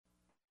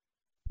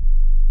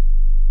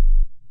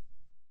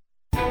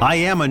I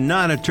am a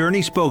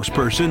non-attorney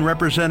spokesperson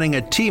representing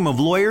a team of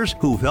lawyers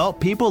who've helped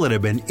people that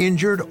have been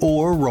injured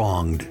or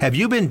wronged. Have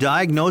you been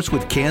diagnosed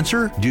with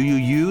cancer? Do you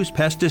use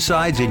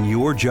pesticides in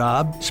your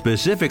job?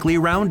 Specifically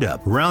Roundup.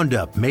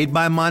 Roundup, made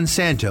by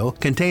Monsanto,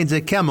 contains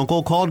a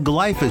chemical called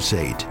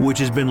glyphosate, which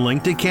has been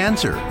linked to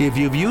cancer. If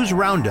you've used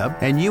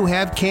Roundup and you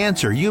have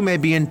cancer, you may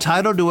be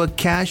entitled to a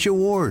cash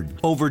award.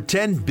 Over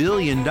 $10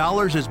 billion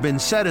has been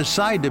set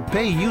aside to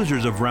pay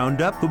users of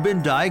Roundup who've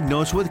been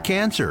diagnosed with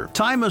cancer.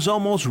 Time is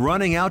almost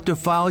running out to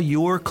file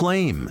your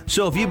claim.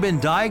 So if you've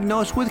been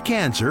diagnosed with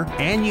cancer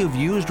and you've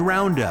used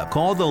Roundup,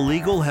 call the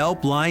legal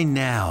helpline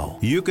now.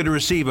 You could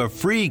receive a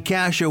free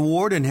cash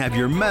award and have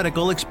your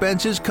medical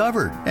expenses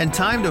covered. And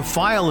time to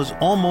file is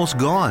almost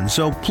gone,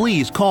 so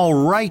please call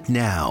right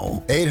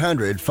now.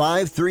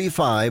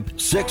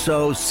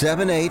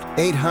 800-535-6078.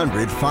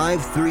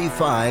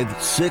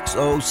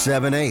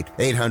 800-535-6078.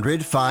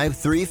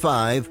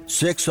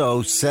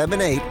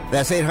 800-535-6078.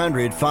 That's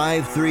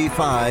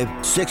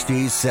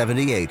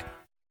 800-535-6078.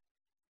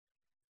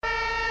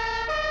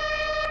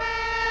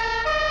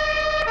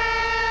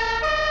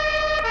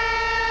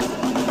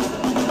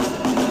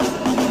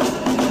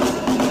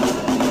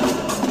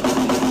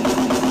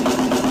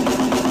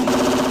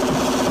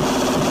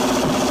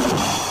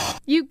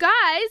 You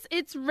guys,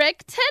 it's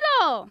Rick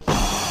Tittle.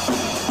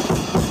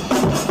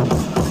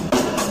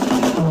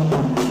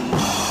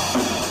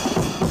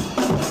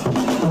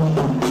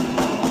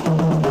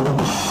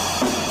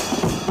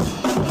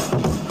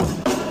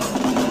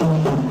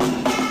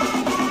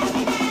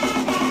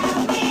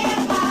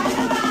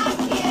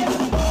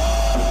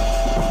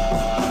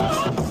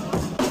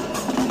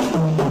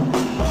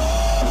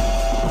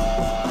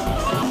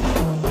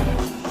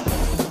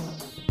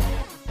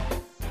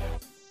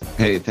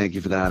 Hey, thank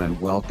you for that, and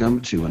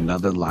welcome to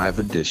another live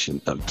edition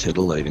of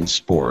Titillating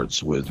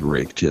Sports with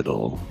Rick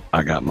Tittle.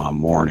 I got my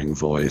morning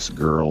voice,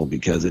 girl,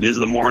 because it is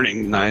the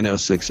morning,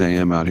 9:06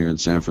 a.m. out here in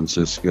San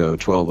Francisco,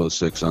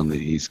 12:06 on the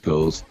East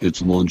Coast.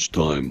 It's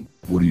lunchtime.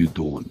 What are you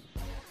doing?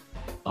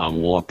 I'm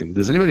walking.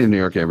 Does anybody in New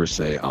York ever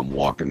say, I'm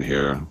walking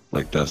here,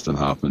 like Dustin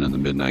Hoffman in The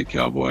Midnight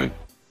Cowboy?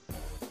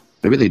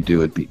 Maybe they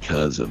do it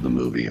because of the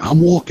movie. I'm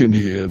walking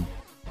here.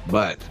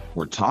 But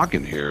we're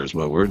talking here is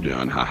what we're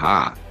doing.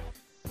 Ha-ha.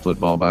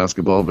 Football,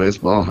 basketball,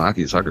 baseball,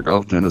 hockey, soccer,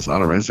 golf, tennis,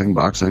 auto racing,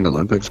 boxing,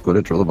 Olympics,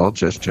 Quidditch, rollerball,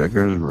 chess,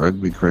 checkers,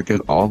 rugby,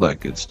 cricket, all that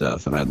good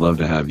stuff. And I'd love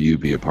to have you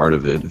be a part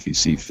of it. If you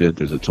see fit,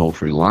 there's a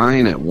toll-free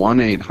line at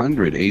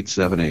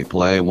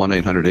 1-800-878-PLAY,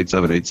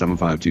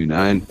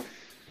 1-800-878-7529.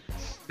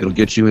 It'll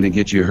get you in and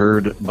get you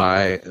heard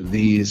by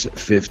these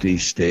 50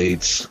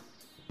 states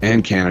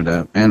and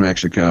Canada and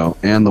Mexico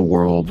and the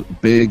world.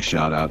 Big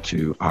shout out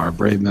to our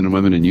brave men and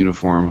women in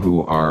uniform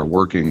who are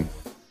working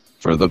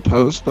for the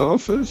post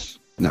office.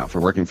 No,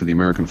 for working for the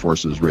American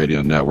Forces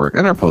Radio Network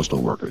and our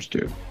postal workers,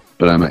 too.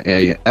 But I'm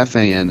a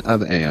FAN of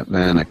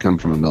AFN. I come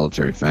from a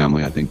military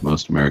family. I think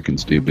most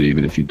Americans do, but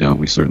even if you don't,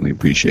 we certainly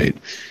appreciate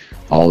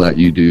all that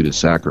you do to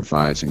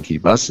sacrifice and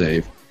keep us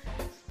safe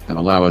and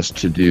allow us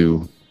to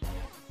do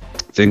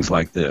things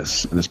like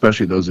this. And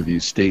especially those of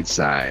you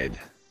stateside,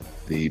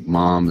 the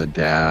mom, the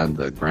dad,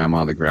 the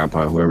grandma, the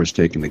grandpa, whoever's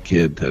taking the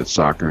kid to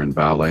soccer and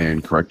ballet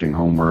and correcting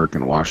homework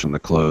and washing the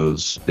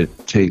clothes.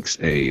 It takes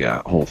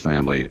a whole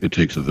family. It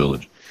takes a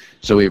village.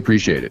 So we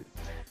appreciate it.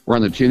 We're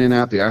on the TuneIn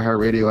app, the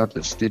iHeartRadio app,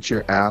 the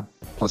Stitcher app,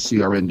 plus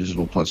CRN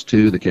Digital Plus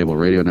 2, the cable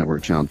radio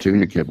network channel 2,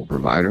 your cable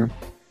provider.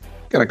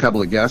 Got a couple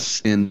of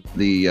guests in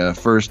the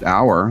first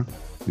hour.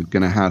 We're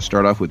going to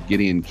start off with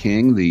Gideon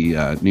King,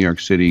 the New York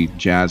City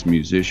jazz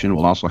musician.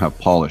 We'll also have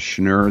Paula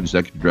Schnurr,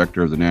 Executive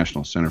Director of the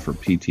National Center for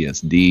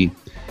PTSD.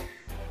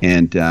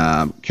 And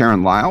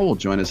Karen Lyle will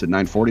join us at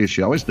 9:40, as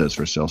she always does,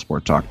 for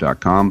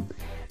SalesPortTalk.com.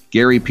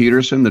 Gary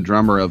Peterson, the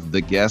drummer of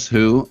the Guess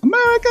Who,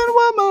 American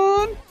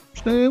Woman,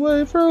 stay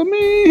away from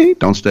me.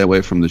 Don't stay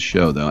away from the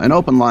show, though. And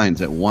open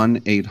lines at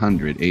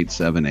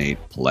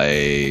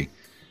 1-800-878-PLAY.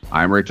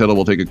 I'm Rick Tittle.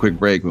 We'll take a quick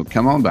break. We'll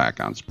come on back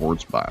on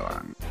Sports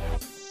Byline.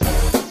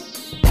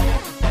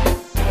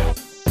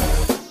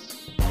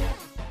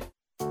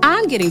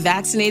 I'm getting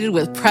vaccinated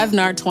with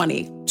Prevnar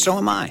 20. So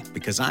am I,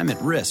 because I'm at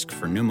risk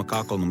for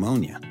pneumococcal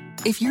pneumonia.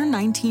 If you're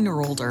 19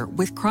 or older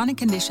with chronic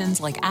conditions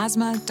like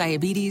asthma,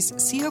 diabetes,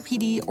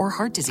 COPD, or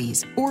heart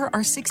disease, or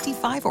are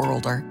 65 or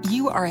older,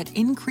 you are at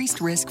increased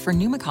risk for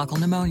pneumococcal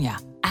pneumonia.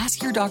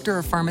 Ask your doctor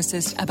or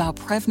pharmacist about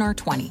Prevnar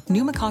 20,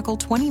 pneumococcal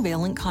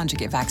 20-valent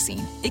conjugate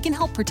vaccine. It can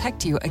help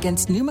protect you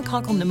against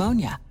pneumococcal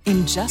pneumonia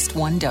in just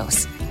one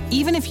dose.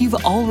 Even if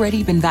you've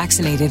already been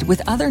vaccinated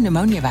with other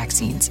pneumonia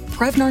vaccines,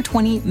 Prevnar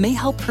 20 may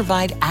help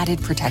provide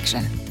added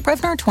protection.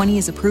 Prevnar 20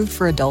 is approved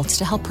for adults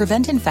to help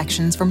prevent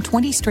infections from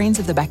 20 strains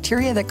of the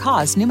bacteria that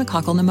cause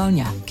pneumococcal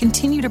pneumonia.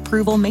 Continued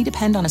approval may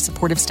depend on a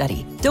supportive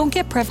study. Don't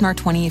get Prevnar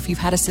 20 if you've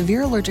had a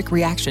severe allergic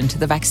reaction to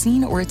the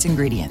vaccine or its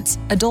ingredients.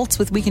 Adults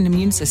with weakened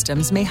immune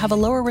systems may have a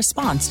lower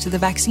response to the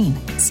vaccine.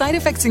 Side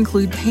effects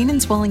include pain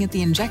and swelling at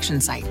the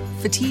injection site,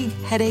 fatigue,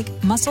 headache,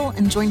 muscle,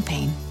 and joint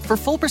pain. For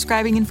full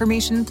prescribing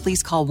information,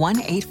 please call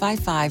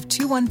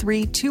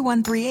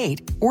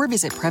 1-855-213-2138 or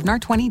visit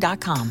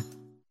Prevnar20.com.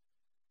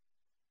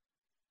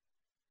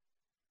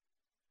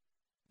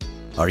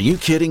 Are you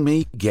kidding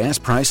me? Gas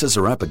prices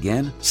are up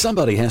again?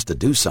 Somebody has to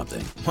do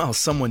something. Well,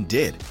 someone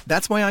did.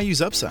 That's why I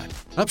use Upside.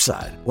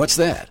 Upside? What's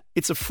that?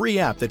 It's a free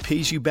app that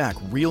pays you back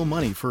real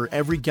money for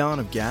every gallon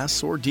of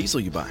gas or diesel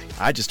you buy.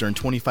 I just earned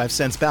 25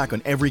 cents back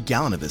on every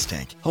gallon of this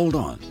tank. Hold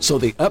on. So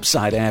the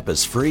Upside app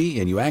is free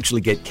and you actually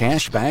get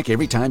cash back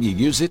every time you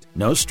use it?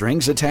 No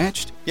strings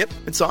attached? Yep,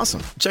 it's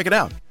awesome. Check it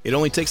out. It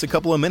only takes a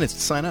couple of minutes to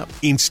sign up.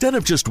 Instead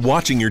of just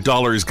watching your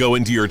dollars go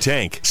into your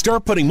tank,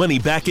 start putting money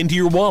back into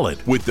your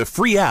wallet with the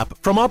free app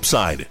from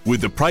Upside.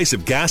 With the price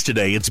of gas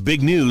today, it's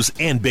big news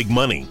and big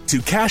money.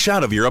 To cash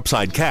out of your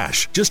Upside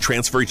cash, just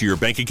transfer it to your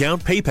bank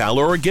account, PayPal,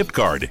 or a gift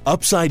card.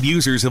 Upside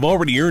users have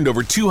already earned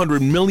over $200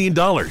 million.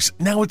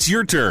 Now it's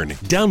your turn.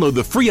 Download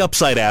the free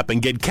Upside app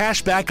and get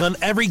cash back on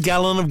every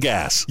gallon of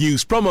gas.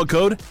 Use promo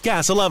code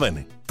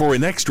GAS11 for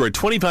an extra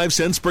 25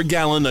 cents per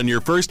gallon on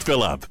your first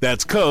fill-up.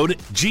 That's code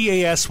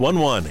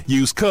GAS11.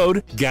 Use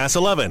code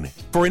GAS11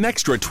 for an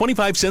extra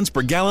 25 cents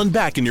per gallon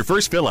back in your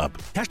first fill-up.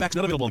 Cashback's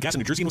not available in gas in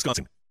New Jersey and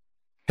Wisconsin.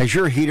 Has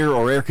your heater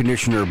or air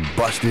conditioner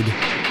busted?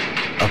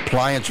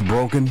 Appliance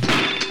broken?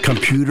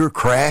 Computer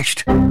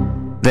crashed?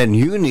 Then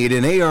you need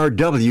an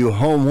ARW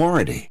home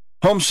warranty.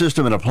 Home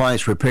system and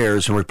appliance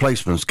repairs and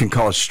replacements can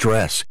cause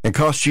stress and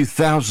cost you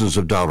thousands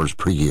of dollars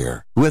per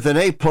year. With an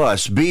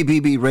A-plus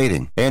BBB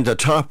rating and a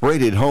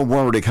top-rated home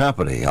warranty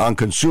company on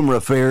Consumer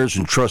Affairs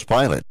and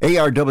Trustpilot,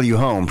 ARW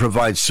Home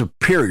provides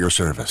superior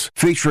service,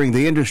 featuring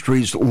the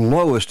industry's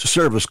lowest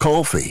service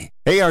call fee.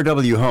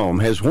 ARW Home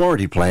has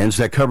warranty plans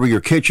that cover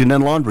your kitchen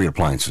and laundry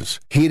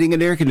appliances, heating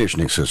and air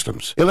conditioning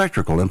systems,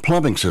 electrical and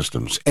plumbing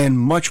systems, and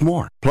much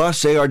more.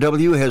 Plus,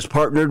 ARW has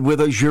partnered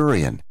with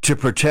Azurian to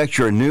protect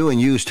your new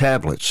and used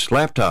tablets,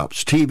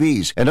 laptops,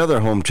 TVs, and other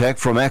home tech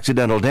from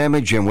accidental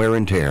damage and wear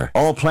and tear.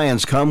 All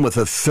plans come with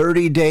a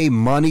 30-day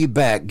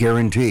money-back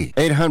guarantee.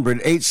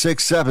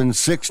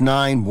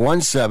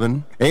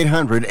 800-867-6917.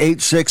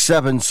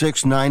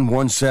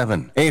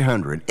 800-867-6917.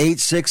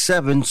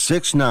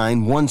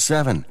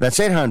 800-867-6917. That's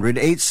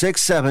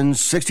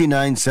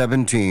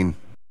 800-867-6917.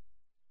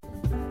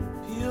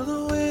 Feel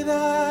the way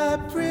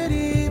that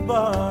pretty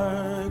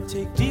bark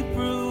take deep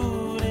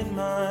root in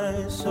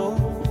my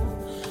soul.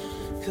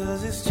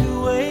 'Cause it's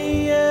 2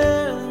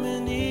 a.m.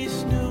 in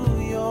East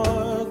New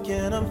York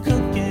and I'm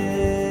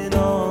cooking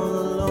all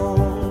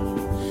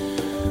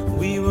alone.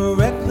 We were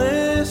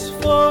reckless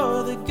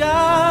for the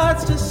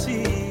gods to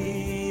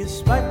see. You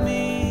spiked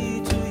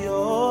me to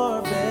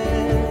your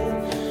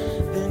bed.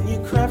 Then you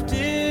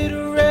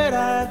crafted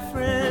red-eyed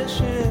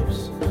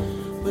friendships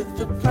with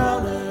the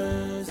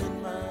prowlers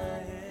in my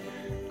head.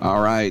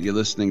 All right, you're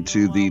listening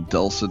to the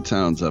dulcet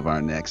tones of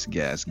our next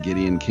guest,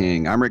 Gideon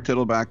King. I'm Rick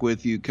Tittle, back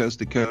with you coast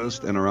to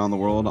coast and around the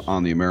world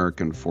on the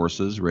American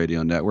Forces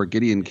Radio Network.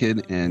 Gideon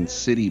Kid and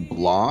City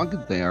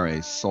Blog, they are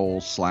a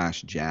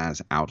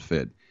soul/jazz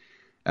outfit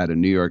out of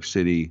New York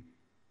City,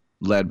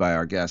 led by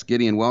our guest.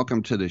 Gideon,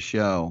 welcome to the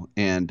show.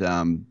 And,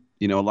 a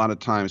lot of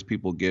times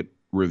people get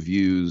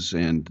reviews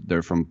and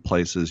they're from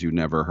places you've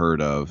never heard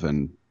of,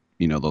 and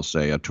they'll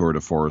say a tour de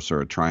force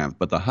or a triumph,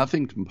 but the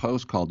Huffington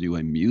Post called you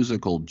a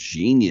musical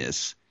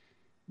genius.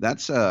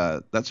 That's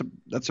a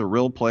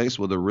real place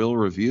with a real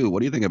review.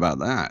 What do you think about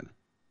that?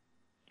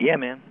 Yeah,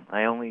 man.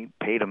 I only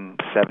paid him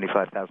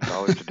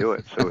 $75,000 to do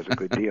it, so it was a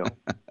good deal.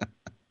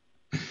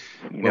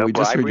 Well, we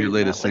just heard your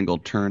latest single,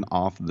 Turn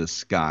Off the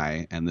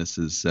Sky, and this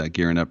is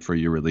gearing up for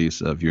your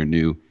release of your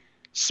new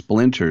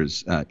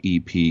Splinters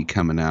EP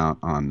coming out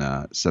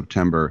on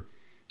September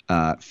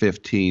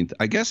 15th.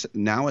 I guess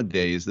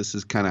nowadays this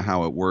is kind of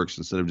how it works.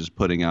 Instead of just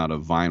putting out a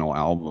vinyl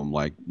album,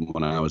 like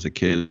when I was a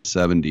kid in the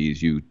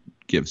 70s, you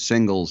give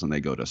singles and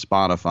they go to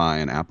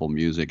Spotify and Apple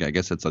Music. I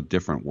guess it's a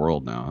different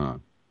world now, huh?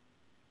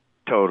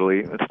 Totally.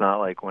 It's not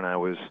like when I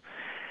was,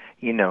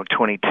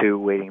 22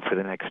 waiting for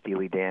the next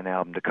Steely Dan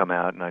album to come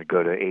out, and I'd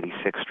go to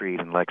 86th Street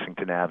and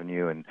Lexington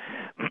Avenue and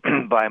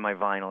buy my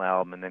vinyl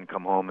album and then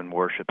come home and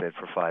worship it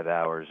for 5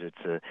 hours.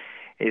 It's a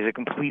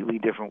completely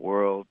different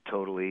world,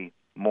 totally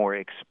more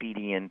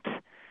expedient,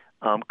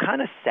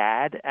 kind of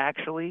sad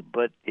actually,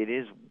 but it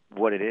is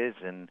what it is,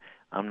 and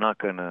I'm not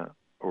going to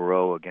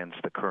row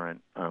against the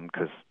current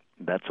because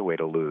that's a way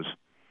to lose.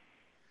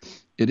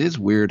 It is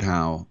weird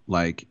how,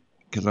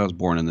 because I was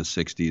born in the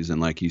 60s, and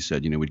like you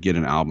said, we'd get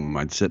an album,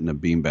 I'd sit in a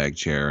beanbag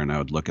chair and I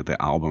would look at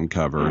the album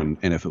cover, and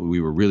if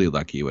we were really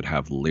lucky, it would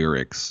have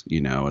lyrics,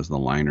 as the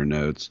liner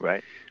notes.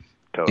 Right.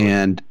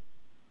 Totally.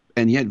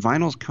 And yet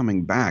vinyl's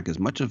coming back. As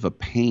much of a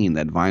pain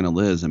that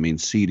vinyl is,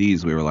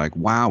 CDs, we were like,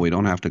 wow, we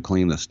don't have to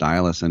clean the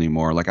stylus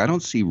anymore. I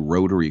don't see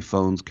rotary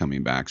phones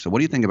coming back. So what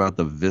do you think about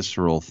the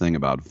visceral thing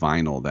about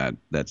vinyl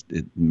that's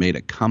it made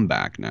a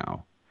comeback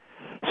now?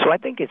 So I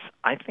think it's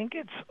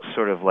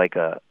sort of like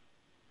a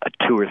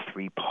 2 or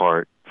 3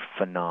 part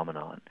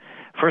phenomenon.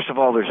 First of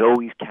all, there's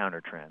always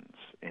counter trends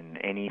in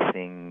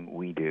anything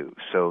we do.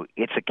 So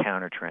it's a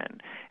counter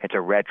trend. It's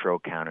a retro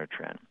counter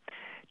trend.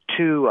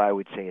 2, I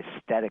would say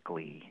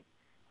aesthetically,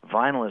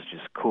 vinyl is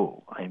just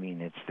cool.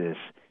 It's this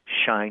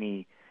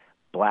shiny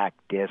black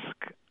disc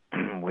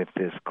with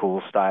this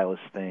cool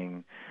stylus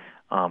thing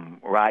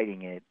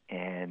riding it,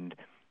 and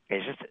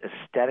is just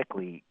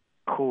aesthetically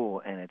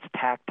cool, and it's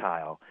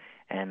tactile.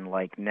 And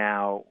like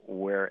now,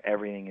 where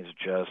everything is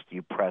just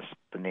you press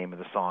the name of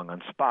the song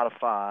on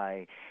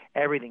Spotify,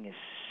 everything is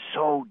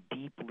so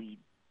deeply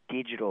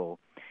digital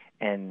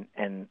and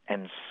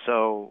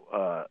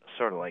so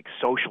sort of like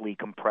socially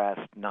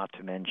compressed, not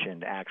to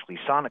mention actually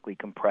sonically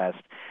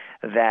compressed,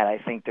 that I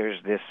think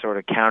there's this sort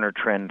of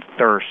counter-trend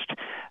thirst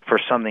for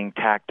something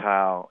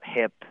tactile,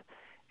 hip,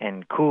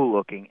 and cool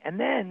looking. And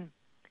then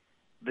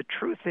the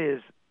truth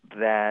is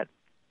that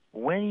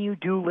when you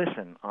do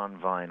listen on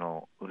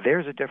vinyl,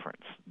 there's a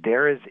difference.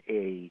 There's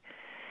a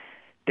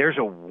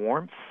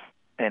warmth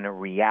and a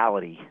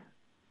reality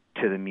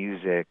to the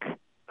music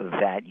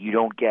that you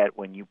don't get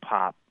when you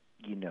pop,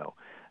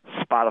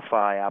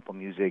 Spotify, Apple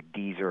Music,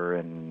 Deezer,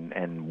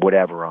 and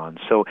whatever on.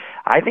 So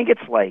I think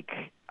it's like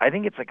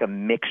a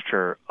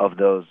mixture of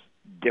those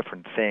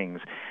different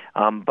things,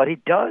 but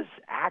it does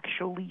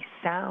actually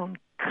sound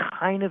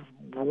kind of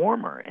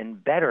warmer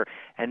and better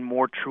and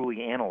more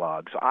truly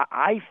analog. So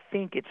I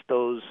think it's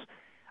those.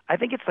 I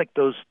think it's like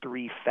those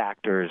three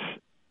factors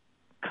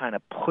kind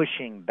of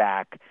pushing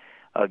back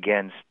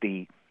against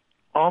the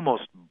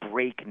almost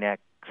breakneck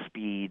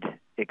speed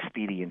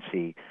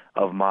expediency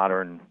of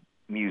modern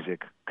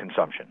music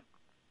consumption.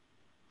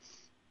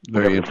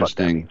 Very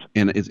interesting.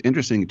 And it's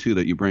interesting, too,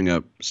 that you bring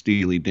up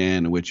Steely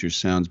Dan, in which your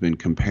sound's been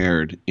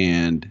compared.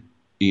 And,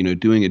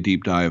 doing a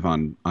deep dive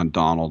on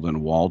Donald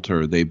and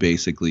Walter, they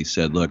basically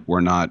said, look,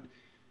 we're not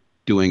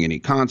doing any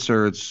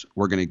concerts.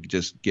 We're going to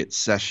just get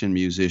session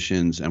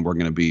musicians, and we're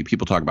going to be –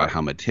 people talk about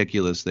how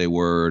meticulous they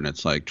were, and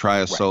it's like, try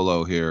a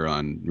solo here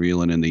on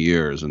Reelin' in the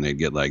Years, and they'd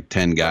get like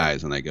 10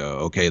 guys, and they go,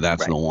 okay,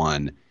 that's the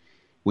one.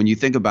 When you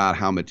think about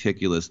how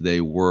meticulous they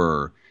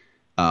were –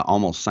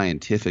 almost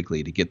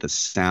scientifically to get the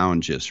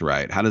sound just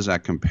right. How does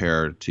that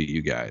compare to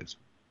you guys?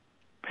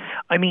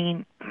 I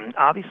mean,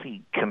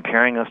 obviously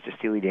comparing us to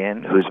Steely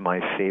Dan, who's my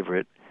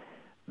favorite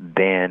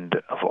band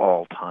of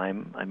all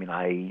time. I mean,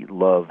 I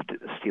loved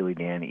Steely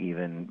Dan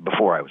even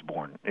before I was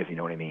born, if you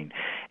know what I mean.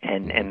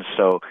 And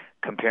so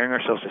comparing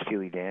ourselves to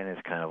Steely Dan is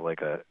kind of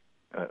like a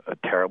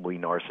terribly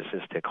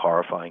narcissistic,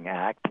 horrifying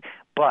act.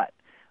 But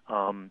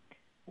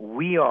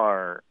we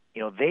are...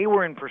 they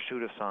were in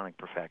pursuit of sonic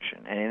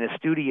perfection. And in a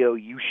studio,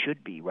 you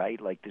should be, right?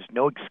 Like, there's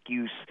no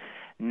excuse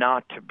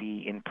not to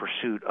be in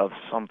pursuit of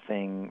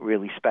something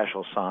really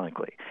special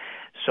sonically.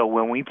 So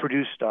when we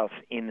produce stuff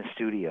in the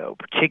studio,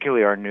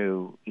 particularly our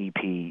new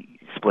EP,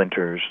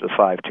 Splinters, the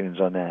 5 tunes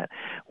on that,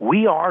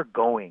 we are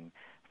going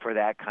for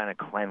that kind of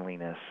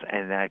cleanliness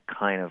and that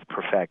kind of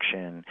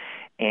perfection.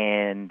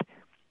 And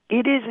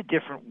it is a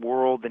different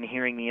world than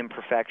hearing the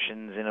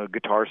imperfections in a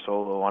guitar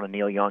solo on a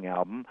Neil Young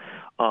album.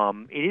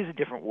 It is a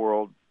different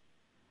world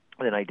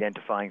than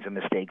identifying some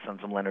mistakes on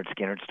some Leonard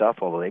Skinner stuff,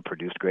 although they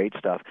produced great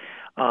stuff.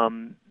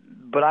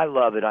 But I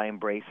love it. I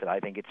embrace it. I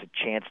think it's a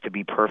chance to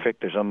be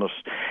perfect. There's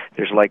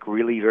like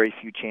really very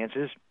few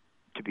chances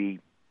to be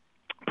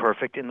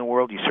perfect in the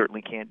world. You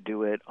certainly can't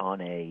do it on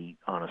a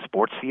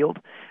sports field,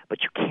 but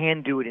you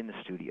can do it in the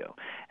studio.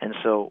 And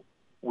so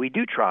we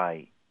do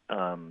try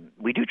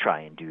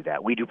and do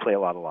that. We do play a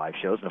lot of live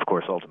shows, and of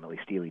course, ultimately,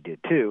 Steely did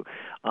too.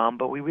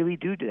 But we really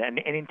do that. And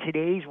in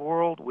today's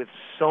world, with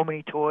so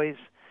many toys,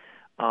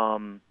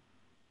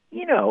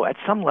 at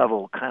some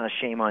level, kind of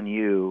shame on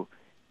you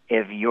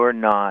if you're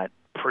not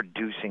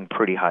producing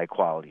pretty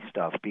high-quality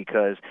stuff,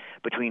 because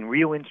between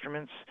real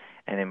instruments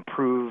and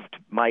improved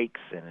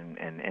mics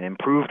and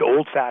improved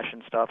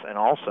old-fashioned stuff, and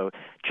also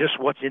just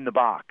what's in the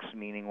box,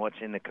 meaning what's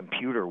in the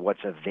computer,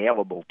 what's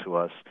available to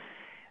us,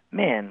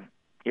 man,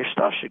 your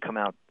stuff should come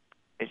out.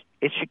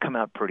 It should come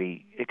out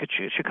pretty. It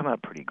should come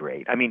out pretty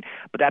great. I mean,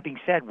 but that being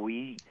said,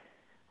 we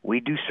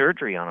do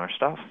surgery on our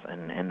stuff,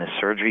 and the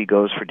surgery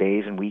goes for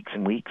days and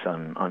weeks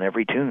on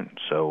every tune.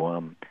 So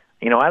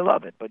I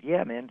love it. But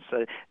yeah, man,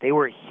 so they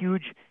were a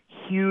huge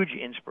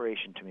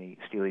inspiration to me,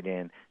 Steely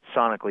Dan,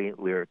 sonically,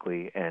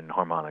 lyrically, and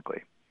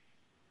harmonically.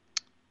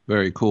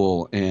 Very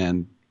cool.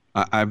 And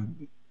I've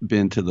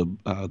been to the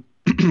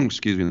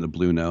the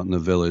Blue Note in the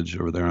Village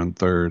over there on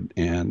 3rd,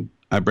 and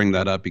I bring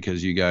that up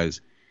because you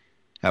guys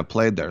have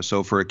played there.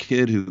 So for a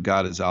kid who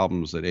got his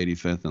albums at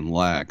 85th and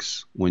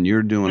Lex, when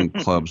you're doing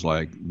clubs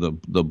like the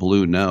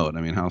Blue Note,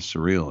 I mean, how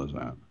surreal is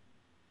that?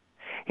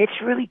 It's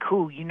really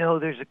cool.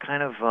 There's a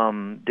kind of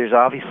there's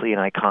obviously an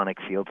iconic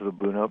feel to the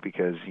Blue Note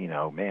because,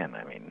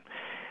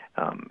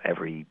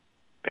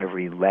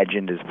 every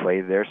legend is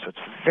played there, so it's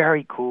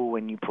very cool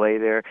when you play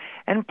there.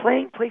 And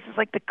playing places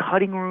like the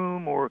Cutting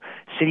Room or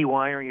City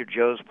Winery or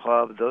Joe's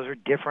Pub, those are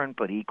different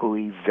but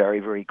equally very,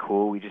 very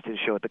cool. We just did a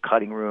show at the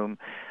Cutting Room,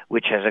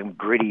 which has a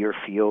grittier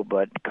feel,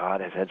 but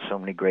God has had so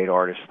many great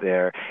artists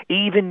there.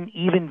 Even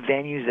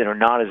venues that are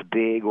not as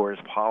big or as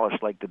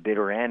polished like the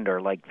Bitter End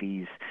are like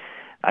these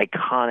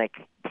iconic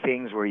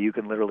things where you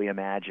can literally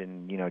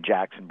imagine,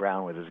 Jackson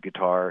Browne with his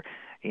guitar,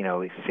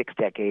 6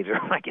 decades or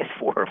I guess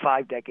 4 or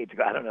 5 decades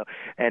ago, I don't know.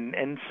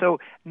 And so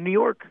New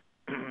York,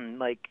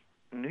 like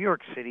New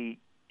York City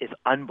is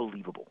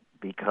unbelievable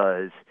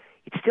because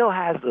it still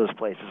has those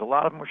places. A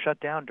lot of them were shut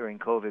down during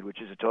COVID,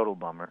 which is a total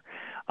bummer.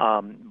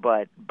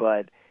 But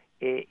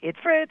it's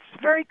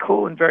very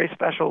cool and very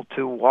special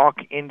to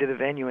walk into the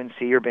venue and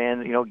see your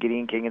band,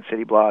 Gideon King and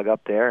City Blog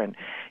up there, and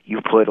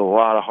you put a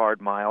lot of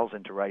hard miles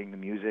into writing the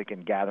music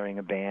and gathering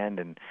a band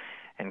and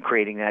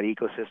creating that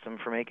ecosystem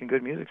for making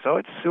good music. So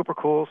it's super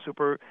cool,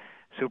 super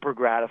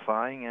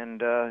gratifying,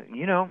 and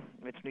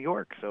it's New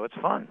York, so it's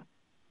fun.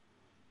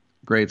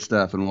 Great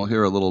stuff, and we'll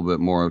hear a little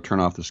bit more of Turn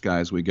Off the Sky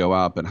as we go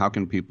out, but how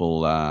can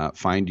people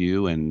find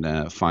you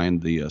and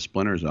find the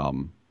Splinters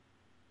album?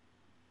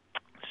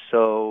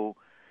 So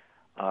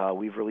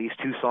we've released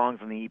 2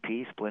 songs on the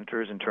EP,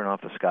 Splinters and Turn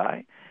Off the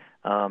Sky,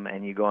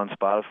 and you go on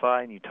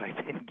Spotify and you type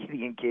in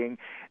Gideon King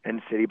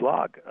and City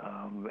Blog,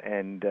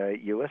 and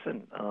you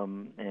listen,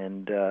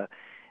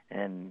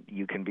 and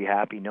you can be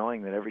happy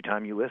knowing that every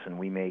time you listen,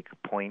 we make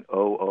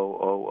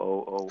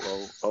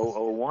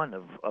 0.0000001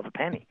 of a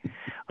penny.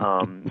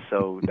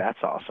 So that's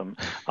awesome.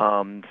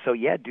 So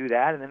yeah, do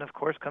that, and then of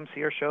course come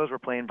see our shows. We're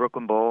playing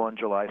Brooklyn Bowl on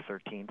July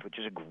 13th, which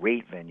is a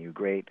great venue,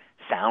 great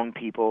sound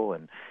people,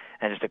 and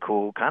just a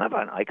cool, kind of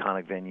an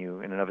iconic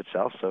venue in and of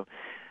itself. So,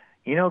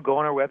 go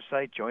on our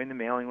website, join the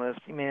mailing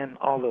list. Man,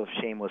 all those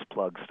shameless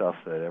plug stuff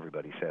that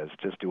everybody says,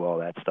 just do all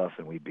that stuff,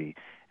 and we'd be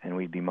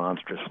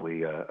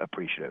monstrously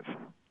appreciative.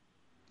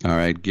 All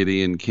right,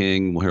 Gideon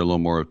King. We'll hear a little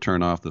more of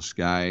Turn Off the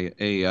Sky.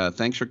 Hey,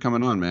 thanks for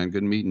coming on, man.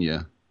 Good meeting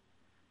you.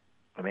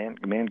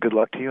 Man, good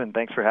luck to you, and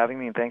thanks for having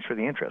me, and thanks for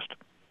the interest.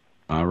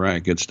 All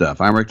right, good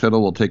stuff. I'm Rick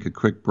Tittle. We'll take a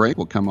quick break.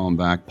 We'll come on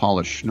back.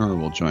 Paula Schnurr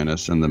will join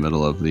us in the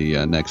middle of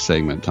the next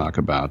segment, talk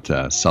about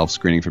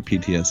self-screening for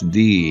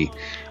PTSD.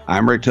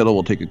 I'm Rick Tittle.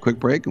 We'll take a quick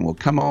break, and we'll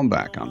come on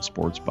back on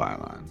Sports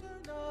Byline.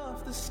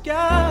 Off the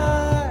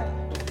sky,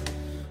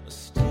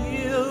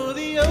 still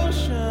the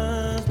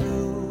ocean's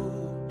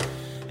blue,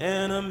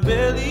 and I'm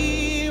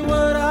barely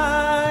what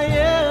I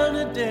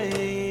am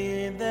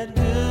today. Ain't that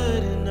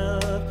good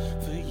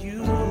enough for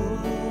you?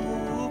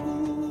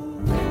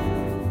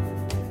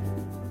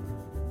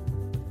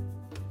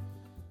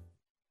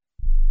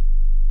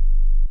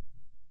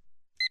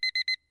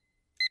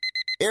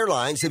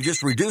 Airlines have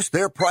just reduced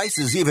their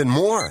prices even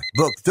more.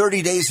 Book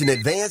 30 days in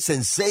advance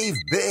and save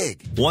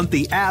big. Want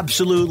the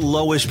absolute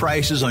lowest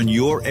prices on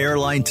your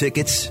airline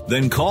tickets?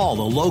 Then call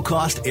the Low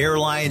Cost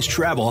Airlines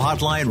Travel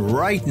Hotline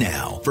right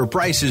now for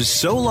prices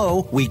so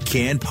low we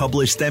can't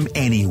publish them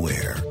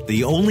anywhere.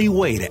 The only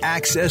way to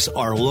access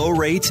our low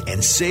rates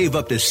and save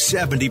up to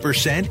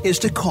 70% is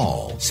to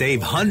call.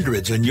 Save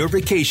hundreds on your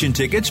vacation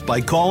tickets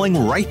by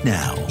calling right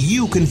now.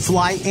 You can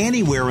fly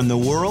anywhere in the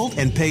world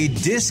and pay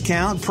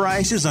discount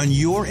prices on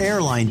your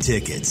airline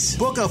tickets.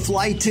 Book a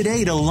flight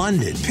today to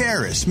London,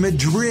 Paris,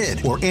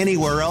 Madrid, or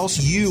anywhere else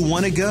you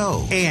want to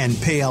go and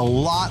pay a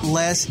lot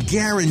less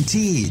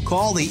guaranteed.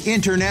 Call the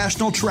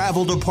International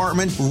Travel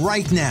Department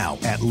right now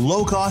at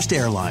Low Cost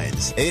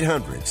Airlines.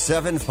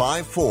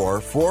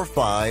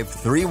 800-754-4531.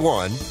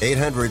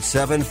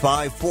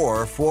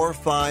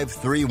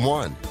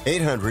 800-754-4531.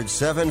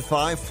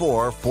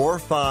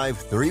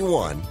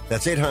 800-754-4531.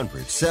 That's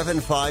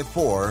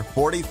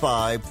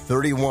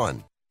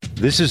 800-754-4531.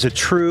 This is a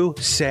true,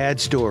 sad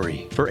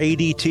story for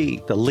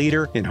ADT, the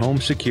leader in home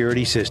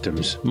security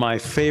systems. My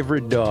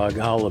favorite dog,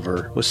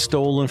 Oliver, was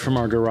stolen from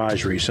our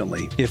garage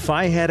recently. If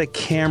I had a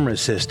camera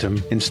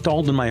system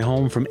installed in my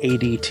home from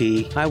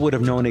ADT, I would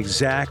have known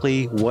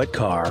exactly what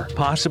car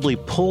possibly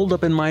pulled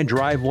up in my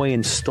driveway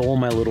and stole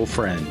my little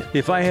friend.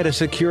 If I had a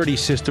security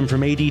system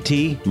from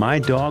ADT, my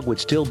dog would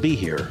still be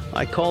here.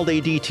 I called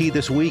ADT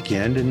this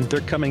weekend, and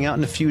they're coming out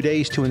in a few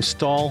days to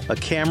install a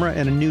camera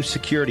and a new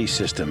security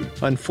system.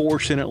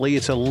 Unfortunately,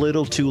 it's a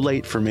little too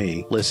late for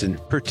me. Listen,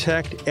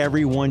 protect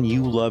everyone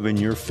you love in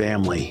your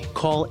family.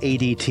 Call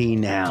ADT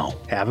now.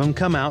 Have them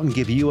come out and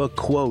give you a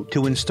quote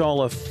to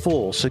install a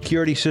full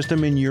security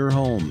system in your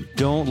home.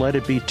 Don't let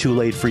it be too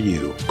late for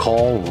you.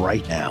 Call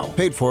right now.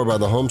 Paid for by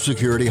the Home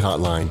Security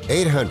Hotline.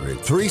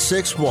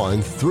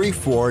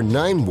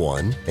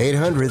 800-361-3491.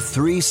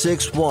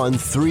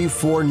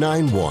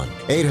 800-361-3491.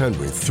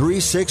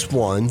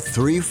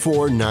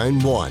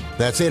 800-361-3491.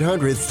 That's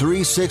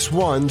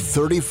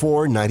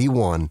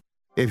 800-361-3491.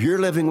 If you're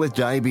living with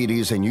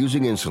diabetes and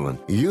using insulin,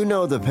 you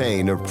know the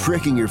pain of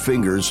pricking your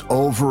fingers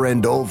over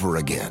and over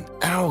again.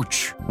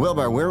 Ouch! Well,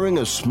 by wearing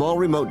a small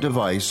remote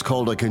device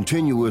called a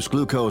continuous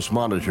glucose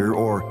monitor,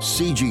 or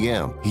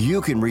CGM, you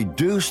can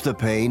reduce the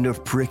pain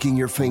of pricking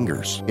your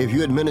fingers. If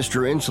you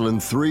administer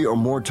insulin 3 or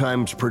more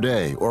times per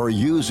day or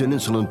use an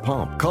insulin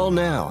pump, call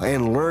now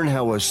and learn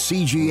how a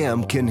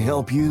CGM can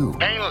help you.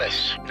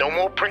 Painless. No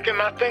more pricking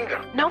my finger.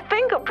 No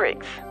finger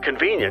pricks.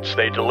 Convenience.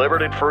 They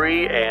delivered it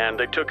free and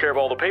they took care of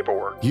all the paperwork.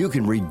 Sport. You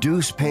can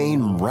reduce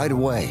pain right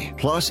away.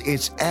 Plus,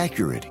 it's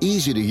accurate,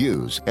 easy to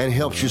use, and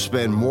helps you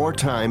spend more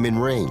time in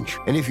range.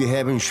 And if you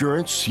have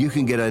insurance, you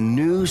can get a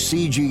new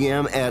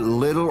CGM at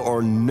little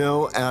or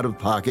no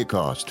out-of-pocket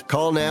cost.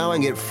 Call now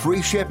and get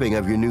free shipping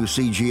of your new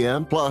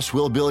CGM. Plus,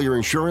 we'll bill your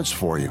insurance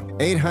for you.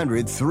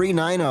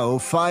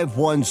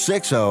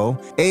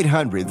 800-390-5160.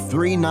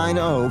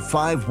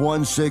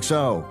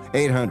 800-390-5160.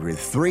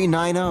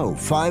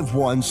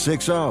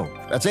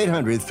 800-390-5160. That's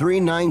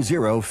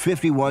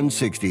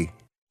 800-390-5160.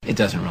 It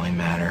doesn't really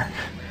matter.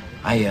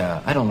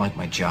 I don't like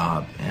my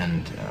job,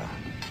 and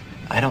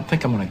I don't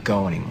think I'm going to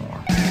go anymore.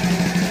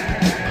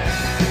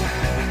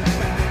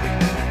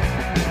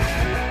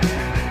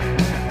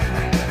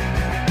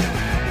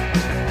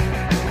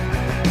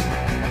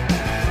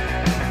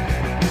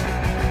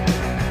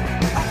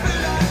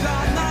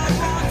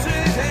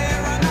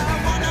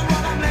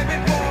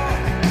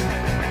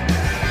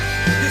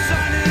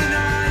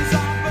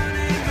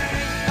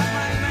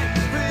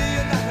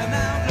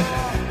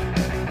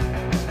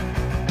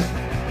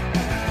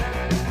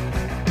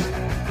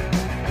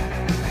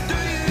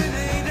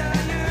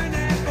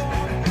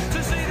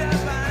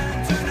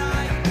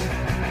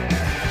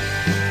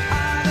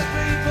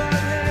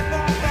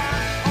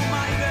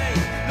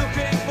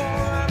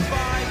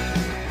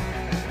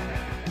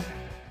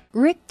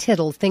 Rick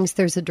Tittle thinks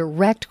there's a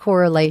direct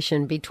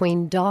correlation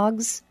between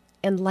dogs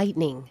and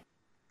lightning.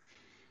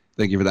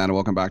 Thank you for that, and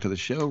welcome back to the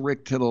show.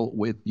 Rick Tittle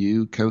with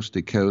you, coast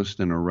to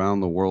coast and around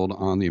the world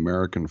on the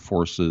American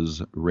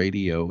Forces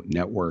Radio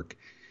Network.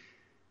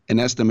 An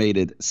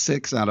estimated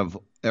 6 out of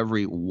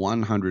every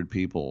 100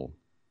 people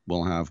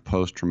will have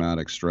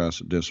post-traumatic stress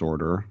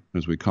disorder,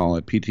 as we call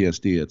it,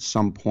 PTSD, at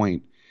some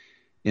point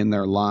in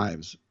their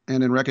lives.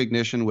 And in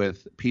recognition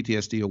with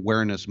PTSD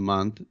Awareness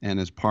Month and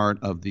as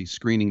part of the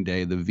screening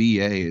day, the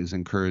VA is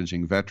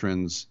encouraging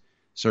veterans,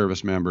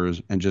 service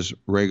members, and just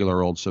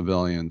regular old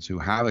civilians who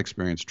have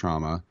experienced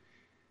trauma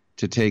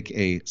to take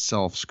a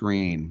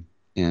self-screen.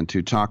 And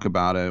to talk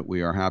about it,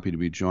 we are happy to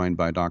be joined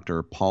by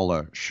Dr.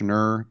 Paula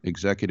Schnurr,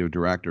 Executive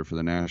Director for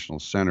the National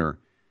Center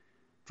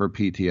for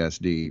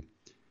PTSD.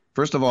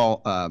 First of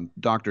all,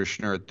 Dr.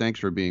 Schnurr, thanks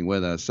for being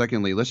with us.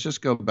 Secondly, let's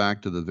just go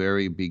back to the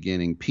very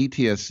beginning.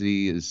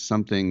 PTSD is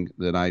something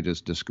that I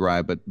just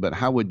described, but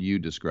how would you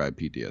describe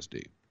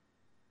PTSD?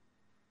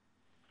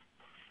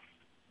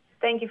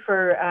 Thank you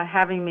for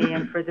having me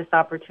and for this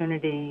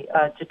opportunity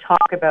to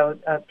talk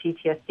about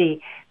PTSD.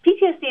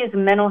 PTSD is a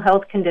mental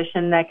health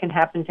condition that can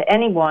happen to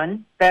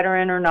anyone,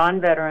 veteran or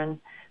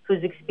non-veteran,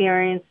 who's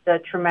experienced a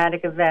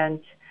traumatic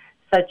event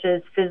such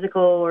as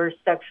physical or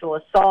sexual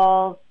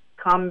assault,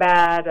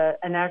 combat,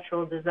 a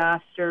natural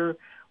disaster,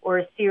 or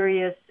a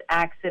serious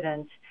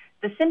accident.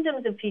 The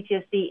symptoms of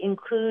PTSD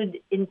include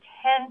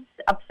intense,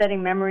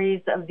 upsetting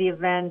memories of the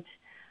event,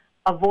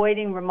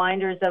 avoiding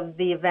reminders of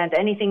the event,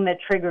 anything that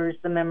triggers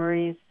the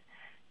memories,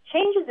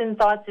 changes in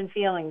thoughts and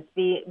feelings,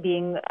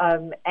 being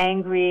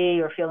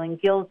angry or feeling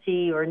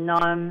guilty or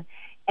numb,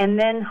 and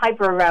then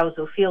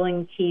hyperarousal,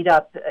 feeling keyed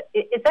up.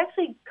 It's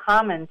actually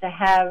common to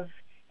have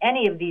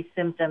any of these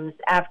symptoms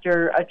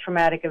after a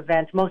traumatic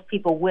event. Most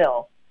people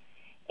will.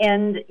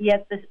 And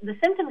yet the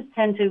symptoms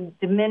tend to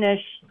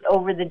diminish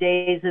over the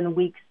days and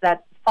weeks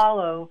that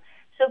follow.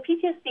 So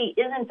PTSD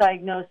isn't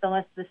diagnosed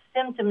unless the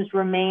symptoms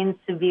remain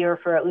severe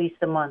for at least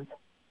a month.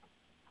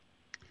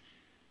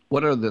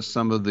 What are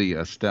some of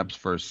the steps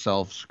for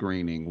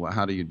self-screening?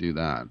 How do you do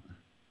that?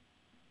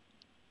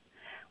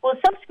 Well,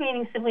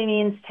 self-screening simply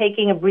means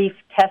taking a brief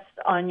test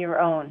on your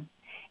own.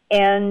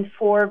 And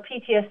for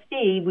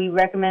PTSD, we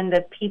recommend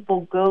that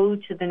people go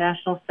to the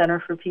National Center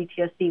for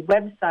PTSD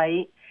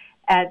website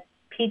at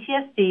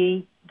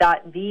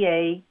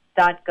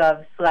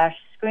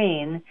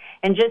ptsd.va.gov/screen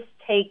and just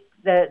take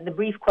the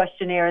brief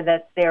questionnaire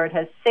that's there. It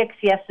has 6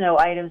 yes-no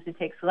items. It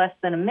takes less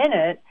than a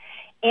minute,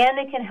 and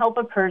it can help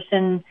a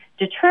person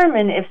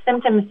determine if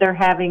symptoms they're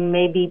having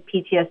may be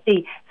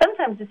PTSD.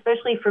 Sometimes,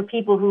 especially for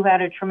people who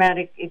had a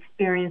traumatic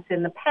experience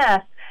in the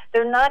past,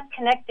 they're not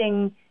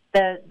connecting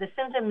the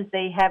symptoms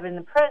they have in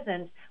the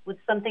present with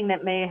something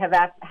that may have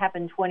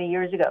happened 20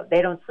 years ago.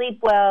 They don't sleep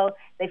well,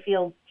 they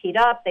feel keyed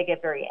up, they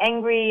get very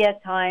angry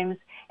at times,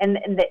 and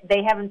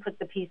they haven't put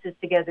the pieces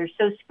together.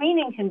 So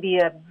screening can be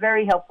a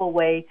very helpful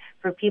way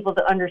for people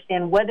to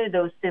understand whether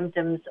those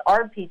symptoms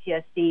are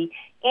PTSD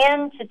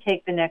and to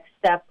take the next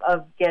step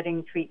of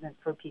getting treatment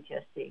for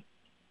PTSD.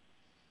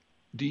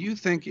 Do you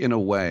think, in a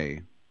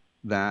way,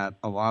 that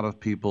a lot of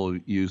people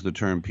use the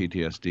term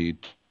PTSD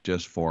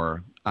just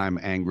for I'm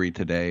angry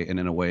today, and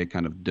in a way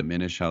kind of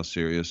diminish how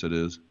serious it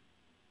is?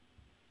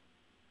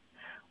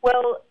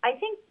 Well, I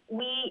think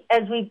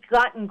as we've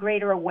gotten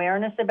greater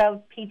awareness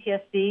about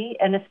PTSD,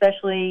 and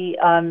especially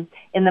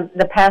in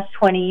the past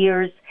 20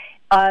 years,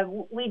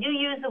 we do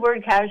use the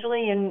word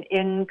casually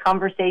in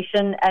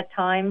conversation at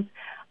times,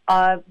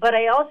 but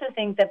I also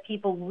think that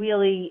people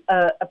really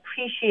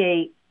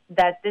appreciate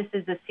that this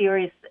is a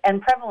serious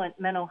and prevalent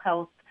mental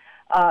health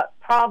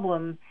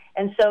problem.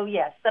 And so,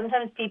 yes,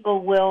 sometimes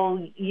people will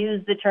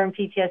use the term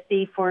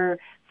PTSD for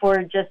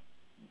just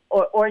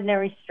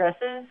ordinary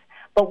stresses,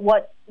 But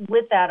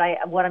with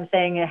that, what I'm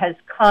saying has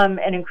come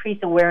an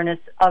increased awareness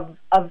of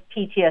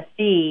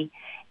PTSD,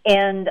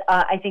 and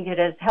I think it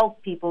has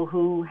helped people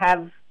who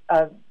have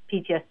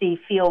PTSD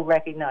feel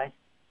recognized.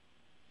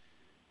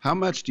 How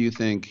much do you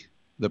think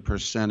the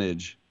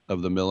percentage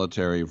of the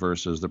military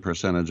versus the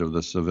percentage of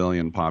the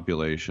civilian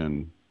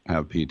population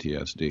have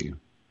PTSD?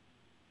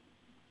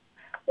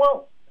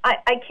 Well,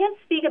 I can't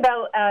speak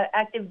about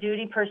active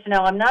duty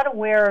personnel. I'm not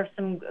aware of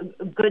some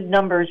good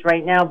numbers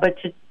right now, but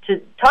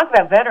to talk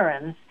about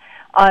veterans,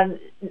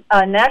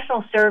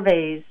 national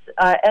surveys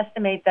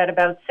estimate that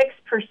about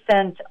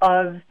 6%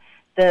 of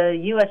the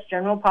U.S.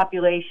 general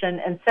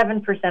population and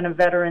 7% of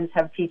veterans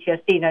have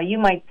PTSD. Now, you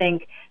might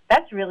think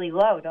that's really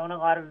low. Don't a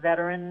lot of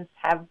veterans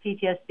have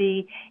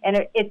PTSD?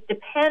 And it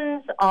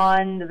depends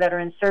on the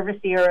veteran service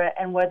era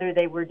and whether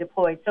they were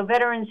deployed. So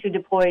veterans who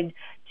deployed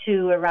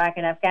to Iraq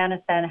and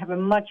Afghanistan have a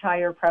much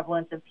higher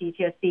prevalence of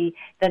PTSD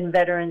than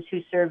veterans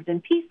who served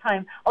in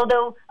peacetime,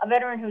 although a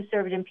veteran who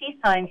served in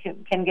peacetime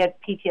can get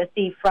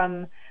PTSD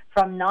from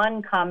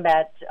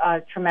non-combat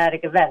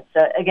traumatic events.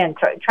 Again,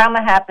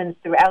 trauma happens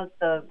throughout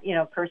the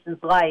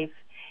person's life,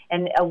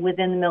 and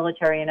within the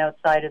military and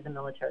outside of the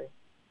military.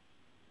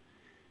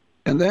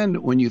 And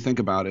then when you think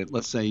about it,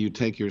 let's say you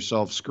take your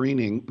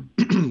self-screening,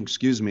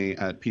 excuse me,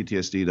 at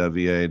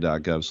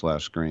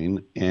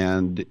ptsd.va.gov/screen,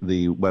 and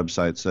the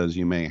website says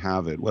you may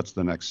have it. What's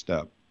the next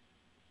step?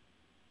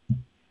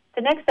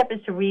 The next step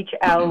is to reach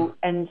out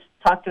and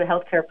talk to a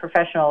healthcare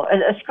professional.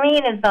 A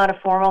screen is not a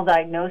formal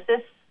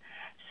diagnosis,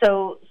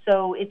 so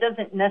it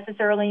doesn't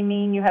necessarily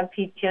mean you have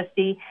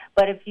PTSD,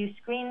 but if you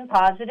screen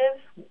positive,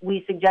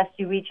 we suggest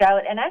you reach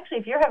out. And actually,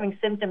 if you're having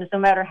symptoms, no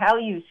matter how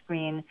you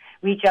screen,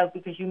 reach out,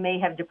 because you may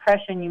have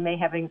depression, you may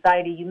have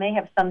anxiety, you may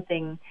have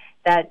something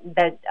that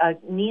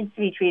needs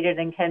to be treated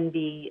and can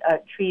be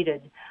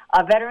treated.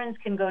 Veterans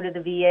can go to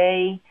the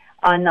VA.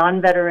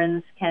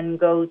 Non-veterans can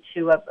go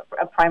to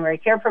a primary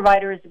care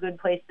provider is a good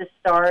place to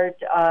start,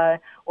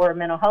 or a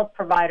mental health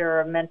provider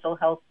or a mental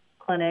health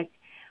clinic.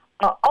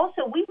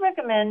 Also, we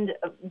recommend,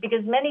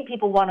 because many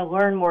people want to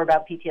learn more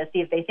about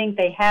PTSD. If they think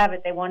they have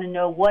it, they want to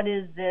know, what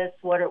is this,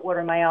 what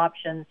are my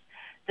options?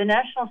 The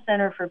National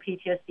Center for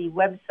PTSD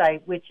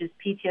website, which is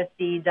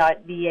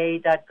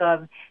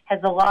ptsd.va.gov,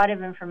 has a lot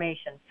of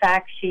information,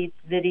 fact sheets,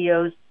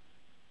 videos,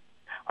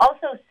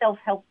 also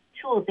self-help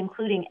tools,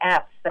 including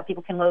apps that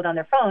people can load on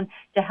their phone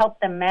to help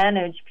them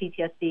manage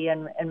PTSD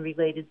and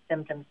related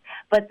symptoms.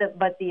 But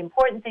the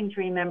important thing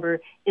to remember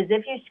is,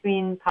 if you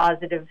screen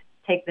positive,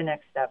 take the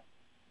next step.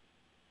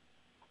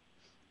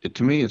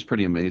 To me, it's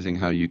pretty amazing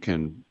how you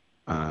can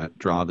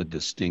draw the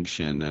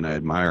distinction, and I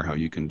admire how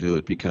you can do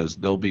it, because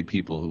there'll be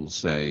people who will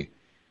say,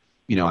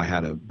 I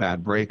had a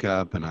bad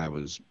breakup and I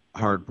was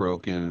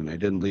heartbroken and I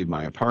didn't leave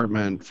my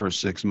apartment for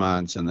 6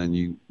 months, and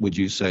then would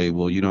you say,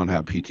 well, you don't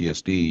have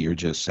PTSD, you're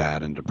just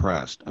sad and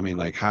depressed? I mean,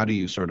 how do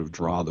you sort of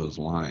draw those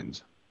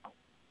lines?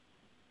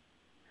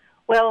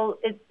 Well,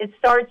 it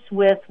starts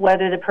with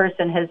whether the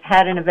person has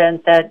had an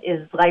event that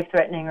is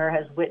life-threatening or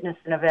has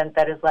witnessed an event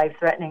that is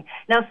life-threatening.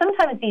 Now,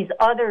 sometimes these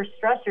other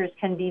stressors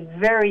can be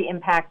very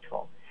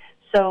impactful.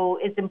 So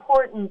it's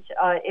important,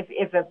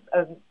 if a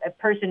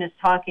person is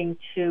talking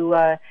to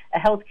a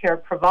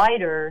healthcare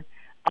provider,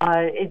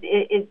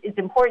 it's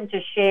important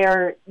to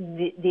share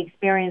the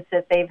experience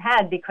that they've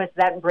had, because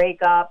that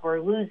breakup or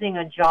losing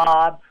a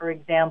job, for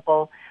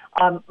example,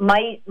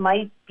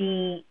 might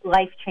be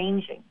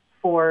life-changing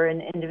for an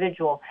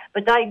individual.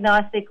 But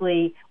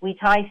diagnostically, we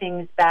tie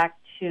things back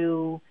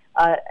to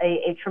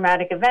a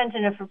traumatic event.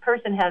 And if a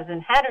person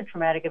hasn't had a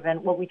traumatic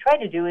event, what we try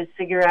to do is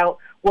figure out,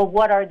 well,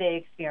 what are they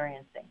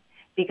experiencing?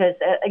 Because,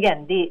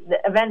 again, the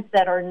events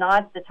that are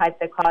not the type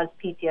that cause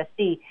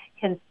PTSD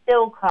can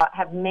still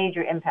have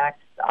major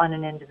impacts on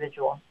an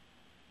individual.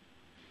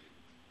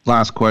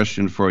 Last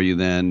question for you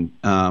then.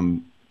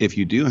 If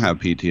you do have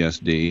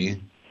PTSD,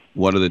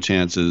 what are the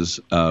chances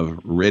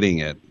of ridding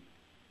it?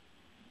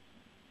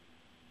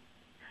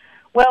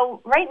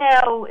 Well, right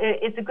now,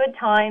 it's a good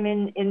time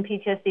in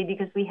PTSD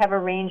because we have a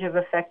range of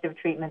effective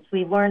treatments.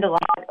 We've learned a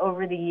lot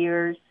over the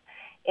years,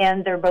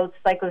 and they're both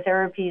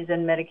psychotherapies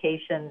and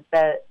medications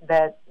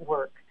that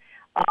work.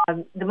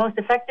 The most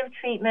effective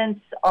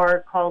treatments are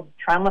called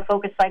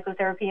trauma-focused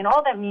psychotherapy, and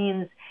all that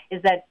means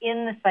is that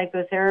in the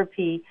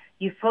psychotherapy,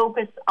 you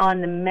focus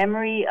on the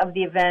memory of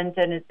the event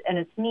and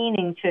its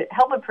meaning to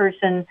help a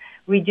person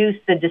reduce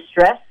the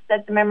distress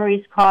that the memory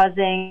is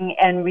causing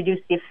and reduce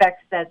the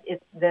effects that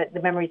the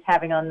memory is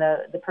having on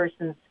the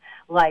person's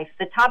life.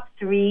 The top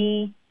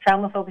 3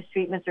 trauma-focused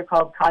treatments are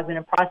called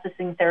cognitive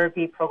processing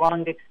therapy,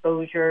 prolonged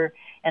exposure,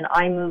 and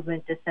eye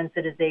movement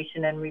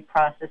desensitization and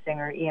reprocessing,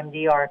 or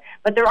EMDR.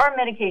 But there are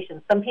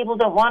medications. Some people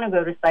don't want to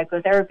go to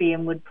psychotherapy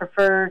and would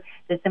prefer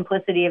the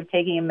simplicity of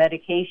taking a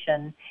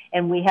medication.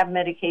 And we have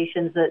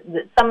medications that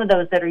some of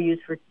those that are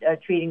used for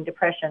treating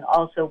depression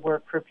also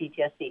work for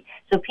PTSD.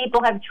 So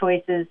people have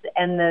choices,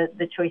 and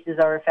the choices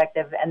are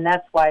effective. And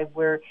that's why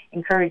we're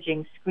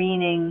encouraging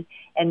screening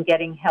and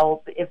getting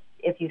help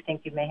if you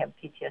think you may have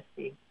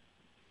PTSD.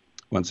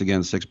 Once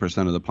again,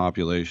 6% of the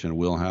population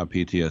will have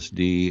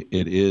PTSD.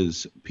 It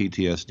is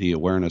PTSD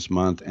Awareness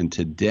Month, and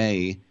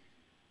today,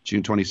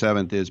 June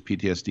 27th, is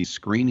PTSD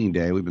Screening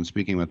Day. We've been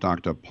speaking with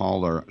Dr.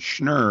 Paula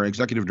Schnurr,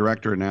 Executive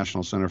Director at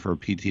National Center for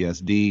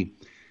PTSD.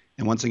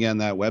 And once again,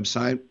 that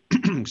website,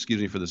 excuse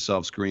me for the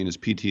self-screen, is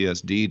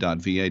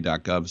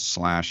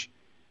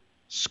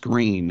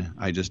ptsd.va.gov/screen.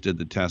 I just did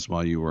the test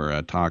while you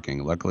were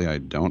talking. Luckily, I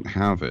don't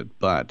have it,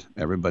 but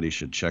everybody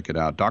should check it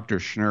out. Dr.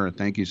 Schnurr,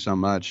 thank you so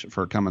much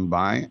for coming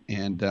by,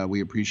 and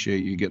we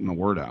appreciate you getting the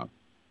word out.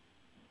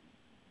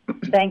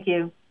 Thank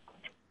you.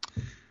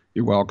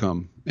 You're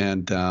welcome.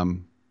 And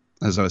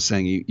as I was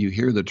saying, you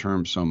hear the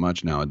term so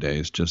much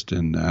nowadays, just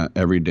in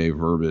everyday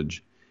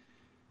verbiage.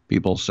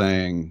 People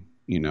saying,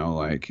 you know,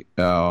 like,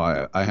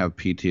 oh, I have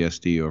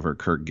PTSD over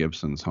Kirk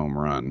Gibson's home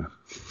run.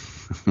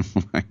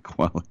 Like,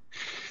 well,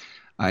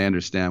 I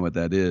understand what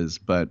that is,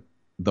 but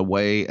the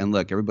way, and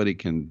look, everybody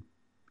can,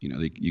 you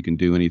know, you can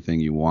do anything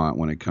you want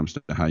when it comes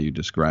to how you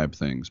describe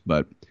things,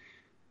 but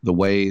the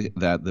way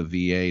that the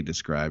VA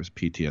describes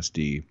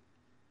PTSD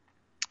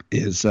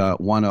is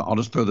one, I'll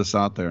just throw this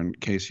out there in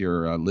case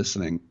you're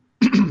listening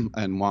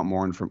and want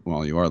more information.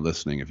 Well, you are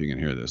listening if you can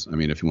hear this. I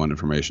mean, if you want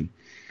information.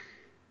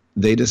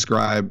 They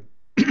describe,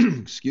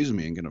 excuse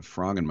me, I'm getting a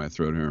frog in my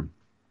throat here,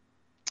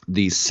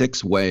 these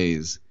 6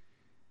 ways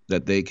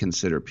that they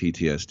consider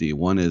PTSD.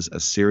 One is a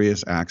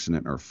serious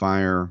accident or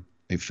fire,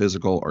 a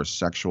physical or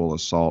sexual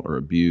assault or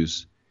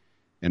abuse,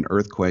 an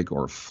earthquake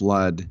or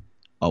flood,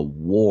 a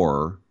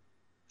war,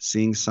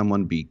 seeing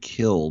someone be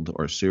killed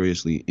or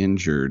seriously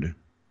injured,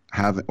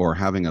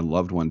 having a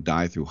loved one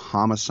die through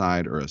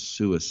homicide or a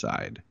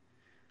suicide.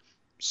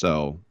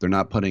 So they're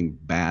not putting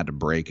bad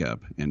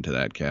breakup into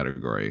that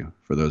category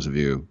for those of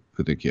you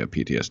who think you have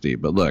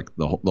PTSD. But look,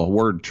 the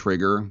word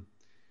trigger,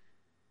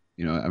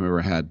 you know, I remember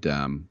I had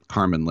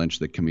Carmen Lynch,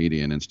 the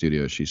comedian, in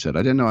studio. She said,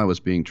 I didn't know I was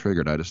being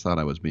triggered. I just thought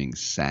I was being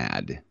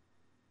sad.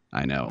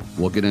 I know.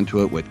 We'll get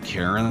into it with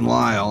Karen and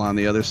Lyle on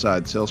the other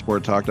side.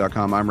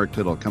 SaleSportTalk.com. I'm Rick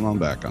Tittle. Come on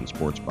back on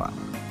Sports Pile.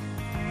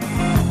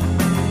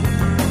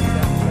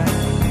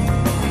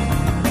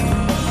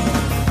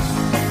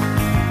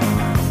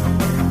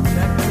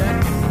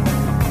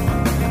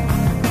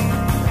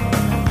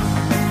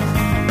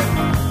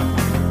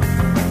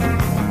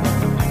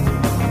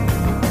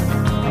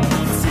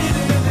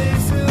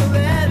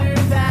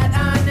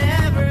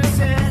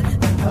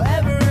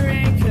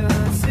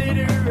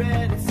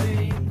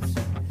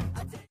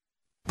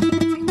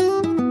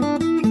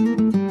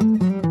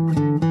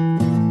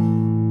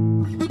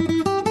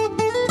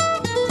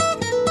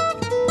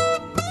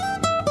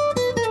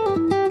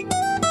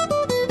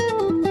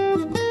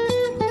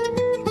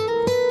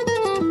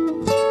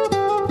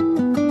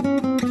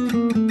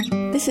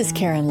 This is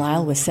Karen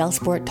Lyle with Sell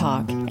Sport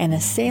Talk and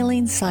a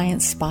Sailing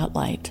Science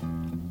Spotlight.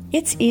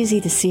 It's easy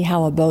to see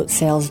how a boat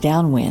sails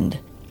downwind.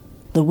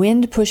 The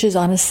wind pushes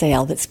on a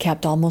sail that's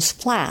kept almost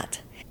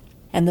flat,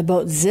 and the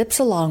boat zips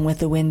along with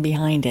the wind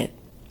behind it.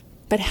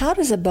 But how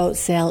does a boat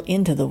sail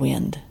into the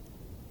wind?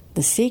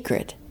 The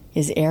secret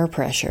is air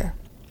pressure.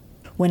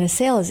 When a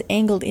sail is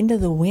angled into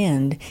the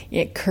wind,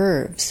 it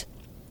curves.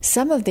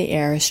 Some of the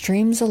air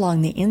streams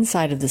along the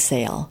inside of the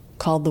sail,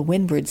 called the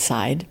windward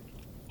side,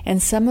 and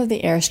some of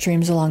the air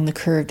streams along the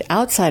curved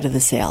outside of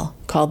the sail,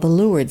 called the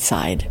leeward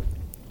side.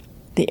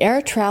 The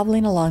air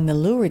traveling along the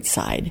leeward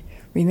side,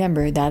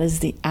 remember that is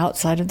the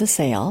outside of the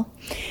sail,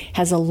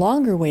 has a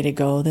longer way to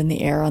go than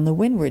the air on the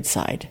windward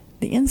side,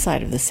 the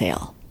inside of the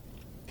sail.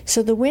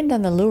 So the wind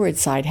on the leeward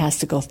side has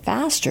to go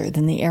faster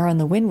than the air on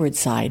the windward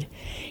side,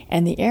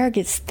 and the air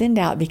gets thinned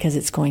out because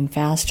it's going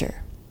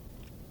faster.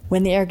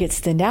 When the air gets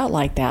thinned out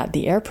like that,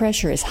 the air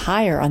pressure is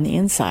higher on the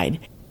inside,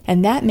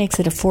 and that makes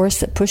it a force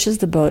that pushes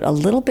the boat a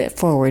little bit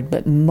forward,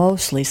 but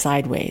mostly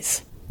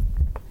sideways.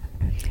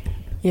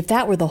 If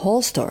that were the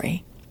whole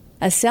story,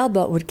 a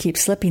sailboat would keep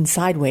slipping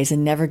sideways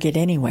and never get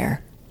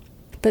anywhere.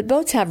 But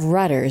boats have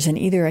rudders and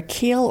either a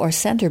keel or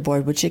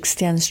centerboard which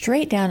extends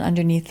straight down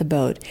underneath the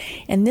boat,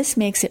 and this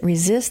makes it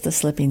resist the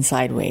slipping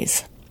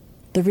sideways.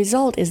 The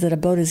result is that a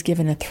boat is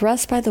given a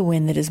thrust by the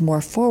wind that is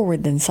more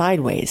forward than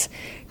sideways,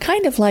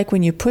 kind of like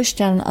when you push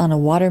down on a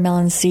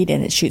watermelon seed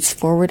and it shoots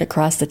forward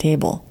across the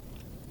table.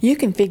 You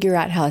can figure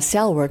out how a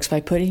sail works by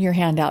putting your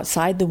hand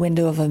outside the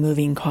window of a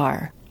moving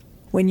car.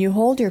 When you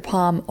hold your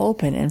palm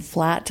open and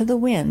flat to the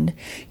wind,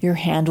 your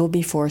hand will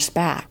be forced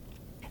back.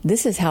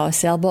 This is how a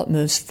sailboat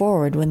moves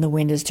forward when the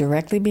wind is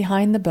directly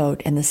behind the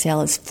boat and the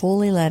sail is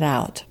fully let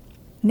out.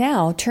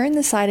 Now, turn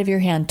the side of your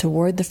hand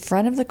toward the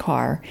front of the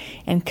car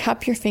and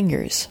cup your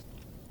fingers.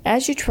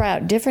 As you try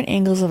out different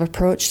angles of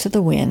approach to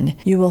the wind,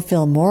 you will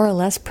feel more or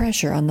less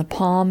pressure on the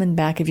palm and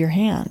back of your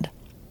hand.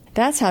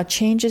 That's how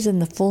changes in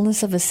the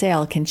fullness of a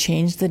sail can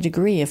change the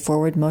degree of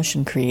forward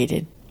motion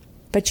created.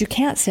 But you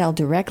can't sail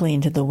directly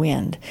into the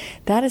wind.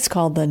 That is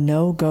called the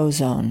no-go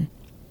zone,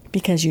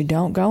 because you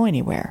don't go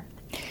anywhere.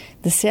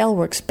 The sail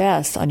works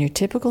best on your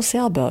typical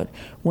sailboat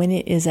when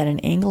it is at an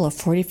angle of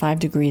 45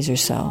 degrees or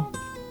so.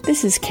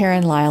 This is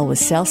Karen Lyle with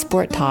Sail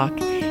Sport Talk,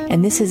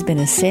 and this has been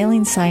a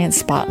Sailing Science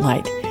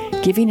Spotlight.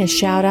 giving a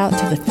shout out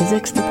to the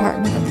physics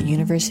department of the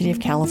University of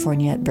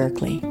California at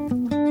Berkeley.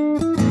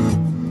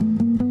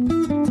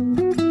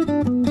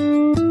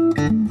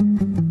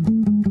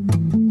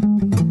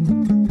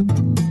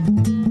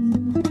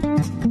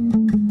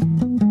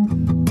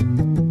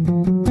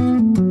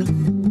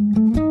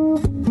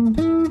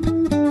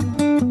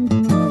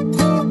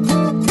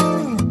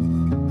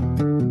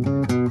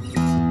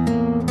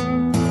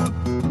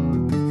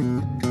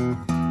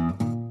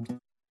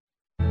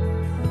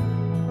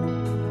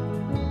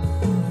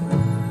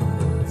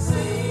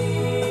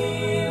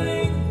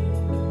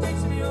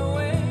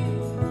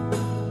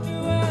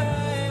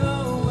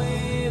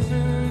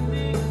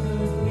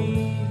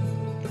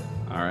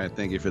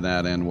 Thank you for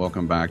that, and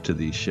welcome back to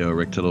the show.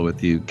 Rick Tittle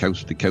with you,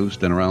 coast to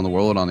coast and around the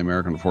world on the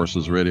American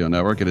Forces Radio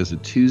Network. It is a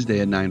Tuesday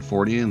at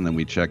 9:40, and then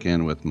we check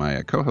in with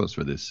my co-host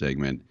for this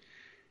segment.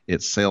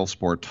 It's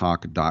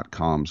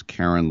SaleSportTalk.com's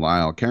Karen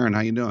Lyle. Karen,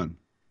 how you doing?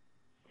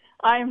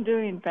 I am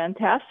doing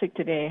fantastic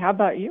today. How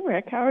about you,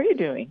 Rick? How are you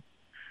doing?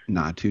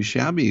 Not too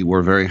shabby.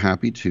 We're very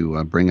happy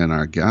to bring in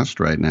our guest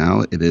right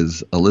now. It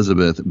is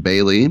Elizabeth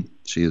Bailey.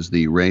 She is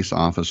the race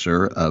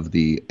officer of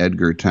the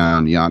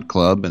Edgartown Yacht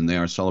Club, and they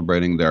are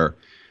celebrating their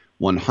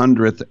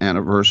 100th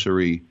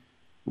anniversary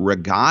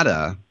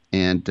regatta.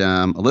 And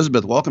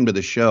Elizabeth, welcome to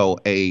the show.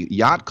 A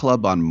yacht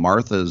club on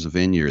Martha's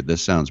Vineyard.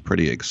 This sounds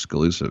pretty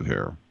exclusive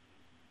here.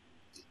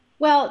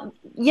 Well,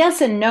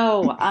 yes and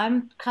no.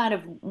 I'm kind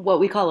of what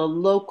we call a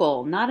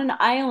local, not an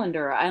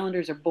islander.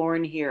 Islanders are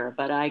born here,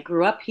 but I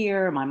grew up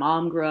here. My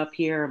mom grew up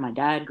here. My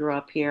dad grew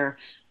up here.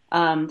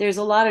 There's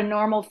a lot of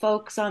normal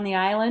folks on the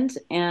island,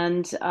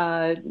 and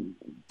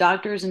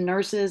doctors and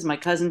nurses. My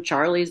cousin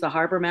Charlie's the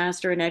harbor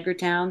master in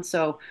Edgartown.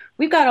 So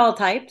we've got all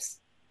types.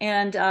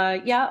 And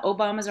yeah,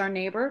 Obama's our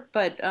neighbor,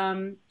 but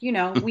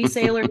we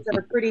sailors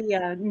are pretty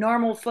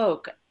normal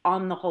folk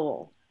on the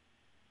whole.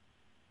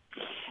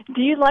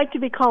 Do you like to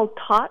be called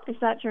Tot? Is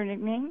that your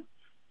nickname?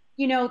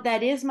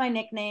 That is my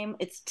nickname.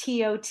 It's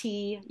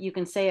T-O-T. You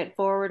can say it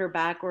forward or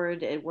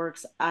backward. It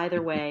works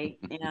either way.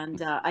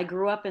 And I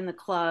grew up in the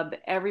club.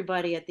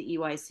 Everybody at the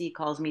EYC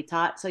calls me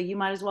Tot, so you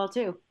might as well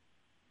too.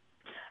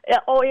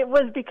 Oh, it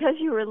was because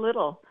you were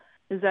little.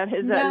 Is that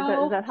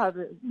how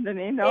the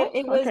name? No,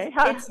 okay.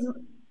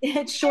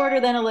 It's shorter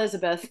than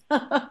Elizabeth.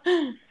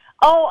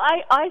 Oh,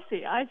 I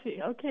see.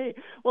 Okay.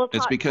 Well,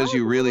 it's because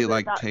you really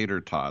like tater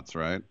tots,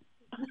 right?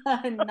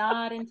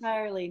 Not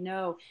entirely,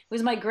 no. It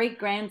was my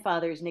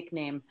great-grandfather's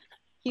nickname.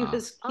 He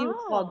was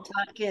called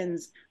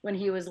Totkins when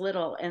he was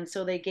little, and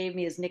so they gave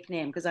me his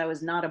nickname because I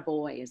was not a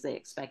boy as they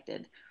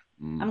expected.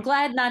 I'm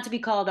glad not to be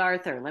called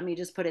Arthur. Let me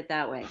just put it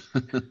that way.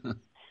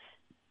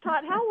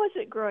 Todd, how was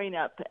it growing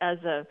up as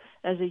a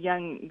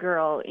young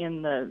girl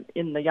in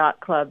the yacht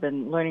club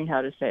and learning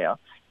how to sail?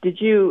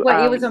 Did you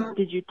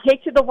did you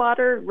take to the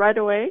water right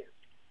away?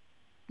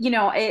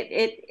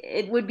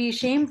 It would be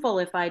shameful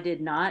if I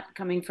did not,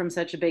 coming from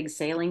such a big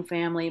sailing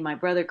family. My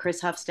brother,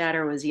 Chris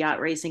Huffstadter, was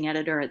yacht racing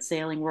editor at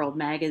Sailing World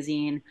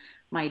magazine.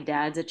 My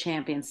dad's a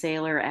champion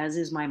sailor, as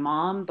is my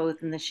mom,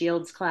 both in the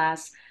Shields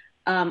class.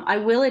 I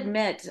will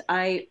admit,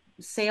 I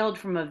sailed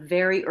from a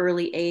very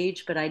early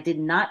age, but I did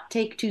not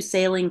take to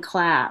sailing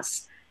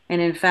class.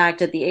 And in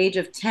fact, at the age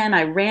of 10,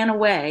 I ran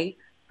away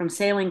from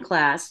sailing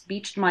class,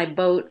 beached my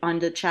boat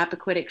onto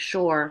Chappaquiddick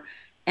shore,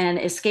 and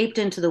escaped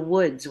into the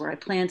woods where I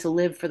plan to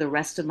live for the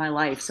rest of my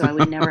life, so I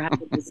would never have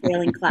to do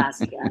sailing class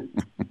again.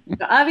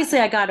 So obviously,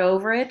 I got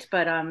over it,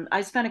 but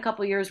I spent a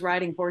couple years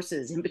riding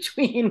horses in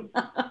between.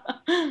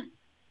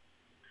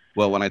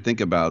 Well, when I think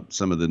about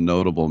some of the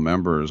notable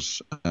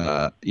members,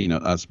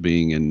 us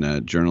being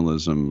in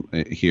journalism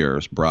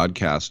here,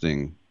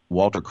 broadcasting,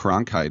 Walter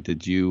Cronkite,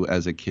 did you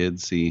as a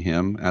kid see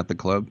him at the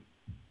club?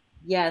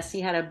 Yes,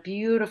 he had a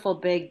beautiful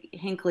big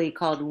Hinckley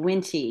called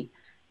Winty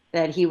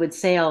that he would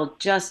sail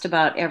just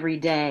about every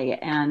day.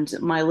 And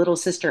my little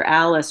sister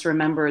Alice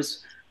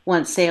remembers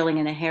once sailing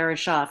in a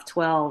Herreshoff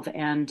 12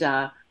 and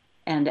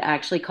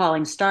actually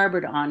calling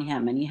starboard on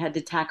him, and he had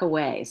to tack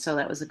away. So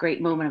that was a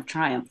great moment of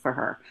triumph for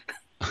her.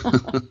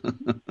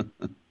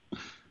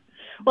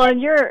 Well,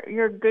 and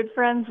you're good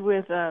friends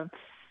with our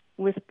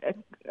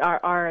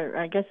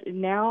I guess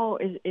now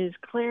is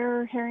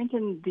Claire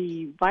Harrington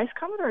the vice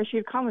commodore, or is she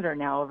a commodore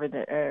now over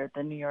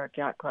the New York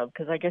Yacht Club?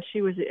 Because I guess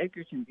she was at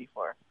Edgartown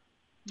before.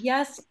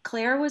 Yes,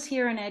 Claire was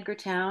here in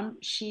Edgartown.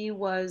 She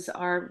was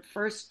our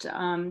first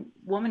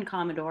woman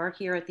commodore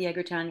here at the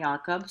Edgartown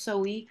Yacht Club. So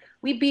we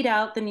beat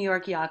out the New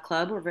York Yacht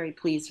Club. We're very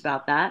pleased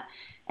about that.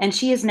 And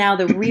she is now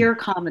the rear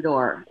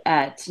commodore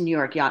at New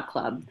York Yacht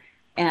Club.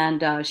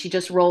 And she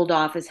just rolled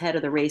off as head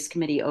of the race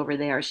committee over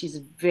there. She's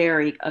a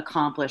very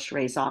accomplished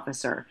race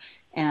officer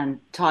and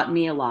taught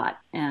me a lot.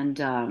 And,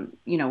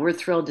 we're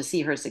thrilled to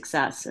see her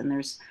success. And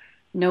there's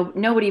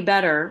nobody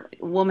better,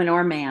 woman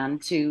or man,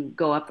 to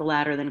go up the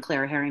ladder than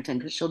Claire Harrington,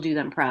 because she'll do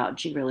them proud.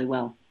 She really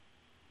will.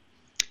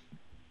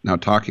 Now,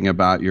 talking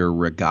about your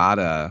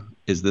regatta,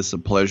 is this a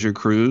pleasure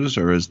cruise,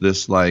 or is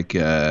this like,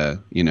 a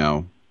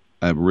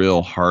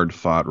real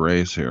hard-fought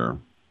race here?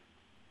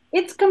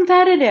 It's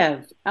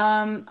competitive.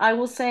 I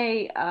will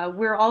say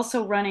we're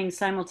also running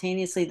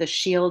simultaneously the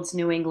Shields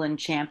New England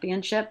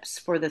Championships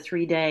for the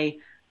 3-day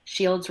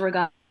Shields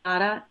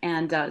Regatta,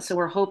 and so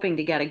we're hoping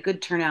to get a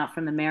good turnout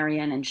from the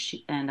Marion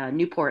and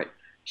Newport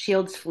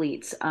Shields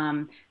fleets.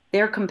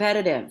 They're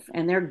competitive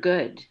and they're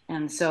good,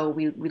 and so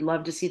we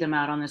love to see them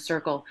out on the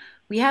circle.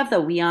 We have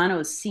the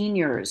Wiano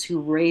seniors who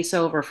race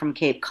over from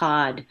Cape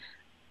Cod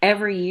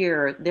every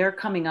year. They're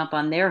coming up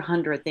on their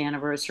 100th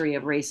anniversary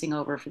of racing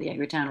over for the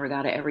Edgartown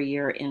Regatta every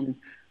year in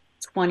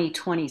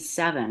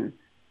 2027.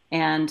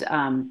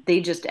 And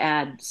they just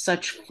add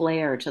such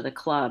flair to the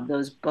club.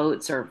 Those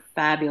boats are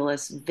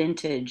fabulous,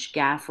 vintage,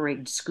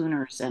 gaff-rigged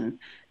schooners, and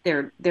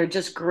they're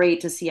just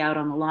great to see out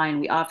on the line.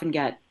 We often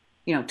get,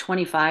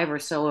 25 or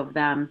so of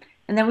them.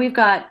 And then we've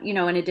got, in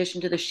addition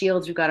to the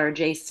Shields, we've got our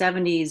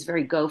J70s,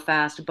 very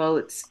go-fast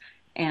boats,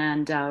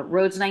 and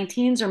Rhodes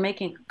 19s are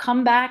making a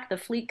comeback. The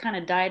fleet kind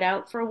of died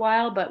out for a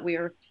while, but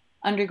we're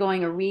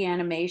undergoing a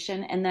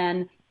reanimation. And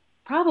then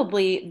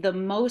probably the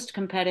most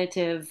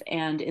competitive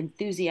and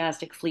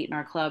enthusiastic fleet in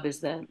our club is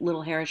the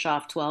Little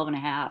Herreshoff 12 and a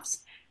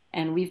halves.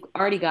 And we've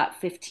already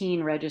got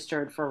 15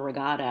 registered for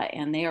regatta,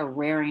 and they are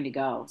raring to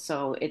go.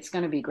 So it's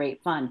going to be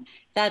great fun.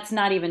 That's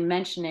not even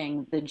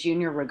mentioning the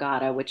junior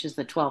regatta, which is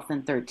the 12th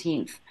and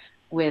 13th,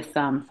 with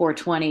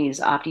 420s,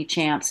 Opti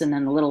Champs, and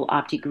then the little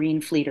Opti Green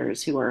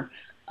Fleeters who are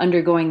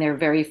undergoing their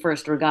very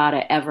first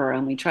regatta ever.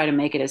 And we try to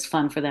make it as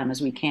fun for them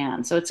as we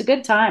can. So it's a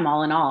good time,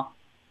 all in all.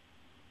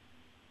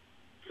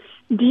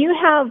 Do you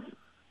have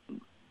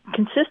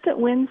consistent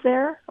wins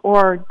there,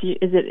 or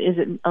is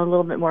it a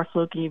little bit more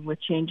fluky with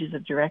changes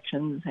of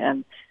directions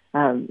and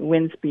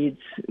wind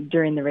speeds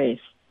during the race?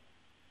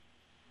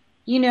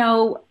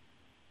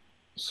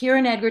 Here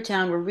in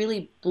Edgartown, we're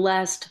really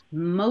blessed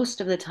most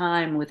of the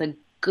time with a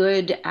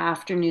good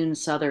afternoon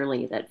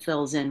southerly that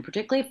fills in,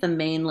 particularly if the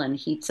mainland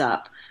heats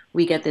up.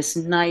 We get this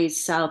nice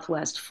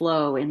southwest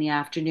flow in the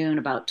afternoon,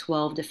 about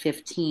 12 to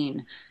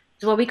 15.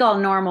 It's what we call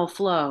normal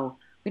flow.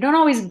 We don't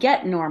always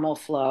get normal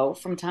flow.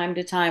 From time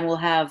to time, we'll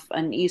have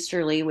an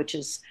easterly, which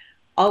is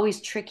always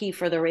tricky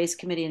for the race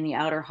committee in the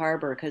outer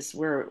harbor because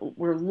we're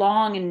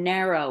long and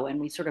narrow, and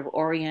we sort of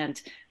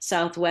orient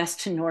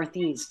southwest to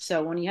northeast.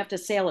 So when you have to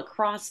sail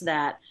across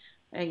that,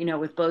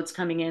 with boats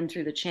coming in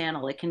through the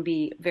channel, it can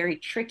be very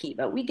tricky,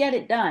 but we get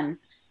it done.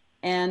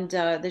 And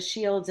the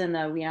Shields and the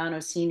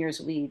Wiano seniors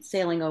will be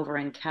sailing over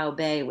in Cow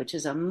Bay, which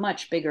is a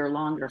much bigger,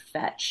 longer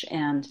fetch,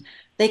 and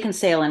they can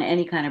sail in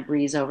any kind of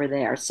breeze over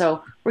there.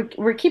 So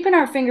we're keeping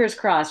our fingers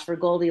crossed for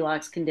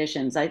Goldilocks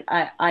conditions.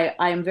 I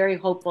am very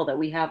hopeful that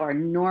we have our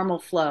normal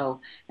flow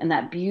and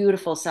that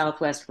beautiful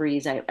southwest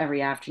breeze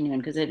every afternoon,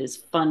 because it is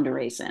fun to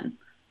race in.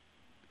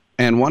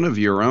 And one of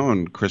your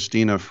own,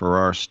 Christina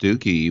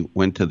Ferrar-Stuckey,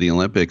 went to the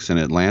Olympics in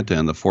Atlanta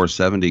in the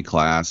 470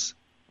 class.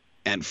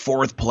 And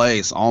fourth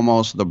place,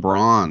 almost the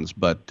bronze,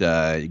 but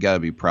you got to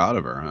be proud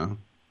of her, huh?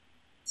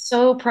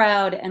 So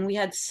proud. And we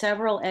had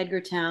several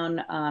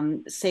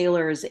Edgartown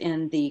sailors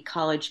in the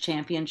college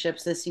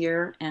championships this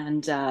year,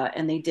 and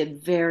they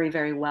did very,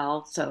 very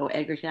well. So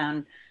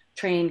Edgartown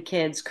trained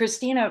kids.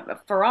 Christina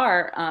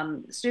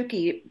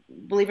Ferrar-Stuckey,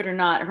 believe it or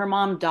not, her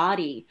mom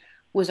Dottie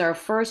was our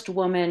first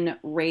woman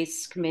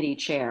race committee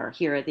chair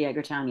here at the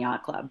Edgartown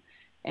Yacht Club.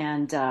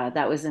 And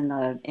that was in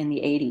the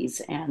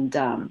 80s. And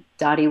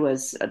Dottie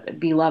was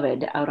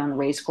beloved out on the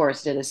race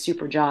course, did a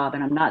super job.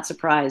 And I'm not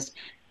surprised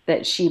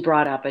that she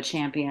brought up a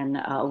champion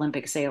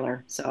Olympic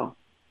sailor. So,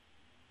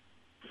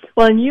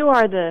 well, and you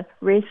are the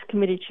race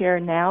committee chair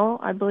now,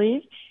 I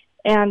believe,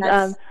 and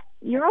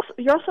you're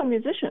also a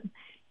musician.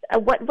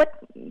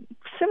 What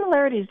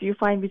similarities do you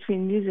find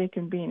between music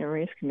and being a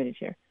race committee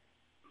chair?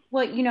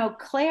 Well,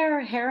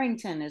 Claire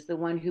Harrington is the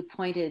one who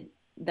pointed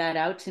that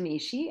out to me.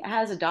 She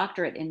has a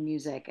doctorate in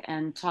music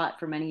and taught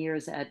for many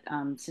years at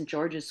St.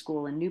 George's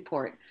School in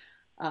Newport.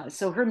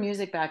 So her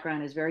music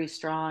background is very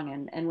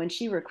strong. And when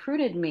she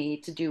recruited me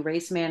to do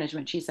race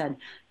management, she said,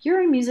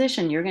 "You're a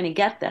musician, you're going to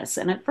get this."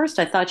 And at first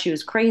I thought she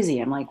was crazy.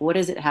 I'm like, what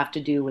does it have to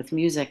do with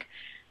music?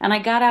 And I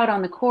got out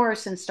on the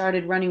course and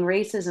started running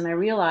races, and I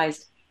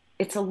realized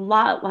it's a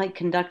lot like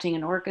conducting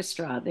an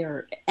orchestra. There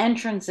are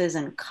entrances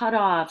and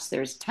cutoffs,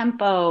 there's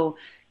tempo,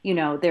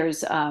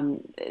 there's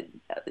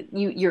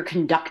you're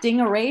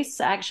conducting a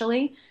race,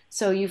 actually.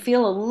 So you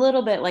feel a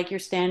little bit like you're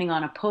standing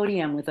on a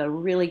podium with a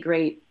really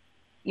great,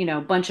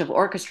 bunch of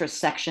orchestra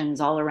sections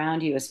all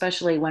around you,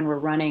 especially when we're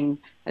running,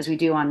 as we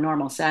do on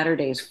normal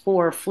Saturdays,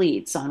 4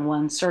 fleets on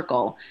one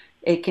circle.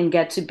 It can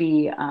get to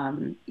be,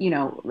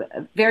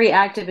 very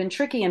active and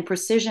tricky, and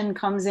precision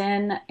comes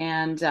in,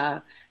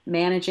 and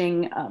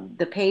managing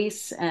the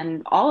pace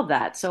and all of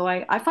that. So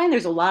I find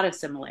there's a lot of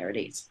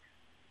similarities.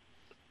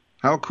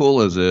 How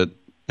cool is it,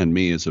 and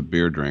me as a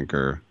beer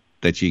drinker,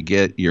 that you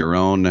get your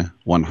own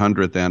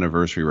 100th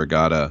anniversary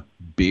regatta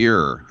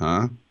beer,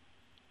 huh?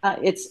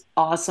 It's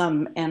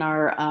awesome, and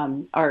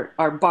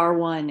our bar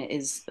one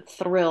is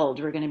thrilled.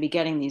 We're going to be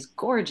getting these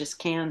gorgeous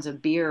cans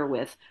of beer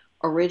with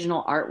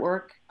original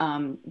artwork.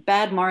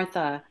 Bad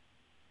Martha,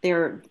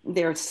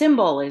 their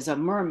symbol is a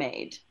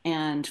mermaid,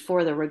 and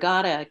for the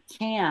regatta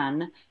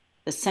can,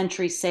 the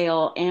Century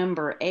Sail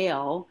Amber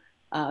Ale.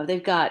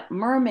 They've got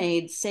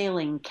mermaid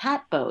sailing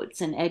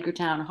catboats in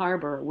Edgartown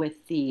Harbor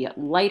with the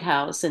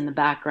lighthouse in the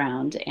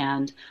background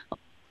and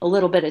a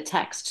little bit of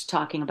text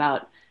talking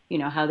about,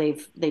 how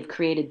they've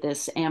created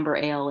this amber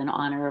ale in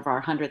honor of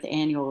our 100th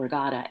annual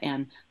regatta.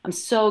 And I'm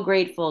so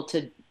grateful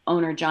to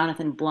owner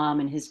Jonathan Blum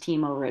and his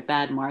team over at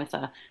Bad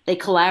Martha. They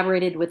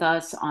collaborated with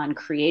us on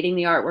creating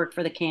the artwork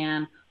for the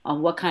can,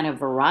 on what kind of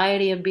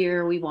variety of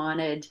beer we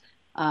wanted.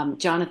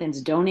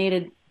 Jonathan's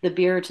donated the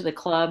beer to the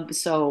club,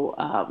 so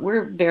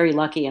we're very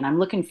lucky, and I'm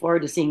looking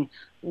forward to seeing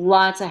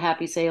lots of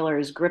happy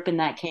sailors gripping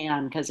that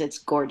can because it's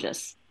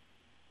gorgeous.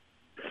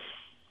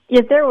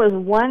 If there was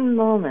one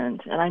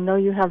moment, and I know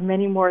you have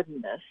many more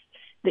than this,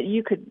 that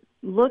you could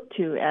look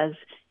to as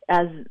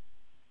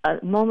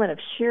a moment of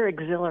sheer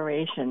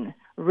exhilaration,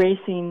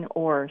 racing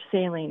or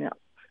sailing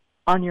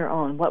on your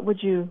own, what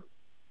would you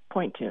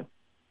point to?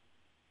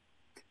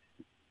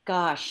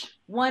 Gosh,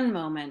 one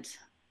moment.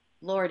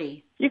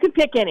 Lordy. You can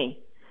pick any.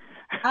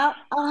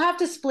 I'll have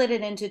to split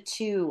it into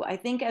two. I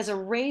think as a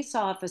race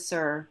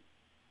officer,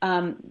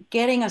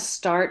 getting a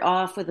start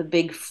off with a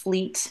big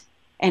fleet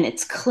and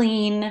it's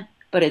clean,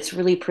 but it's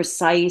really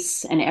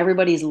precise and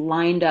everybody's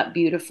lined up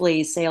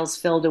beautifully, sails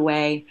filled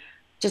away.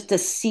 Just to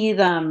see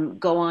them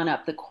go on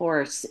up the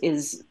course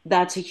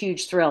that's a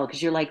huge thrill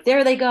because you're like,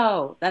 there they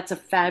go. That's a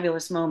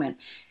fabulous moment.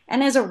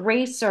 And as a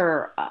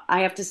racer,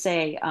 I have to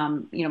say,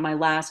 my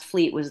last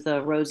fleet was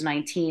the Rose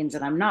 19s,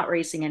 and I'm not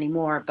racing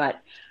anymore. But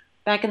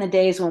back in the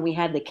days when we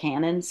had the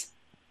cannons,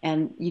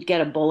 and you'd get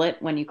a bullet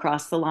when you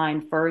crossed the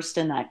line first,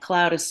 and that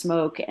cloud of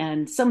smoke,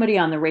 and somebody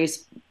on the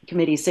race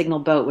committee signal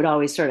boat would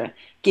always sort of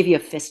give you a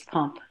fist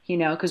pump,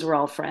 because we're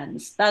all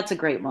friends. That's a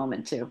great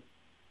moment too.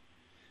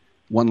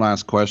 One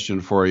last question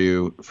for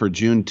you. For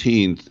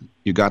Juneteenth,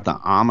 you got the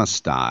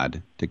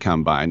Amistad to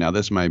come by. Now,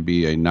 this might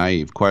be a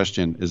naive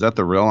question. Is that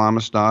the real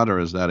Amistad or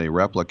is that a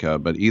replica?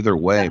 But either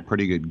way,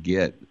 pretty good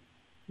get.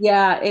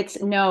 Yeah, it's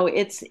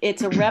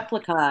a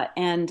replica,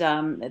 and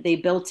they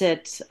built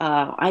it.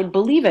 I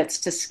believe it's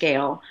to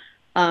scale,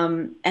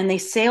 and they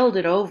sailed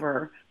it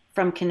over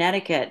from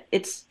Connecticut.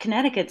 It's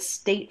Connecticut's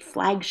state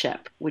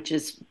flagship, which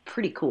is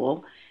pretty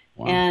cool.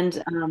 Wow.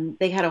 And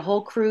they had a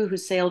whole crew who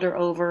sailed her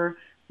over.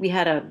 We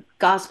had a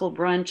gospel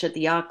brunch at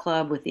the yacht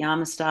club with the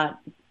Amistad,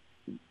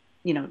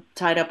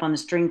 tied up on the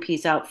string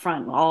piece out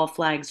front, all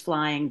flags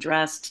flying,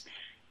 dressed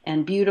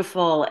and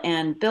beautiful.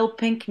 And Bill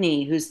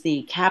Pinkney, who's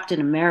the captain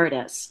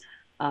emeritus,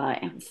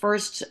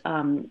 first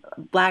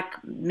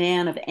black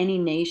man of any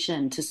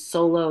nation to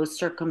solo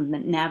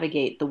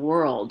circumnavigate the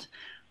world,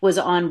 was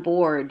on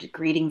board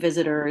greeting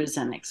visitors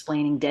and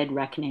explaining Dead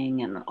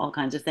Reckoning and all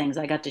kinds of things.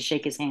 I got to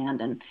shake his hand,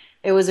 and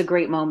it was a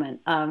great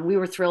moment. We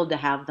were thrilled to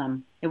have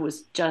them. It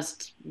was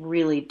just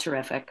really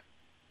terrific.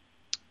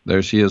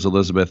 There she is,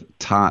 Elizabeth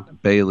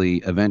Tott Bailey,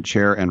 event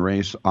chair and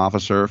race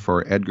officer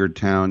for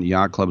Edgartown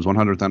Yacht Club's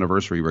 100th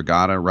anniversary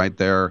regatta right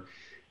there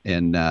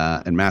in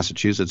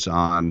Massachusetts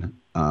on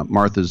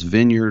Martha's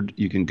Vineyard.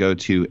 You can go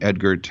to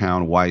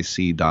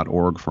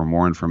edgartownyc.org for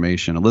more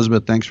information.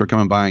 Elizabeth, thanks for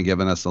coming by and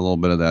giving us a little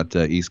bit of that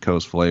East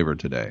Coast flavor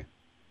today.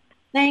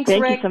 Thanks,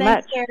 Rick. Thank you so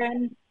much.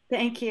 Karen.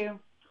 Thank you.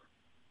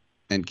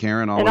 And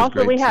Karen, always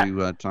great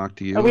to talk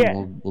to you.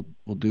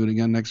 We'll do it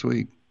again next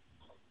week.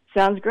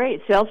 Sounds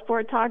great.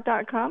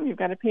 Salesporttalk.com. You've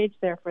got a page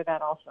there for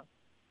that also.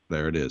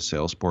 There it is,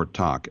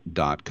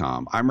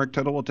 salesporttalk.com. I'm Rick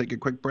Tittle. We'll take a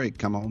quick break.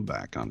 Come on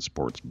back on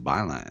Sports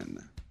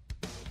Byline.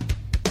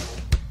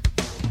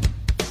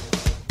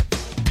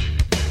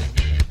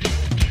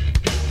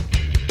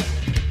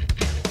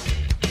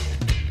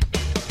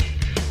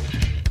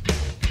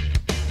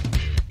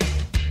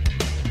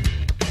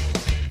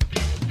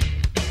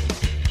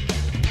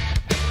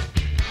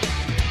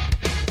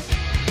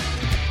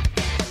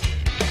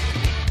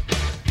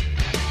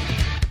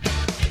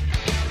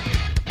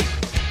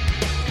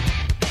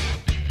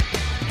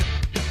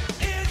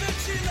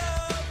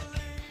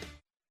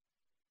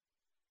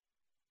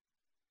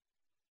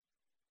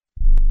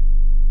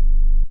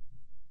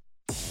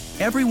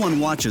 Everyone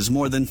watches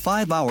more than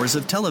 5 hours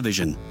of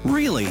television.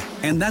 Really?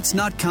 And that's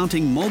not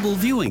counting mobile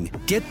viewing.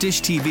 Get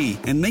Dish TV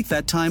and make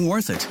that time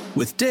worth it.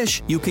 With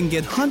Dish, you can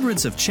get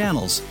hundreds of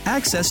channels,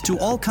 access to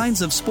all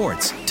kinds of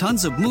sports,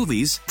 tons of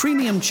movies,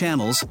 premium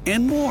channels,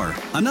 and more.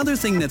 Another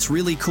thing that's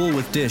really cool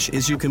with Dish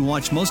is you can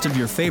watch most of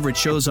your favorite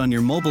shows on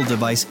your mobile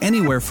device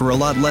anywhere for a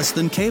lot less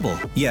than cable.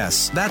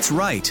 Yes, that's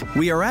right.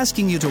 We are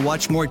asking you to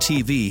watch more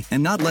TV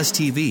and not less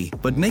TV,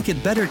 but make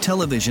it better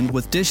television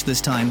with Dish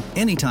this time,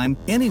 anytime,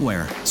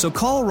 anywhere. So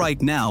call right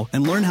now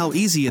and learn how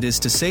easy it is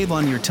to save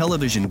on your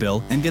television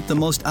bill and get the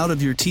most out of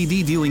your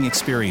TV viewing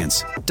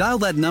experience. Dial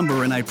that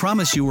number and I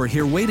promise you we're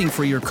here waiting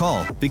for your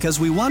call because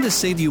we want to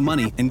save you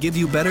money and give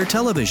you better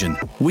television.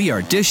 We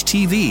are Dish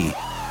TV.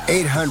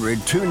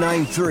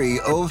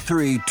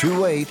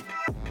 800-293-0328.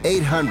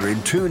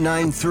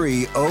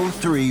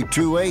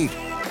 800-293-0328.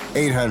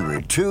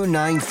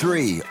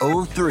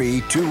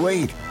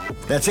 800-293-0328.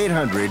 That's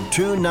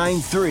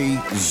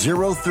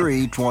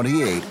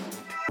 800-293-0328.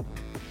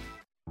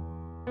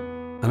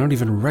 I don't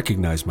even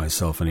recognize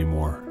myself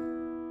anymore.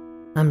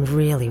 I'm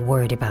really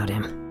worried about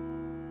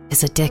him.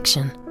 His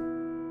addiction.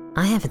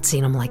 I haven't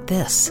seen him like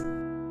this.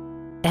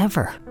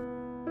 Ever.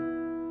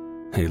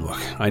 Hey,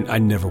 look, I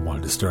never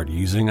wanted to start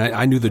using.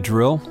 I knew the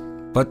drill,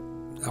 but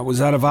I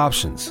was out of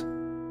options.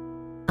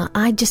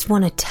 I just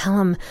want to tell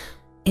him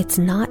it's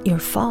not your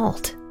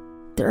fault.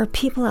 There are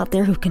people out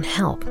there who can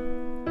help.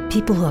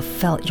 People who have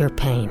felt your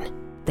pain.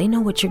 They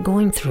know what you're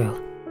going through.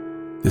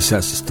 This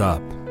has to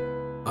stop.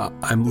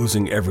 I'm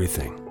losing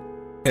everything.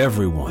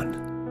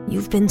 Everyone.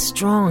 You've been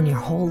strong your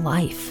whole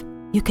life.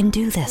 You can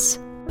do this,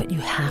 but you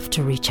have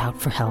to reach out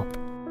for help.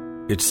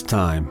 It's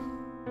time.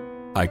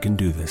 I can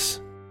do this.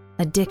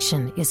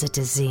 Addiction is a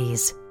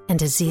disease, and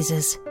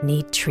diseases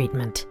need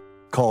treatment.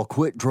 Call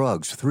Quit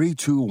Drugs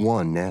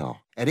 321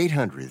 now at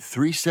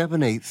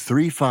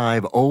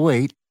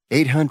 800-378-3508,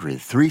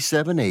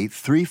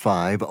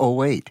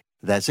 800-378-3508.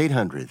 That's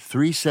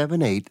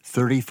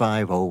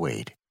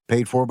 800-378-3508.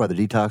 Paid for by the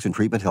Detox and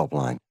Treatment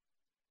Helpline.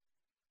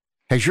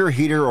 Has your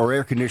heater or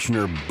air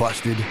conditioner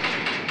busted?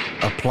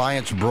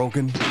 Appliance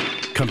broken?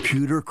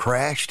 Computer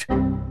crashed?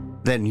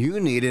 Then you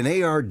need an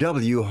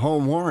ARW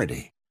home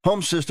warranty.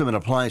 Home system and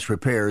appliance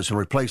repairs and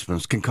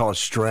replacements can cause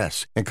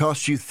stress and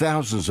cost you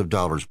thousands of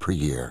dollars per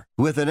year.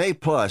 With an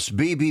A-plus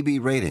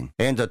BBB rating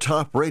and a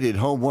top-rated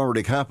home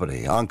warranty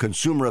company on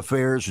Consumer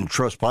Affairs and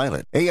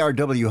Trustpilot,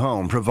 ARW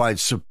Home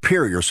provides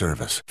superior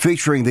service,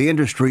 featuring the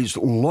industry's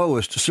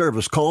lowest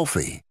service call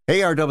fee.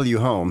 ARW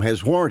Home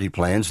has warranty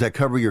plans that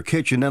cover your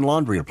kitchen and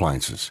laundry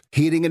appliances,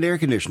 heating and air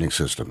conditioning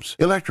systems,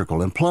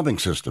 electrical and plumbing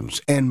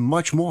systems, and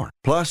much more.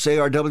 Plus,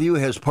 ARW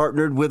has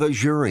partnered with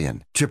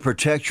Azurian to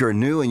protect your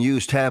new and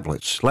used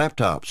tablets,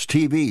 laptops,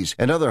 TVs,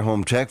 and other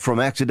home tech from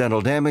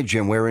accidental damage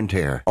and wear and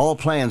tear. All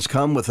plans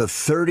come with a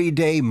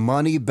 30-day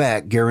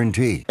money-back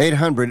guarantee.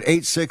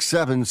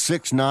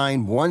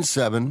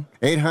 800-867-6917.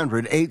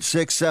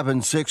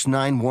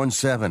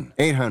 800-867-6917.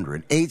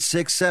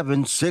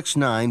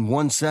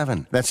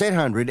 800-867-6917. That's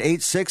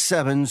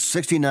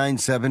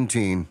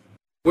 800-867-6917.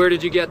 Where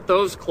did you get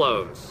those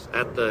clothes?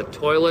 At the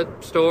toilet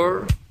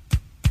store?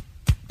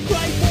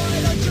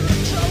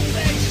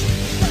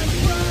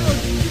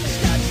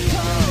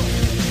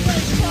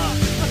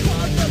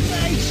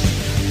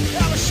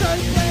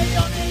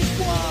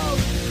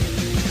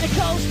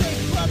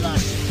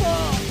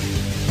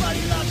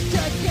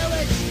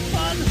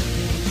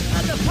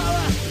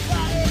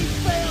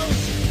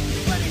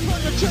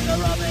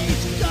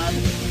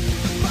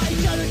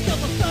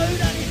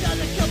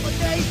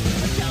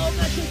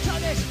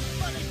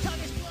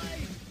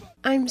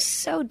 I'm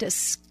so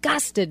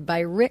disgusted by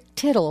Rick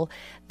Tittle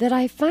that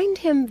I find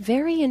him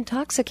very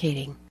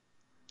intoxicating.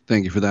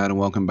 Thank you for that, and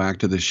welcome back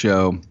to the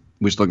show.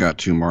 We still got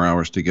 2 more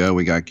hours to go.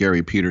 We got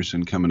Gary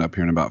Peterson coming up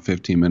here in about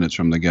 15 minutes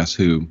from the Guess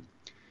Who.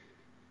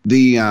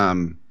 The,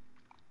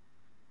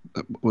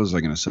 what was I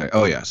going to say?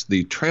 Oh, yes,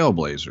 the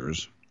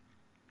Trailblazers.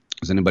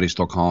 Does anybody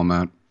still call them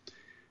that?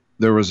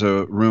 There was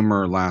a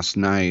rumor last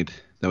night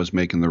that was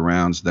making the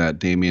rounds that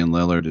Damian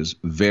Lillard is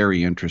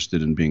very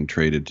interested in being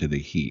traded to the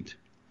Heat.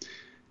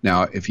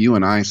 Now, if you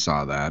and I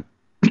saw that,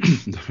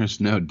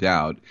 there's no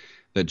doubt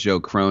that Joe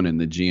Cronin,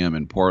 the GM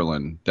in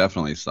Portland,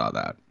 definitely saw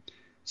that.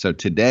 So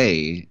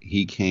today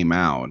he came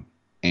out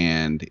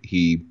and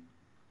he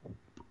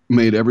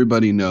made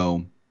everybody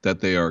know that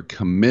they are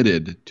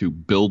committed to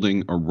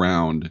building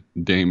around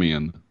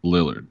Damian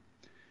Lillard.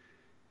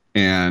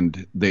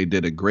 And they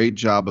did a great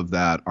job of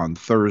that on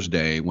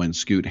Thursday when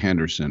Scoot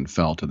Henderson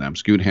fell to them.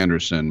 Scoot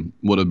Henderson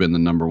would have been the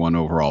number 1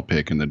 overall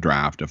pick in the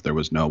draft if there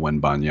was no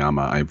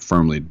Wembanyama. I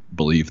firmly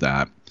believe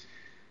that.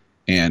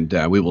 And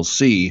we will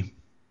see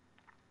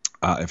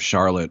if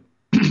Charlotte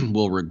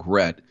will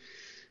regret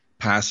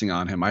passing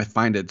on him. I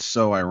find it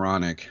so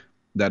ironic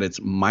that it's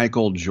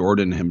Michael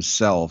Jordan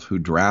himself who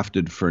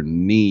drafted for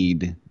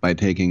need by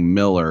taking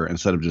Miller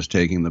instead of just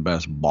taking the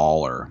best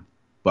baller.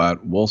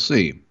 But we'll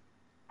see.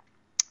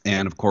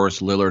 And, of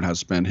course, Lillard has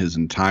spent his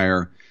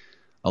entire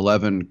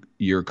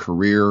 11-year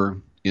career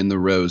in the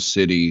Rose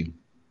City,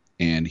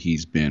 and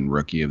he's been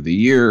Rookie of the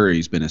Year.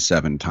 He's been a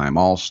 7-time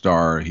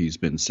All-Star. He's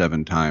been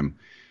 7-time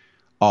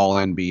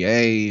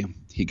All-NBA.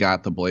 He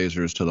got the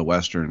Blazers to the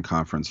Western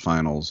Conference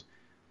Finals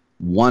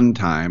 1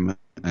 time,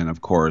 and,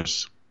 of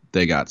course,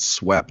 they got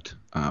swept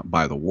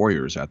by the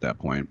Warriors at that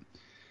point.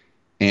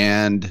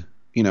 And,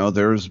 you know,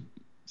 there's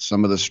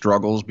some of the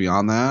struggles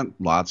beyond that,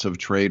 lots of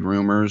trade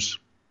rumors.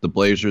 The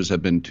Blazers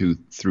have been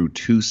through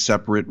 2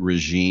 separate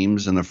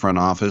regimes in the front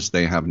office.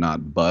 They have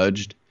not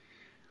budged.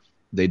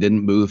 They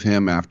didn't move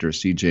him after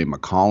C.J.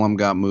 McCollum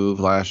got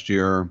moved last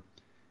year.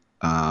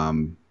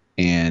 And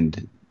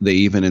they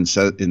even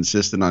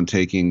insisted on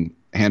taking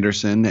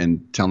Henderson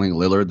and telling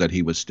Lillard that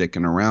he was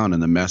sticking around.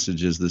 And the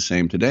message is the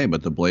same today.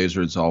 But the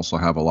Blazers also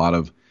have a lot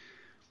of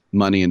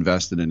money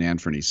invested in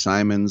Anthony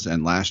Simons.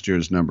 And last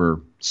year's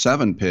number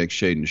 7 pick,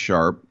 Shaedon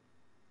Sharpe,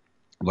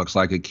 looks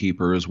like a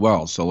keeper as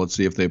well. So let's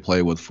see if they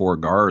play with 4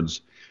 guards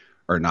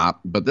or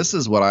not. But this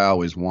is what I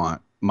always want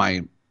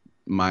my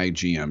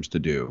GMs to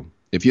do.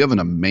 If you have an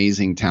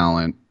amazing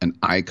talent, an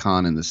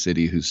icon in the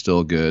city who's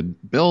still good,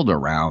 build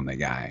around the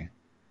guy.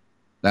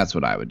 That's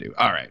what I would do.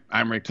 All right.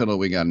 I'm Rick Tittle.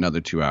 We got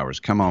another 2 hours.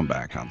 Come on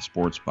back on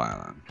Sports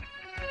Byline.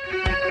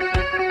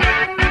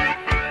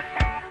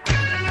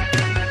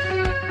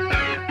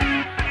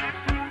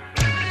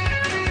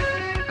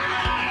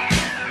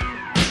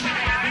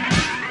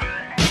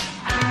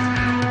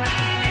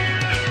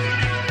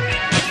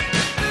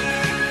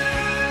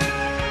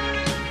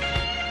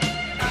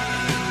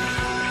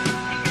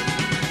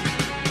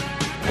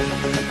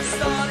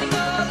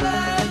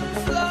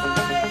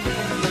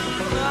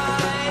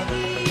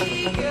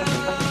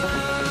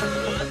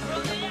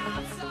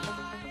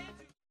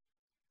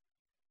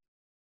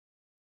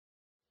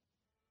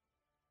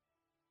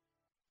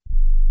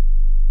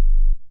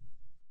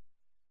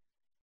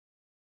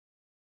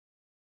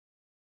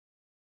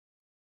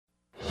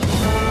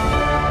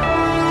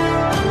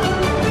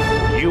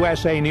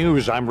 USA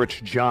News, I'm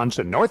Rich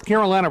Johnson. North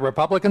Carolina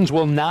Republicans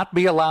will not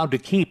be allowed to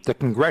keep the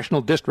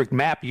congressional district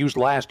map used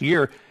last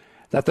year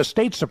that the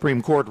state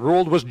Supreme Court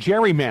ruled was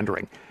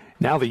gerrymandering.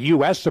 Now the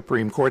U.S.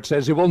 Supreme Court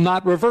says it will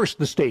not reverse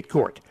the state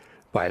court.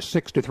 By a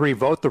 6-3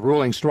 vote, the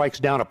ruling strikes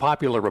down a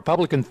popular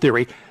Republican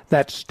theory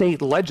that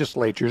state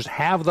legislatures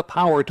have the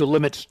power to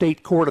limit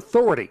state court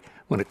authority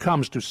when it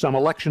comes to some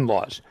election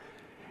laws.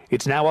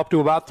 It's now up to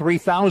about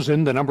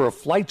 3,000, the number of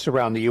flights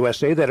around the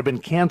USA that have been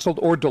canceled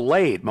or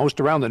delayed,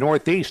 most around the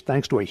Northeast,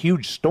 thanks to a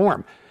huge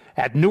storm.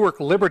 At Newark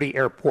Liberty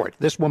Airport,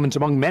 this woman's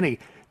among many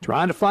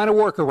trying to find a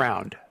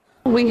workaround.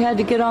 We had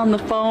to get on the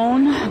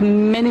phone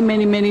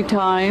many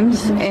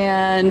times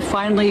and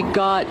finally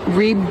got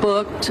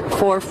rebooked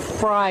for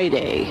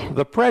Friday.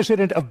 The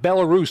president of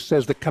Belarus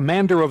says the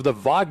commander of the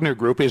Wagner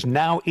Group is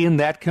now in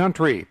that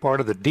country, part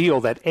of the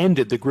deal that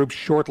ended the group's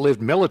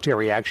short-lived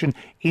military action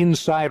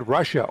inside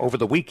Russia over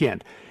the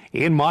weekend.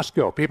 In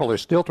Moscow, people are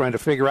still trying to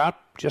figure out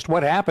just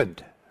what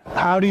happened.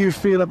 How do you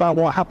feel about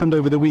what happened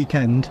over the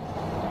weekend?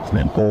 It's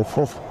been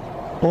awful.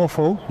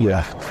 Awful?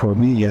 Yeah, for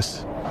me,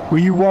 yes. Were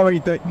you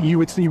worried that you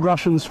would see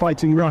Russians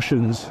fighting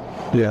Russians?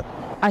 Yeah.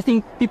 I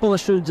think people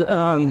should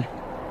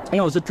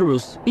know the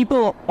truth.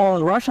 People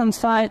on Russian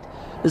side,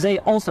 they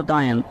also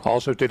dying.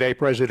 Also today,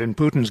 President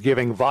Putin's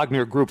giving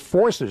Wagner Group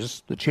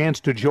forces the chance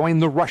to join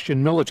the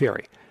Russian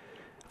military.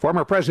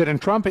 Former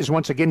President Trump is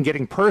once again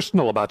getting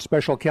personal about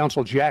Special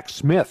Counsel Jack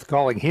Smith,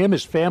 calling him,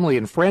 his family,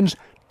 and friends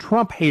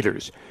Trump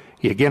haters.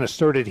 He again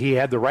asserted he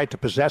had the right to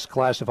possess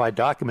classified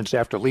documents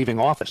after leaving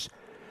office.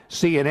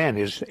 CNN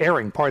is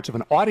airing parts of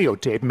an audio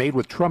tape made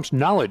with Trump's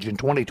knowledge in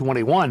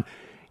 2021,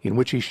 in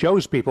which he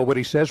shows people what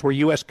he says were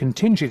U.S.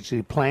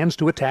 contingency plans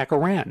to attack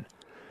Iran.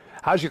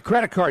 How's your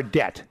credit card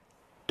debt?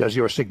 Does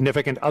your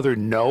significant other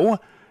know?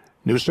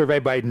 New survey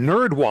by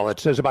NerdWallet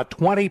says about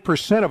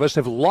 20% of us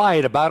have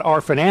lied about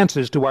our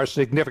finances to our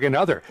significant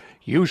other,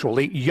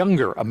 usually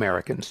younger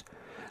Americans.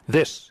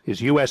 This is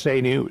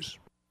USA News.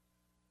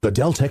 The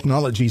Dell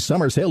Technologies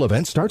Summer Sale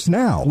event starts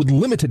now with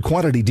limited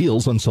quantity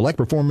deals on select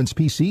performance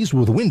PCs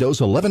with Windows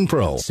 11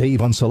 Pro.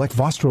 Save on select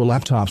Vostro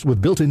laptops with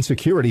built-in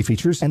security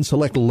features and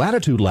select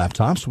Latitude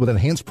laptops with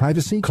enhanced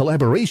privacy,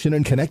 collaboration,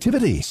 and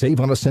connectivity. Save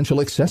on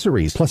essential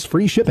accessories plus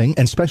free shipping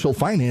and special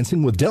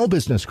financing with Dell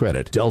Business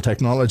Credit. Dell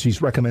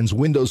Technologies recommends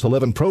Windows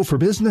 11 Pro for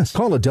business.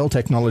 Call a Dell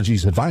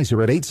Technologies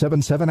advisor at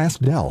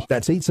 877-ASK-DELL.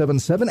 That's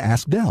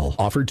 877-ASK-DELL.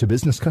 Offered to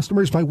business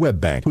customers by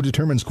WebBank, who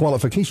determines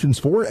qualifications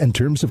for and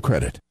terms of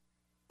credit.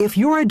 If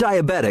you're a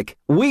diabetic,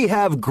 we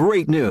have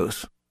great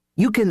news.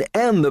 You can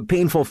end the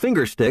painful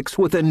finger sticks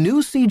with a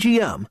new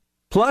CGM.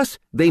 Plus,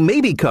 they may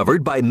be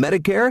covered by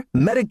Medicare,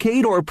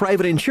 Medicaid, or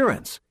private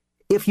insurance.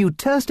 If you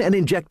test and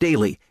inject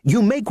daily,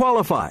 you may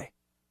qualify.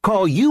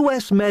 Call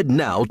US Med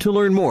now to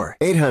learn more.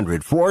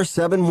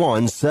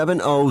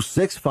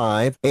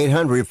 800-471-7065.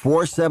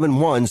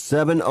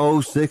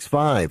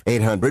 800-471-7065.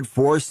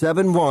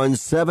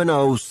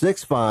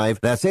 800-471-7065.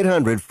 That's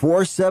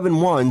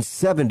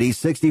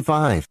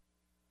 800-471-7065.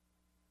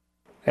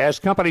 As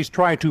companies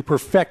try to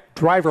perfect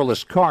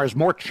driverless cars,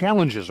 more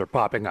challenges are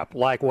popping up,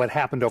 like what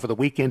happened over the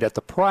weekend at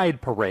the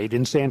Pride Parade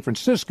in San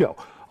Francisco.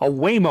 A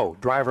Waymo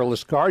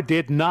driverless car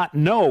did not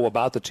know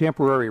about the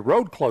temporary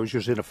road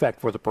closures in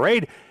effect for the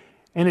parade,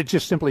 and it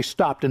just simply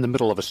stopped in the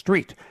middle of a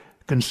street.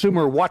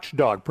 Consumer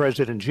watchdog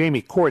President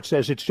Jamie Court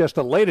says it's just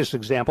the latest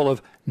example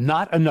of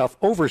not enough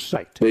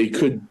oversight. They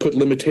could put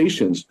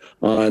limitations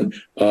on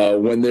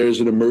when there's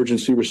an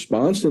emergency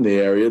response in the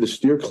area to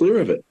steer clear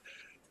of it.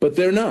 But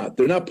they're not.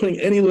 They're not putting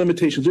any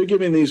limitations. They're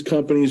giving these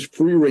companies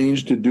free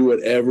range to do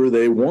whatever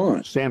they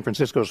want. San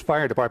Francisco's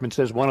fire department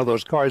says one of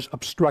those cars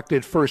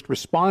obstructed first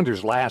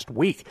responders last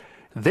week.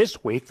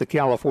 This week, the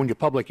California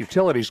Public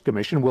Utilities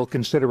Commission will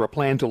consider a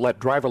plan to let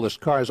driverless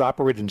cars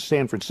operate in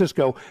San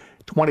Francisco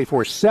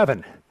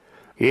 24/7.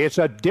 It's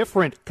a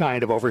different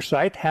kind of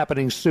oversight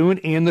happening soon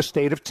in the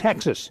state of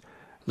Texas.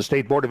 The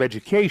State Board of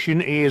Education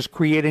is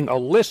creating a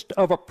list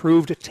of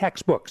approved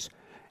textbooks,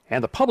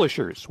 and the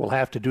publishers will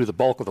have to do the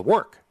bulk of the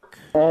work.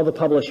 All the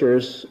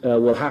publishers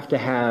will have to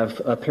have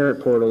a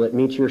parent portal that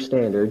meets your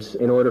standards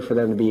in order for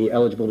them to be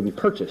eligible to be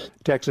purchased.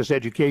 Texas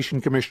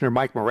Education Commissioner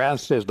Mike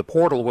Morath says the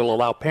portal will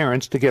allow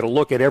parents to get a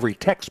look at every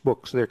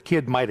textbook their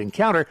kid might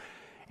encounter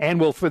and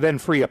will then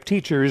free up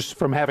teachers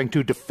from having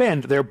to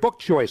defend their book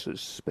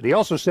choices. But he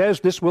also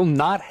says this will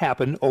not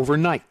happen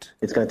overnight.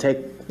 It's going to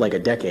take like a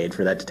decade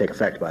for that to take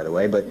effect, by the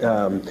way, but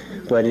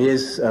it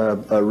is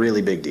a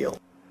really big deal.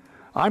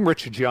 I'm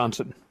Richard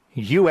Johnson,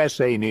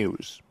 USA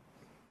News.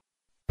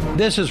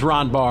 This is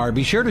Ron Barr.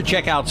 Be sure to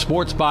check out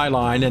Sports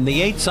Byline and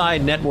the 8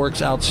 Side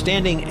Network's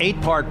outstanding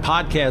 8-part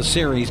podcast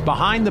series,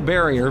 Behind the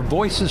Barrier,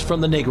 Voices from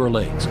the Negro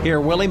Leagues.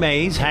 Hear Willie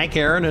Mays, Hank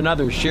Aaron, and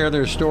others share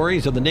their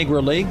stories of the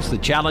Negro Leagues, the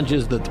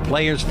challenges that the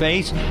players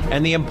face,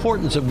 and the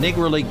importance of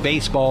Negro League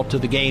baseball to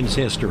the game's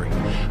history.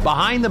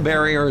 Behind the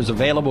Barrier is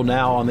available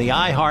now on the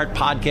iHeart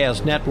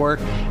Podcast Network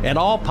and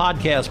all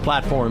podcast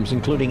platforms,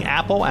 including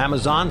Apple,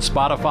 Amazon,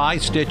 Spotify,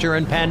 Stitcher,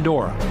 and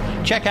Pandora.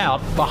 Check out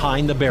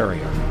Behind the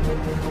Barrier.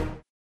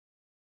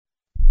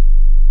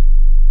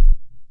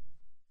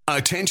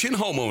 Attention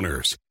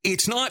homeowners.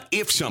 It's not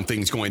if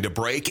something's going to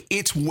break,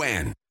 it's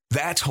when.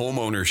 That's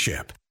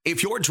homeownership.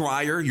 If your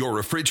dryer, your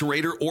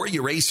refrigerator, or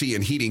your AC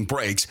and heating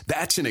breaks,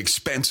 that's an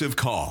expensive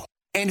call.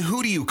 And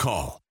who do you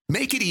call?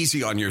 Make it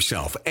easy on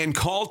yourself and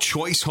call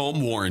Choice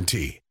Home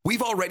Warranty.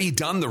 We've already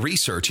done the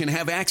research and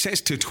have access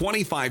to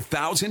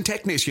 25,000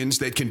 technicians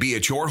that can be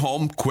at your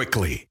home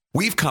quickly.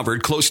 We've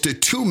covered close to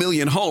 2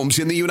 million homes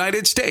in the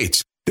United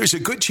States. There's a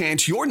good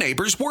chance your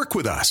neighbors work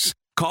with us.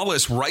 Call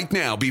us right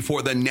now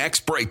before the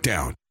next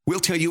breakdown. We'll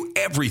tell you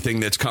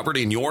everything that's covered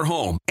in your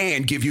home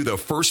and give you the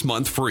first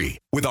month free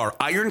with our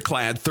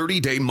ironclad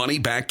 30-day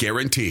money-back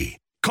guarantee.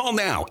 Call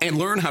now and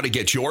learn how to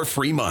get your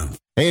free month.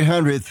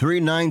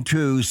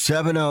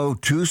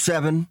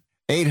 800-392-7027.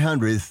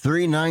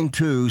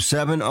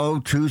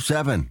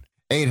 800-392-7027.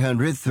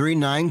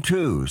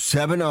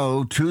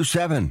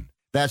 800-392-7027.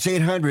 That's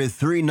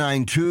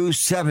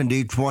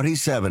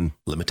 800-392-7027.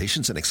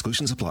 Limitations and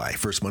exclusions apply.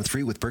 First month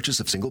free with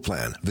purchase of single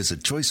plan.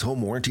 Visit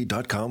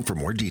choicehomewarranty.com for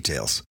more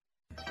details.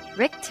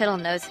 Rick Tittle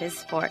knows his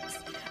sports.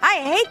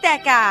 I hate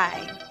that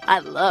guy.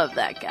 I love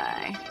that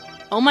guy.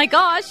 Oh my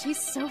gosh, he's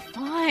so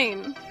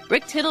fine.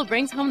 Rick Tittle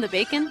brings home the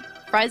bacon,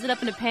 fries it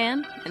up in a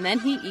pan, and then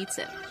he eats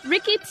it.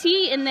 Ricky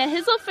T in the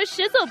hizzle for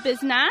shizzle,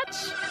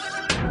 biznatch.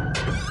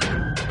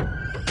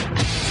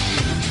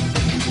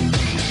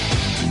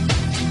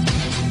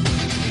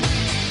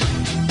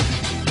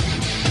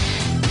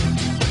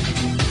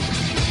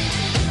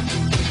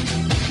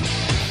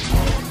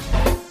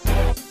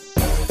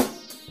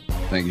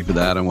 Thank you for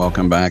that, and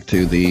welcome back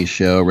to the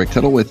show. Rick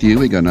Tittle with you.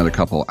 We got another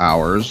couple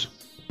hours.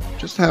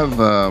 Just have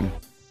a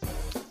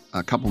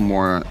couple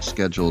more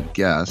scheduled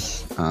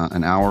guests.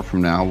 An hour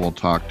from now, we'll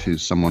talk to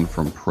someone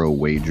from Pro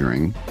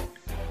Wagering.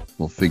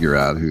 We'll figure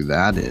out who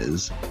that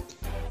is.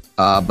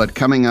 But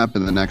coming up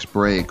in the next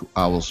break,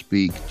 I will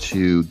speak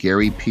to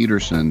Gary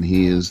Peterson.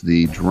 He is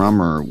the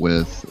drummer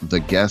with the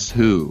Guess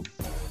Who.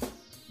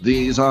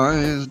 These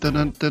Eyes. Dun,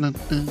 dun, dun, dun,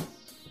 dun.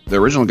 The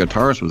original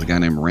guitarist was a guy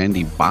named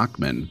Randy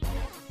Bachman.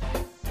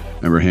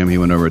 Remember him? He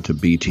went over to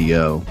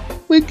BTO.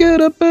 We get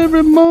up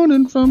every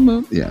morning from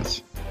the...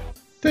 Yes.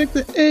 Take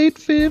the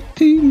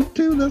 8:15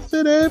 to the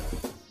city.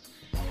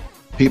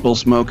 People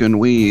smoking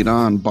weed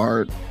on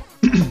BART.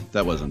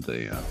 That wasn't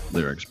the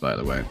lyrics, by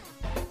the way.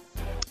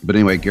 But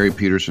anyway, Gary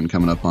Peterson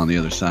coming up on the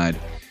other side.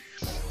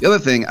 The other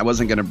thing, I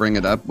wasn't going to bring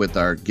it up with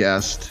our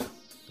guest,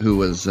 who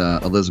was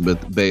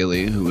Elizabeth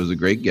Bailey, who was a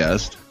great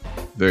guest.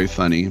 Very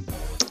funny.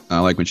 I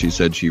like when she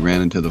said she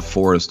ran into the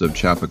forest of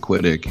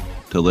Chappaquiddick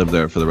to live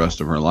there for the rest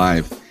of her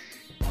life.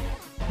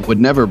 Would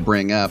never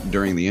bring up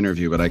during the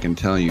interview, but I can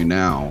tell you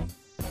now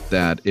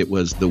that it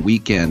was the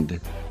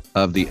weekend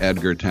of the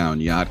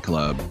Edgartown Yacht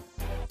Club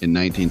in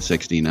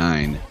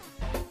 1969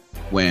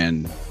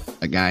 when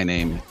a guy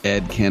named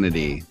Ed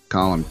Kennedy,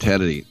 call him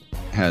Teddy,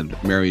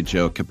 had married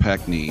Joe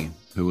Kopechne,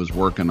 who was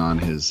working on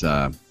his...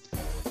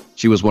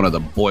 she was one of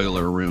the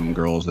boiler room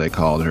girls, they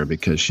called her,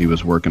 because she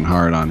was working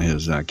hard on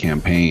his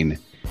campaign.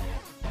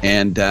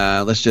 And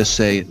let's just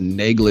say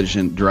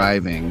negligent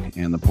driving,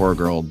 and the poor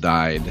girl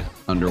died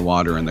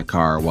underwater in the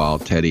car while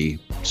Teddy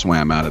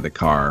swam out of the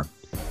car.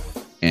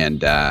 And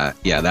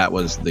that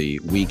was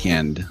the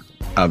weekend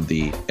of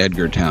the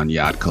Edgartown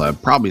Yacht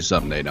Club. Probably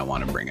something they don't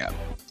want to bring up.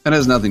 It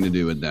has nothing to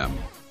do with them.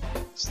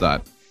 It's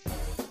thought,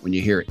 when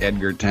you hear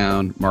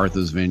Edgartown,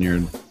 Martha's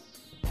Vineyard,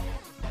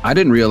 I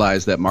didn't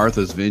realize that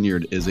Martha's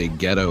Vineyard is a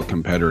ghetto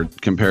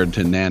compared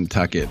to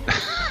Nantucket,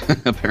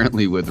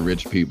 apparently with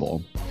rich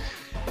people.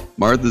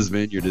 Martha's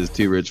Vineyard is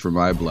too rich for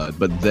my blood,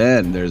 but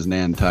then there's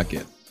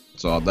Nantucket.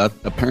 So that's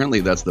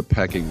the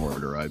pecking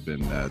order I've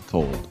been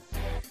told.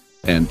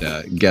 And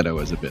ghetto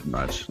is a bit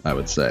much, I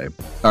would say.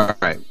 All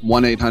right,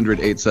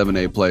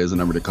 1-800-878-PLAY is the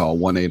number to call,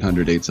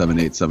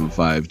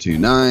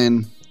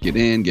 1-800-878-7529. Get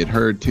in, get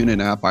heard, tune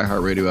in app,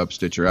 iHeartRadio app,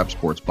 Stitcher app,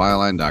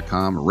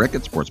 sportsbyline.com, Rick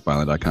at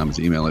sportsbyline.com is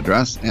the email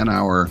address, and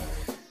our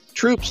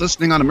troops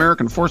listening on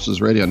American Forces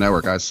Radio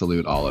Network, I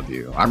salute all of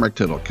you. I'm Rick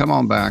Tittle. Come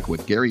on back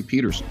with Gary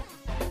Peterson.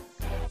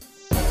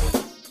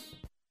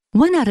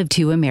 1 out of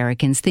 2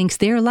 Americans thinks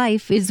their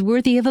life is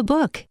worthy of a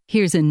book.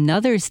 Here's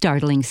another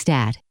startling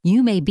stat.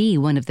 You may be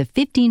one of the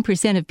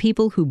 15% of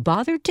people who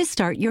bothered to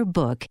start your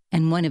book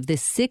and one of the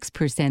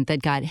 6%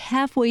 that got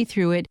halfway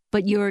through it,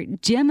 but your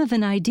gem of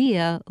an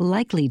idea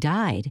likely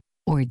died.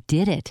 Or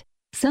did it?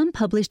 Some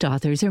published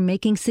authors are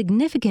making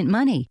significant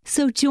money,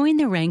 so join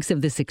the ranks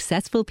of the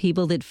successful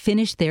people that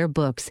finish their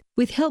books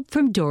with help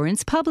from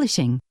Dorrance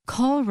Publishing.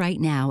 Call right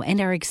now and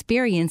our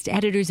experienced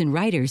editors and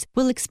writers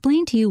will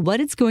explain to you what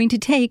it's going to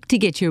take to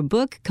get your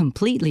book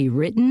completely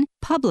written,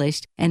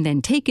 published, and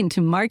then taken to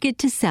market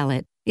to sell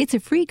it. It's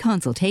a free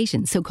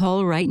consultation, so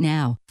call right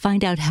now.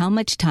 Find out how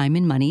much time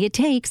and money it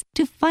takes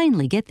to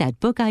finally get that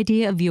book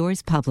idea of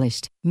yours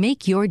published.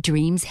 Make your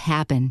dreams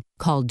happen.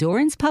 Call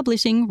Dorrance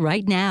Publishing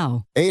right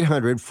now.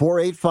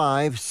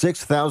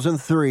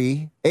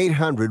 800-485-6003.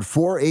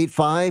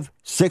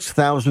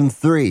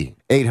 800-485-6003.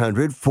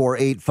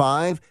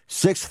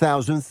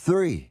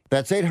 800-485-6003.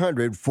 That's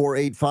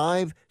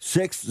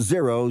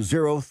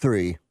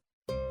 800-485-6003.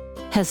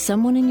 Has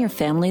someone in your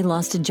family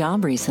lost a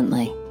job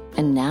recently,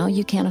 and now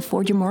you can't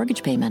afford your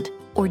mortgage payment?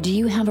 Or do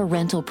you have a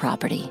rental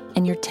property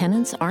and your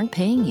tenants aren't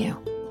paying you?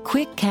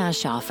 Quick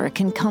Cash Offer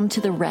can come to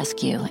the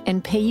rescue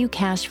and pay you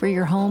cash for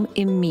your home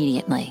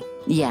immediately.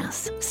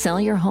 Yes, sell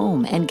your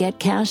home and get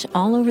cash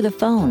all over the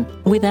phone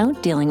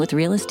without dealing with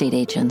real estate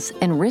agents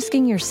and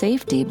risking your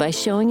safety by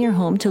showing your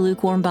home to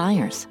lukewarm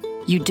buyers.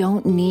 You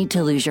don't need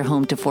to lose your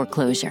home to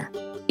foreclosure.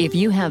 If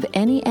you have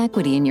any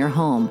equity in your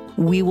home,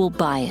 we will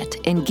buy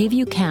it and give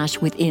you cash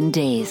within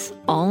days,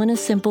 all in a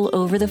simple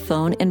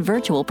over-the-phone and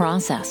virtual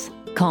process.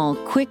 Call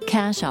Quick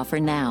Cash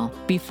Offer now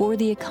before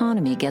the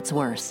economy gets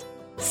worse.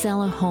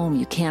 Sell a home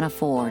you can't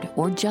afford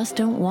or just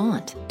don't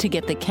want to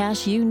get the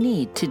cash you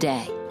need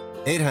today.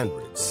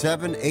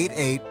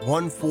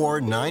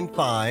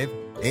 800-788-1495.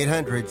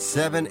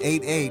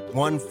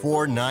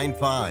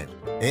 800-788-1495.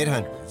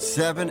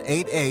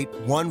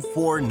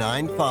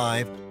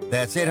 800-788-1495.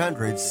 That's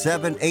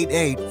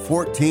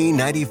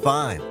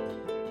 800-788-1495.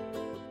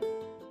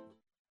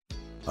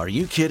 Are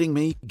you kidding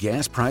me?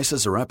 Gas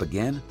prices are up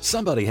again?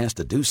 Somebody has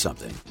to do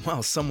something.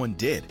 Well, someone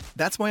did.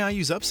 That's why I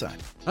use Upside.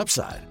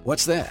 Upside?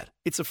 What's that?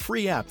 It's a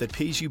free app that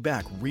pays you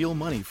back real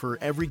money for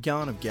every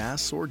gallon of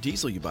gas or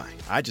diesel you buy.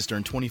 I just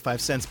earned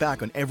 25 cents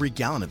back on every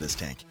gallon of this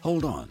tank.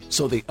 Hold on.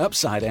 So the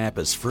Upside app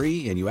is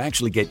free and you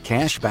actually get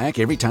cash back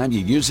every time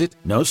you use it?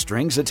 No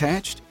strings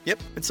attached? Yep,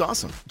 it's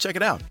awesome. Check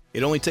it out.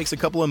 It only takes a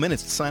couple of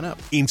minutes to sign up.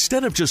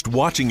 Instead of just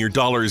watching your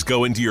dollars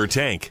go into your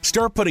tank,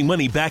 start putting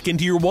money back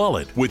into your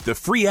wallet with the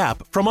free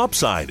app from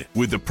Upside.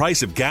 With the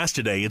price of gas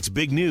today, it's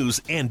big news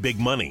and big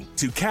money.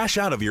 To cash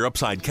out of your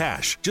Upside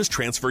cash, just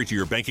transfer it to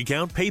your bank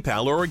account,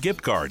 PayPal, or a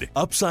gift card.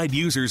 Upside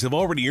users have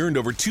already earned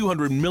over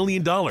 $200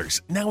 million.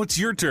 Now it's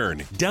your turn.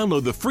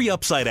 Download the free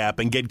Upside app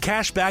and get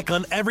cash back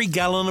on every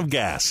gallon of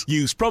gas.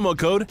 Use promo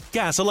code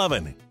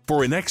GAS11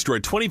 for an extra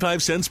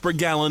 25 cents per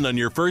gallon on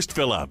your first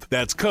fill-up.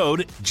 That's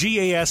code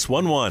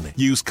GAS11.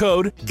 Use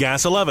code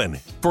GAS11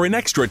 for an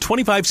extra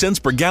 25 cents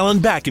per gallon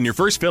back in your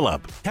first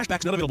fill-up.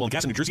 Cashback's not available in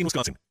gas in New Jersey and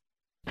Wisconsin.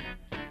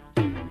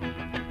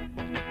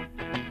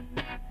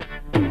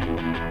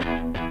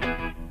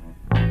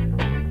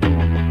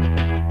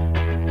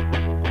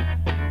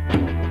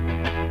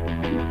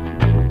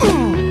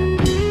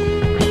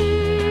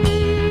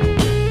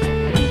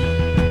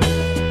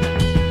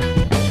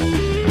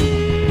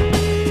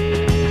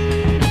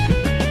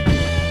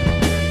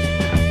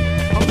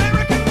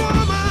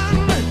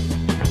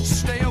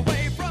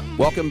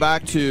 Welcome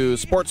back to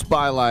Sports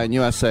Byline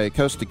USA,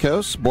 coast to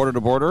coast, border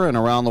to border, and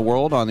around the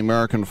world on the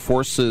American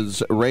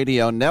Forces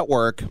Radio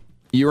Network.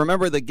 You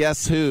remember the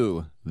Guess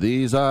Who,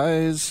 These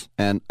Eyes,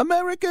 and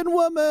American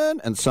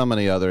Woman, and so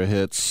many other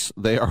hits.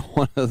 They are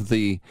one of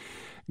the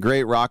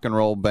great rock and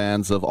roll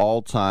bands of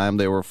all time.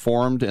 They were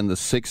formed in the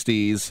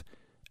 60s,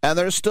 and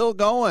they're still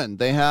going.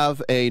 They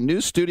have a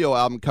new studio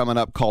album coming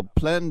up called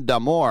Plein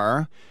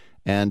d'Amour.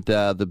 And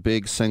the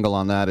big single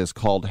on that is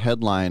called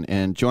Headline.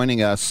 And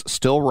joining us,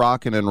 still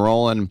rocking and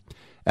rolling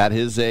at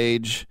his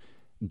age,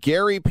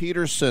 Gary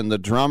Peterson, the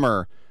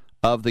drummer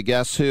of the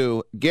Guess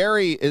Who.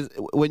 Gary,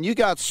 when you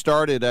got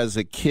started as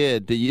a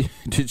kid,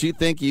 did you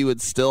think you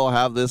would still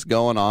have this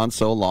going on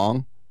so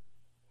long?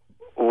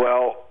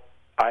 Well,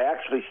 I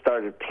actually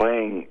started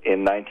playing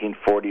in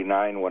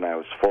 1949 when I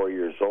was 4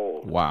 years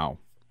old. Wow.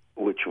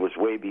 Which was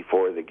way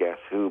before the Guess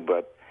Who.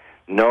 But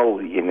no,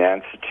 in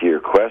answer to your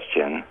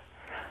question,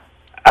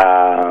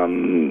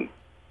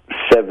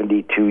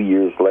 72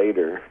 years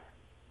later,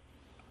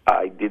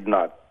 I did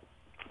not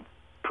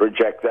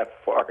project that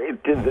far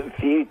into the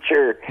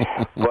future,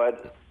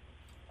 but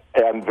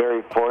I'm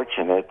very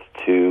fortunate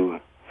to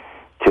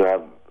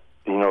have,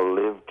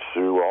 lived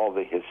through all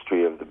the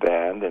history of the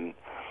band, and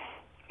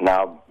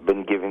now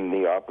been given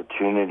the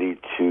opportunity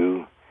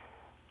to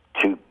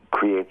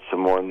create some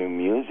more new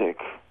music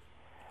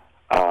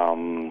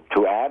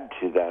to add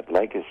to that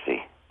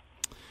legacy.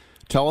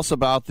 Tell us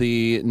about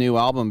the new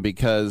album,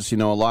 because, a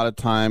lot of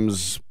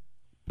times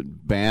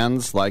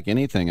bands, like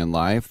anything in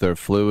life, they're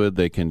fluid,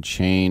 they can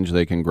change,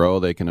 they can grow,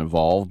 they can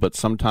evolve, but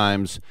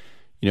sometimes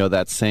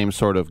that same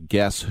sort of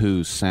Guess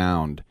Who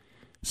sound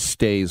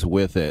stays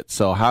with it.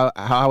 So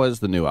how is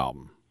the new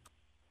album?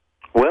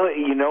 Well,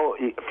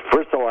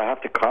 first of all, I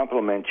have to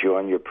compliment you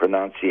on your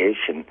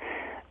pronunciation.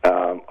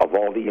 Of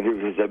all the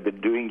interviews I've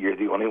been doing, you're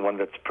the only one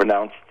that's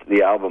pronounced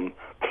the album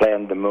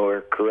Plan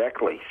d'Amour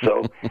correctly.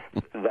 So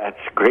that's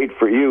great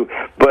for you.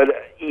 But,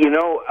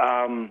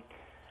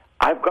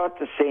 I've got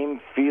the same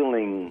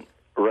feeling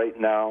right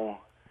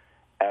now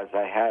as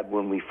I had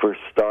when we first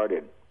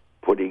started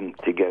putting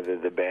together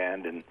the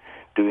band and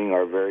doing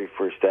our very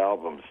first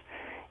albums.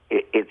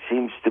 It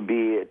seems to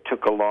be it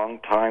took a long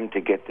time to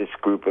get this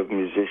group of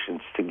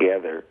musicians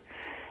together,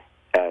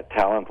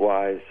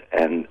 talent-wise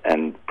and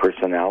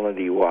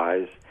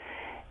personality-wise,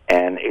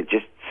 and it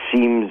just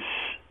seems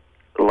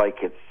like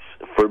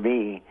for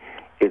me,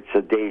 it's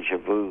a déjà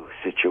vu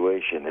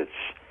situation.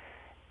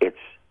 It's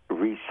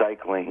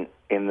recycling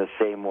in the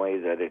same way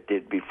that it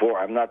did before.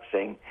 I'm not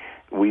saying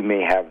we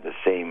may have the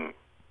same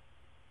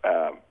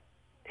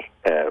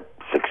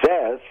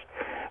success,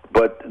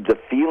 but the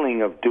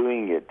feeling of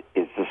doing it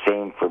is the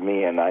same for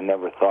me, and I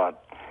never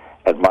thought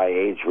at my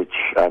age, which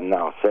I'm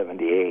now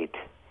 78,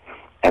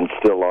 and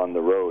still on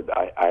the road,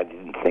 I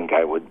didn't think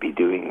I would be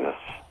doing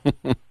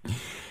this.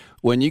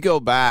 When you go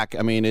back,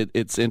 I mean,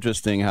 it's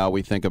interesting how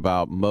we think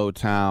about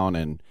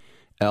Motown and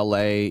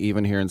L.A.,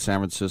 even here in San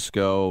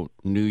Francisco,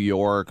 New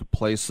York,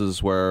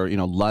 places where,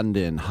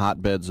 London,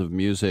 hotbeds of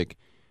music.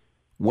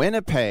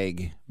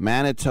 Winnipeg,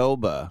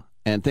 Manitoba,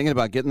 and thinking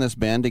about getting this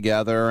band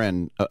together,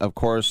 and, of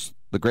course,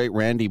 the great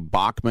Randy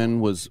Bachman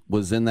was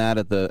in that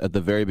at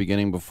the very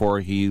beginning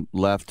before he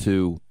left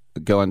to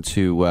go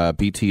into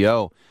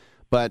BTO.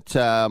 But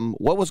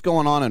what was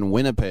going on in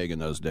Winnipeg in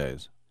those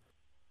days?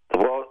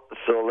 Well,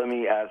 so let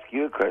me ask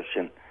you a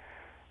question.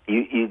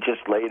 You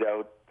just laid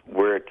out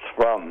where it's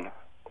from.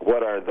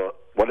 What are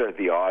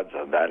the odds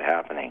of that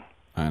happening?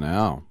 I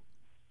know.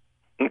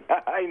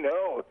 I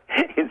know.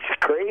 It's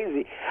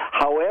crazy.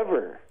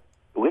 However,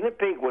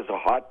 Winnipeg was a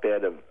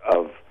hotbed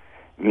of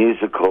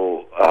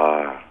musical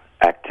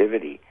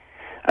activity.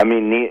 I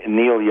mean,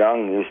 Neil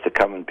Young used to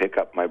come and pick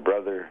up my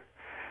brother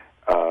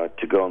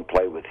to go and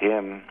play with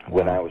him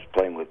when I was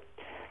playing with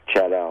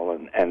Chad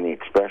Allen and the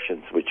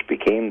Expressions, which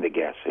became the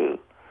Guess Who.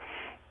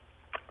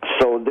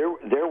 So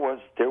there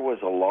was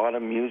a lot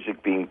of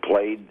music being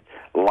played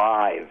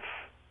live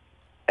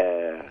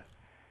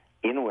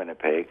in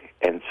Winnipeg,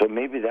 and so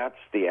maybe that's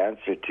the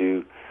answer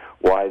to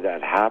why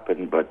that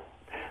happened. But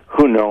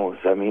who knows?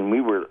 I mean,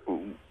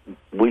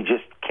 we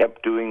just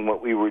kept doing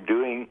what we were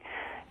doing,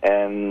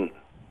 and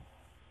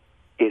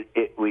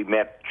we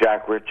met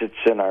Jack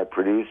Richardson, our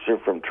producer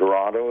from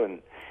Toronto,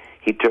 and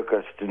he took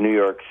us to New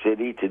York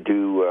City to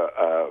do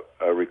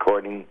a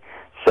recording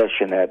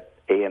session at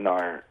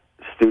A&R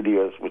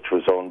Studios, which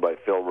was owned by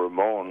Phil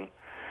Ramone.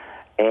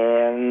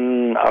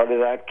 And out of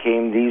that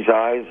came These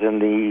Eyes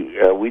and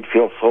the We'd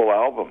Feel Soul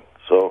album.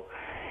 So,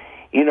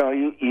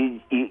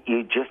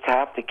 you just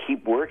have to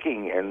keep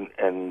working,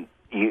 and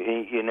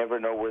you never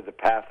know where the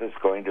path is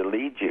going to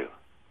lead you.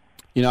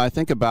 I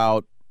think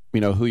about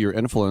who your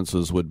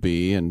influences would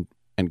be, and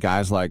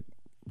guys like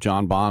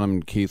John Bonham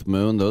and Keith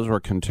Moon, those were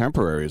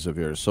contemporaries of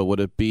yours. So would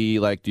it be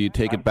like, do you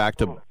take it back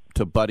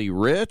to Buddy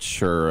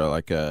Rich or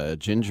like a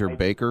Ginger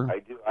Baker? I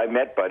do. I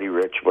met Buddy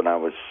Rich when I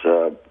was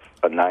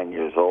 9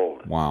 years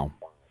old. Wow.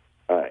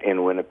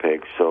 In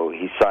Winnipeg, so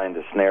he signed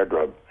a snare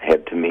drum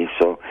head to me.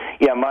 So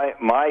yeah,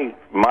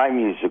 my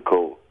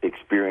musical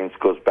experience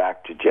goes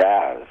back to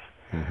jazz,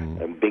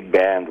 a big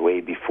band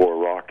way before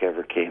rock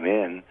ever came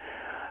in.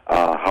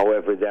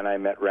 However, then I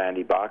met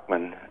Randy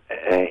Bachman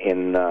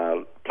in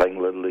playing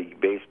Little League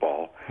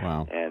Baseball.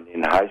 Wow. And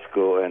in high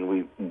school,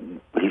 and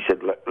he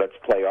said, let's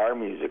play our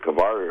music of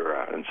our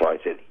era. And so I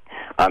said,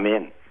 I'm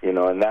in,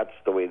 and that's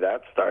the way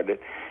that started.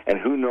 And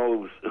who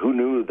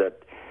knew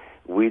that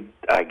we'd,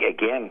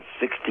 again,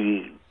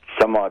 60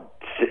 some odd,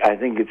 I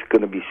think it's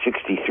going to be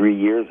 63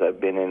 years I've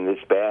been in this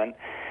band,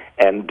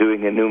 and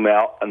doing a new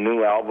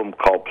album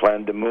called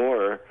Plan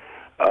d'Amour.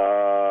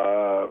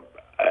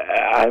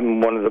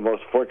 I'm one of the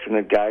most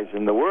fortunate guys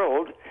in the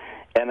world,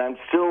 and I'm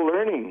still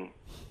learning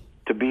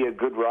to be a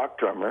good rock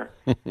drummer,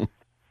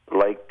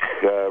 like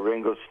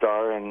Ringo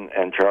Starr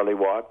and Charlie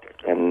Watt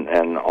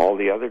and all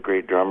the other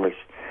great drummers.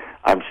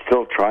 I'm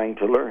still trying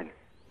to learn.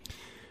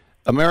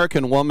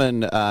 American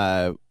Woman,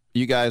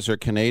 you guys are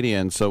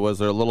Canadian, so was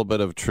there a little bit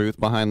of truth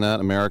behind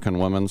that? American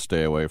Woman,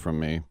 Stay Away From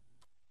Me.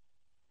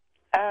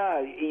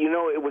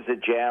 It was a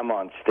jam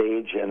on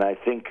stage, and I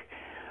think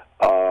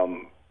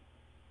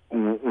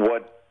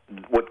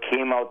what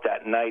came out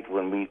that night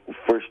when we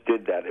first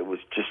did that, it was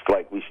just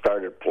like we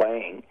started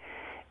playing,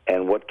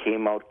 and what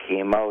came out,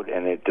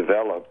 and it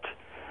developed.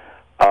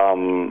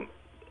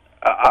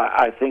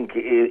 I think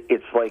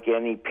it's like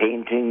any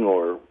painting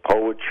or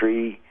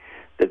poetry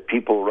that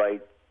people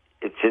write,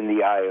 it's in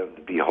the eye of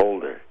the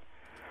beholder.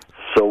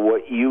 So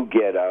what you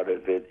get out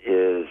of it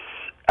is,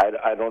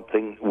 I don't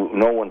think,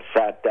 no one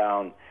sat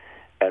down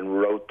and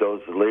wrote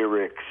those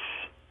lyrics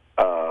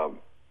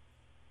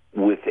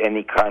with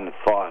any kind of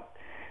thought.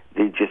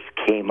 They just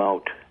came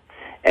out.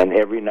 And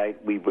every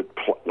night we would,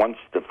 once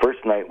the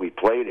first night we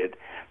played it,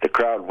 the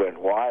crowd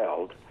went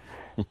wild,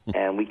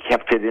 and we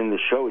kept it in the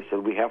show. We said,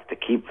 we have to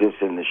keep this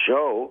in the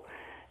show,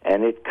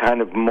 and it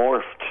kind of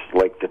morphed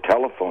like the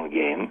telephone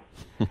game.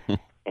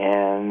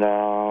 And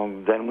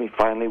then we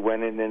finally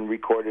went in and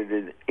recorded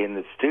it in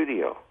the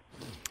studio.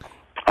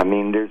 I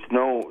mean, there's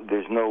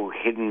no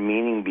hidden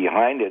meaning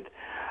behind it,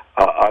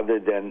 other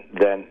than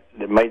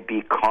there might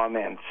be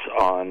comments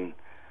on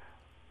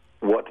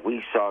what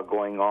we saw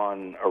going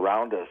on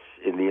around us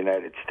in the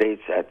United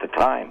States at the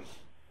time.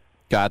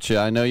 Gotcha.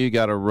 I know you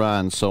got to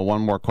run, so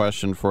one more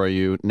question for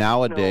you.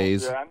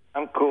 Nowadays, no,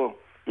 I'm cool.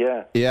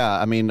 Yeah. Yeah,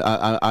 I mean,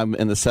 I'm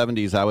in the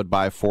 70s. I would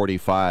buy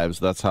 45s.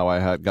 That's how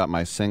I got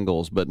my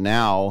singles. But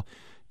now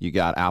you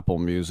got Apple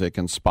Music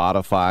and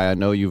Spotify. I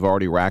know you've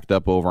already racked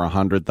up over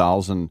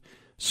 100,000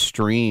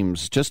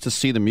 streams just to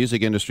see the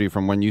music industry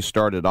from when you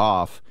started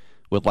off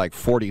with like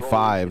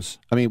 45s.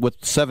 I mean,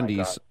 with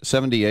 70s,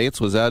 78s,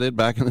 was that it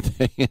back in the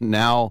day? And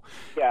now,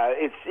 yeah,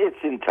 it's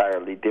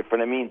entirely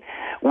different. I mean,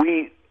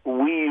 we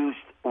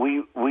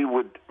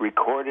would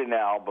record an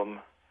album,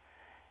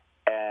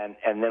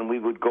 and then we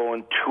would go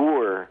on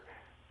tour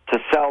to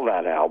sell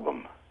that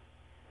album.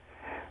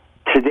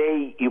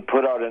 Today, you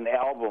put out an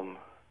album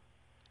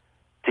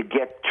to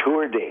get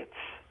tour dates.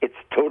 It's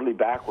totally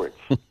backwards.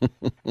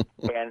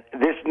 And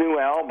this new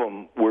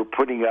album we're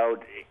putting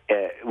out,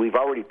 we've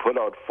already put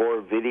out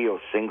 4 video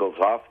singles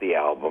off the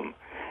album,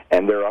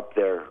 and they're up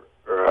there.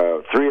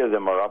 3 of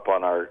them are up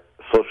on our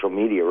social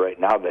media right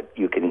now that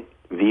you can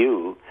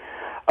view.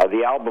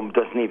 The album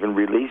doesn't even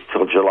release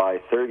till July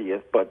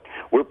 30th, but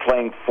we're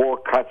playing 4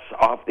 cuts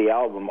off the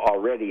album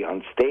already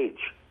on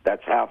stage.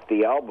 That's half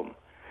the album.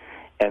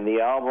 And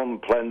the album,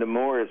 Plein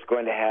d'Amour, is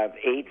going to have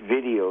 8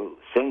 video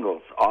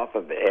singles off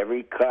of it.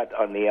 Every cut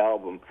on the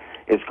album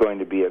is going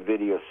to be a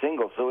video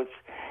single. So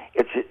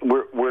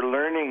we're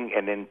learning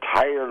an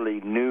entirely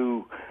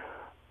new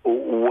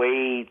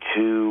way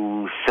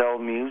to sell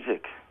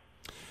music.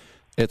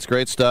 It's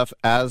great stuff.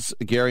 As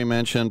Gary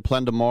mentioned,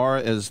 Plein d'Amour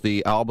is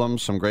the album,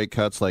 some great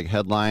cuts like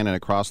Headline and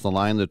Across the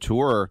Line. The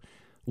tour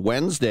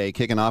Wednesday,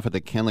 kicking off at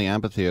the Kenley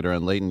Amphitheater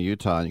in Layton,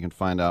 Utah. You can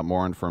find out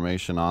more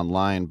information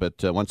online. But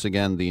once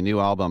again, the new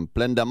album,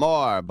 Plein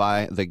d'Amour,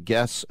 by the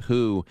Guess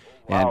Who.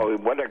 Wow,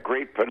 what a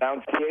great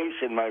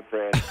pronunciation, my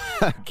friend.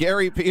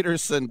 Gary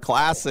Peterson,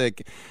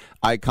 classic,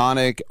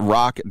 iconic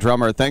rock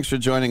drummer. Thanks for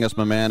joining us,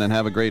 my man, and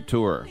have a great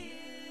tour.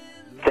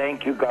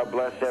 Thank you. God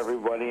bless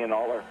everybody and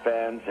all our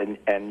fans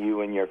and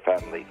you and your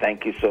family.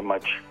 Thank you so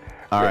much.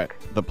 All right.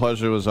 The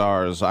pleasure was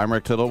ours. I'm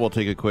Rick Tittle. We'll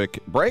take a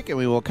quick break, and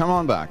we will come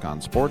on back on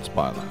Sports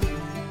Byline.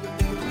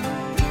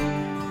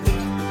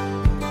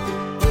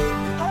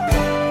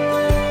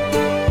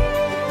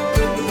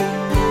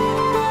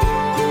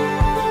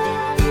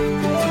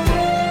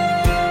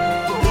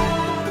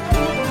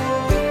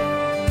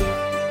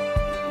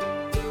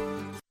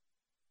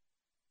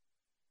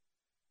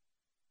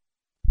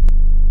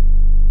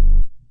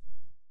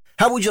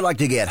 How would you like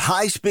to get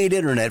high-speed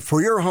internet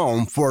for your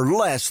home for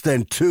less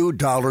than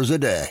 $2 a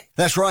day?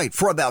 That's right.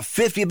 For about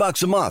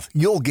 $50 a month,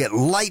 you'll get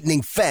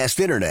lightning-fast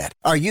internet.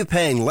 Are you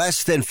paying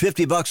less than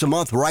 $50 a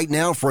month right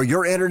now for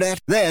your internet?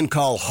 Then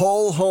call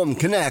Whole Home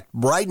Connect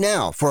right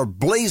now for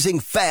blazing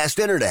fast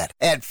internet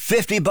at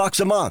 $50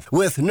 a month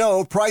with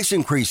no price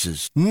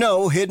increases,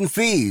 no hidden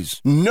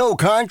fees, no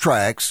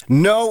contracts,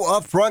 no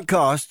upfront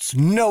costs,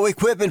 no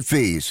equipment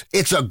fees.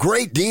 It's a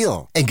great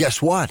deal. And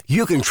guess what?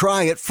 You can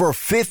try it for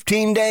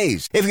 15 days.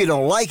 If you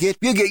don't like it,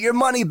 you get your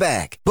money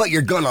back. But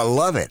you're going to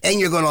love it, and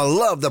you're going to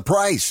love the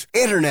price.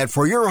 Internet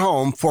for your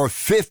home for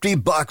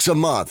 $50 a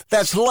month.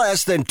 That's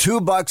less than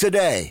 $2 a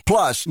day.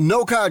 Plus,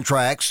 no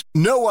contracts,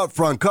 no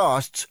upfront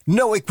costs,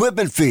 no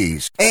equipment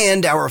fees,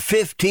 and our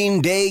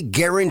 15-day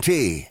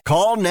guarantee.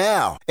 Call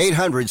now.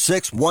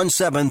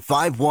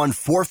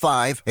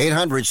 800-617-5145.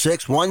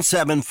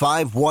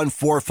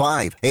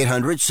 800-617-5145.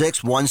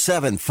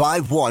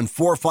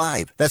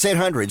 800-617-5145. That's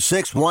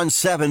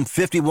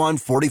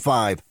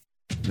 800-617-5145.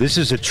 This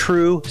is a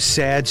true,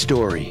 sad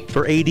story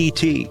for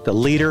ADT, the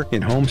leader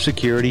in home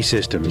security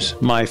systems.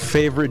 My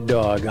favorite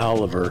dog,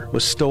 Oliver,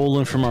 was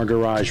stolen from our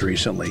garage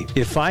recently.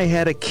 If I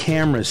had a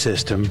camera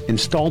system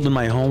installed in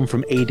my home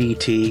from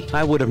ADT,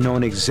 I would have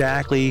known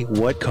exactly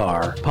what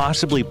car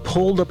possibly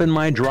pulled up in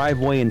my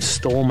driveway and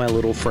stole my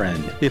little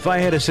friend. If I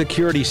had a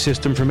security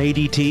system from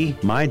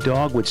ADT, my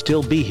dog would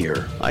still be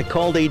here. I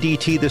called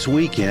ADT this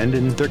weekend,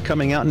 and they're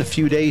coming out in a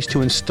few days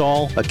to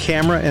install a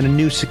camera and a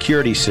new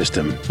security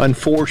system.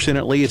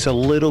 Unfortunately, it's a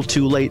little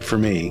too late for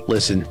me.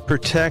 Listen,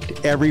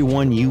 protect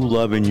everyone you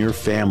love in your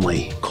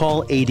family.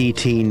 Call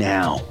ADT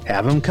now.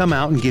 Have them come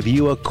out and give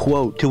you a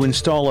quote to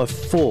install a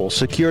full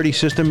security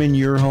system in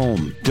your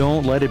home.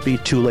 Don't let it be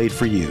too late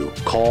for you.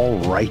 Call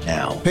right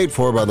now. Paid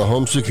for by the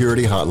Home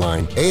Security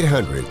Hotline.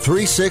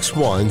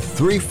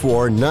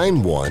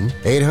 800-361-3491.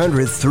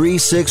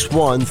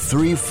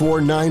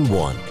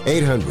 800-361-3491.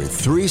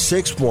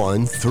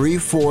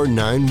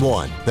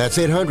 800-361-3491. That's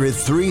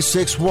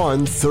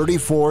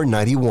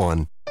 800-361-3491.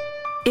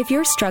 If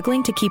you're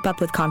struggling to keep up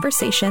with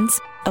conversations,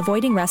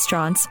 avoiding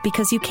restaurants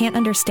because you can't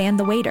understand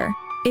the waiter,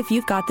 if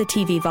you've got the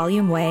TV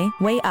volume way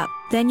up,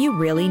 then you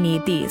really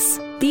need these.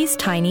 These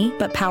tiny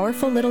but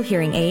powerful little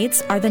hearing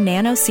aids are the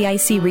Nano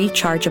CIC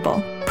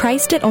Rechargeable,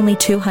 priced at only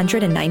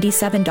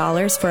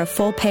 $297 for a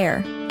full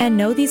pair. And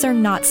no, these are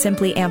not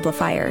simply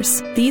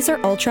amplifiers. These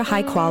are ultra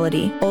high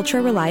quality, ultra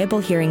reliable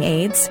hearing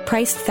aids,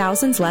 priced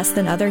thousands less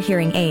than other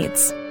hearing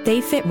aids. They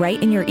fit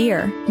right in your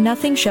ear,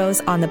 nothing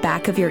shows on the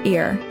back of your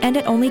ear, and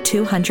at only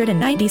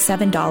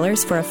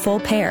 $297 for a full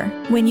pair.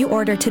 When you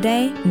order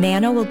today,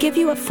 Nano will give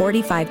you a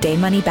 45-day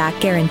money-back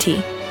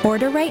guarantee.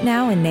 Order right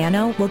now and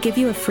Nano will give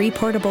you a free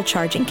portable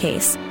charging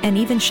case and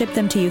even ship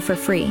them to you for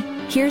free.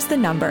 Here's the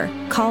number.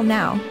 Call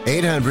now.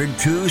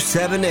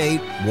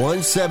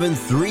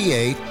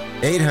 800-278-1738.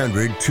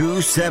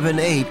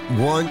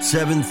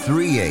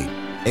 800-278-1738.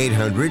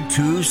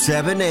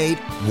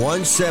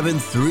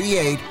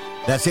 800-278-1738.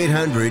 That's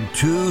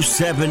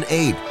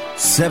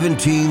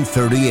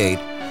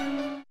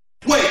 800-278-1738.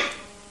 Wait!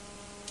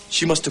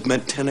 She must have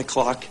meant 10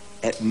 o'clock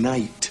at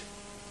night.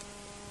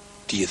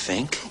 Do you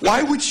think?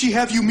 Why would she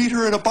have you meet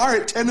her at a bar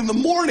at 10 in the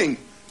morning?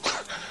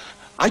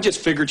 I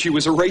just figured she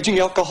was a raging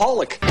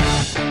alcoholic.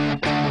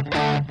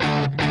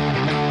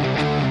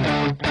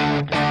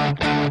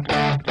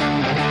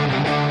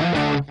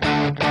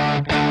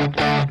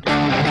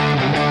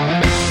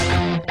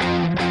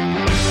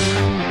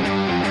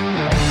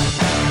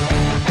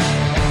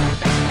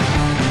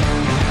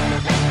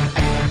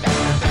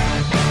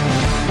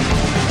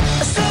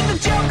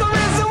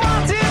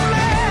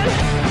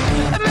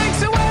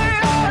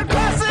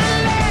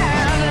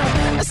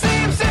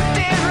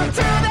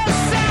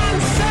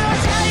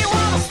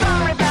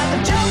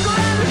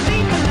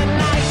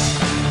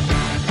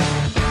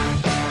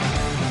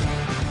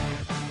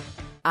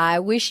 I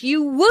wish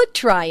you would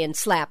try and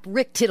slap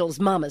Rick Tittle's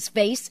mama's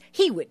face.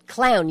 He would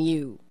clown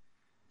you.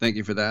 Thank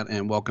you for that,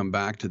 and welcome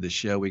back to the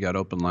show. We got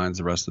open lines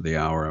the rest of the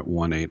hour at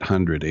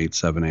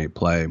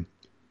 1-800-878-PLAY.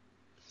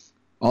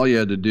 All you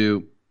had to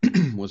do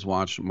was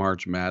watch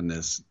March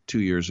Madness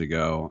 2 years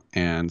ago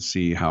and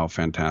see how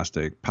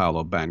fantastic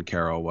Paolo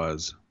Banchero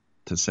was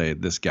to say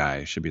this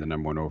guy should be the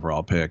number one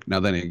overall pick. Now,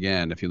 then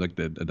again, if you looked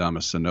at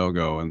Adamas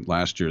Sanogo in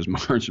last year's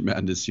March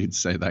Madness, you'd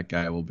say that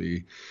guy will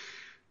be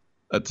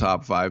a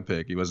top 5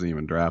 pick. He wasn't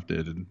even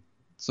drafted and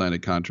signed a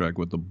contract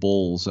with the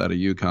Bulls out of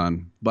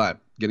UConn. But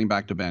getting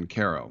back to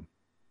Banchero,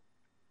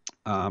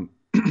 Paulo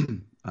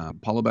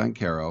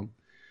Banchero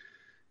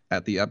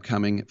at the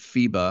upcoming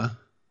FIBA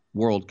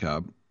World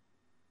Cup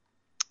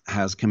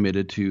has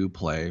committed to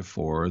play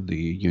for the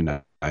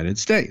United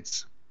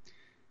States.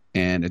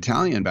 And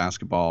Italian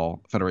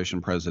Basketball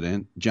Federation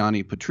President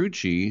Gianni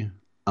Petrucci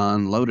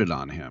unloaded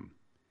on him.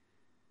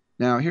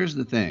 Now, here's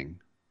the thing.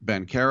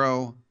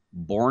 Banchero,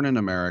 born in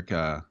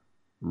America,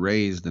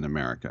 raised in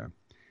America,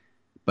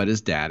 but his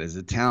dad is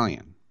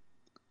Italian.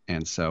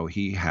 And so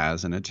he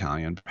has an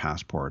Italian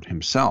passport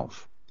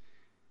himself,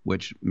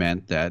 which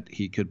meant that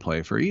he could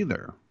play for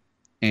either.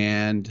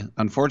 And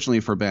unfortunately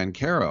for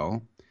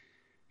Banchero,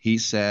 he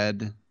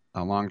said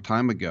a long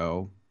time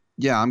ago,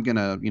 yeah, I'm going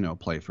to,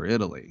 play for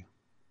Italy,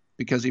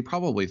 because he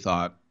probably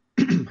thought,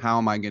 how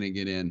am I going to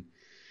get in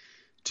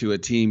to a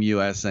Team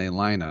USA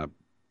lineup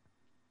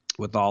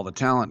with all the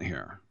talent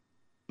here?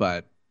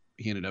 But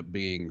he ended up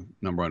being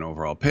number one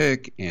overall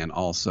pick and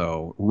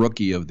also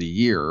rookie of the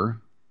year.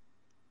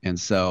 And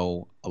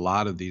so a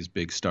lot of these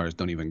big stars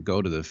don't even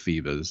go to the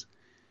FIBAs.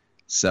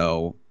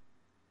 So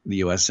the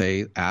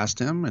USA asked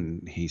him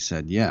and he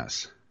said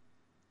yes.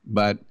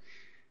 But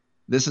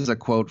this is a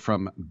quote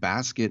from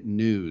Basket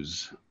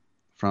News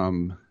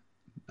from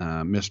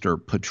Mr.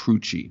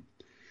 Petrucci.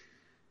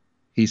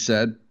 He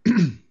said,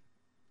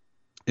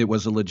 it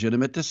was a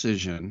legitimate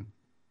decision,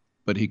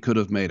 but he could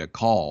have made a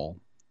call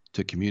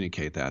to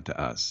communicate that to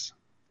us.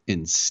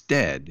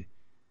 Instead,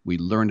 we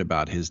learned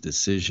about his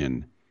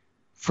decision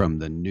from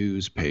the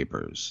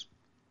newspapers,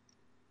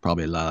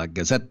 probably La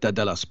Gazzetta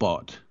dello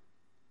Sport.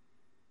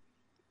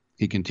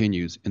 He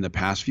continues, in the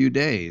past few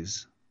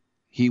days,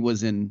 he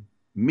was in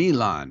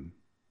Milan,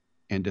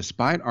 and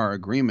despite our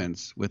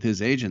agreements with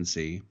his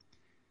agency,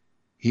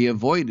 he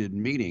avoided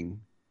meeting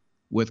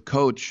with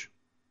Coach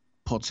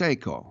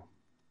Pozzecco.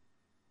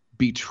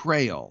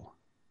 Betrayal,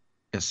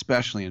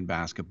 especially in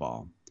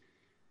basketball,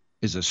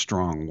 is a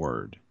strong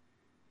word.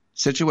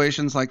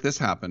 Situations like this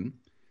happen,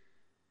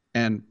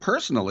 and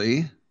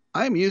personally,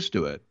 I'm used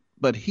to it,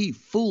 but he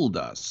fooled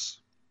us.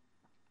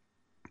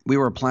 We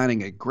were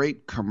planning a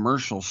great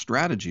commercial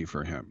strategy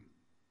for him.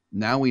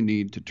 Now we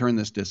need to turn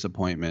this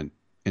disappointment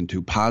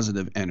into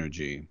positive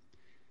energy.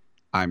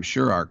 I'm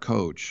sure our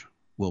coach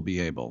will be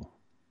able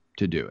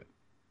to do it.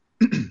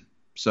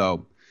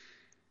 So,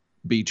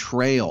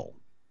 betrayal.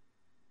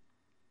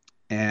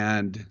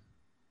 And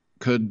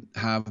could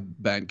have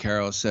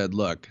Banchero said,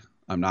 look,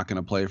 I'm not going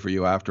to play for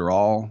you after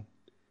all.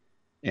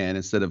 And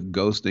instead of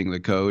ghosting the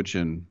coach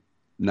and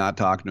not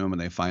talking to him and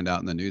they find out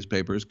in the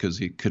newspapers, could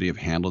he have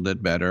handled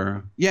it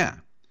better? Yeah.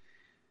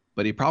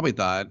 But he probably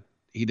thought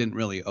he didn't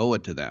really owe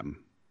it to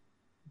them.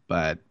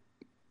 But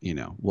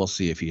we'll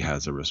see if he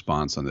has a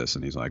response on this.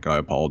 And he's like, I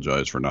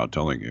apologize for not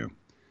telling you.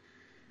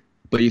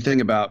 But you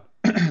think about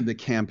the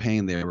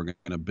campaign they were going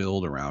to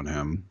build around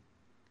him.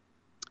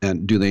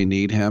 And do they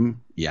need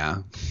him? Yeah,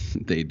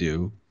 they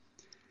do.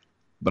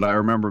 But I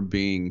remember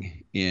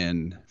being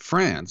in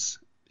France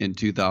in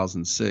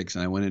 2006,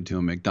 and I went into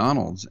a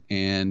McDonald's,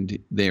 and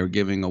they were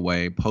giving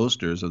away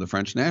posters of the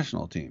French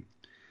national team,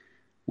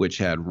 which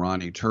had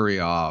Ronnie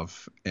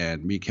Turioff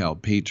and Mikel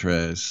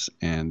Petrus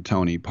and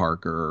Tony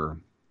Parker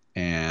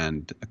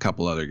and a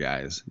couple other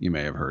guys you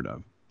may have heard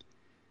of.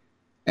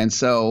 And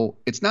so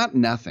it's not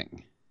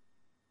nothing.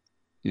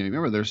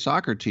 Remember their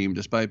soccer team,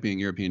 despite being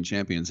European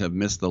champions, have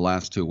missed the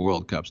last 2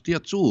 World Cups. The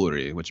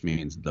Azzurri, which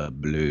means the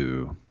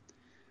blue.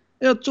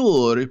 The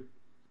Azzurri.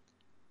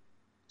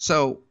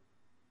 So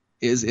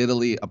is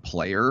Italy a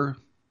player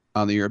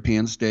on the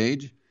European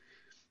stage?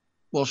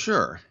 Well,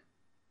 sure.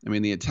 I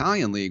mean, the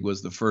Italian league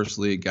was the first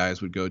league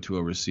guys would go to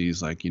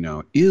overseas, like,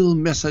 Il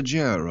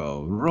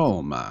Messaggero,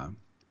 Roma.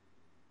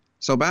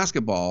 So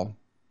basketball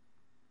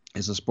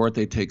is a sport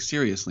they take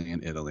seriously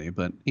in Italy,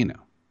 but,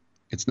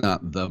 it's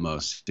not the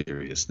most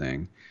serious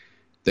thing.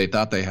 They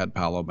thought they had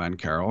Paolo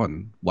Banchero,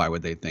 and why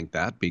would they think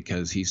that?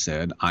 Because he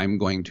said, I'm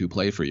going to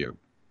play for you.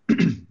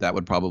 That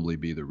would probably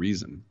be the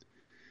reason.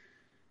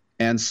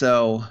 And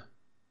so,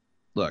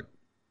 look,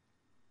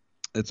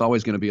 it's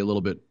always going to be a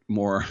little bit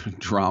more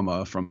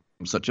drama from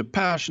such a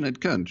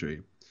passionate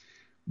country.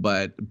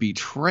 But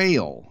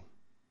betrayal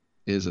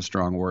is a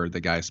strong word. The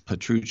guy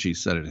Petrucci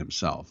said it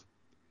himself.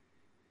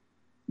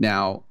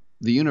 Now,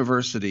 the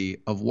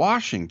University of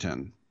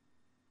Washington,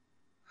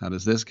 how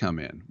does this come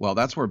in? Well,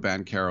 that's where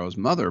Banchero's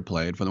mother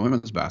played for the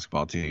women's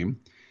basketball team.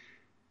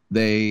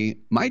 They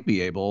might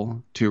be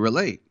able to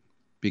relate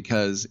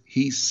because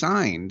he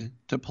signed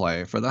to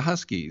play for the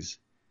Huskies.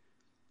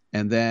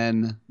 And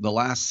then the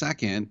last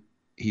second,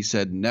 he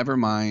said, never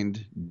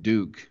mind,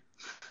 Duke.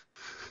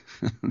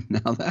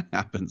 Now that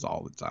happens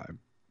all the time.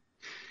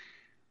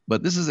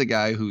 But this is a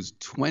guy who's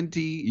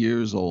 20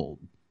 years old.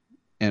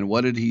 And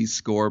what did he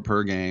score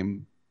per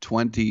game?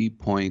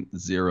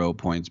 20.0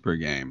 points per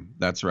game.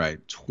 That's right.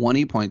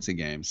 20 points a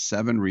game,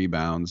 7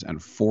 rebounds,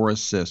 and 4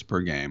 assists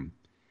per game.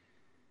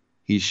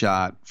 He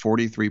shot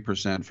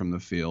 43% from the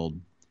field,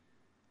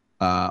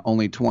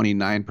 only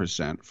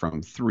 29%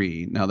 from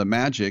 3. Now, the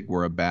Magic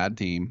were a bad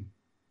team.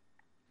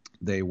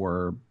 They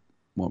were,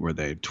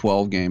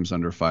 12 games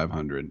under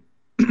 500.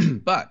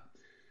 But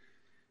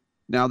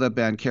now that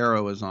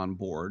Banchero is on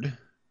board,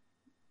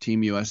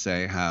 Team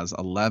USA has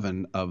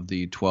 11 of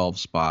the 12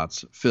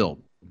 spots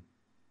filled.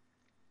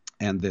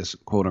 And this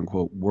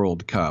quote-unquote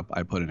World Cup,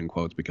 I put it in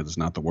quotes because it's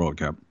not the World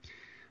Cup,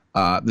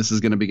 this is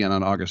going to begin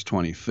on August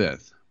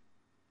 25th.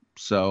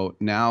 So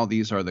now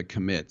these are the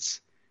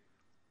commits.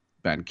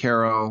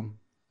 Banchero,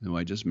 who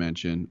I just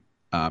mentioned,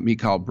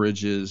 Mikal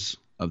Bridges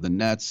of the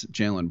Nets,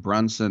 Jalen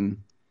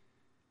Brunson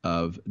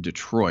of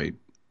Detroit,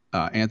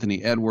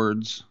 Anthony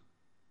Edwards,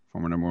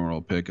 former number 1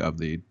 overall pick of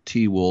the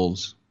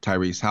T-Wolves,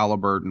 Tyrese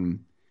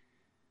Halliburton,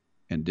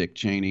 and Dick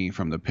Cheney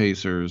from the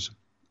Pacers,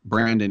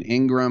 Brandon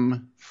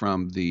Ingram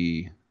from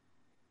the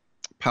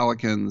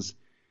Pelicans,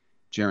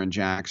 Jaren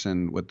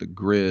Jackson with the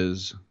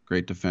Grizz,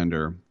 great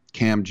defender,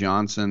 Cam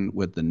Johnson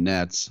with the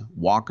Nets,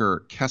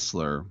 Walker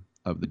Kessler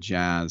of the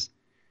Jazz,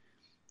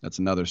 that's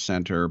another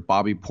center,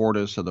 Bobby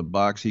Portis of the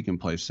Bucks, he can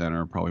play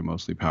center, probably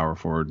mostly power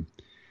forward,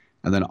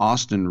 and then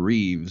Austin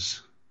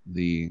Reeves,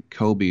 the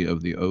Kobe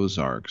of the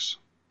Ozarks.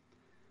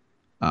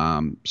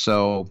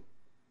 So,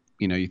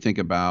 you think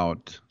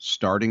about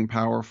starting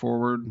power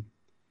forward,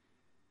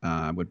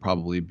 would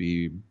probably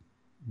be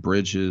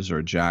Bridges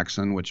or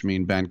Jackson, which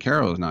means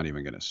Banchero is not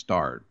even going to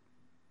start.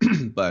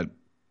 But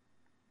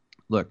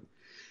look,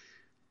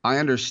 I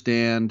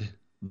understand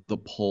the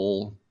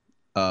pull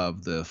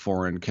of the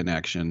foreign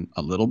connection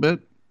a little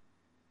bit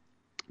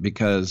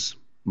because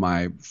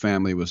my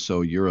family was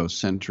so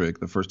Eurocentric.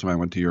 The first time I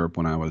went to Europe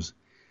when I was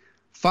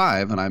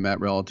 5, and I met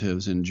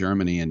relatives in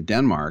Germany and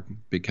Denmark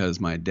because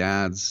my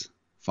dad's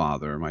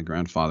father, my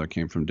grandfather,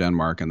 came from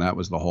Denmark, and that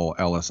was the whole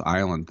Ellis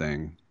Island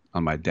thing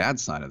on my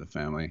dad's side of the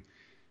family.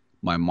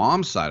 My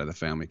mom's side of the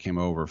family came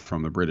over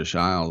from the British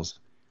Isles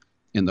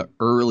in the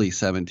early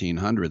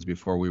 1700s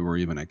before we were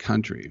even a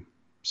country.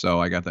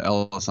 So I got the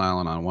Ellis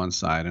Island on one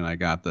side and I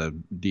got the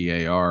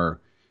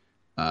DAR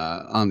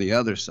on the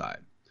other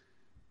side.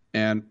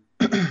 And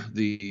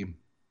the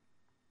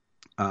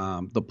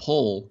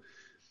pull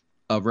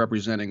of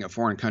representing a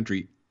foreign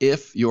country,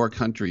 if your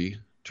country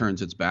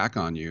turns its back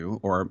on you,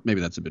 or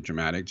maybe that's a bit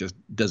dramatic, just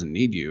doesn't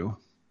need you,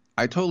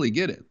 I totally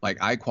get it. Like,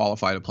 I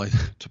qualify to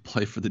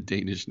play for the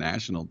Danish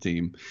national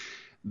team.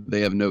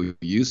 They have no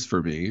use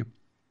for me,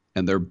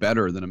 and they're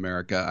better than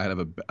America.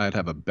 I'd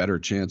have a better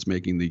chance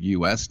making the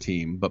U.S.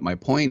 team. But my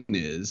point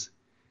is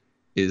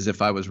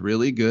if I was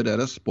really good at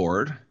a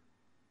sport,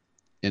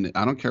 and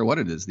I don't care what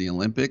it is, the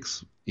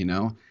Olympics,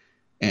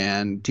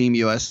 and Team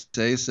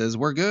USA says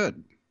we're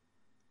good.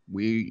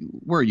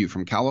 Where are you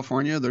from?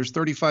 California? There's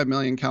 35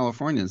 million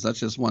Californians. That's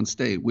just one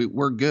state.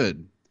 We're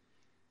good.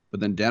 But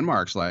then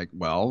Denmark's like,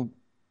 well,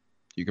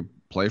 you could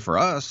play for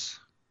us.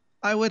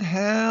 I would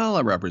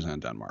hella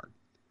represent Denmark.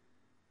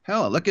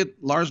 Hella, look at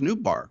Lars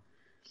Newbar.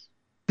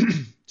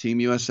 Team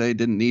USA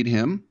didn't need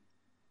him.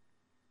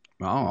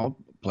 Well, I'll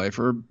play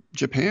for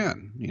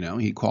Japan. You know,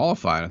 he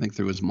qualified, I think,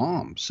 through his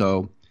mom.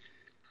 So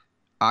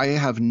I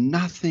have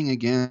nothing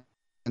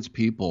against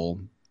people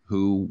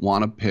who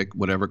want to pick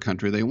whatever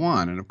country they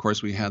want. And of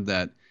course, we had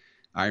that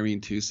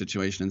Irene 2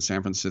 situation in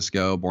San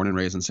Francisco, born and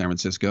raised in San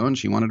Francisco, and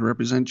she wanted to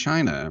represent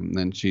China. And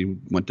then she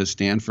went to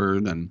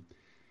Stanford, and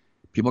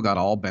people got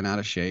all bent out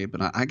of shape.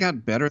 And I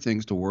got better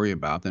things to worry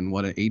about than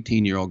what an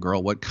 18-year-old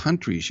girl, what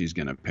country she's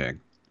going to pick.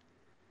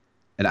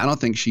 And I don't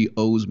think she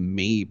owes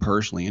me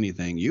personally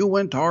anything. You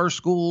went to our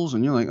schools,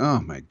 and you're like,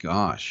 oh my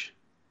gosh.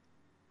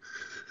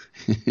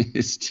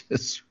 It's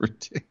just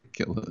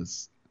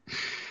ridiculous.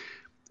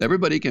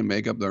 Everybody can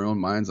make up their own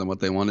minds on what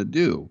they want to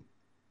do.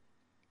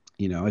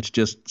 You know, it's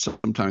just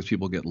sometimes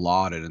people get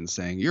lauded and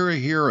saying, you're a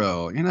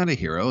hero. You're not a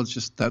hero. It's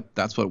just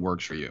that's what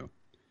works for you.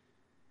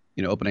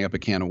 You know, opening up a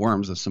can of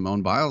worms, the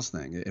Simone Biles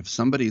thing. If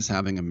somebody's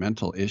having a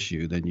mental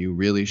issue, then you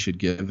really should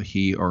give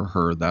he or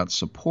her that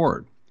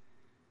support.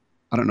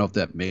 I don't know if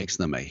that makes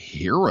them a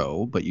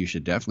hero, but you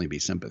should definitely be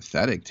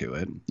sympathetic to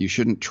it. You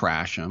shouldn't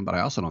trash them, but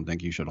I also don't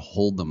think you should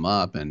hold them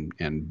up and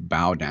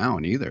bow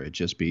down either. It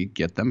just be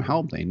get them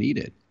help. They need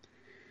it.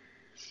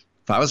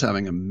 If I was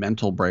having a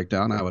mental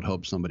breakdown, I would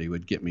hope somebody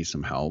would get me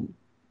some help.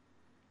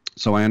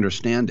 So I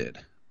understand it.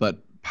 But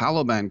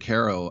Paolo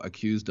Banchero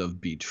accused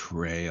of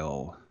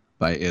betrayal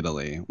by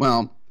Italy.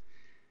 Well,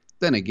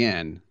 then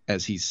again,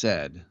 as he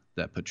said,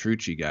 that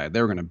Petrucci guy,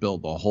 they were going to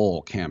build the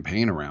whole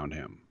campaign around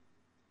him.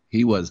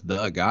 He was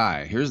the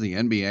guy. Here's the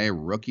NBA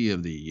Rookie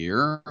of the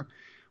Year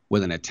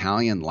with an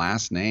Italian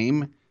last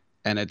name,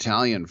 an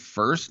Italian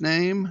first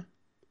name,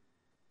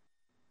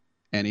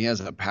 and he has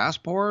a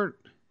passport.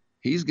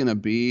 He's going to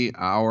be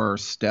our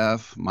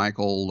Steph,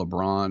 Michael,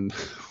 LeBron,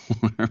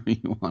 whatever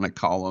you want to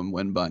call him,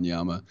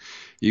 Wembanyama.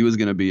 He was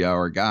going to be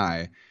our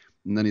guy.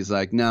 And then he's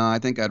like, no, I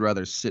think I'd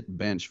rather sit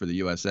bench for the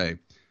USA.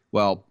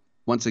 Well,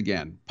 once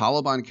again,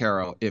 Paolo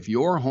Banchero, if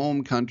your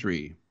home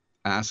country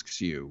asks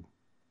you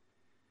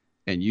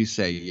and you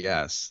say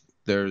yes,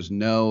 there's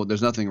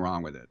nothing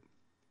wrong with it.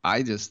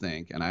 I just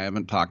think, and I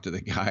haven't talked to the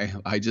guy,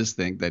 I just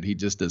think that he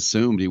just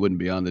assumed he wouldn't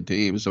be on the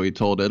team. So he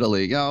told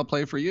Italy, yeah, I'll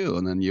play for you.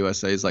 And then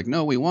USA is like,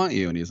 no, we want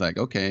you. And he's like,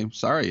 okay,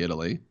 sorry,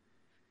 Italy.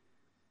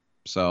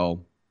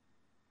 So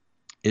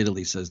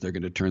Italy says they're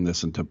going to turn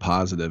this into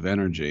positive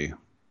energy.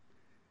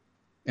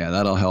 Yeah,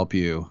 that'll help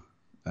you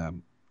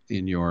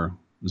in your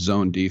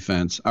zone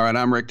defense. All right,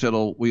 I'm Rick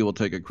Tittle. We will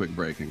take a quick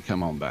break and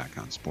come on back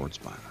on Sports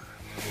Byline.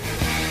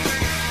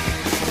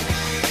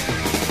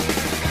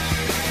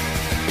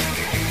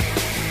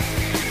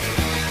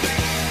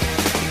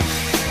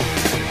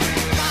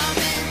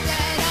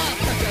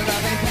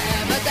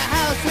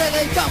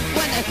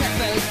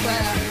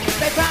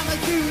 They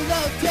promise you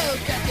those chills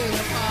get to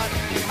the part.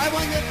 I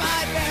wonder if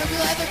my parents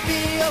will ever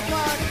be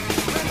apart.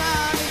 My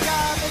mommy's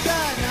job is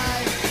a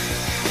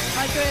knife.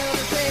 I thrill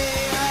to see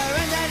her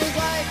and daddy's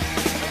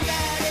wife. And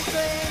daddy's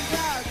dreams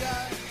are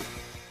done.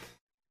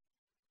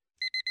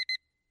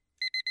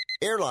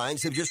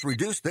 Airlines have just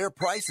reduced their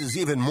prices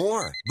even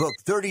more. Book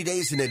 30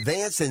 days in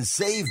advance and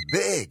save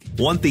big.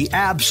 Want the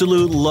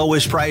absolute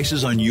lowest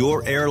prices on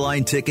your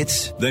airline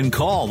tickets? Then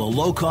call the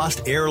Low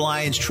Cost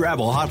Airlines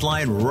Travel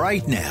Hotline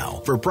right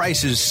now for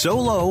prices so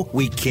low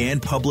we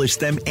can't publish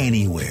them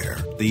anywhere.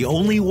 The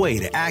only way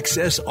to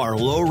access our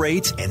low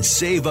rates and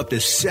save up to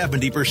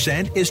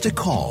 70% is to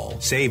call.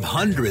 Save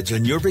hundreds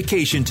on your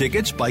vacation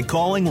tickets by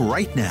calling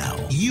right now.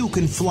 You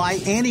can fly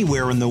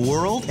anywhere in the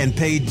world and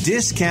pay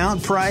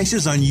discount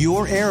prices on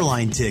your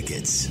airline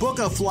tickets. Book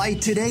a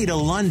flight today to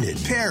London,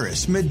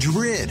 Paris,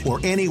 Madrid, or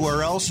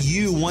anywhere else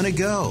you want to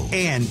go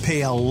and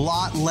pay a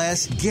lot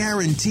less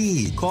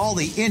guaranteed. Call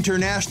the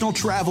International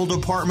Travel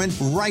Department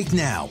right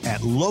now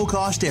at Low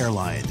Cost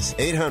Airlines.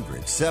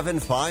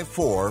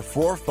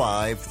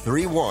 800-754-4531.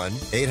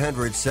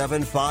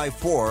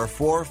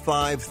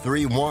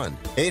 800-754-4531.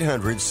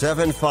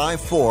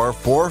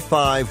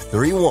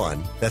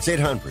 800-754-4531. That's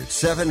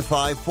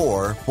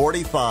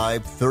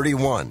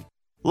 800-754-4531.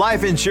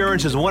 Life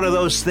insurance is one of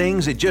those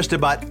things that just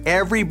about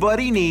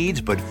everybody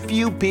needs, but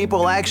few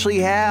people actually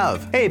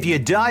have. Hey, if you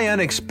die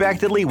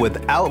unexpectedly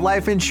without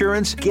life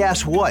insurance,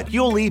 guess what?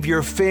 You'll leave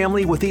your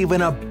family with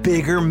even a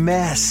bigger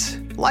mess.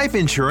 Life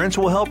insurance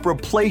will help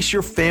replace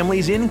your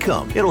family's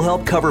income. It'll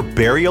help cover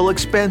burial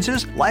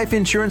expenses. Life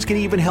insurance can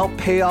even help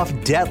pay off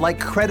debt like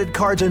credit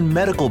cards and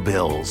medical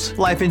bills.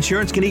 Life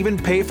insurance can even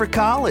pay for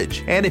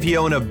college. And if you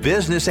own a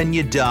business and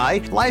you die,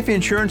 life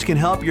insurance can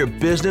help your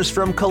business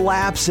from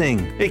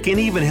collapsing. It can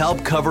even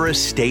help cover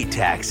estate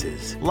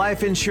taxes.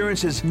 Life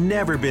insurance has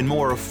never been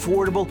more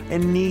affordable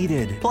and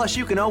needed. Plus,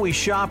 you can always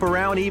shop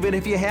around even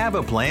if you have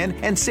a plan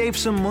and save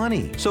some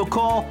money. So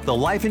call the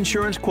Life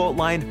Insurance Quote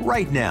Line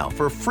right now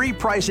for free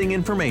pricing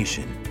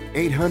information.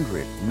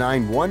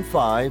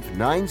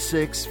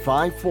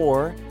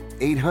 800-915-9654.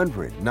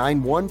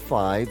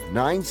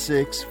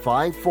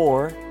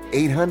 800-915-9654.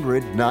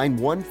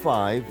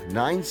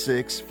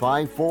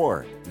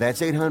 800-915-9654.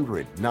 That's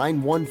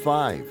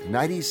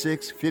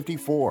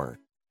 800-915-9654.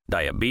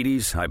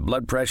 Diabetes, high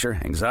blood pressure,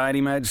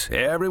 anxiety meds,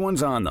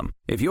 everyone's on them.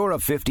 If you're a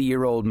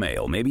 50-year-old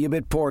male, maybe a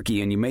bit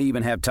porky, and you may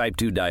even have type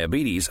 2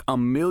 diabetes, $1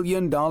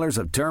 million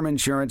of term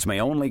insurance may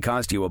only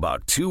cost you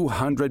about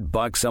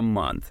 $200 a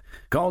month.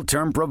 Call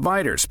Term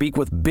Provider. Speak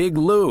with Big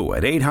Lou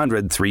at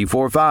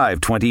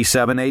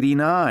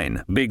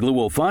 800-345-2789. Big Lou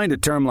will find a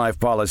term life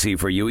policy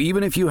for you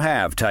even if you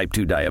have type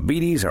 2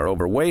 diabetes, are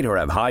overweight, or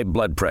have high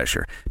blood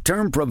pressure.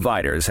 Term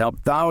Providers help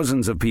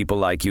thousands of people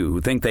like you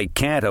who think they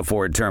can't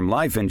afford term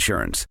life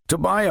insurance. To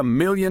buy $1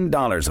 million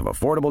of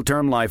affordable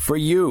term life for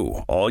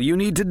you, all you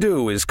need to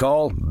do is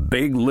call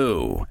Big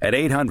Lou at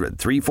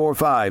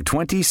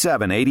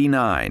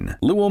 800-345-2789.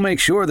 Lou will make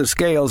sure the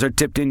scales are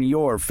tipped in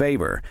your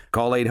favor.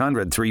 Call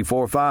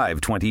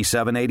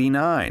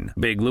 800-345-2789.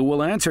 Big Lou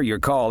will answer your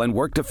call and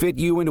work to fit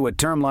you into a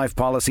term life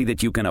policy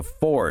that you can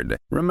afford.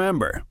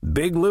 Remember,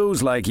 Big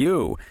Lou's like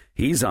you.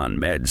 He's on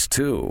meds,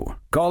 too.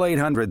 Call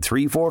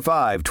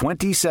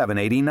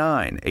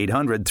 800-345-2789.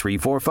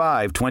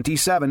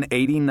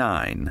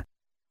 800-345-2789.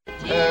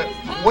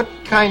 What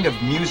kind of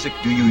music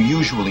do you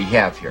usually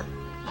have here?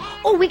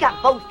 Oh, we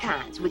got both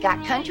kinds. We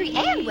got country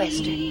and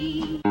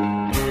western.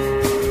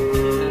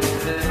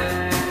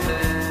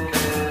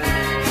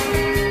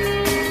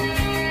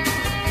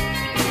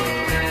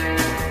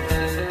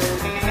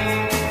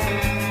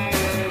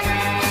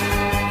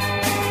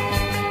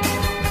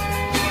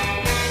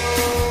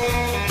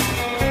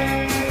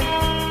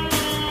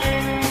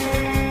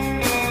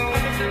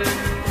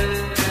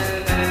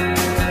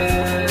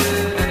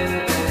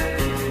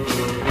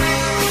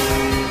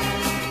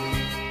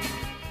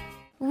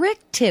 Rick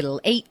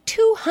Tittle ate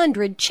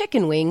 200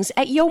 chicken wings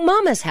at Yo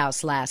Mama's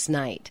house last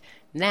night.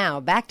 Now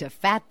back to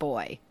Fat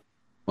Boy.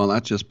 Well,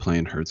 that just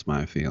plain hurts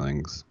my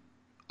feelings.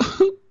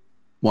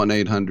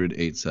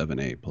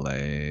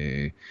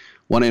 1-800-878-PLAY.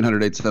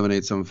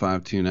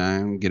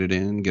 1-800-878-7529. Get it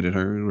in, get it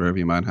heard, wherever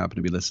you might happen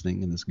to be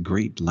listening in this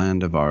great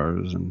land of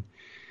ours. And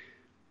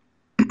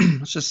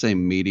let's just say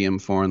medium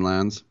foreign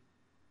lands.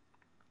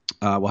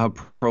 We'll have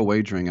pro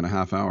wagering in a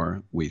half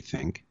hour, we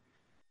think.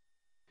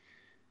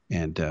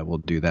 And we'll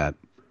do that.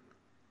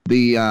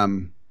 I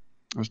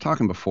was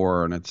talking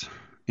before, and I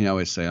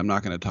always say I'm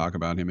not going to talk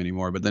about him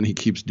anymore, but then he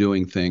keeps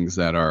doing things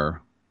that are,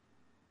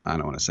 I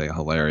don't want to say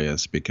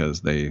hilarious,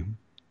 because they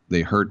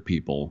hurt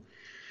people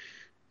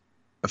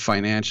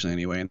financially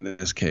anyway. In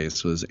this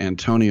case was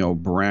Antonio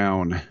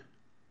Brown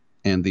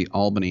and the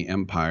Albany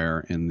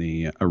Empire in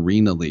the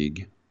Arena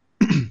League.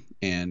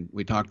 And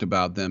we talked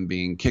about them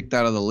being kicked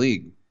out of the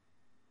league.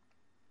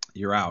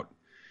 You're out.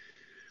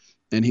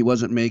 And he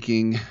wasn't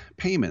making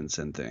payments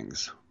and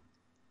things.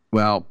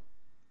 Well,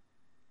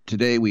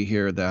 today we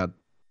hear that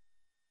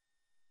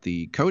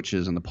the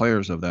coaches and the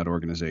players of that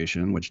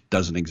organization, which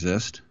doesn't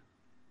exist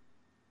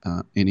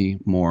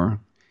anymore,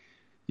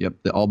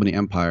 the Albany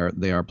Empire,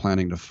 they are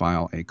planning to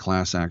file a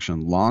class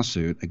action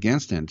lawsuit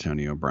against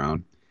Antonio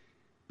Brown,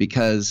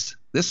 because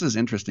this is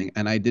interesting,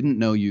 and I didn't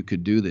know you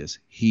could do this.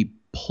 He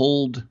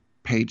pulled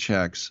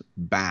paychecks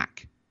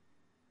back.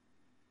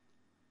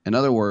 In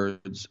other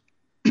words,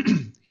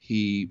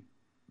 he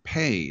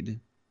paid,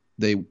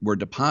 they were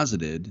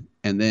deposited,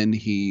 and then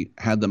he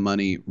had the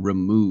money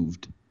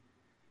removed.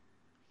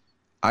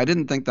 I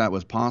didn't think that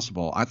was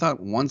possible. I thought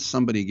once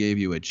somebody gave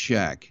you a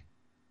check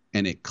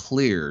and it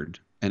cleared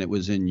and it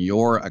was in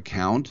your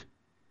account,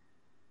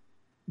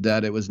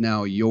 that it was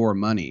now your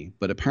money.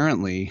 But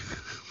apparently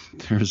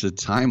there's a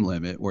time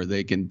limit where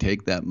they can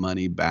take that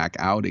money back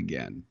out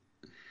again.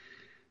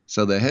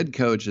 So the head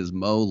coach is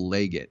Mo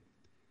Leggett,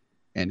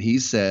 and he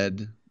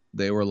said,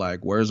 they were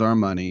like, where's our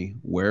money?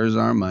 Where's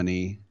our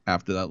money?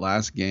 After that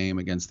last game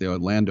against the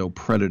Orlando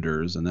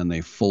Predators, and then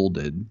they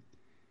folded.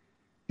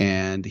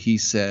 And he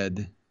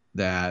said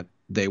that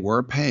they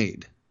were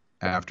paid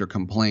after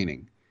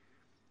complaining.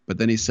 But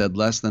then he said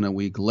less than a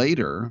week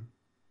later,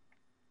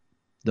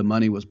 the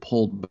money was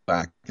pulled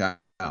back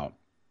out.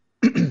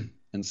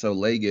 And so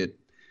Leggett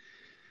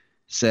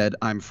said,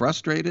 I'm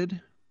frustrated.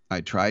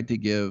 I tried to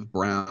give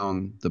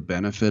Brown the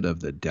benefit of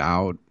the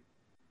doubt.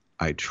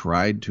 I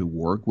tried to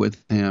work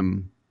with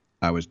him.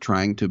 I was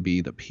trying to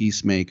be the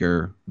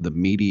peacemaker, the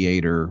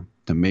mediator,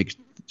 to make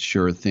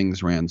sure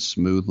things ran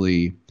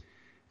smoothly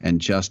and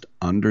just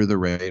under the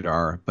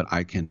radar, but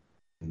I can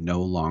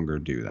no longer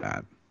do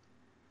that.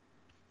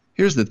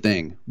 Here's the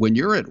thing. When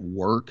you're at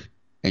work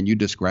and you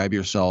describe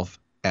yourself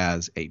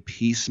as a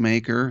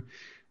peacemaker,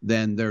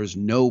 then there's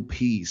no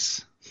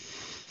peace.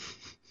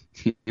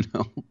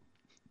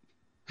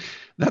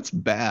 That's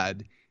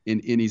bad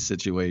in any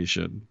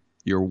situation.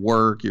 Your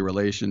work, your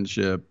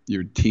relationship,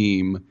 your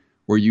team,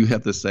 where you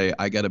have to say,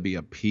 I got to be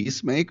a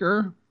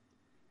peacemaker.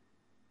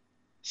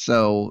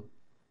 So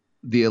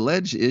the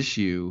alleged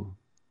issue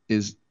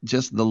is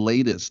just the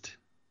latest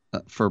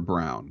for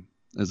Brown.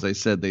 As I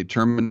said, they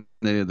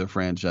terminated the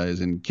franchise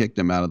and kicked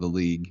him out of the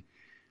league.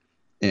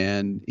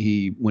 And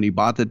when he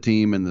bought the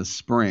team in the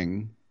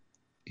spring,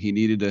 he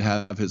needed to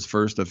have his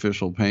first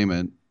official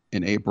payment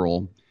in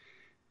April.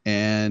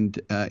 and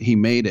he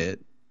made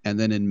it. And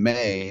then in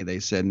May, they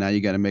said, now you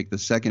got to make the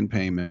second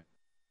payment.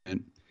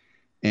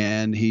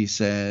 And he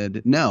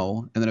said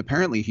no. And then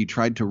apparently he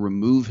tried to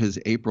remove his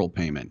April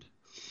payment.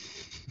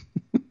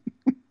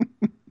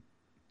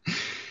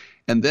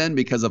 And then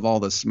because of all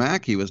the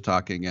smack he was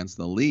talking against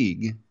the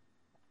league,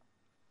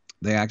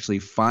 they actually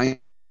fined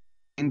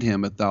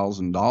him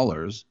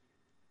 $1,000.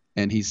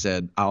 And he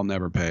said, I'll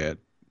never pay it.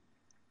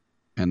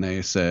 And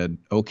they said,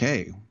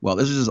 okay, well,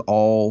 this is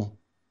all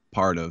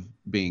part of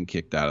being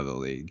kicked out of the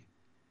league.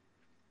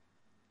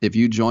 If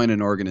you join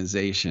an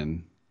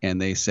organization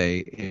and they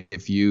say,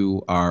 if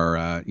you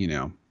are,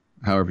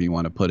 however you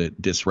want to put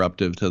it,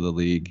 disruptive to the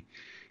league,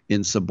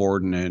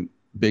 insubordinate,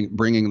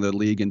 bringing the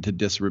league into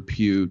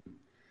disrepute,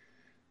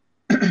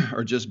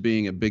 or just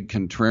being a big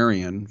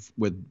contrarian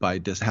by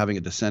just having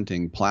a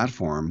dissenting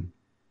platform,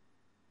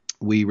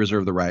 we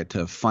reserve the right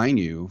to fine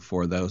you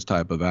for those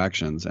type of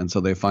actions. And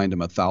so they fined him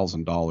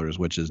 $1,000,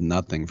 which is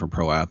nothing for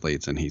pro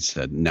athletes. And he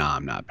said, nah,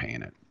 I'm not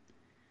paying it.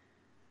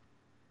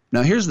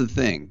 Now, here's the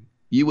thing.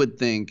 You would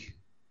think,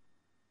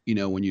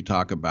 when you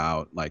talk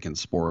about, like in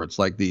sports,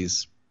 like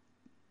these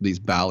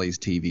Bally's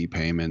TV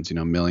payments,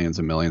 millions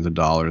and millions of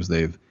dollars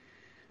they've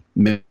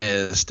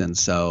missed. And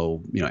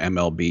so,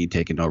 MLB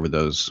taking over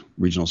those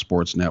regional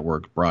sports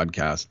network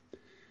broadcasts.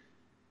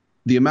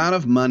 The amount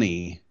of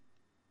money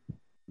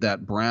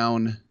that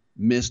Brown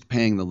missed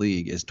paying the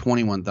league is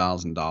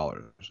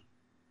 $21,000.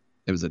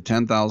 It was a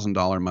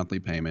 $10,000 monthly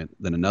payment,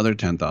 then another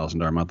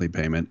 $10,000 monthly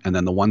payment, and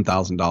then the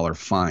 $1,000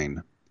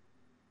 fine.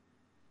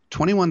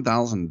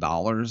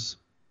 $21,000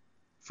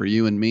 for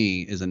you and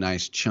me is a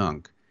nice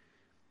chunk.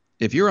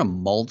 If you're a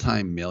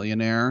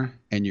multi-millionaire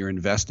and you're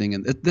investing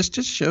in this,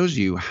 just shows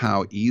you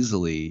how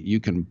easily you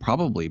can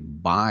probably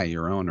buy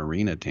your own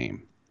arena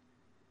team,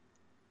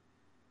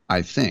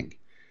 I think.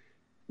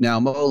 Now,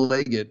 Mo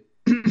Leggett,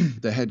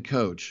 the head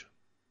coach,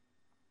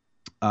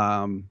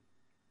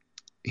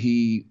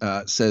 he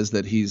says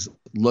that he's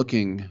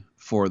looking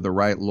for the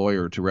right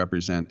lawyer to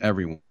represent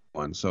everyone.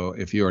 So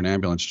if you're an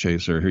ambulance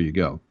chaser, here you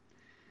go.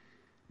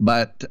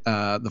 But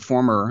the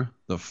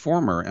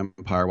former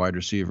Empire wide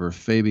receiver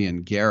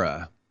Fabian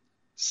Guerra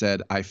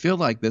said, I feel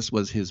like this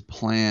was his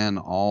plan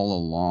all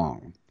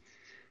along.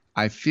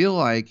 I feel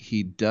like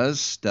he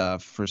does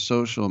stuff for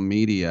social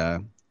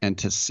media and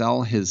to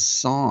sell his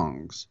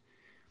songs.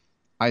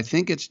 I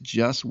think it's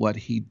just what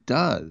he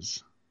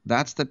does.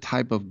 That's the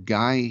type of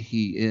guy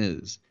he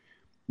is.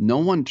 No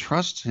one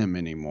trusts him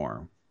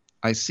anymore.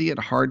 I see it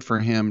hard for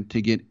him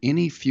to get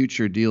any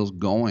future deals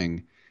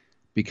going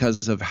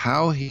because of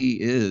how he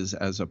is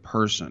as a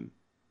person.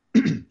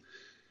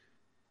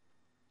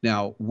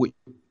 Now,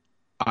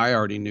 I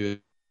already knew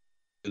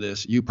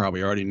this. You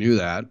probably already knew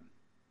that.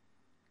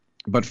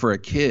 But for a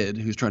kid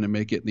who's trying to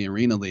make it in the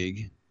Arena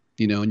League,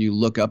 and you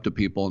look up to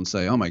people and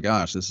say, oh my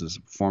gosh, this is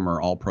former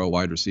all-pro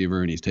wide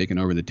receiver and he's taken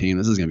over the team.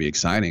 This is going to be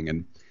exciting.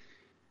 And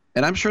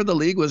I'm sure the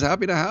league was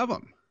happy to have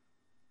him.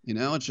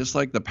 It's just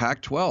like the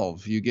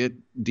Pac-12. You get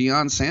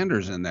Deion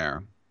Sanders in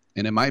there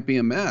and it might be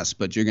a mess,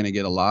 but you're going to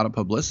get a lot of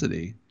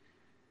publicity.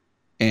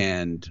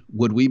 And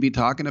would we be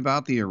talking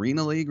about the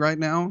Arena League right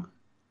now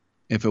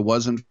if it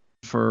wasn't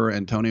for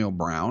Antonio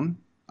Brown?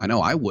 I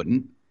know I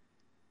wouldn't.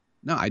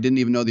 No, I didn't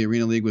even know the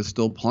Arena League was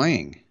still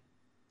playing.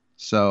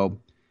 So,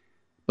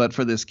 but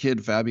for this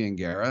kid, Fabian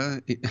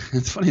Guerra,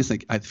 it's funny. It's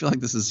like, I feel like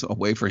this is a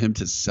way for him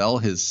to sell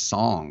his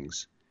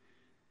songs.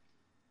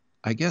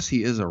 I guess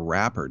he is a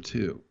rapper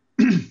too,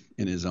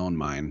 in his own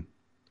mind.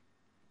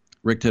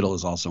 Rick Tittle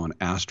is also an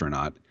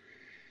astronaut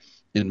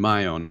in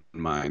my own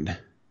mind.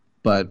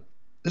 But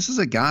this is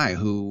a guy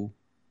who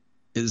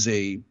is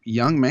a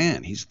young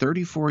man. He's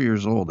 34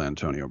 years old,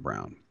 Antonio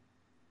Brown.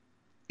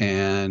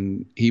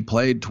 And he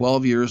played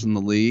 12 years in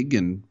the league,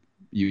 and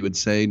you would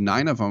say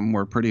 9 of them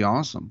were pretty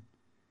awesome.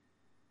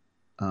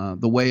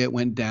 The way it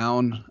went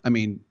down,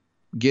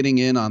 getting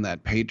in on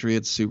that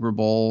Patriots Super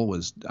Bowl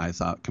was, I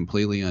thought,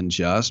 completely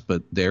unjust,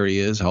 but there he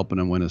is helping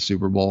him win a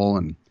Super Bowl.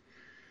 And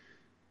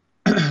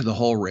the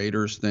whole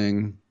Raiders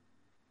thing,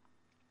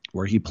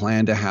 where he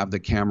planned to have the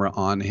camera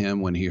on him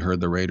when he heard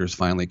the Raiders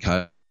finally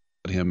cut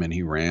him and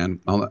he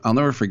ran. I'll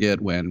never forget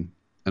when,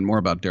 and more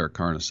about Derek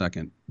Carr in a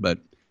second, but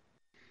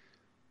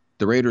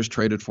the Raiders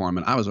traded for him,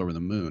 and I was over the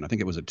moon. I think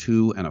it was a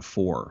 2 and a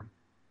 4.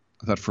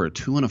 I thought for a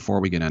 2 and a 4,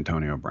 we get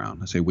Antonio Brown.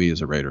 I say we as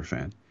a Raider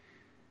fan.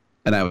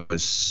 And I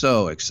was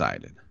so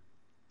excited.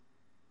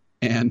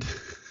 And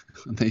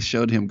they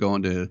showed him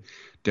going to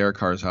Derek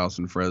Carr's house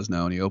in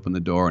Fresno, and he opened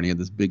the door, and he had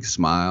this big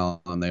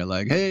smile, and they're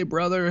like, hey,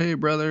 brother,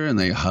 and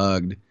they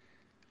hugged.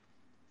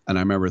 And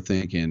I remember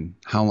thinking,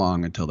 how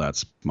long until that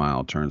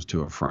smile turns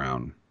to a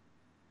frown?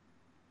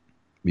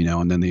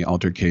 And then the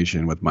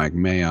altercation with Mike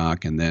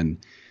Mayock, and then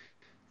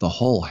the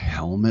whole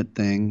helmet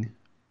thing.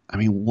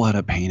 What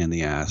a pain in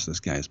the ass. This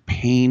guy's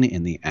pain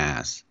in the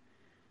ass.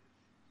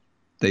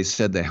 They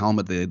said the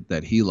helmet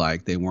that he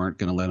liked, they weren't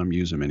going to let him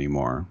use him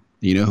anymore.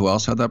 You know who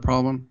else had that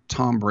problem?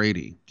 Tom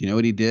Brady. Do you know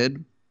what he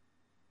did?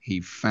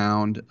 He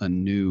found a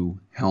new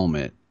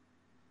helmet.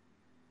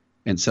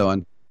 And so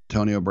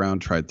Antonio Brown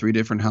tried 3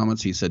 different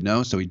helmets. He said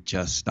no, so he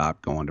just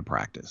stopped going to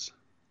practice.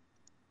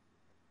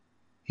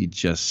 He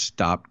just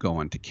stopped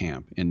going to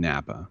camp in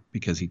Napa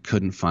because he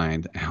couldn't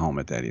find a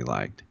helmet that he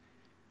liked.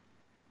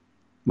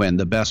 When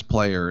the best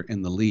player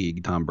in the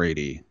league, Tom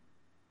Brady,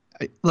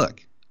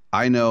 look,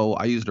 I know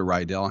I used a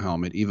Rydell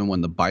helmet even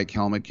when the bike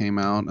helmet came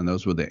out, and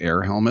those were the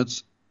air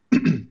helmets.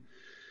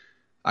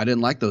 I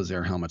didn't like those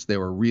air helmets. They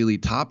were really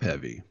top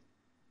heavy.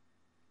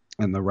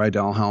 And the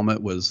Rydell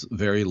helmet was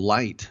very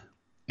light.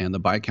 And the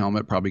bike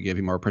helmet probably gave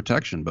you more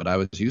protection. But I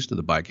was used to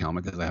the bike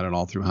helmet because I had it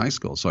all through high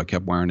school. So I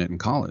kept wearing it in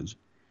college.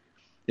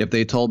 If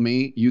they told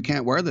me, you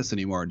can't wear this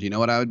anymore, do you know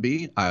what I would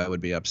be? I would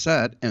be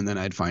upset, and then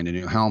I'd find a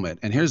new helmet.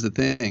 And here's the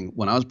thing.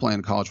 When I was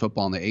playing college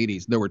football in the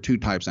 80s, there were 2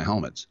 types of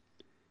helmets.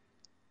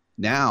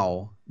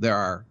 Now there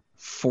are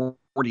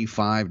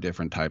 45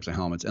 different types of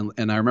helmets.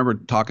 And I remember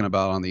talking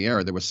about on the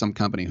air, there was some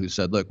company who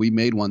said, look, we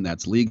made one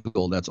that's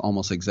legal that's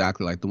almost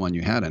exactly like the one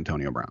you had,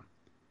 Antonio Brown.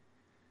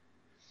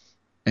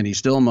 And he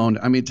still moaned.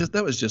 I mean,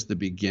 that was just the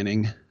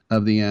beginning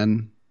of the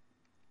end.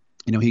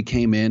 You know, he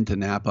came into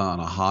Napa on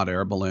a hot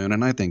air balloon,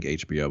 and I think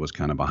HBO was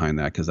kind of behind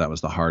that because that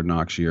was the Hard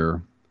Knocks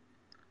year.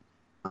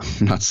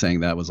 I'm not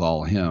saying that was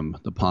all him,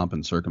 the pomp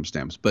and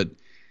circumstance, but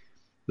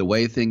the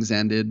way things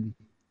ended,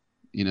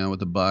 you know, with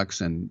the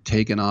Bucks and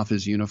taking off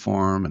his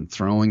uniform and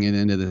throwing it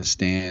into the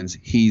stands,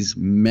 he's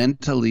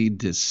mentally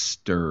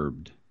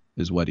disturbed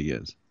is what he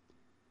is.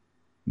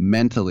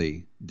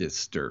 Mentally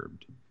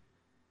disturbed.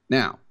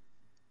 Now,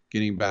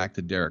 getting back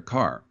to Derek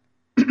Carr.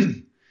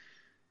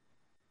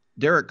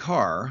 Derek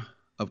Carr,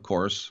 of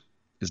course,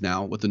 is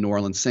now with the New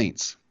Orleans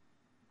Saints.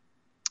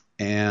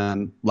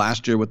 And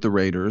last year with the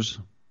Raiders,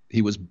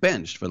 he was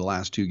benched for the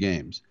last 2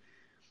 games.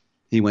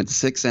 He went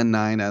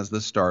 6-9 as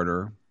the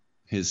starter,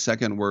 his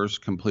second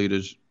worst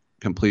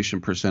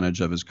completion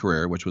percentage of his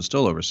career, which was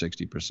still over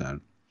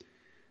 60%.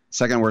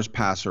 Second worst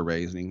passer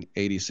rating,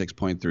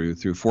 86.3,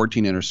 threw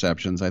 14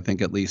 interceptions. I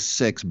think at least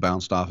 6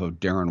 bounced off of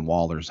Darren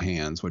Waller's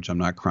hands, which I'm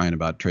not crying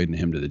about trading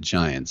him to the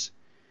Giants.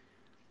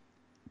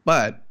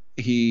 But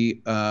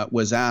he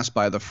was asked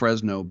by the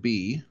Fresno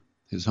Bee,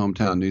 his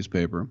hometown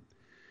newspaper,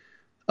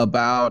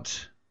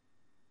 about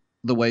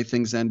the way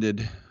things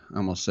ended, I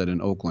almost said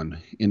in Oakland,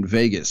 in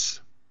Vegas.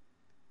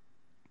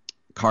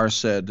 Carr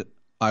said,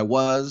 I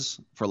was,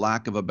 for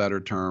lack of a better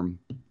term,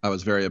 I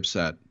was very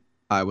upset.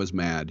 I was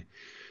mad.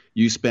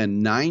 You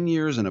spend 9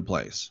 years in a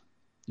place.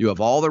 You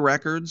have all the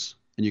records,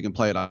 and you can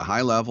play at a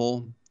high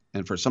level,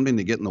 and for something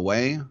to get in the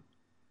way,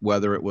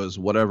 whether it was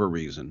whatever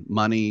reason,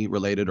 money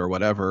related or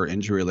whatever,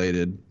 injury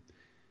related,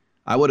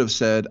 I would have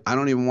said, I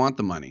don't even want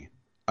the money.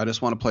 I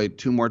just want to play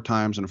 2 more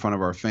times in front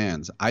of our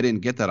fans. I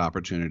didn't get that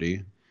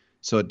opportunity,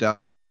 so it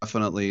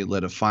definitely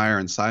lit a fire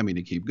inside me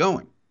to keep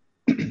going.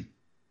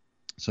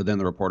 So then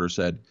the reporter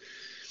said,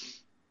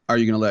 are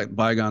you going to let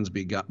bygones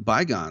be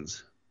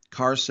bygones?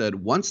 Carr said,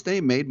 once they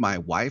made my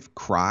wife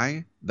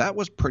cry, that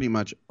was pretty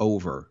much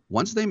over.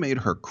 Once they made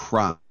her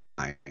cry,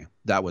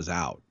 that was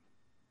out.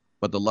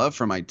 But the love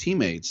for my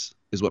teammates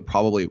is what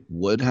probably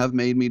would have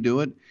made me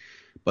do it.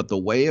 But the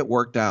way it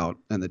worked out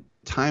and the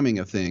timing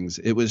of things,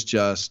 it was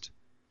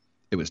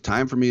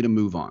time for me to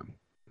move on.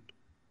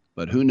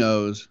 But who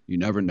knows? You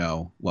never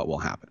know what will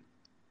happen.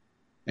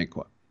 End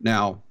quote.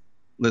 Now,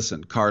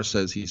 listen, Carr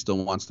says he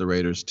still wants the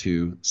Raiders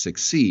to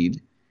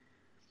succeed.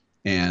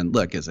 And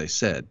look, as I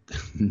said,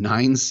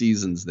 9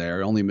 seasons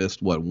there, only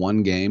missed,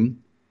 1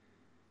 game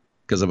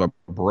because of a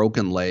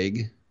broken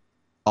leg.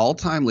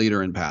 All-time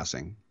leader in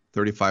passing,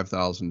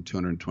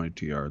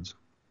 35,222 yards.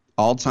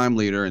 All-time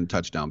leader in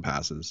touchdown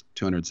passes,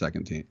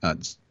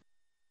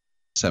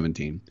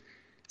 217.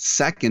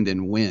 Second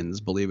in wins,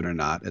 believe it or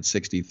not, at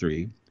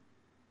 63.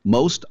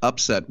 Most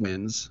upset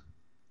wins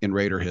in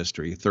Raider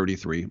history,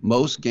 33.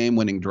 Most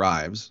game-winning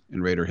drives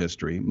in Raider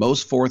history.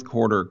 Most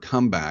fourth-quarter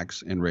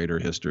comebacks in Raider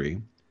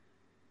history.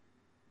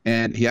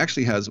 And he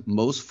actually has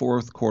most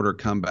fourth-quarter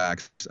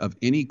comebacks of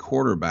any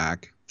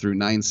quarterback through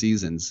 9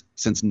 seasons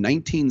since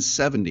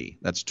 1970.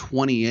 That's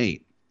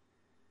 28.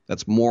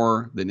 That's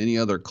more than any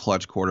other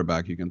clutch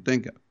quarterback you can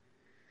think of.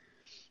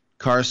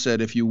 Carr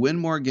said, if you win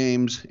more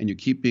games and you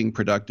keep being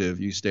productive,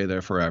 you stay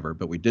there forever.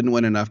 But we didn't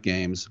win enough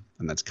games,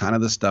 and that's kind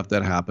of the stuff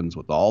that happens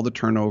with all the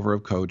turnover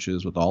of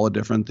coaches, with all the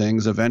different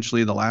things.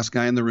 Eventually, the last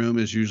guy in the room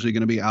is usually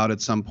going to be out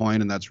at some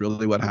point, and that's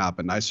really what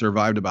happened. I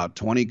survived about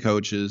 20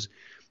 coaches,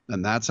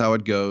 and that's how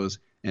it goes,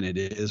 and it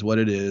is what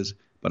it is.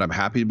 But I'm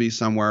happy to be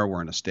somewhere.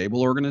 We're in a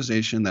stable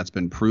organization that's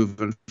been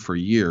proven for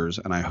years,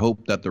 and I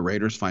hope that the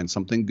Raiders find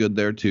something good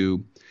there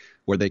too,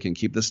 where they can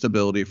keep the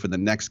stability for the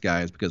next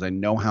guys, because I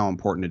know how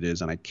important it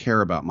is, and I care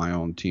about my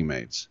own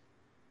teammates.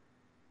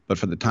 But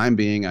for the time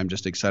being, I'm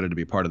just excited to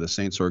be part of the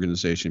Saints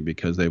organization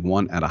because they've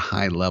won at a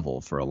high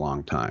level for a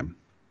long time.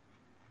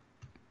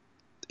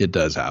 It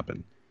does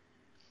happen.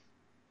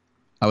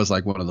 I was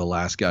like one of the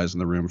last guys in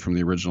the room from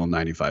the original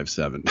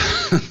 95-7.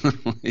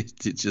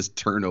 It just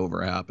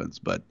turnover happens.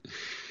 But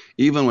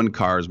even when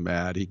Carr's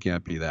mad, he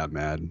can't be that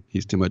mad.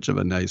 He's too much of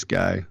a nice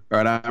guy.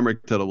 All right, I'm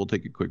Rick Tittle. We'll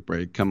take a quick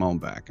break. Come on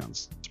back on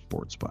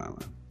Sports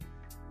Byline.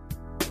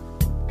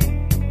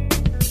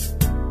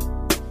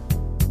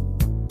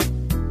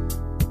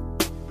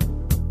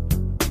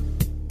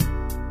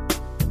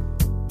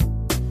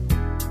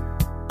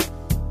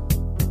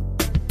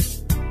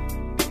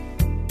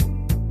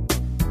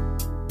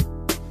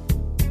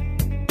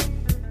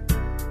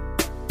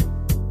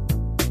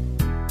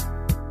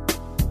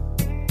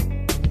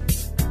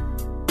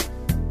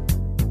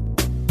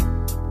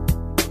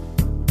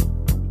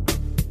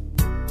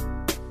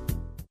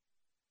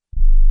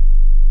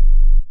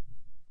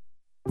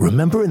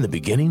 Remember in the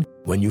beginning,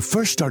 when you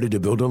first started to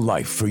build a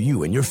life for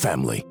you and your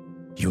family,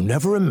 you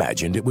never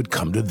imagined it would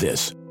come to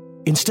this.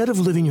 Instead of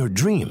living your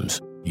dreams,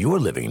 you're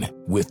living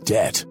with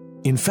debt.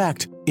 In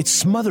fact, it's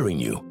smothering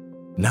you.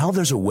 Now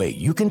there's a way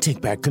you can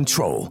take back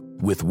control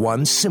with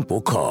one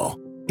simple call.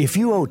 If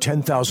you owe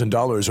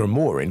 $10,000 or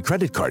more in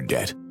credit card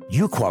debt,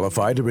 you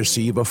qualify to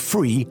receive a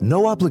free,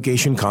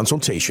 no-obligation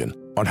consultation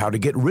on how to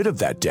get rid of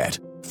that debt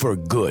for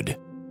good.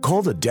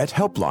 Call the Debt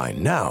Helpline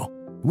now.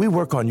 We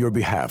work on your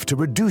behalf to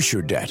reduce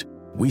your debt.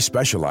 We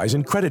specialize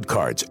in credit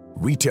cards,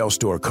 retail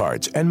store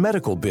cards, and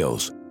medical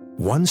bills.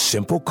 One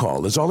simple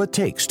call is all it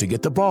takes to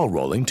get the ball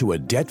rolling to a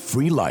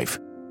debt-free life.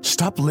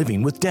 Stop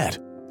living with debt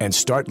and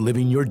start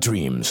living your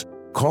dreams.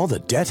 Call the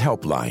Debt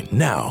Helpline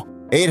now.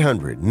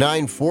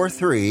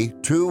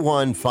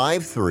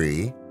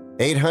 800-943-2153.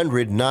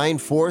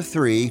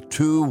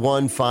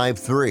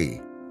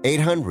 800-943-2153.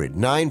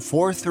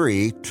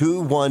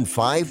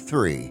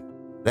 800-943-2153.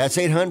 That's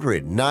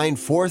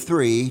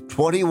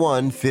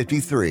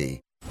 800-943-2153.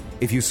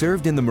 If you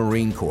served in the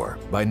Marine Corps,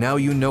 by now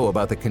you know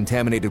about the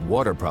contaminated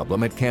water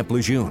problem at Camp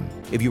Lejeune.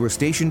 If you were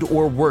stationed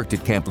or worked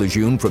at Camp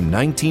Lejeune from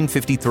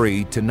 1953 to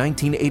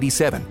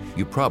 1987,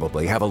 you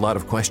probably have a lot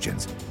of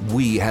questions.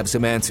 We have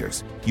some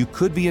answers. You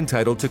could be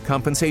entitled to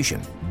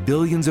compensation.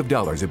 Billions of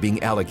dollars are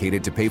being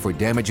allocated to pay for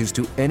damages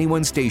to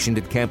anyone stationed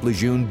at Camp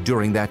Lejeune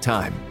during that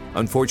time.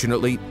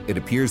 Unfortunately, it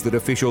appears that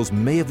officials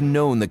may have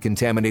known the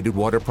contaminated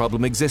water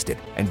problem existed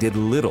and did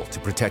little to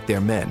protect their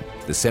men.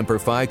 The Semper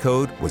Fi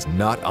code was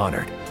not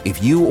honored.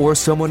 If you or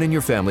someone in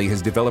your family has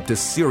developed a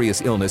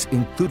serious illness,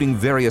 including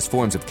various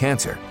forms of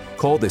cancer,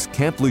 call this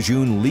Camp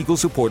Lejeune legal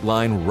support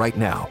line right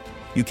now.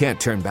 You can't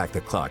turn back the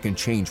clock and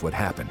change what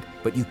happened,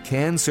 but you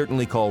can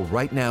certainly call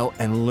right now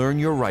and learn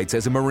your rights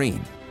as a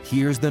Marine.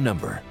 Here's the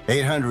number.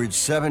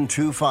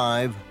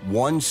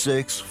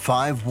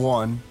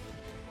 800-725-1651.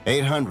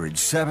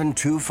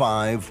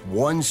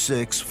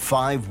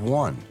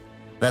 800-725-1651.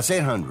 That's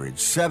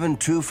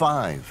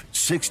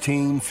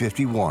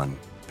 800-725-1651.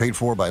 Paid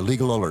for by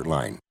Legal Alert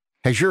Line.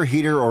 Has your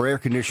heater or air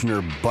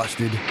conditioner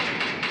busted?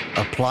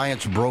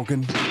 Appliance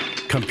broken?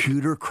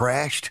 Computer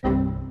crashed?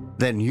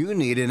 Then you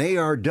need an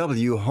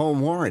ARW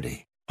home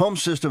warranty. Home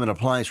system and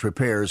appliance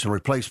repairs and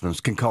replacements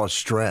can cause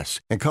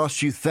stress and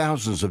cost you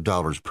thousands of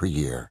dollars per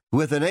year.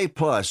 With an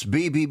A-plus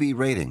BBB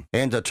rating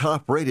and a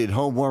top-rated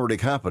home warranty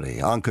company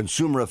on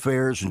Consumer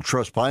Affairs and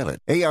Trustpilot,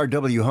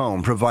 ARW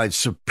Home provides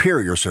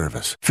superior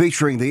service,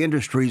 featuring the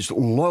industry's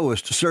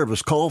lowest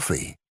service call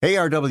fee.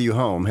 ARW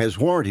Home has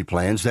warranty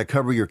plans that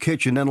cover your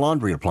kitchen and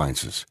laundry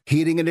appliances,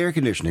 heating and air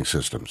conditioning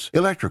systems,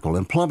 electrical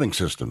and plumbing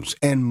systems,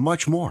 and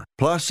much more.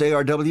 Plus,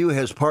 ARW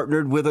has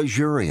partnered with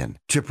Azurian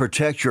to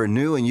protect your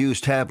new and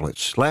used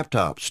tablets,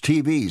 laptops,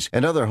 TVs,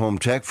 and other home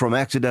tech from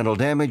accidental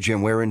damage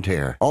and wear and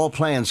tear. All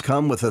plans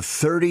come with a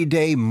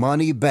 30-day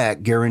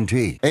money-back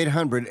guarantee.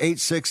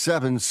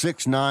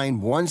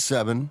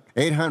 800-867-6917.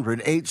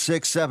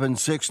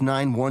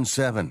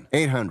 800-867-6917.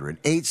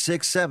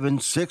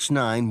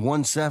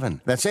 800-867-6917.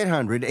 That's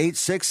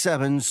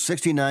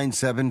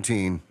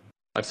 800-867-6917.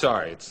 I'm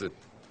sorry, it's the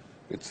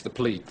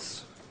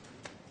pleats.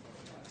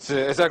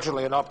 It's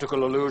actually an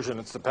optical illusion.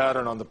 It's the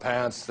pattern on the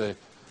pants.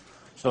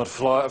 It's not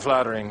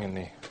flattering in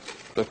the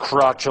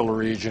crotchal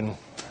region.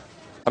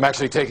 I'm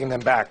actually taking them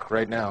back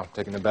right now,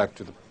 taking them back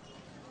to the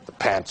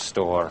pants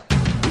store.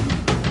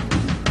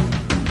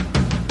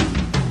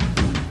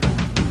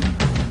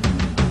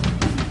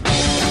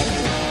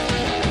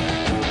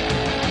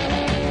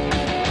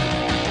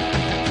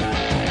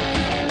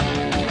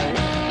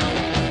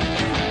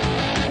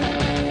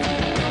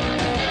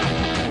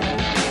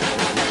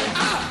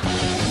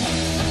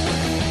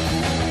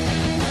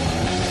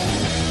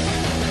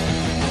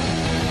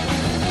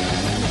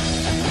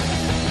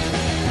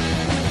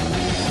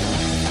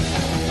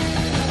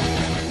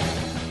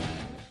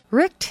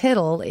 Rick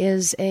Tittle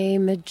is a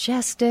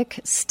majestic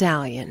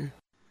stallion.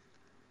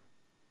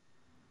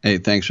 Hey,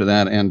 thanks for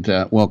that, and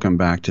welcome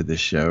back to the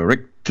show.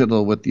 Rick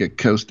Tittle with you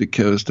coast to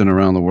coast and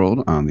around the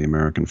world on the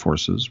American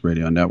Forces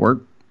Radio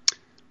Network.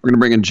 We're going to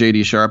bring in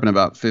J.D. Sharp in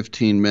about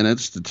 15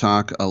 minutes to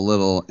talk a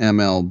little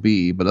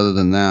MLB, but other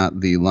than that,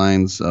 the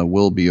lines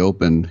will be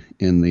open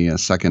in the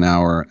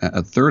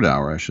third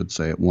hour, I should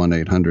say, at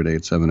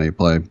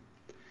 1-800-878-PLAY.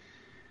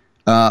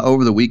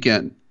 Over the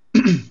weekend,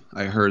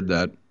 I heard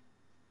that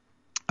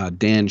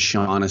Dan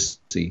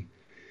Shaughnessy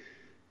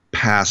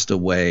passed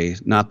away,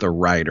 not the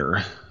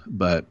writer,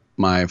 but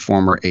my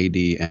former AD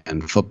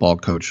and football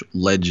coach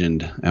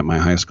legend at my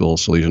high school,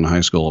 Salesian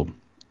High School,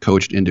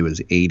 coached into his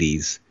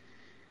 80s.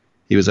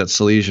 He was at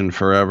Salesian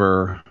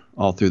forever,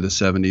 all through the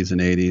 70s and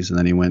 80s, and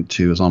then he went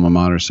to his alma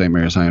mater, St.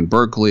 Mary's High in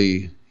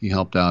Berkeley. He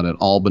helped out at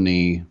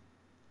Albany,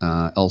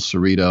 El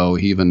Cerrito.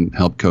 He even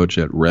helped coach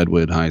at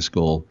Redwood High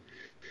School,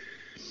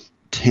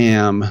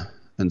 TAM,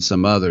 and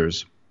some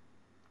others.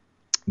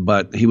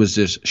 But he was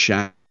just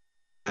Shag.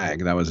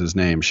 That was his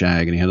name,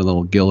 Shag. And he had a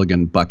little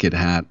Gilligan bucket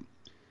hat.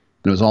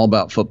 And it was all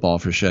about football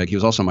for Shag. He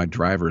was also my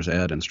driver's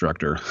ed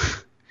instructor.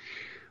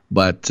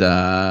 But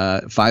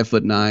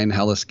 5'9",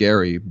 hella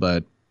scary,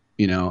 but,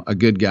 a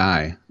good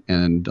guy.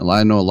 And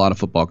I know a lot of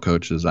football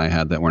coaches I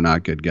had that were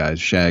not good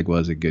guys. Shag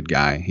was a good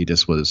guy. He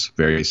just was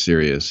very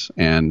serious.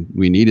 And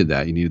we needed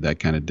that. You needed that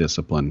kind of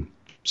discipline.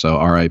 So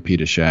R.I.P.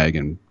 to Shag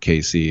and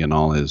Casey and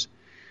all his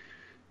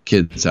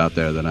kids out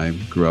there that I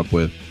grew up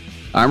with.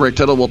 I'm Rick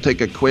Tittle. We'll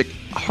take a quick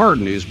hard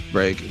news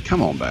break.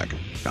 Come on back.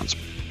 Bounce.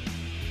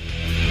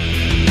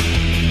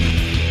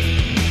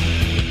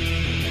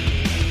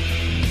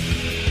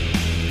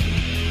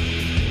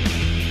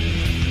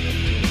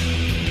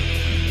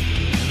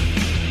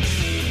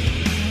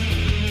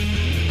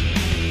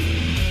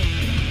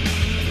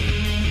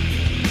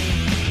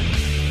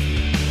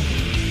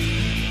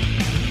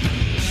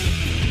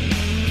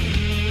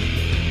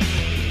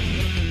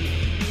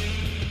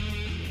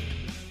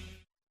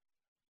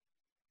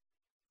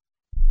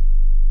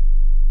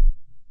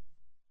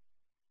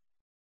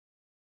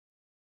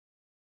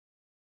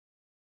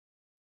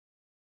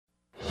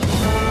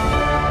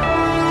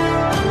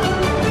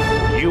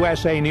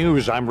 USA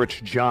News, I'm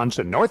Rich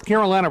Johnson. North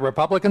Carolina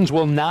Republicans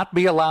will not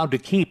be allowed to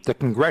keep the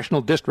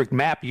congressional district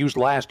map used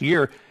last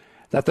year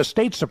that the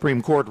state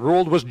Supreme Court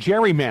ruled was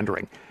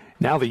gerrymandering.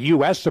 Now the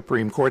U.S.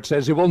 Supreme Court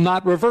says it will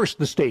not reverse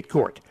the state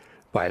court.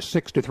 By a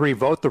 6-3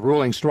 vote, the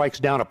ruling strikes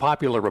down a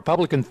popular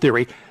Republican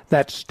theory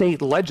that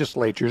state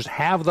legislatures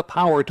have the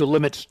power to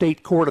limit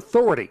state court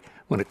authority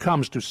when it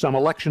comes to some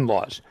election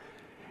laws.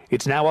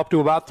 It's now up to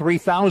about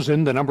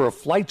 3,000, the number of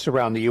flights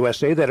around the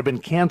USA that have been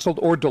canceled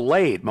or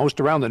delayed,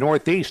 most around the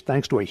Northeast,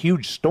 thanks to a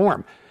huge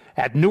storm.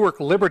 At Newark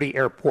Liberty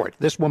Airport,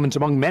 this woman's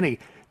among many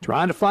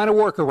trying to find a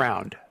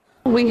workaround.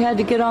 We had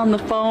to get on the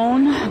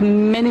phone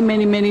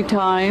many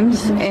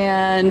times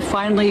and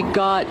finally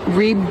got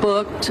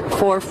rebooked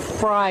for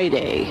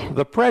Friday.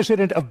 The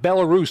president of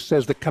Belarus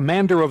says the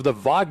commander of the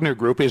Wagner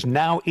Group is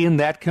now in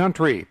that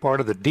country, part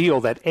of the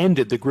deal that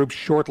ended the group's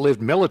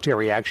short-lived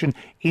military action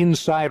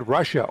inside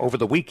Russia over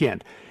the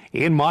weekend.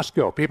 In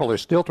Moscow, people are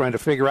still trying to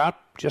figure out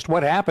just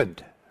what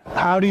happened.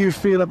 How do you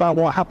feel about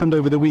what happened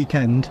over the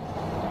weekend?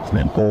 It's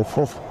been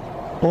awful.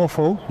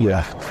 Awful?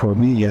 Yeah, for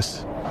me,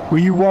 yes. Were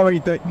you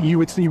worried that you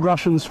would see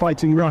Russians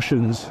fighting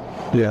Russians?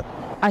 Yeah.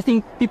 I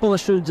think people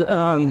should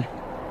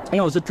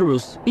know the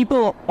truth.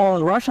 People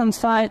on Russian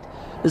side,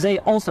 they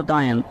also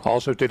dying.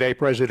 Also today,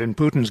 President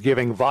Putin's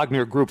giving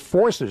Wagner Group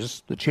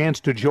forces the chance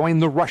to join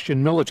the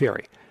Russian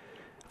military.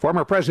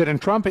 Former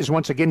President Trump is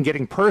once again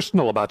getting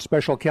personal about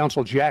Special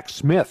Counsel Jack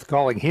Smith,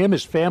 calling him,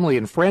 his family,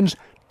 and friends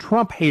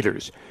Trump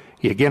haters.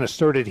 He again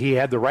asserted he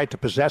had the right to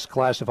possess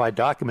classified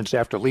documents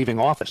after leaving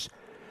office.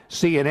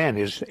 CNN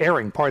is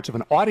airing parts of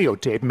an audio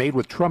tape made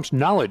with Trump's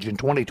knowledge in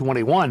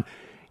 2021,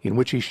 in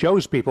which he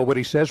shows people what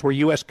he says were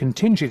U.S.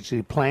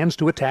 contingency plans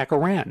to attack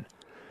Iran.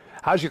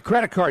 How's your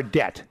credit card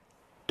debt?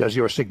 Does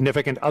your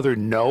significant other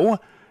know?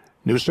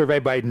 New survey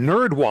by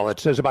NerdWallet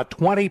says about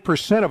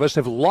 20% of us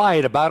have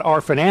lied about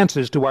our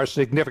finances to our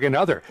significant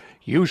other,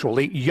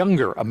 usually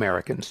younger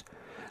Americans.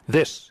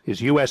 This is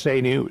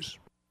USA News.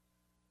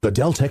 The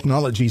Dell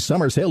Technologies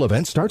Summer Sale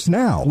event starts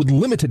now with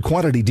limited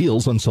quantity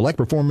deals on select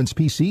performance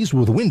PCs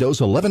with Windows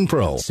 11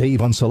 Pro.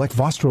 Save on select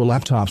Vostro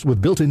laptops with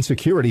built-in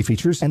security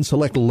features and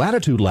select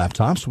Latitude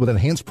laptops with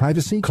enhanced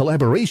privacy,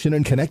 collaboration,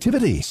 and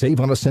connectivity. Save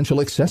on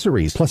essential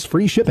accessories plus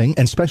free shipping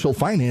and special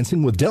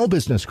financing with Dell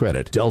Business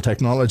Credit. Dell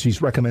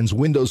Technologies recommends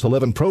Windows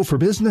 11 Pro for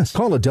business.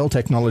 Call a Dell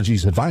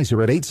Technologies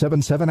advisor at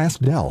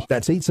 877-ASK-DELL.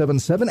 That's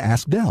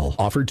 877-ASK-DELL.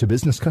 Offered to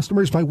business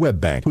customers by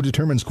WebBank, who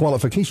determines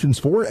qualifications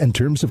for and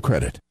terms of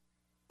credit.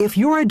 If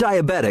you're a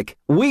diabetic,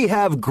 we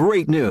have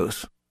great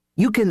news.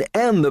 You can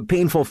end the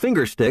painful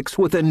finger sticks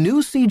with a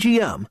new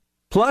CGM.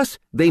 Plus,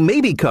 they may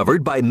be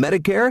covered by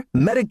Medicare,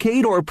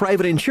 Medicaid, or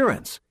private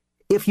insurance.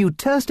 If you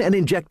test and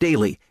inject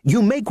daily,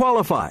 you may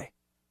qualify.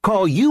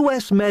 Call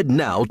US Med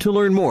now to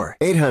learn more.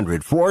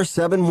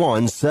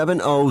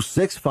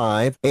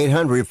 800-471-7065.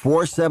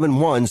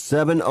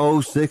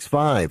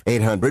 800-471-7065.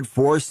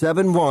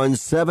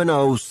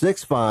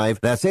 800-471-7065.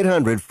 That's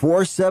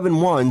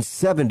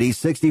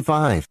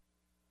 800-471-7065.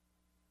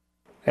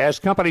 As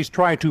companies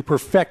try to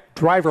perfect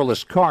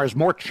driverless cars,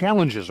 more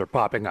challenges are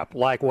popping up,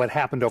 like what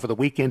happened over the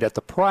weekend at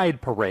the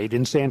Pride Parade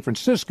in San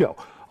Francisco.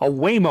 A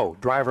Waymo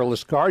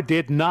driverless car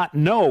did not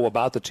know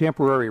about the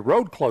temporary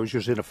road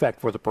closures in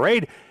effect for the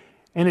parade,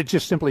 and it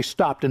just simply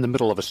stopped in the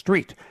middle of a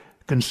street.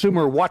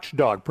 Consumer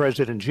watchdog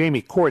President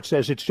Jamie Court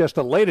says it's just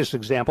the latest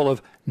example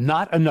of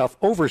not enough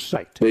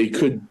oversight. They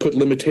could put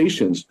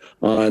limitations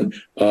on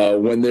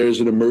when there's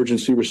an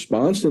emergency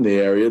response in the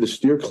area to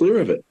steer clear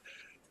of it.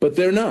 But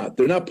they're not.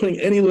 They're not putting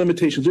any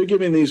limitations. They're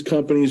giving these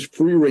companies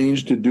free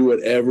range to do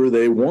whatever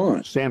they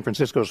want. San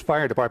Francisco's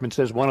fire department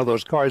says one of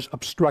those cars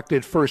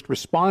obstructed first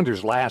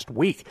responders last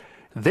week.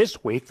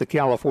 This week, the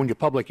California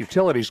Public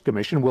Utilities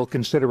Commission will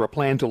consider a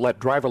plan to let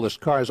driverless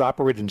cars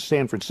operate in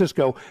San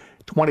Francisco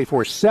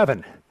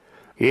 24/7.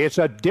 It's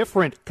a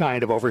different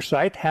kind of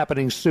oversight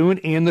happening soon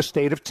in the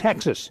state of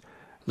Texas.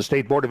 The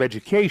State Board of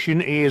Education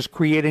is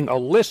creating a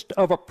list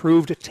of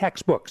approved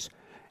textbooks,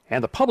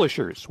 and the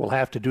publishers will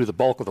have to do the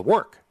bulk of the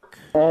work. work.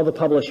 All the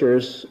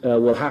publishers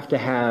will have to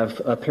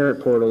have a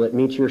parent portal that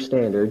meets your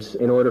standards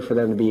in order for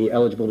them to be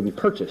eligible to be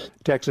purchased.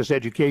 Texas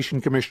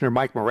Education Commissioner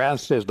Mike Morath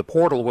says the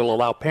portal will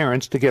allow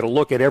parents to get a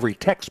look at every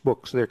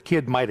textbook their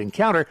kid might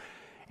encounter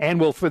and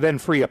will then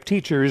free up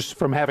teachers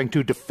from having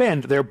to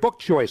defend their book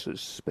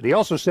choices. But he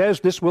also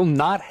says this will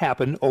not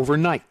happen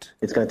overnight.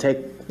 It's going to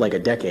take like a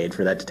decade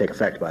for that to take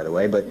effect, by the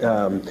way, but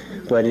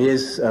it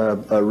is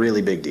a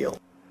really big deal.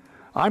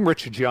 I'm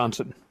Richard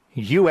Johnson,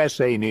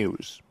 USA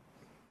News.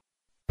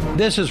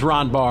 This is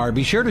Ron Barr.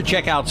 Be sure to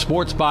check out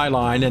Sports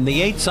Byline and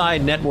the 8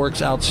 Side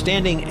Network's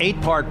outstanding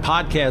 8-part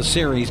podcast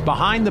series,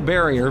 Behind the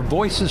Barrier,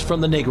 Voices from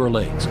the Negro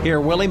Leagues.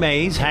 Hear Willie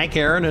Mays, Hank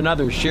Aaron, and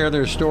others share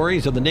their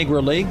stories of the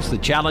Negro Leagues, the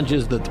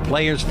challenges that the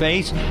players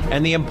face,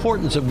 and the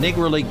importance of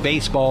Negro League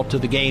baseball to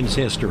the game's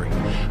history.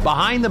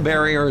 Behind the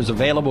Barrier is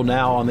available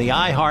now on the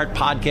iHeart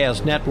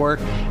Podcast Network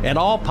and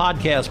all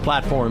podcast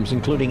platforms,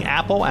 including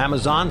Apple,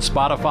 Amazon,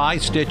 Spotify,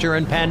 Stitcher,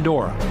 and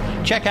Pandora.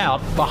 Check out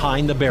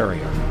Behind the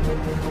Barrier.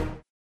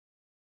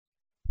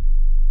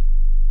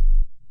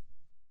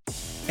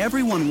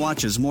 Everyone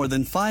watches more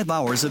than 5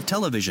 hours of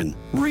television.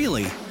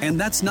 Really? And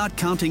that's not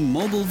counting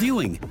mobile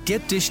viewing.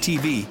 Get Dish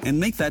TV and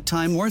make that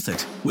time worth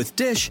it. With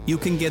Dish, you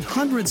can get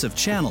hundreds of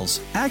channels,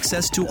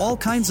 access to all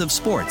kinds of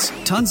sports,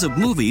 tons of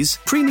movies,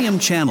 premium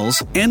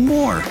channels, and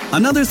more.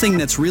 Another thing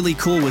that's really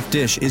cool with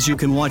Dish is you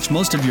can watch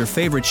most of your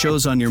favorite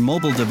shows on your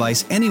mobile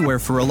device anywhere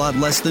for a lot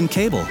less than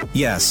cable.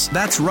 Yes,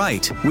 that's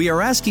right. We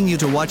are asking you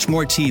to watch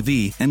more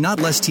TV and not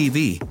less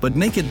TV, but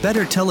make it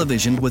better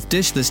television with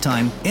Dish this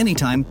time,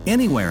 anytime,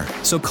 anywhere.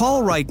 So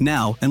call right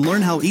now and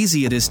learn how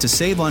easy it is to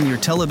save on your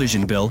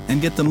television bill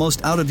and get the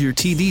most out of your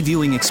TV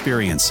viewing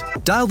experience.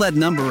 Dial that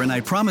number and I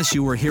promise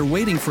you we're here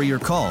waiting for your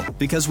call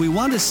because we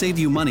want to save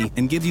you money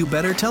and give you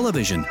better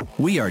television.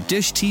 We are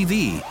Dish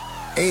TV.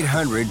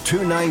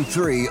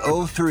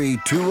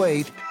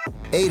 800-293-0328.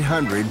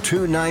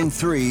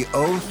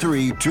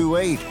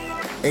 800-293-0328.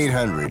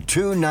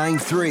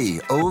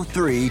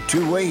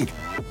 800-293-0328.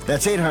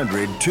 That's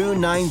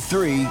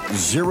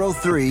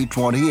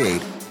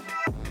 800-293-0328.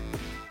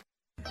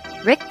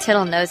 Rick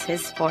Tittle knows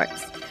his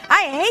sports.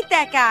 I hate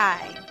that guy.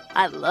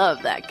 I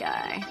love that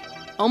guy.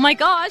 Oh my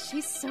gosh,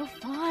 he's so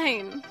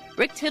fine.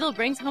 Rick Tittle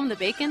brings home the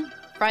bacon,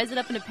 fries it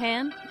up in a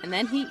pan, and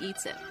then he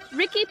eats it.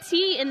 Ricky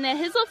T in the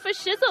hizzle for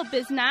shizzle,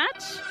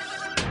 biznatch.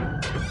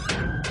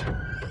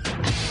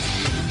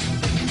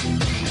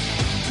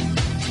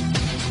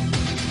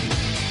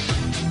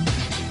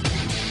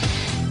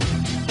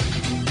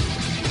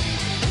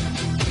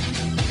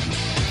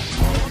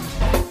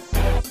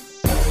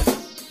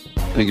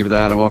 Thank you for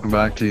that, and welcome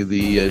back to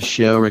the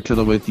show. Rick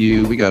Tittle with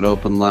you. We got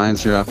open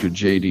lines here after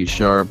JD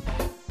Sharp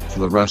for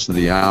the rest of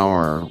the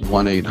hour.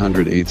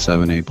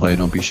 1-800-878-PLAY.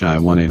 Don't be shy.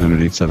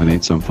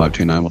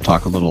 1-800-878-7529. We'll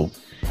talk a little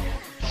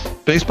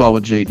baseball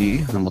with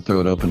JD, and we'll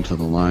throw it open to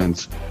the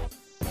lines.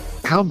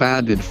 How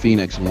bad did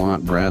Phoenix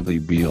want Bradley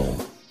Beal?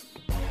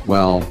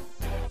 Well,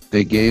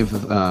 they gave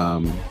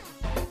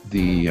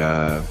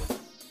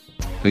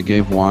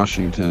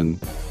Washington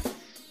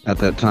at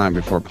that time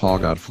before Paul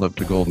got flipped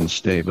to Golden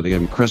State, but they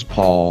gave him Chris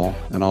Paul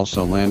and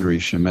also Landry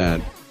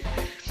Shamet.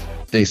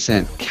 They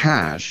sent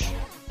cash,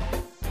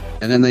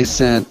 and then they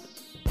sent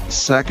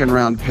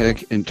second-round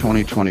pick in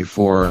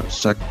 2024,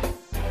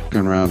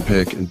 second-round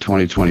pick in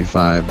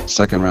 2025,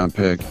 second-round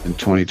pick in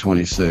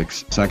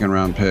 2026,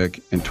 second-round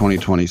pick in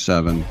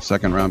 2027,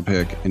 second-round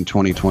pick in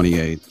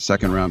 2028,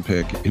 second-round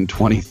pick in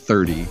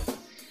 2030,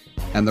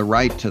 and the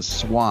right to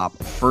swap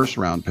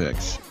first-round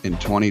picks in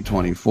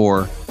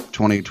 2024,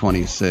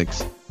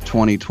 2026,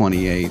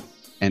 2028,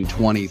 and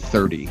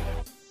 2030.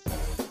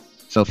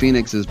 So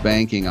Phoenix is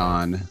banking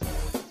on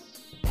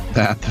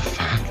the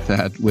fact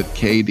that with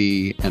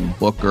KD and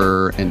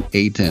Booker and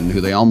Ayton, who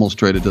they almost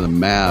traded to the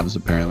Mavs,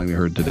 apparently we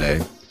heard today,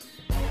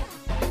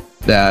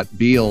 that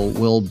Beal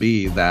will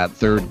be that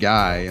third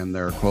guy in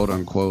their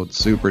quote-unquote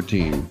super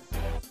team.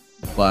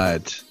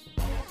 But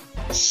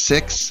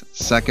 6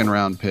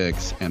 second-round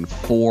picks and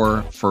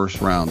 4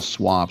 first-round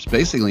swaps,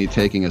 basically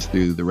taking us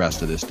through the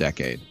rest of this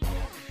decade.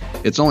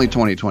 It's only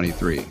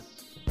 2023.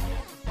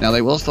 Now,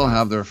 they will still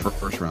have their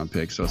first-round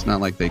picks, so it's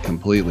not like they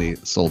completely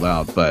sold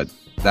out, but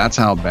that's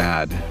how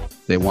bad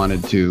they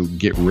wanted to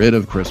get rid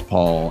of Chris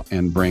Paul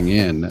and bring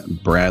in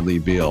Bradley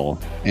Beal.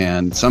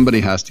 And somebody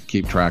has to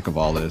keep track of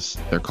all this.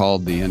 They're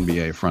called the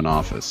NBA front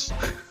office.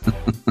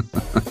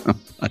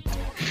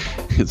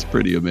 It's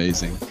pretty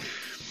amazing.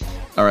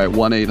 All right,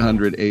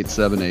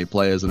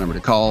 1-800-878-PLAY is the number to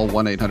call.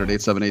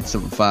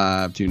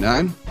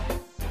 1-800-878-7529.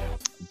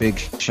 Big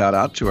shout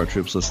out to our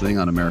troops listening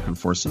on American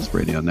Forces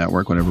Radio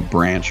Network. Whatever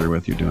branch you're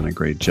with, you're doing a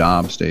great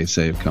job. Stay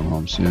safe. Come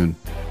home soon.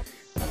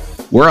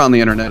 We're on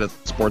the internet at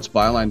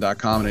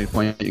sportsbyline.com. At any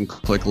point, you can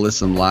click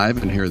listen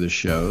live and hear the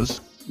shows.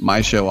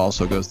 My show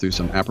also goes through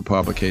some apropos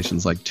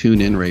applications like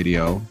TuneIn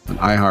Radio and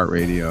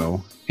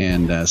iHeartRadio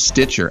and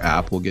Stitcher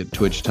app. We'll get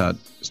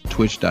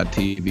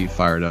twitch.tv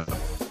fired up.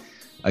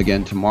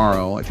 Again,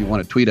 tomorrow, if you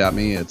want to tweet at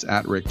me, it's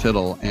at Rick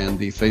Tittle, and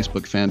the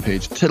Facebook fan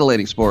page,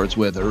 Titillating Sports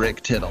with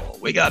Rick Tittle.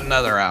 We got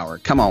another hour.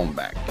 Come on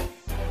back.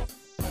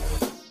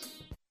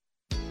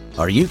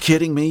 Are you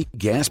kidding me?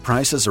 Gas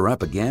prices are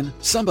up again?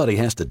 Somebody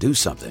has to do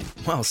something.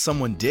 Well,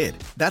 someone did.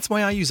 That's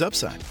why I use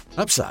Upside.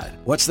 Upside?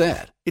 What's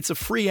that? It's a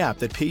free app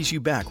that pays you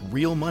back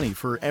real money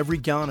for every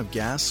gallon of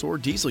gas or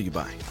diesel you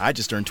buy. I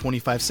just earned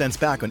 25 cents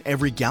back on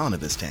every gallon of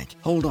this tank.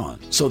 Hold on.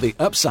 So the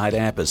Upside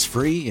app is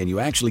free and you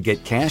actually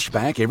get cash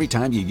back every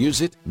time you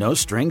use it? No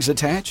strings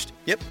attached?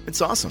 Yep, it's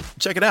awesome.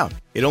 Check it out.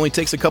 It only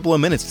takes a couple of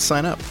minutes to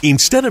sign up.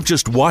 Instead of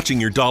just watching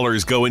your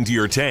dollars go into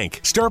your tank,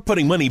 start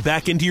putting money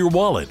back into your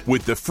wallet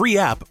with the free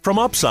app from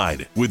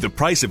Upside. With the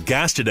price of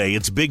gas today,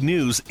 it's big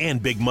news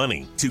and big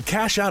money. To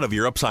cash out of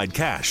your Upside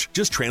cash,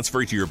 just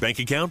transfer it to your bank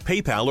account,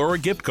 PayPal, or a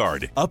gift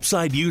card.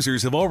 Upside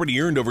users have already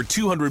earned over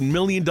 $200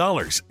 million.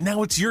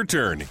 Now it's your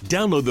turn.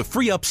 Download the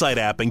free Upside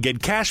app and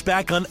get cash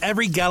back on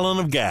every gallon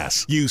of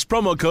gas. Use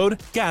promo code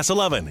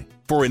GAS11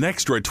 for an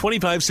extra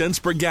 25 cents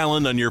per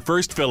gallon on your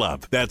first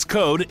fill-up. That's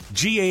code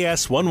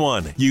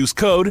GAS11. Use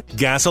code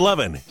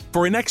GAS11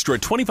 for an extra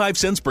 25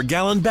 cents per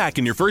gallon back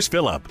in your first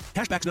fill-up.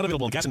 Cashback's not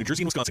available in gas in New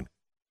Jersey and Wisconsin.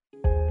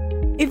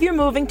 If you're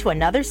moving to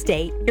another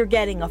state, you're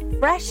getting a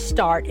fresh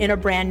start in a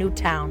brand new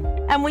town.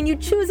 And when you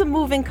choose a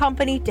moving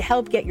company to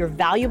help get your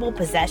valuable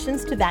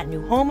possessions to that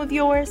new home of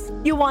yours,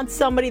 you want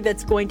somebody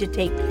that's going to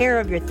take care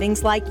of your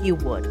things like you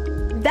would.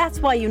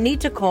 That's why you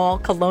need to call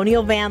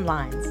Colonial Van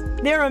Lines.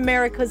 They're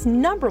America's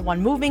 #1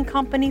 moving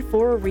company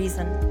for a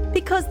reason.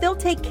 Because they'll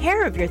take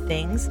care of your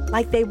things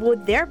like they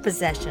would their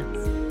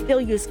possessions.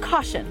 They'll use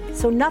caution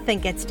so nothing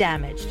gets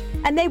damaged.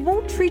 And they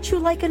won't treat you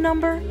like a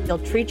number, they'll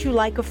treat you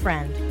like a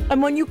friend.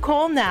 And when you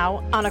call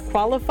now on a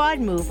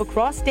qualified move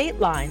across state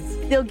lines,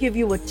 they'll give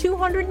you a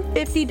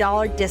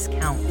 $250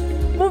 discount.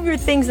 Move your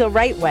things the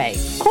right way.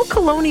 Call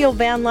Colonial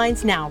Van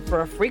Lines now for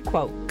a free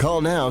quote.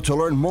 Call now to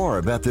learn more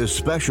about this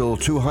special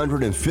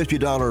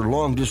 $250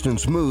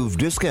 long-distance move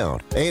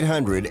discount.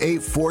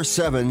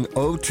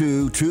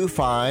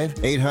 800-847-0225.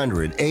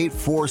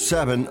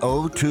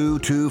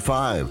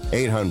 800-847-0225.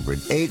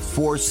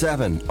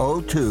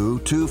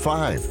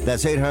 800-847-0225.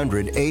 That's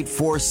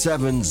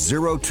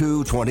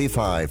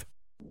 800-847-0225.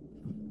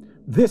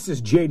 This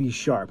is JD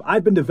Sharp.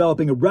 I've been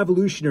developing a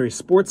revolutionary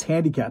sports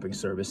handicapping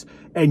service,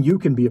 and you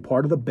can be a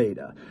part of the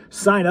beta.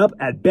 Sign up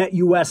at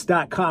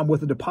betus.com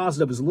with a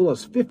deposit of as little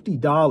as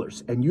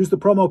 $50 and use the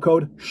promo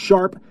code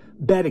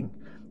SHARPBetting.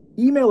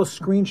 Email a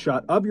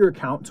screenshot of your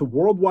account to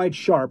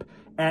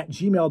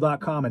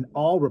worldwidesharp@gmail.com, and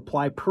I'll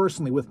reply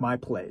personally with my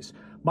plays.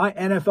 My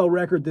NFL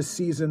record this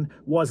season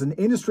was an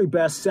industry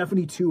best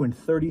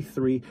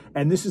 72-33,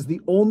 and this is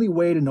the only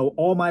way to know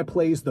all my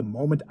plays the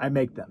moment I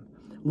make them.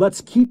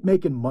 Let's keep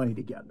making money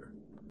together.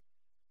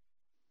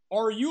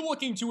 Are you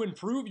looking to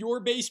improve your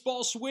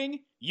baseball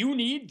swing? You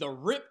need the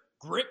Rip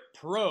Grip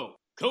Pro.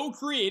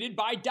 Co-created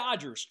by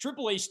Dodgers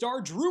AAA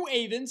star Drew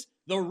Avans,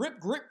 the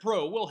Rip Grip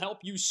Pro will help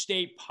you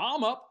stay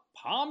palm up,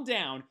 palm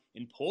down,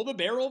 and pull the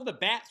barrel of the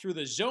bat through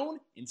the zone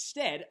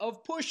instead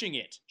of pushing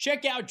it.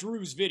 Check out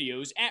Drew's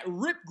videos at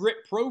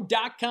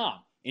ripgrippro.com.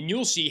 and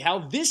you'll see how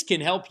this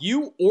can help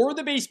you or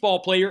the baseball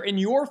player in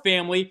your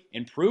family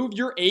improve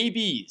your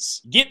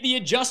ABs. Get the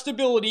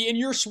adjustability in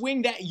your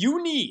swing that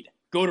you need.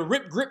 Go to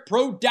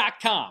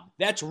ripgrippro.com.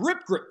 That's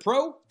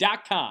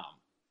ripgrippro.com.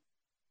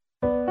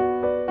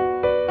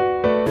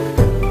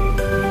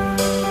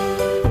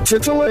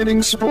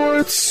 Titillating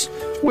Sports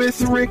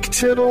with Rick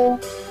Tittle.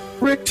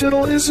 Rick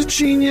Tittle is a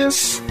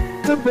genius.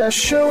 The best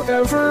show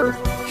ever.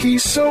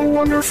 He's so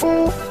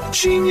wonderful.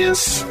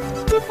 Genius.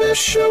 The best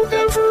show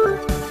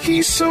ever.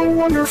 He's so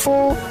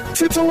wonderful.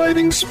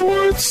 Titillating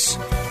Sports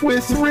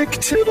with Rick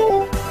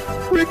Tittle.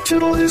 Rick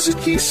Tittle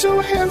he's so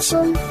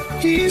handsome.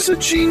 He's a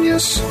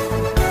genius.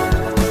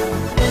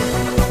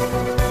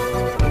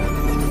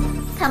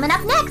 Coming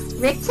up next,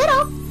 Rick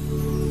Tittle.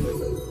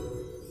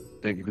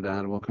 Thank you for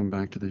that. Welcome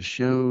back to the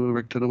show.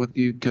 Rick Tittle with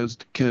you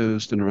coast to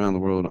coast and around the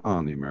world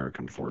on the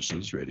American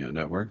Forces Radio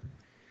Network.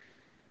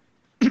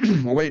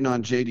 We're waiting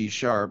on JD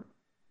Sharp.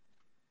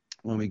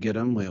 When we get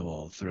him, we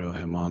will throw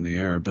him on the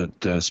air.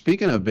 But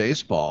speaking of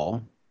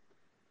baseball,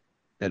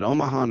 at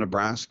Omaha,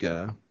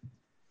 Nebraska,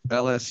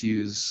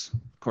 LSU's,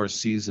 of course,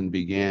 season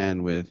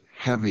began with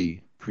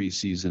heavy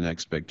preseason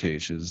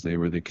expectations. They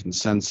were the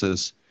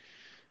consensus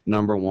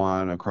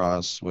 #1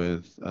 across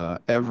with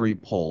every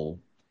poll.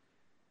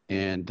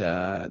 And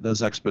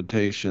those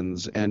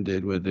expectations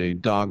ended with a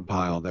dog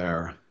pile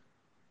there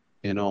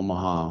in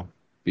Omaha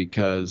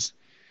because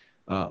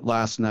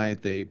last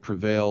night they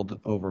prevailed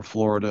over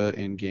Florida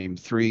in Game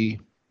 3,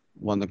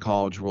 won the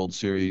College World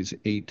Series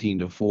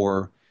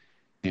 18-4,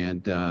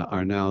 and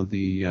are now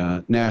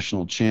the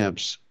national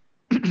champs.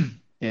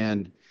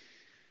 And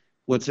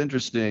what's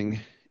interesting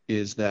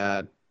is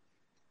that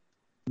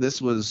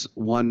this was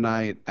one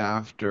night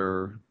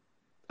after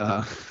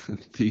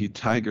the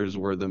Tigers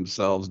were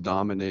themselves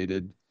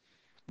dominated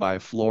by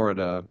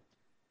Florida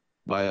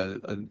by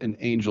an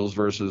Angels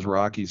versus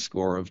Rockies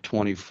score of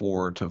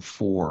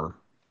 24-4.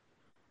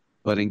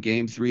 But in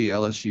Game 3,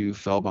 LSU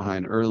fell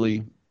behind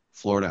early.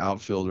 Florida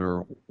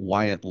outfielder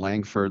Wyatt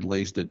Langford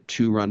laced a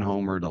 2-run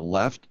homer to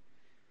left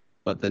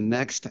But the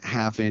next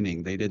half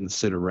inning, they didn't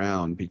sit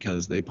around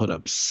because they put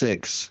up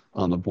 6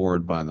 on the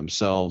board by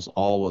themselves,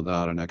 all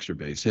without an extra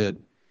base hit.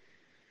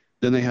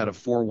 Then they had a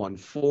 4-1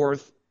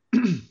 fourth.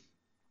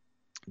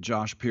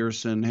 Josh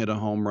Pearson hit a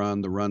home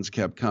run. The runs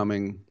kept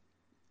coming.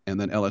 And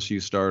then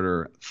LSU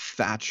starter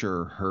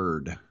Thatcher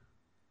Hurd.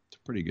 It's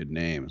a pretty good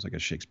name. It's like a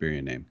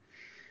Shakespearean name.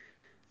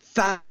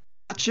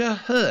 Thatcher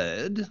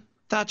Hurd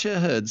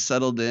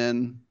settled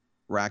in,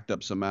 racked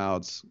up some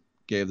outs,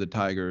 gave the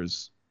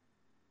Tigers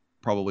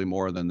probably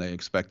more than they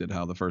expected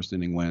how the first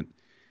inning went.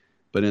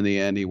 But in the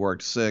end, he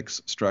worked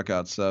 6, struck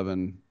out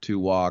 7, 2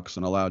 walks,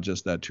 and allowed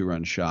just that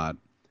 2-run shot.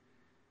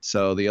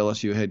 So the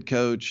LSU head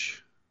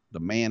coach, the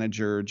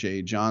manager,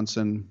 Jay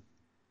Johnson,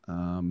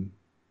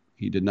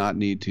 he did not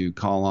need to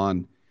call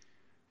on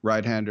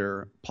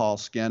right-hander Paul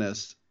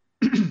Skenes,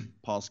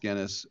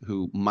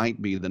 who might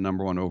be the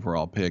number 1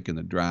 overall pick in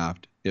the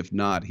draft. If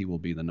not, he will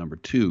be the number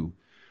 2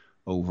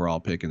 overall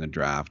pick in the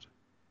draft.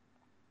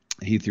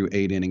 He threw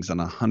 8 innings on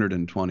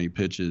 120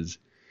 pitches.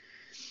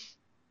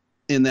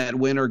 In that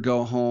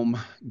winner-go-home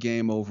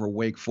game over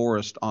Wake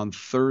Forest on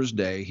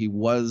Thursday, he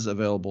was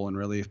available in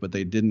relief, but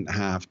they didn't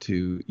have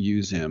to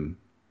use him.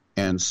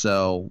 And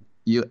so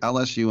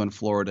LSU and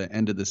Florida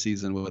ended the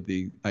season with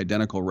the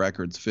identical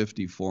records,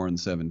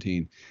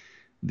 54-17.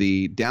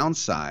 The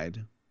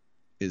downside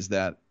is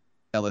that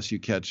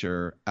LSU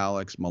catcher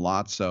Alex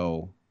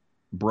Milazzo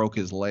broke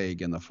his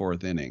leg in the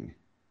 4th inning.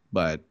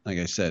 But like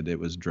I said, it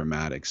was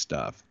dramatic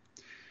stuff.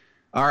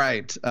 All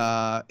right,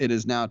 it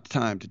is now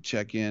time to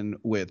check in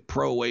with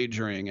Pro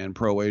Wagering and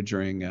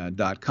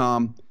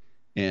ProWagering.com.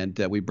 And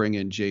we bring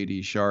in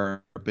J.D.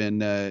 Sharp.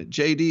 And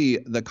J.D.,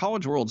 the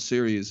College World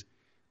Series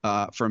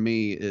for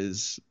me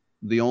is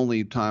the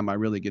only time I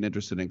really get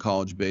interested in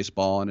college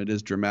baseball, and it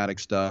is dramatic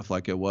stuff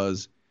like it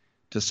was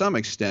to some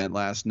extent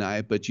last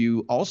night, but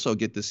you also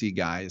get to see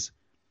guys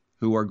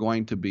who are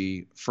going to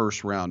be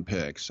first-round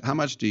picks. How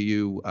much do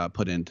you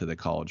put into the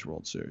College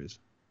World Series?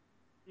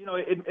 You know,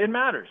 it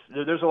matters.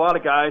 There's a lot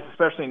of guys,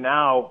 especially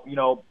now, you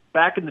know,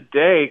 back in the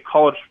day,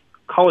 college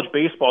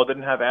baseball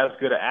didn't have as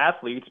good of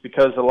athletes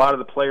because a lot of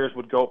the players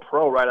would go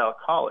pro right out of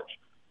college.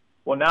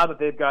 Well, now that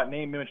they've got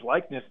name, image,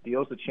 likeness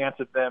deals, the chance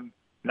of them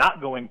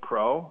not going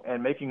pro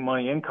and making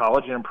money in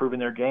college and improving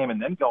their game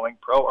and then going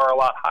pro are a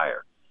lot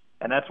higher.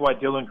 And that's why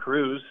Dylan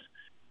Cruz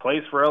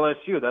plays for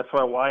LSU. That's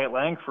why Wyatt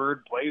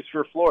Langford plays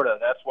for Florida.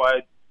 That's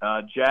why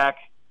Jack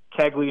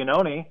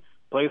Caglianone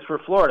plays for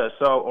Florida.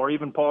 So, or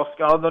even Paul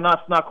Scott, although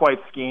not quite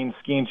Skeens.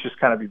 Skeens just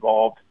kind of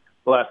evolved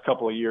the last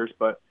couple of years.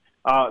 But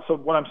so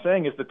what I'm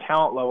saying is the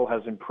talent level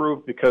has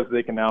improved because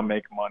they can now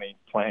make money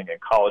playing in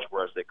college,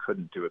 whereas they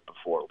couldn't do it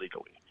before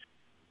legally.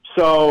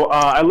 So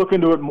I look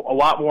into it a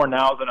lot more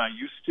now than I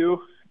used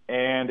to,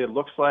 and it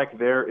looks like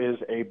there is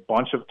a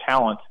bunch of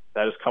talent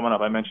that is coming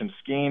up. I mentioned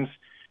Skeens.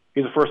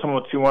 He's the first one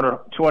with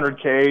 200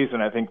 Ks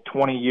in, I think,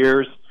 20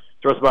 years.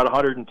 Throws about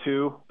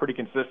 102 pretty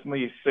consistently.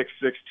 He's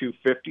 6'6",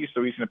 250,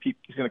 so he's going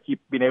to keep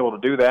being able to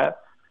do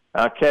that.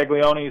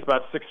 Caglianone is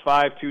about 6'5",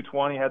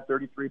 220, had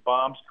 33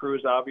 bombs.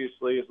 Cruz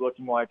obviously is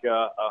looking like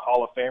a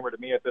Hall of Famer to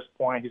me at this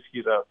point.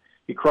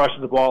 He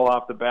crushes the ball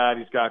off the bat.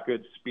 He's got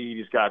good speed.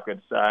 He's got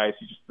good size.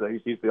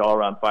 He's the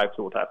all-around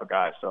 5-tool type of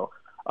guy. So,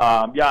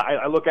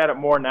 I look at it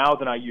more now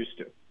than I used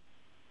to.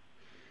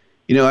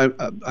 You know,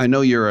 I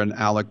know you're an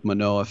Alek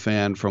Manoah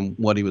fan from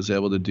what he was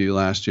able to do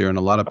last year, and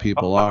a lot of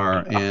people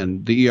are.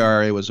 And the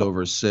ERA was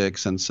over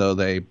 6, and so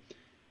they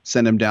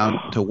sent him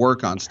down to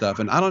work on stuff.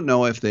 And I don't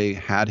know if they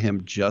had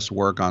him just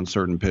work on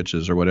certain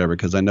pitches or whatever,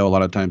 because I know a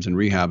lot of times in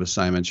rehab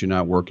assignments, you're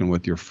not working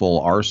with your full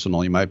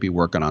arsenal. You might be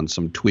working on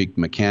some tweaked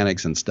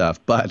mechanics and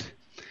stuff. But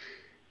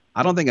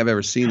I don't think I've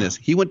ever seen this.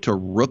 He went to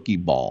rookie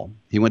ball.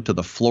 He went to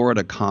the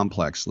Florida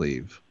Complex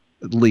League,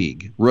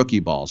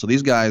 rookie ball. So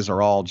these guys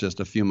are all just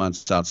a few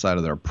months outside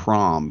of their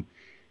prom,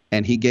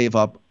 and he gave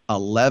up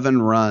 11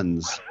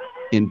 runs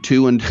in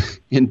 2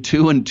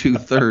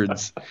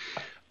 2/3.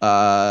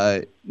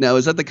 Now,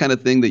 is that the kind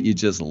of thing that you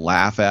just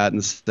laugh at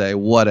and say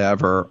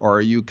whatever, or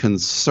are you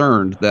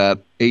concerned that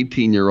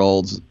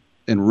 18-year-olds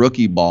in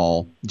rookie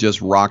ball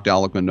just rocked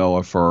Alek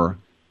Manoah for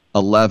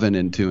 11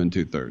 in 2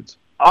 2/3?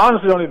 I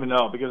honestly don't even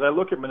know, because I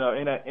look at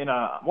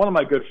Manoah. One of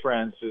my good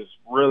friends is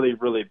really,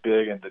 really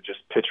big into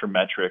just pitcher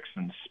metrics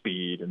and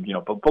speed and,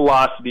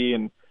 velocity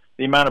and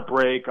the amount of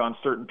break on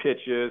certain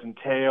pitches and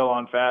tail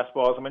on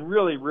fastballs. I mean,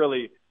 really,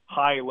 really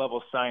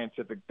high-level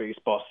scientific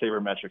baseball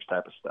sabermetrics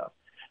type of stuff.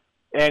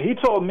 And he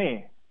told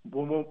me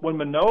when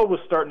Manoah was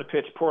starting to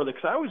pitch poorly,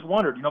 because I always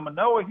wondered,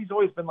 Manoah, he's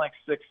always been like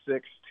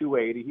 6'6",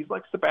 280. He's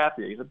like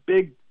Sabathia. He's a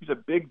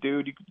big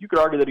dude. You could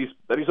argue that he's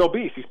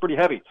obese. He's pretty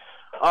heavy.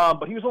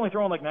 But he was only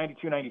throwing like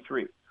 92,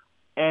 93.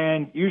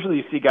 And usually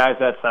you see guys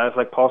that size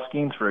like Paul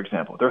Skeens, for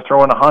example. They're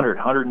throwing 100,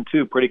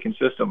 102 pretty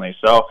consistently.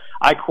 So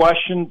I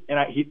question, and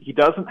he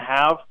doesn't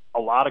have a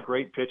lot of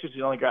great pitches.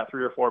 He's only got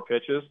 3 or 4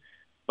 pitches.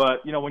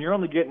 But, when you're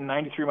only getting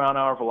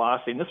 93-mile-an-hour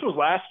velocity, and this was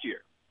last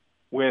year,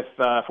 with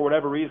for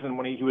whatever reason,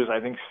 when he was,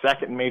 I think,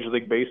 second in Major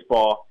League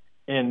Baseball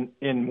in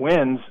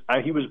wins,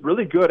 he was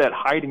really good at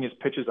hiding his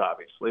pitches,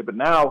 obviously. But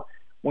now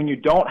when you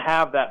don't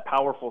have that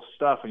powerful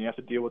stuff and you have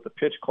to deal with the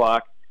pitch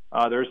clock,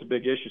 there's a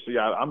big issue. So,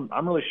 yeah,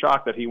 I'm really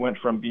shocked that he went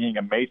from being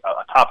a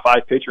top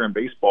 5 pitcher in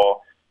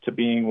baseball to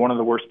being one of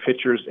the worst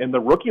pitchers in the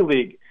rookie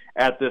league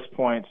at this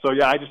point. So,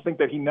 yeah, I just think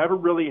that he never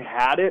really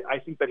had it. I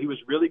think that he was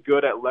really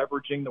good at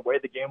leveraging the way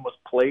the game was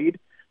played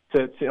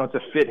to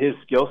fit his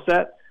skill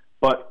set,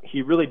 but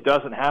he really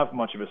doesn't have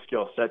much of a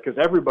skill set because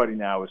everybody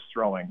now is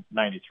throwing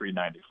 93,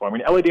 94. I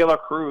mean, Ellie De La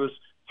Cruz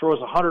throws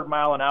 100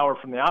 mile an hour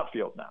from the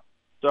outfield now.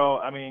 So,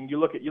 I mean, you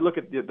look at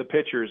the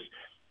pitchers,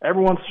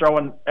 everyone's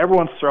throwing,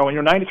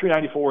 93,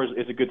 94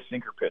 is a good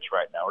sinker pitch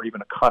right now, or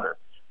even a cutter.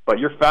 But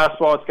your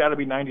fastball, it's got to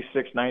be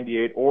 96,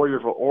 98, or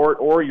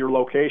your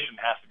location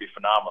has to be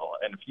phenomenal.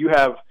 And if you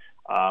have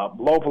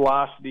low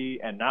velocity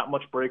and not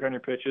much break on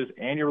your pitches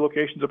and your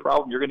location's a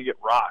problem, you're going to get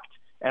rocked.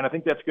 And I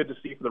think that's good to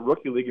see for the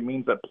rookie league. It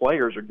means that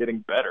players are getting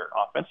better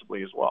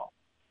offensively as well.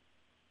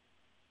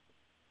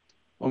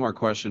 One more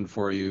question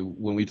for you.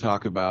 When we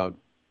talk about,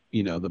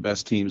 the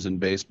best teams in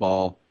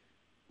baseball,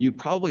 you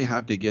probably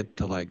have to get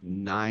to like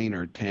 9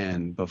 or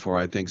 10 before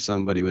I think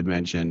somebody would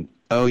mention,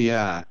 oh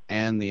yeah,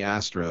 and the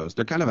Astros.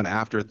 They're kind of an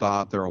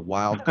afterthought. They're a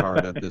wild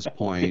card at this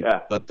point,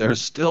 yeah. But they're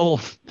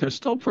still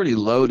pretty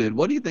loaded.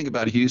 What do you think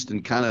about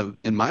Houston? Kind of,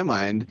 in my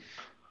mind,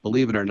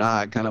 believe it or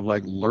not, kind of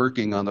like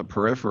lurking on the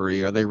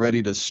periphery. Are they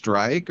ready to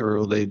strike, or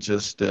are they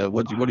just?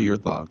 What are your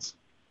thoughts?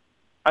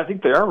 I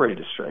think they are ready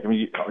to strike. I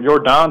mean,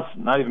 Jordan's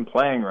not even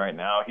playing right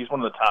now. He's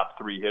one of the top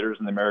 3 hitters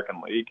in the American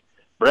League.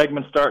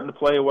 Bregman's starting to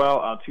play well.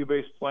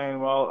 Altuve's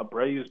playing well.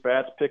 Abreu's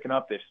bat's picking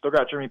up. They've still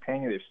got Jeremy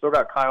Pena. They've still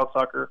got Kyle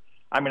Tucker.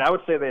 I mean, I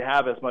would say they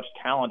have as much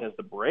talent as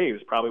the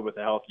Braves, probably with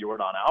the health of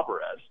Yordan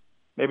Alvarez.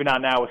 Maybe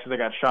not now because they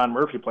got Sean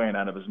Murphy playing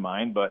out of his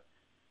mind, but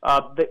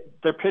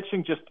their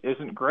pitching just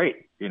isn't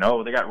great. They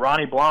got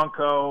Ronnie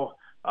Blanco.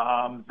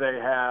 They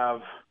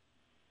have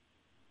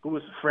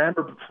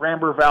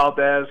Framber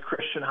Valdez,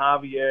 Christian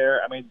Javier.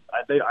 I mean,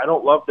 I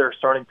don't love their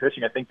starting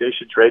pitching. I think they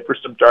should trade for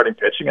some starting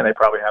pitching, and they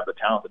probably have the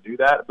talent to do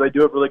that. But they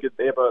do it really good.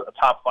 They have a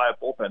top 5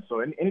 bullpen.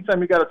 So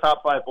anytime you got a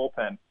top 5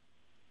 bullpen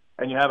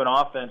and you have an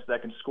offense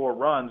that can score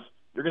runs,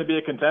 you're going to be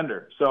a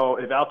contender. So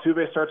if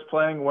Altuve starts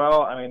playing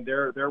well, I mean,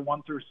 their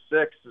 1 through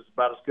 6 is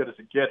about as good as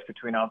it gets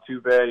between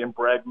Altuve and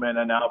Bregman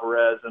and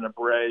Alvarez and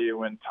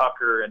Abreu and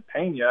Tucker and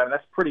Pena. I mean,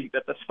 that's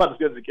about as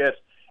good as it gets.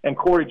 And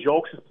Corey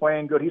Julks is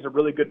playing good. He's a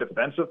really good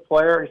defensive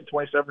player. He's a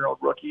 27-year-old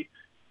rookie.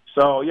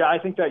 So, yeah, I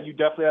think that you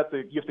definitely have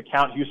to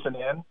count Houston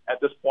in at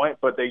this point,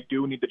 but they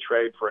do need to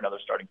trade for another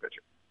starting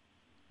pitcher.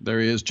 There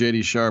he is,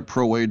 J.D. Sharp,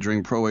 Pro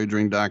Wagering,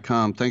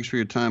 ProWagering.com. Thanks for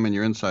your time and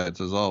your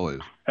insights, as always.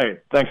 Hey,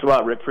 thanks a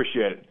lot, Rick.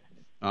 Appreciate it.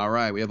 All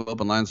right, we have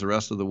open lines the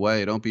rest of the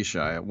way. Don't be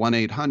shy. At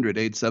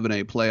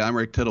 1-800-878-PLAY. I'm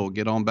Rick Tittle.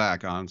 Get on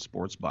back on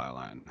Sports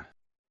Byline.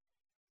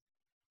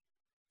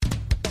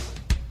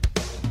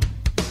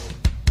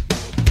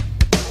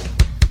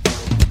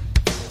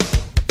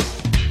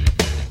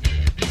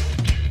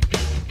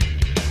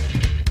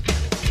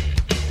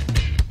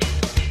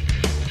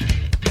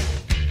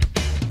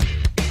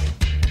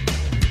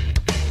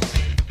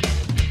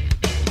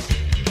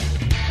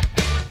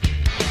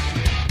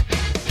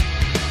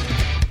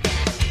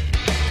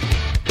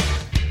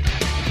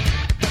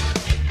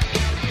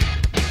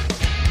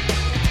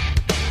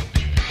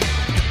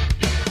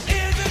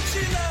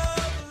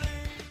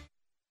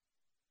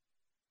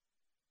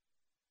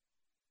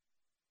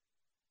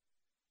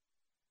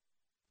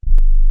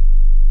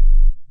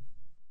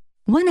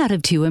 One out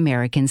of 2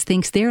 Americans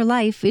thinks their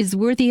life is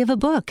worthy of a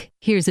book.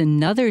 Here's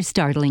another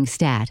startling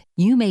stat.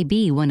 You may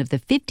be one of the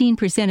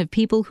 15% of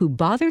people who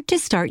bothered to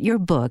start your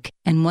book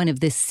and one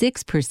of the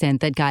 6%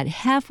 that got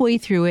halfway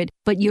through it,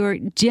 but your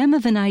gem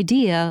of an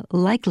idea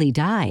likely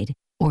died.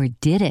 Or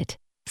did it?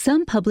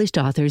 Some published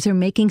authors are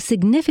making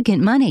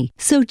significant money,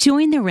 so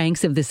join the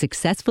ranks of the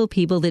successful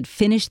people that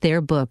finish their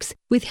books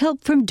with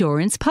help from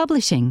Dorrance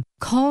Publishing.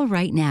 Call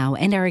right now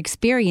and our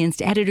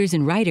experienced editors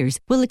and writers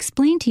will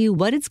explain to you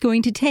what it's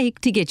going to take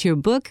to get your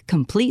book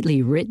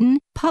completely written,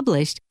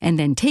 published, and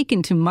then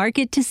taken to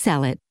market to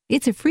sell it.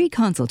 It's a free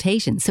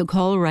consultation, so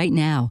call right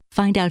now.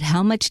 Find out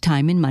how much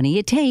time and money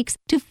it takes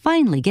to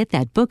finally get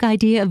that book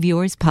idea of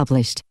yours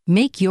published.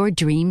 Make your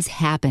dreams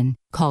happen.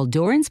 Call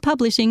Dorrance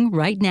Publishing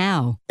right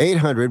now.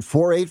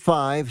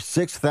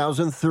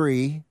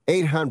 800-485-6003.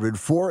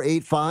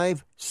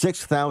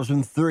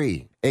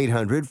 800-485-6003.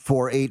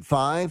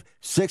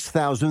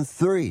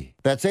 800-485-6003.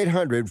 That's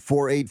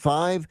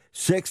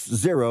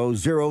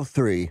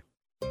 800-485-6003.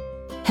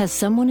 Has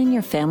someone in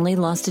your family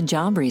lost a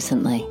job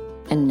recently,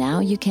 and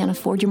now you can't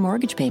afford your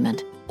mortgage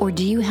payment? Or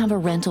do you have a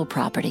rental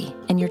property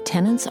and your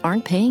tenants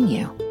aren't paying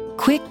you?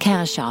 Quick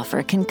Cash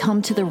Offer can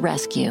come to the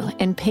rescue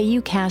and pay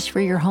you cash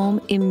for your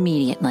home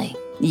immediately.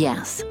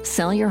 Yes,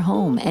 sell your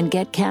home and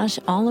get cash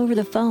all over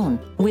the phone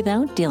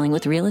without dealing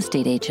with real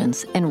estate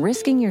agents and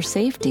risking your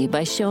safety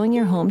by showing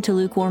your home to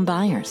lukewarm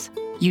buyers.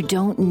 You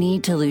don't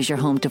need to lose your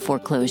home to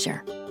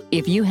foreclosure.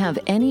 If you have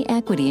any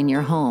equity in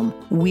your home,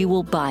 we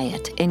will buy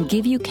it and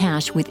give you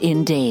cash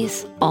within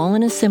days, all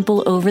in a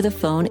simple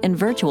over-the-phone and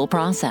virtual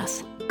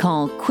process.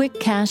 Call Quick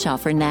Cash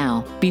Offer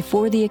now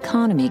before the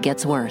economy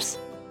gets worse.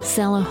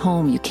 Sell a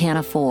home you can't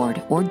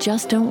afford or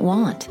just don't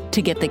want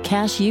to get the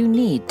cash you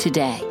need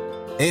today.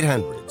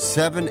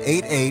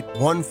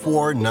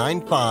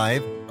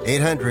 800-788-1495.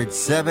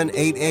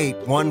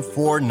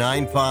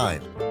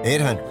 800-788-1495.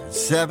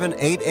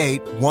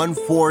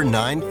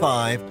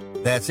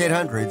 800-788-1495. That's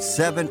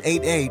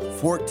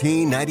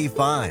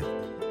 800-788-1495.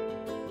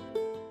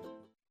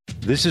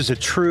 This is a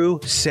true,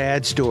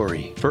 sad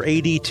story for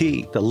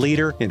ADT, the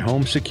leader in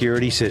home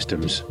security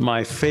systems.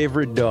 My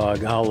favorite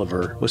dog,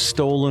 Oliver, was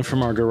stolen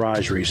from our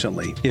garage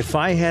recently. If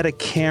I had a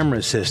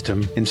camera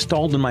system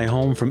installed in my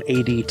home from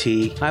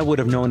ADT, I would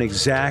have known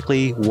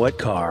exactly what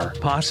car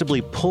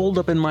possibly pulled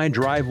up in my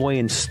driveway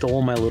and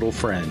stole my little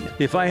friend.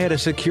 If I had a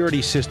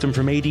security system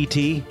from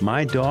ADT,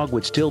 my dog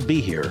would still be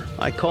here.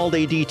 I called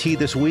ADT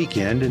this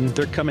weekend, and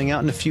they're coming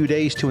out in a few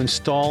days to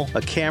install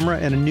a camera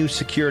and a new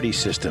security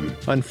system.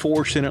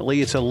 Unfortunately,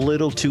 it's a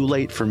little too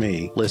late for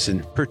me.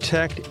 Listen,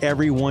 protect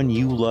everyone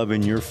you love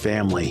in your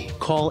family.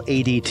 Call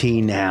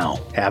ADT now.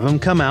 Have them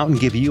come out and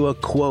give you a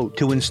quote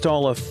to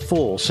install a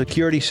full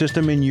security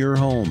system in your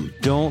home.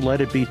 Don't let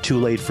it be too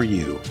late for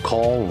you.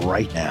 Call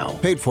right now.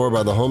 Paid for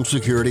by the Home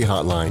Security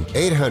Hotline.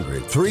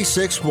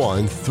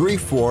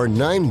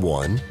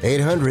 800-361-3491.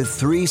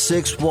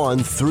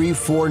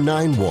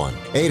 800-361-3491.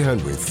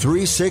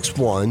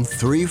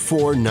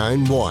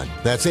 800-361-3491.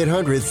 That's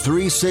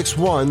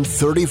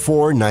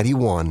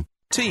 800-361-3491.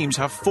 Teams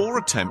have 4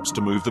 attempts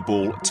to move the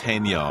ball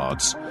 10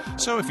 yards.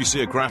 So if you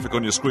see a graphic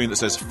on your screen that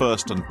says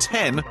 1st and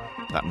 10,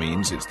 that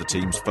means it's the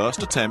team's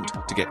first attempt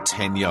to get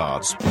 10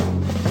 yards.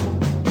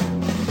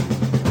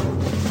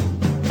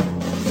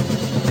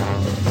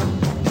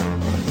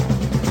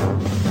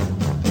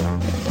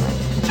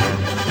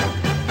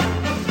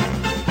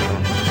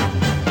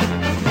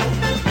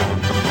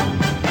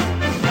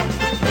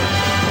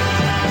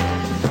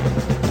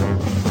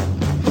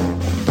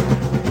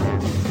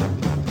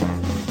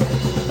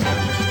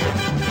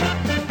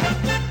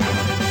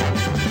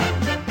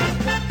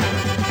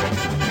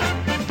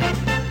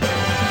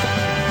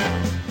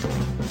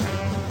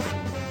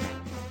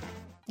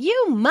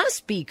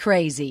 Must be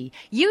crazy.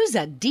 Use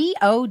a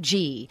DOG.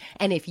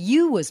 And if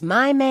you was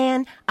my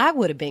man, I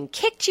would have been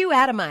kicked you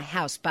out of my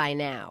house by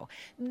now.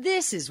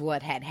 This is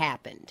what had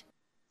happened.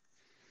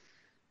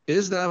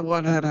 Is that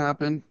what had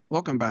happened?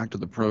 Welcome back to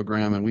the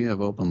program, and we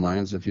have open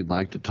lines if you'd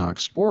like to talk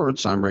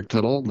sports. I'm Rick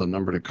Tittle. The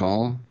number to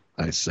call,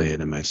 I say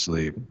it in my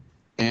sleep.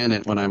 And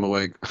it when I'm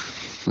awake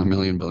a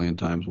million billion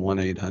times,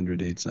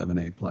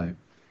 1-800-878-PLAY.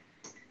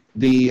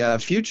 The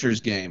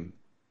futures game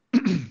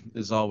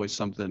is always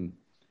something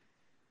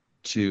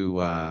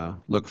to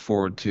look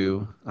forward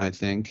to, I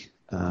think.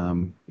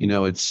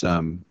 It's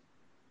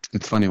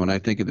funny when I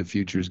think of the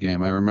futures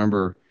game. I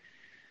remember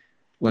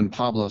when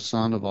Pablo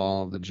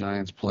Sandoval of the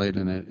Giants played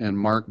in it, and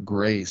Mark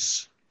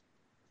Grace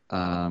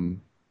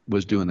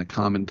was doing the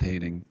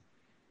commentating.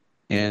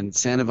 And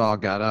Sandoval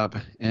got up,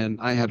 and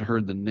I had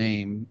heard the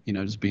name,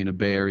 just being a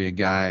Bay Area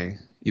guy.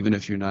 Even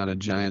if you're not a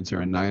Giants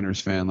or a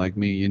Niners fan like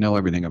me, you know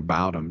everything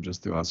about him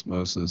just through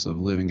osmosis of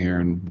living here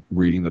and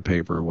reading the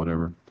paper or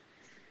whatever.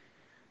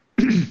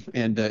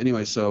 And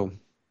anyway, so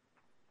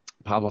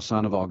Pablo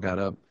Sandoval got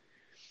up,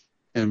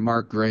 and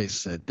Mark Grace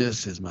said,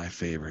 "This is my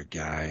favorite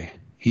guy.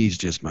 He's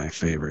just my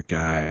favorite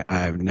guy.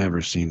 I've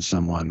never seen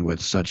someone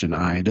with such an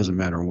eye. It doesn't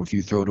matter if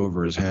you throw it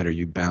over his head or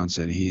you bounce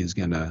it. He's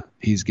gonna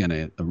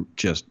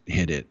just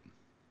hit it."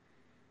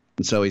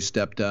 And so he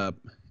stepped up,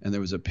 and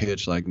there was a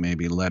pitch like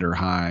maybe letter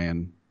high,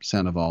 and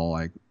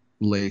Sandoval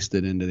laced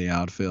it into the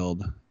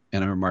outfield.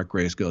 And I remember Mark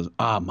Grace goes,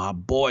 "My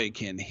boy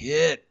can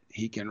hit.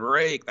 He can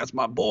rake. That's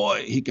my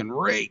boy. He can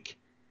rake."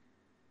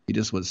 He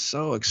just was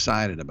so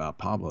excited about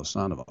Pablo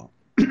Sandoval.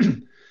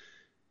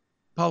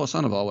 Pablo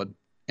Sandoval would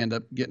end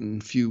up getting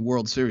a few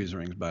World Series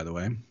rings, by the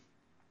way,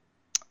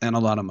 and a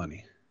lot of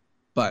money.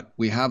 But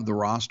we have the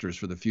rosters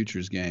for the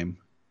futures game.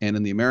 And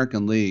in the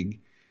American League,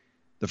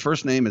 the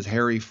first name is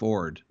Harry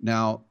Ford.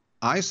 Now,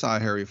 I saw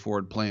Harry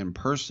Ford play in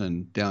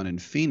person down in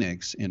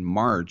Phoenix in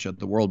March at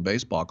the World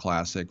Baseball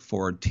Classic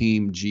for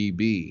Team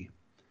GB.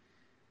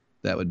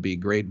 That would be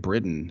Great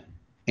Britain.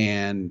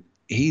 And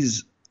he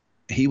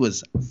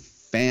was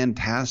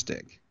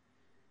fantastic.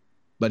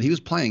 But he was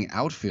playing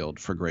outfield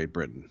for Great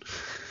Britain.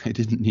 I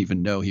didn't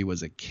even know he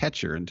was a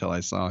catcher until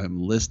I saw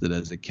him listed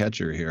as a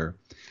catcher here.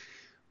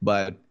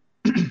 But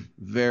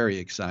very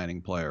exciting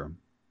player.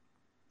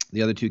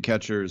 The other two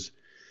catchers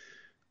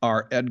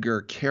are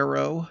Edgar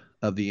Caro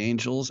of the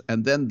Angels,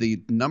 and then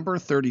the number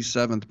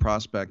 37th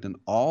prospect in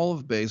all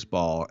of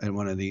baseball, and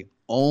one of the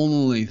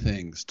only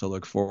things to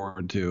look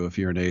forward to if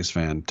you're an A's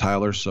fan,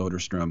 Tyler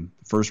Soderstrom,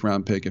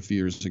 first-round pick a few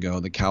years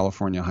ago, the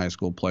California High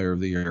School Player of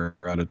the Year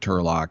out of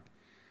Turlock.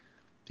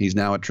 He's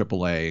now at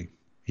AAA.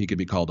 He could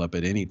be called up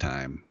at any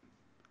time,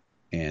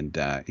 and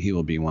he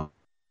will be one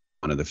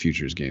of the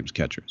futures games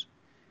catchers.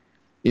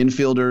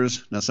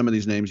 Infielders, now some of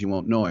these names you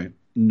won't know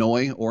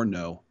or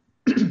know.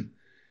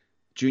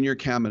 Junior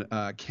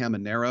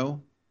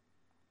Caminero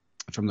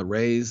from the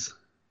Rays.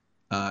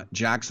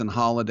 Jackson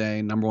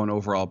Holiday, number 1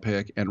 overall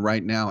pick, and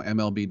right now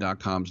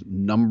MLB.com's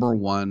number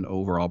 1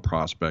 overall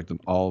prospect in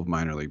all of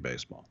minor league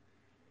baseball.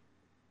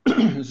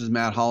 This is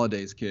Matt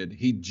Holliday's kid.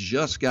 He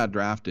just got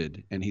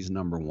drafted, and he's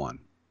number 1.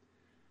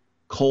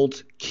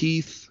 Colt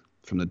Keith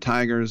from the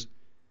Tigers,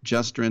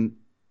 Justin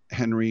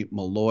Henry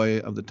Malloy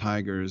of the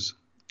Tigers,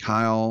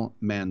 Kyle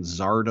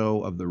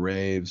Manzardo of the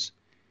Braves,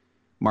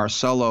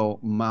 Marcelo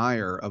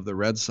Meyer of the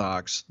Red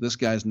Sox. This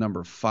guy's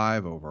number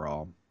 5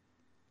 overall.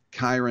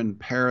 Kyron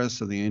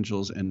Paris of the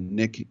Angels, and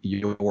Nick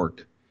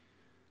York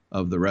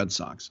of the Red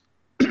Sox.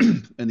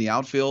 In the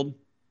outfield,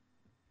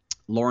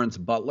 Lawrence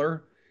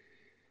Butler,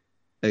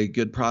 a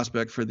good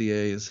prospect for the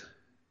A's.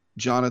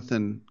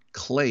 Jonathan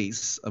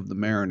Clace of the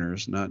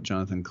Mariners, not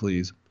Jonathan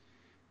Cleese.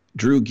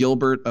 Drew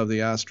Gilbert of the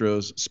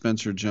Astros,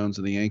 Spencer Jones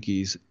of the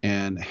Yankees,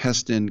 and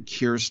Heston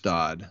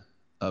Kierstad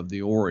of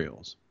the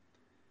Orioles.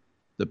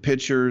 The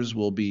pitchers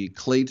will be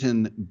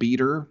Clayton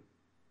Beeter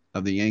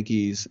of the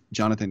Yankees,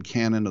 Jonathan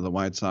Cannon of the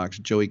White Sox,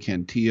 Joey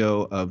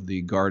Cantillo of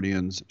the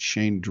Guardians,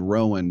 Shane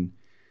Drowan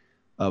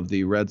of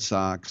the Red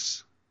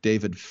Sox,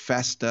 David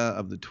Festa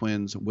of the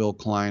Twins, Will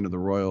Klein of the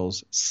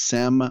Royals,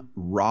 Sem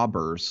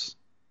Roberts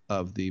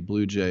of the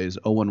Blue Jays,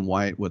 Owen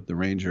White with the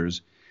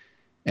Rangers,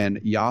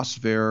 and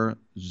Yasver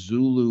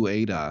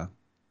Zulueta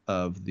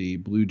of the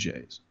Blue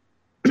Jays.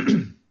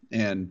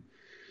 And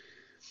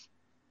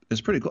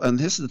it's pretty cool. And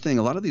this is the thing.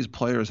 A lot of these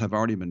players have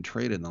already been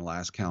traded in the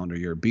last calendar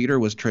year. Beeter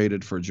was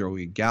traded for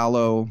Joey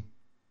Gallo.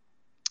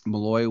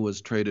 Malloy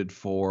was traded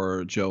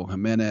for Joe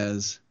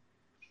Jimenez.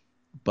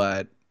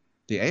 But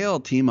the AL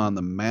team on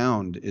the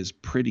mound is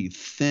pretty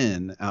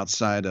thin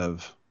outside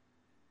of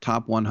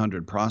top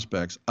 100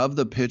 prospects. Of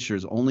the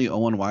pitchers, only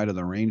Owen White of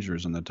the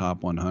Rangers in the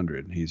top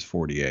 100. He's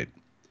 48.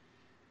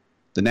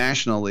 The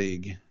National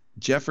League,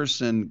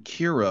 Jefferson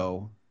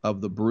Kiro of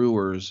the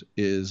Brewers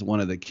is one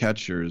of the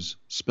catchers,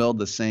 spelled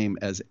the same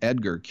as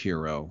Edgar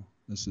Kiro.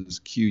 This is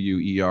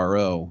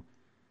Quero.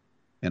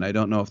 And I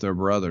don't know if they're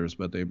brothers,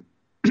 but they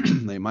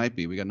they might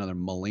be. We got another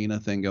Molina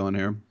thing going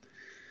here.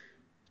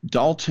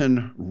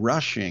 Dalton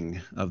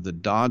Rushing of the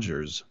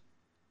Dodgers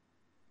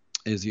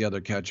is the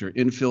other catcher.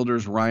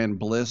 Infielders, Ryan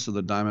Bliss of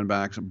the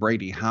Diamondbacks,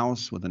 Brady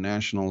House with the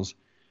Nationals,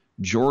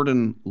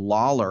 Jordan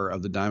Lawler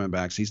of the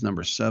Diamondbacks. He's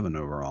number 7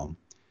 overall.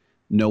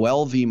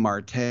 Noelvi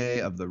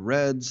Marte of the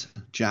Reds,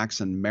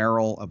 Jackson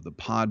Merrill of the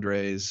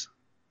Padres.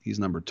 He's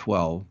number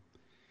 12.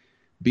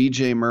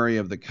 B.J. Murray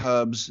of the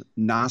Cubs,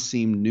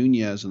 Nasim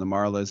Nunez of the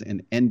Marlins,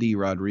 and Endy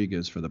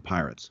Rodriguez for the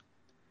Pirates.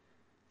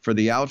 For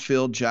the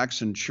outfield,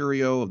 Jackson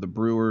Churio of the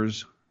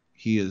Brewers.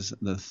 He is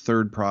the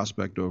 3rd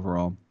prospect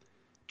overall.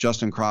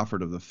 Justin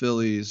Crawford of the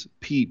Phillies,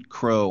 Pete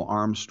Crow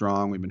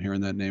Armstrong. We've been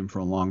hearing that name for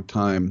a long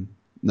time.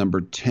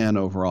 Number 10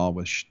 overall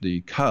with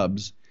the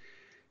Cubs.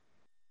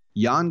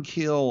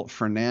 Yanquiel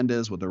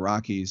Fernandez with the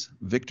Rockies,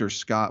 Victor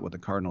Scott with the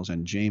Cardinals,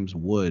 and James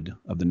Wood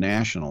of the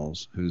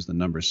Nationals, who's the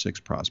number 6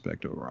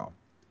 prospect overall.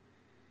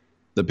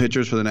 The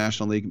pitchers for the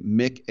National League,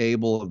 Mick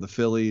Abel of the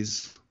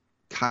Phillies,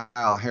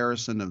 Kyle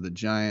Harrison of the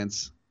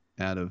Giants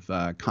out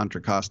of Contra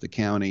Costa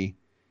County.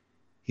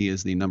 He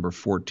is the number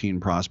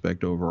 14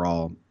 prospect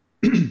overall.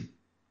 And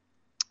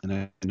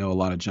I know a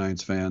lot of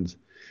Giants fans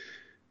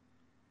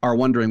are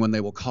wondering when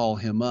they will call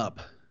him up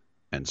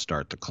and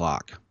start the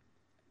clock.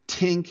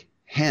 Tink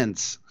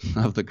Hence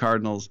of the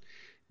Cardinals,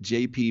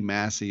 J.P.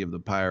 Massey of the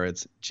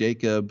Pirates,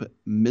 Jacob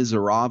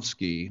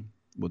Mizerovsky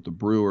with the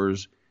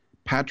Brewers,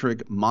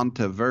 Patrick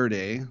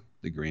Monteverde,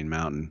 the Green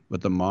Mountain, with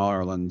the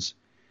Marlins,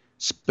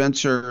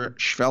 Spencer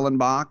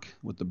Schwellenbach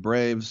with the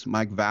Braves,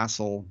 Mike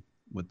Vassell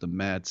with the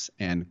Mets,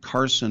 and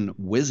Carson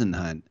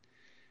Wisenhunt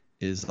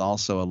is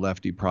also a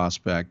lefty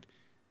prospect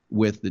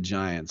with the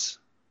Giants.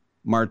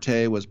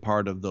 Marte was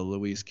part of the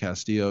Luis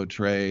Castillo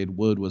trade.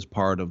 Wood was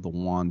part of the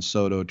Juan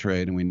Soto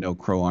trade. And we know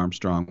Crow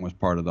Armstrong was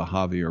part of the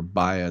Javier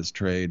Baez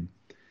trade.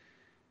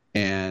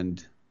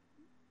 And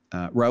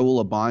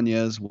Raul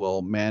Ibanez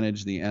will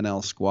manage the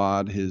NL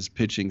squad. His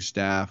pitching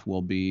staff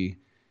will be,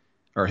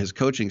 or his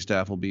coaching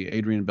staff will be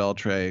Adrian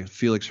Beltre,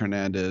 Felix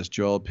Hernandez,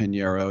 Joel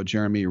Pinheiro,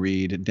 Jeremy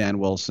Reed, Dan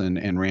Wilson,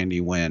 and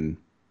Randy Wynn.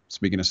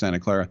 Speaking of Santa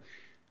Clara,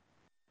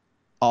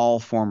 all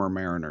former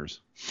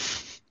Mariners.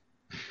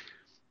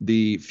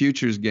 The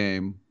Futures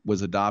game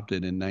was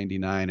adopted in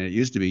 99, and it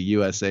used to be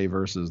USA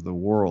versus the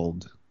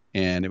world.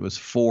 And it was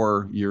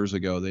 4 years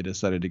ago they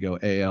decided to go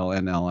AL,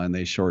 NL, and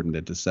they shortened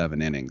it to 7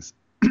 innings.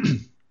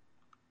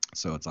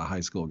 So it's a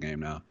high school game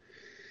now.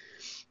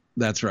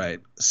 That's right,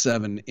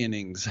 7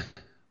 innings.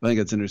 I think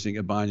it's interesting.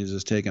 Ibanez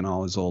has taken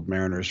all his old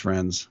Mariners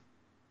friends.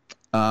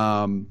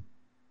 And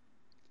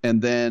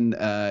then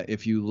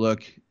if you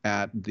look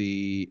at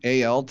the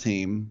AL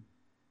team,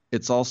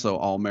 it's also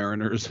all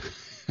Mariners.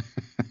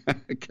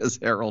 Because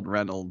Harold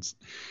Reynolds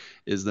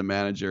is the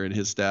manager, and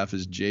his staff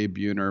is Jay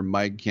Buhner,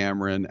 Mike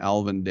Cameron,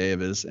 Alvin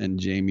Davis, and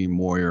Jamie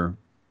Moyer.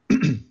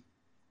 I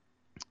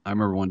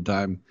remember one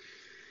time,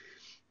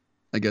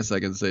 I guess I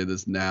can say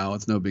this now,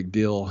 it's no big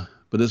deal,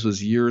 but this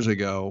was years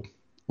ago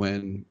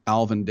when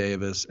Alvin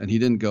Davis, and he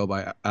didn't go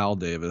by Al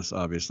Davis,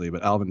 obviously,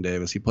 but Alvin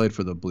Davis, he played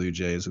for the Blue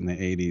Jays in the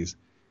 80s.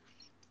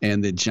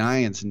 And the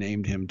Giants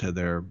named him to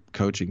their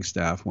coaching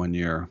staff one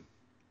year.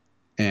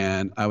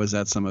 And I was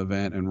at some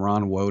event, and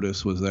Ron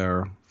Wotus was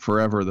there,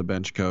 forever the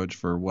bench coach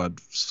for,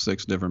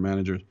 6 different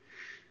managers.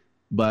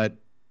 But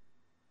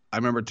I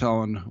remember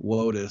telling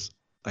Wotus,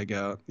 I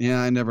go,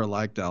 I never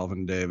liked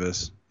Alvin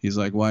Davis. He's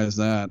like, why is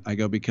that? I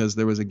go, because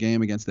there was a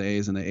game against the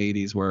A's in the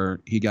 80s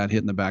where he got hit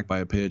in the back by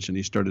a pitch, and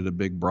he started a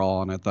big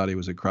brawl, and I thought he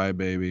was a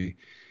crybaby.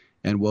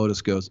 And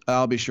Wotus goes,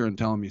 I'll be sure and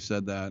tell him you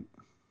said that.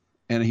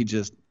 And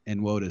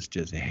Wotus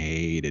just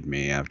hated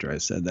me after I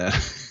said that.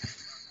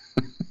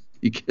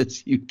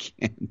 Because you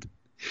can't.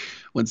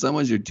 When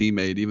someone's your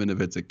teammate, even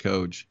if it's a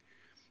coach,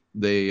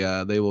 they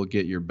will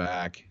get your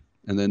back.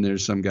 And then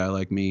there's some guy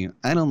like me.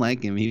 I don't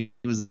like him. He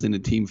was in a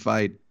team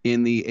fight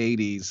in the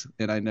 80s,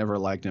 and I never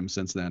liked him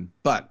since then.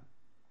 But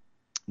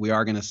we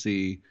are going to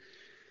see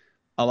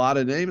a lot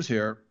of names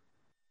here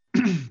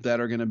that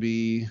are going to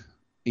be,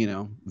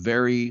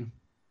 very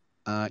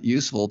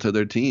useful to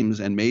their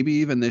teams, and maybe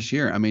even this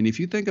year. I mean, if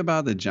you think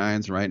about the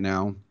Giants right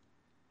now,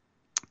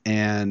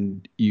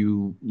 and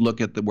you look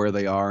at where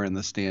they are in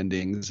the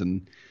standings,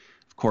 and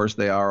of course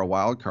they are a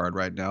wild card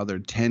right now. They're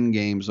 10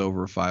 games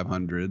over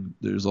 500.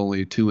 There's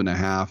only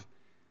 2.5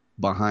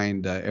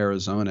 behind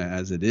Arizona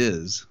as it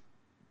is.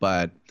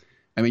 But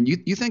I mean,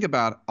 you think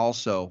about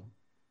also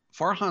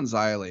Farhan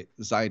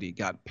Zaidi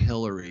got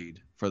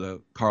pilloried for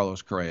the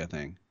Carlos Correa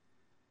thing.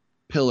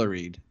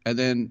 Pilloried. And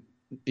then,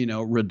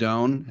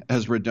 Rodon,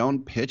 has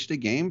Rodon pitched a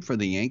game for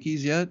the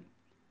Yankees yet?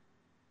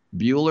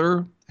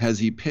 Buehler, has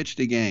he pitched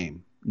a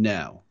game?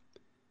 No.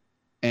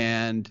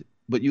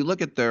 But you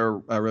look at their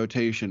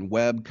rotation,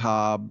 Webb,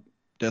 Cobb,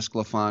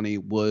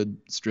 Desclafani, Wood,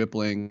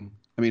 Stripling.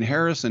 I mean,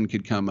 Harrison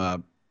could come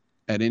up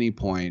at any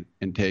point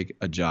and take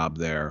a job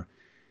there.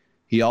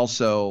 He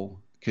also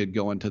could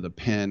go into the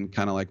pen,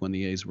 kind of like when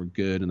the A's were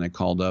good and they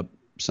called up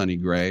Sonny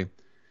Gray.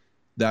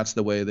 That's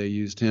the way they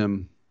used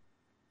him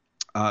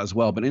as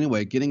well. But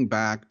anyway, getting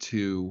back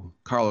to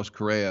Carlos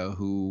Correa,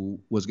 who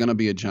was going to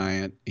be a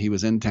Giant. He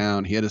was in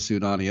town. He had a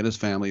suit on. He had his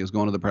family. He was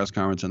going to the press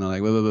conference, and they're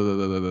like,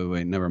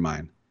 wait, never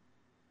mind.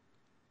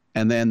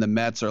 And then the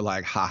Mets are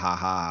like, ha, ha,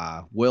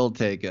 ha, we'll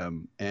take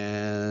him.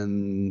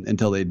 And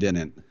until they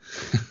didn't.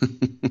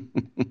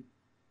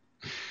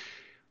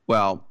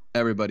 Well,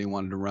 everybody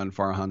wanted to run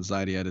Farhan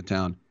Zaidi out of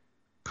town.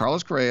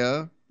 Carlos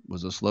Correa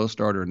was a slow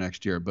starter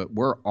next year, but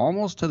we're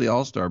almost to the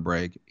All-Star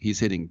break. He's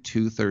hitting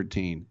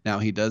 .213. Now,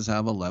 he does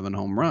have 11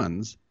 home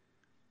runs,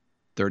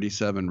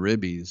 37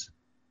 ribbies.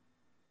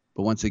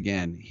 But once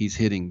again, he's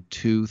hitting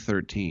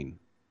 .213.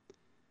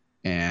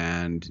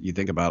 And you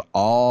think about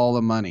all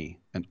the money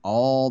and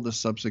all the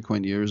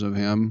subsequent years of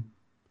him.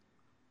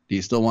 Do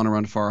you still want to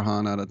run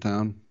Farhan out of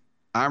town?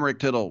 I'm Rick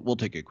Tittle. We'll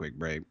take a quick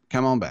break.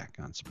 Come on back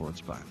on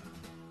Sports Byline.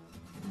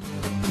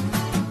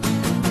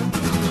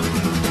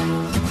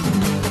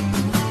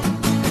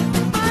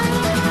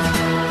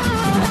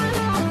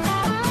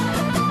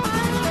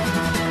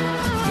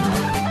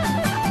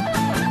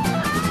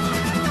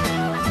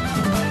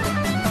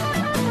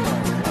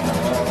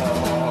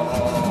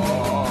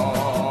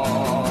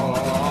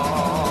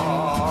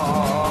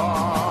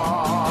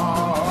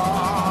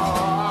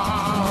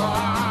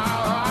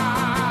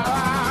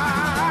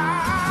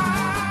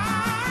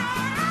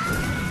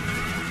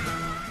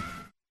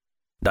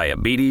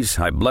 Diabetes,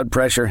 high blood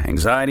pressure,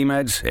 anxiety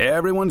meds,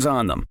 everyone's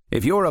on them.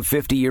 If you're a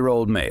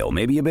 50-year-old male,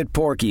 maybe a bit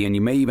porky, and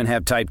you may even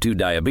have type 2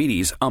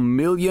 diabetes, $1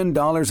 million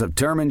of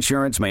term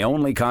insurance may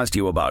only cost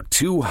you about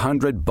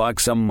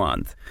 $200 a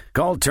month.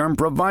 Call Term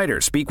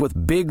Provider. Speak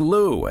with Big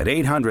Lou at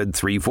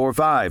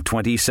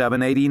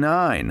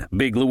 800-345-2789.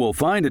 Big Lou will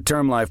find a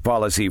term life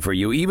policy for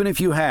you even if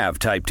you have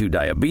type 2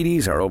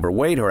 diabetes, are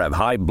overweight, or have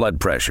high blood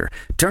pressure.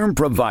 Term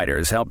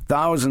Providers help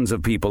thousands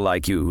of people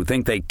like you who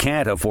think they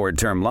can't afford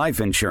term life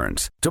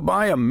insurance. To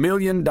buy $1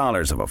 million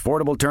of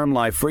affordable term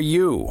life for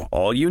you,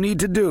 all you need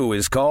to do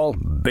is call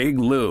Big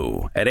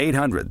Lou at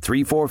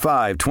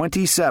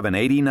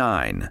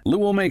 800-345-2789. Lou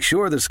will make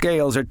sure the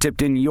scales are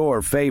tipped in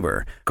your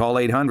favor. Call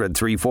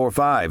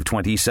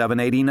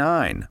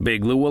 800-345-2789.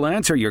 Big Lou will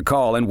answer your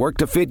call and work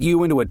to fit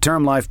you into a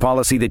term life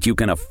policy that you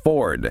can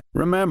afford.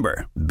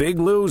 Remember, Big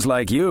Lou's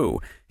like you.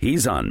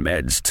 He's on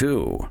meds,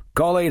 too.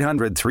 Call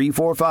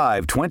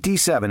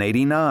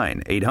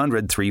 800-345-2789.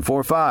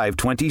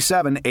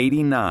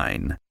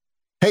 800-345-2789.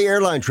 Hey,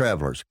 airline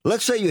travelers,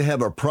 let's say you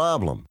have a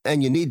problem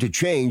and you need to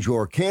change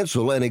or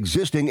cancel an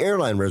existing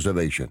airline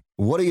reservation.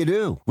 What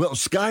do? Well,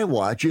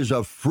 Skywatch is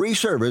a free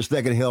service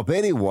that can help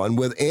anyone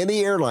with any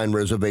airline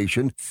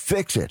reservation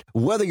fix it.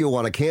 Whether you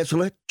want to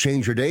cancel it,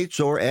 change your dates,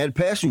 or add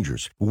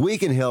passengers, we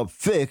can help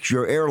fix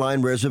your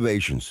airline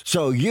reservations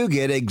so you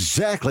get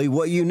exactly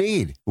what you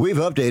need. We've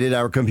updated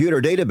our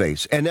computer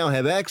database and now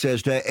have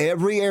access to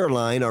every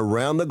airline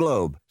around the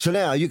globe. So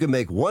now you can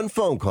make one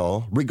phone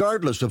call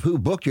regardless of who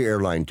booked your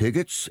airline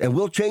tickets, and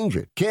we'll change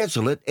it,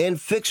 cancel it,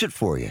 and fix it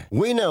for you.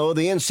 We know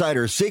the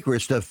insider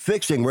secrets to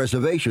fixing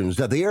reservations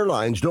that the airlines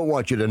don't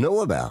want you to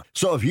know about.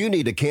 So if you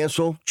need to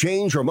cancel,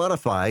 change, or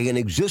modify an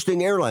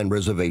existing airline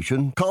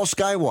reservation, call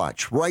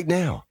Skywatch right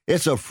now.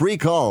 It's a free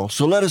call,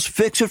 so let us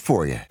fix it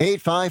for you.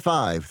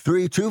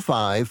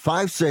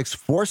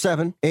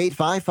 855-325-5647.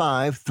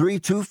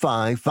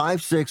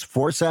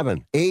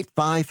 855-325-5647.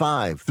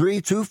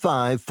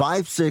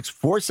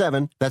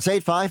 855-325-5647. That's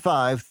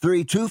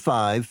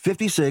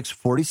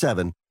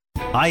 855-325-5647.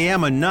 I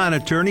am a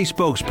non-attorney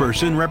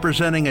spokesperson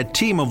representing a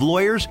team of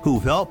lawyers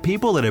who've helped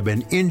people that have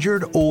been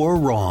injured or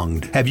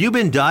wronged. Have you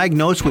been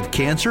diagnosed with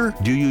cancer?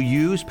 Do you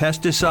use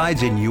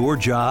pesticides in your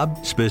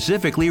job?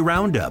 Specifically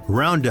Roundup.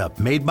 Roundup,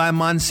 made by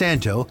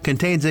Monsanto,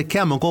 contains a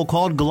chemical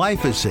called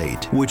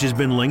glyphosate, which has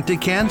been linked to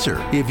cancer.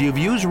 If you've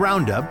used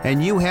Roundup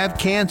and you have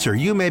cancer,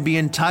 you may be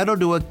entitled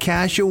to a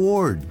cash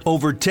award.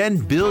 Over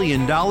 $10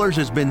 billion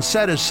has been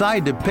set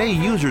aside to pay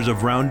users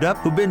of Roundup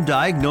who've been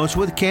diagnosed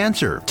with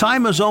cancer.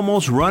 Time is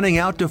almost running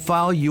out to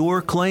file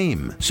your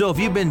claim. So if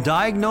you've been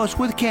diagnosed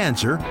with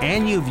cancer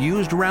and you've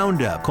used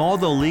Roundup, call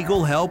the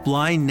legal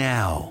helpline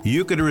now.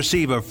 You could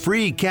receive a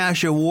free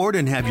cash award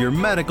and have your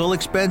medical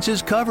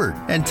expenses covered.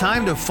 And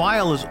time to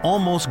file is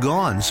almost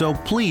gone, so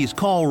please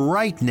call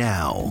right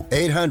now.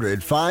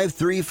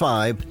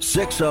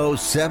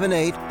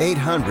 800-535-6078.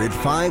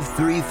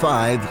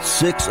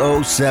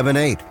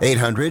 800-535-6078.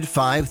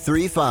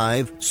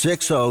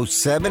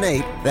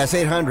 800-535-6078. That's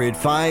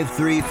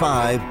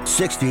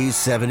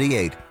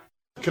 800-535-6078.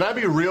 Can I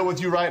be real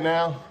with you right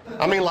now?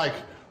 I mean, like,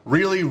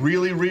 really,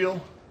 really real?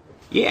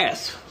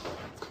 Yes.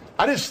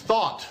 I just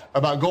thought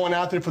about going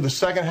out there for the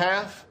second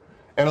half,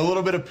 and a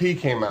little bit of pee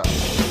came out.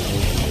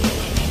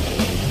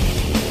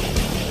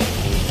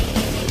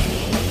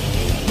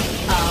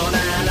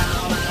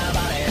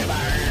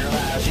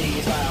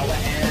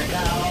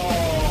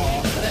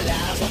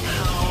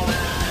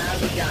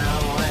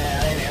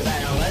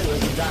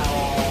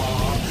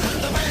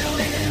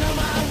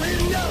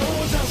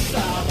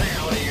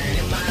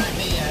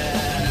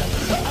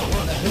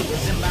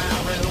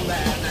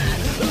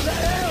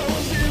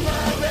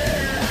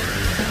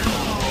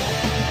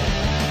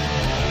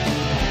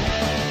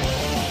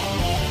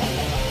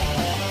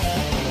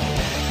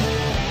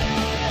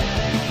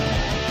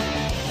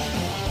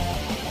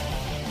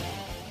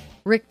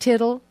 Rick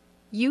Tittle,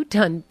 you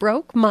done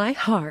broke my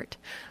heart,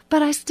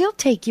 but I still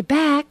take you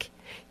back.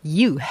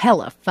 You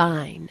hella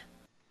fine.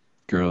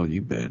 Girl,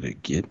 you better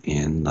get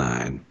in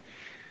line.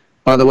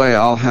 By the way,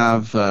 I'll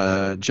have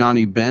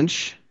Johnny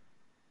Bench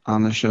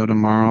on the show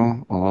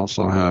tomorrow. I'll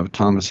also have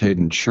Thomas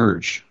Hayden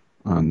Church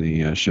on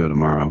the show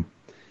tomorrow.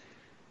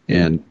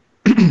 And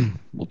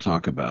we'll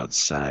talk about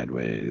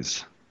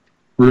Sideways.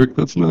 Rick,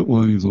 that's not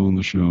why he's on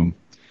the show.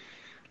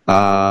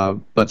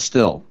 But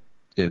still,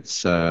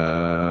 it's,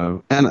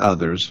 and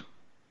others,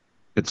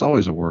 it's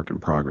always a work in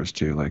progress,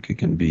 too. Like, it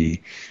can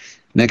be,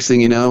 next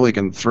thing you know, we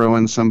can throw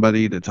in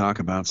somebody to talk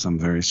about some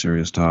very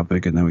serious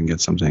topic, and then we can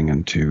get something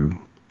into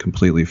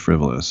completely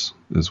frivolous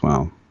as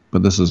well.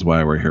 But this is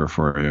why we're here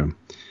for you.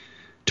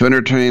 To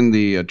entertain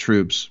the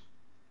troops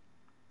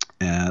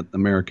at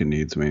America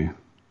Needs Me.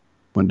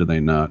 When do they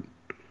not?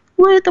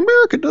 Rick,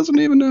 America doesn't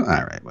even know.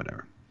 All right,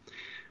 whatever.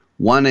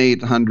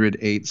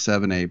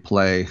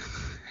 1-800-878-PLAY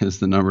is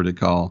the number to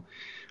call.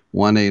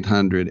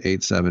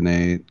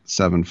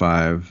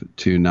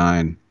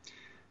 1-800-878-7529.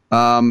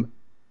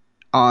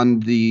 On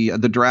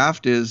the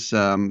draft is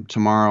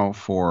tomorrow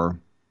for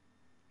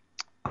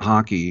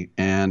hockey,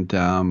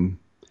 and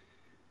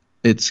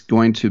it's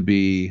going to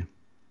be,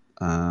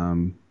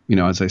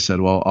 as I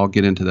said, well, I'll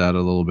get into that a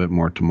little bit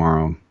more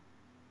tomorrow.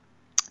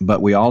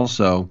 But we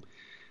also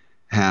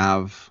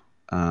have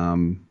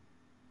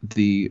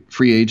the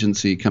free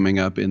agency coming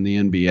up in the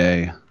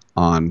NBA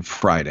on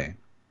Friday.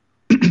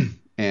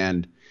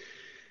 And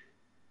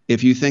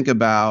if you think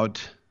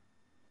about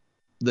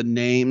the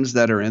names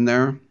that are in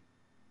there,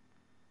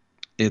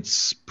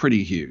 it's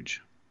pretty huge,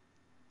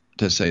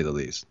 to say the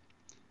least.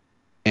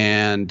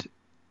 And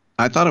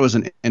I thought it was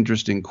an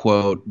interesting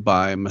quote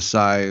by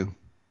Masai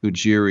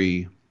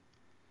Ujiri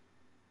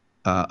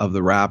of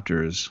the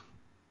Raptors.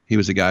 He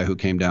was a guy who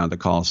came down to the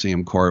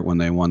Coliseum court when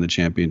they won the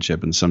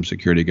championship, and some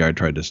security guard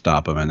tried to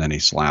stop him, and then he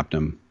slapped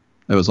him.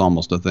 It was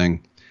almost a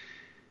thing.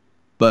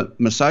 But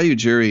Masai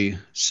Ujiri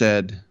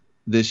said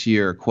this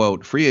year,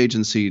 quote, "Free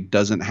agency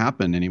doesn't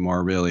happen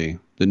anymore, really.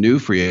 The new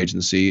free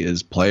agency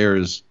is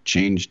players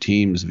change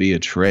teams via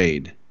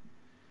trade."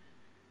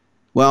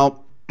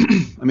 Well,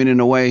 I mean, in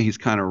a way, he's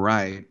kind of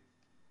right.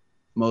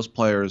 Most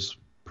players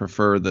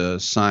prefer the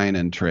sign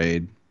and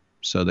trade,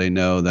 so they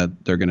know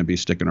that they're going to be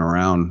sticking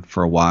around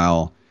for a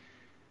while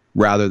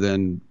rather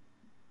than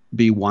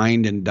be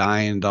wined and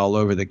dined all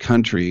over the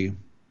country.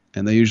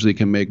 And they usually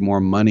can make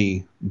more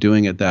money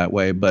doing it that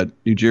way. But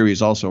Ujiri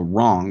is also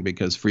wrong,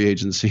 because free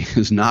agency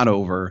is not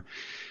over,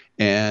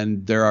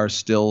 and there are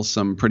still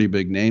some pretty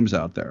big names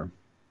out there.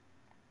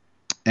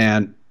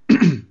 And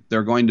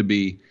there are going to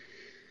be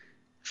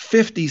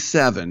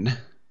 57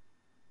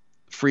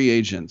 free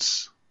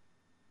agents.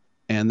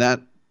 And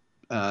that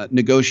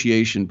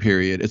negotiation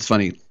period, it's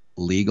funny,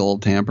 legal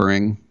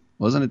tampering,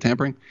 wasn't it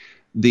tampering?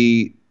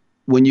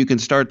 When you can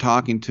start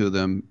talking to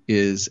them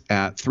is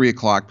at 3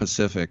 o'clock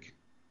Pacific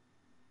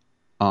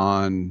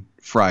on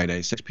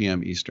Friday, 6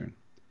 p.m. Eastern.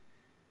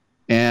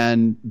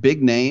 And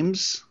big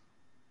names,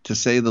 to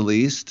say the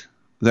least.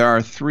 There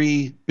are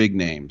 3 big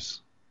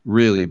names,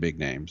 really big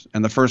names.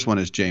 And the first one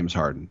is James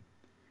Harden.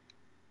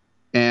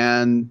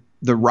 And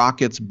the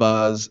Rockets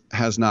buzz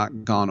has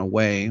not gone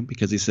away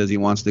because he says he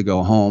wants to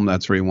go home.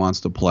 That's where he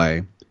wants to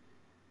play.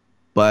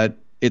 But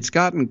it's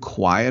gotten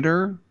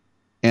quieter.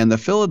 And the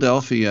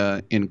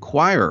Philadelphia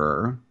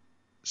Inquirer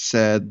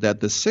said that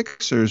the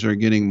Sixers are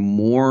getting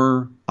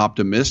more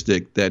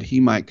optimistic that he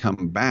might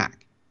come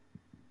back.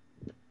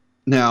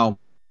 Now,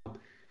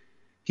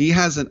 he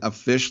hasn't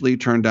officially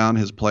turned down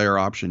his player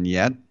option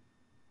yet.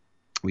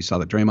 We saw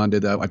that Draymond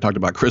did that. I talked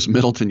about Chris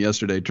Middleton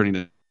yesterday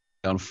turning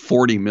down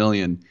 $40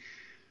 million.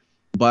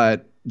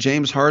 But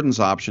James Harden's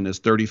option is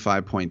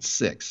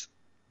 $35.6.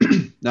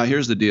 Now,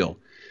 here's the deal.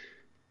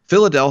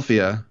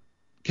 Philadelphia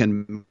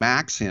can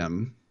max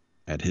him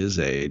at his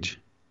age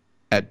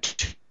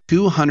at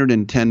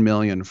 $210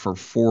 million for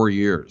 4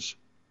 years.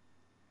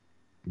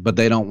 But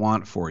they don't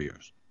want 4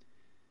 years.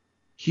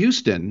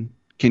 Houston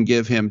can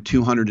give him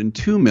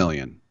 $202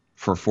 million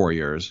for 4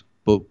 years,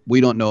 but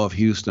we don't know if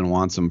Houston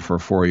wants him for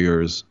 4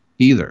 years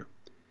either.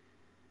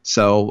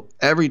 So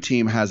every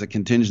team has a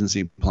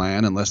contingency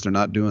plan unless they're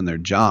not doing their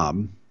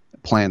job,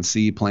 plan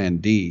C, plan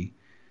D.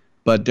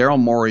 But Daryl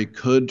Morey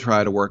could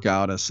try to work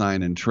out a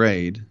sign and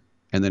trade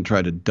and then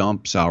try to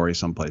dump salary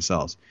someplace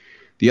else.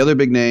 The other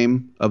big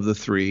name of the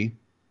 3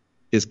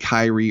 is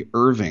Kyrie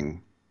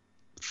Irving,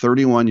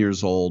 31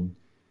 years old.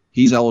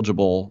 He's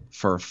eligible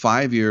for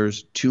 5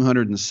 years,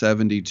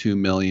 $272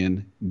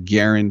 million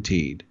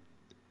guaranteed.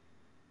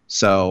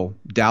 So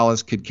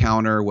Dallas could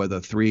counter with a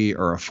 3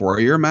 or a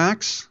 4-year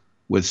max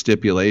with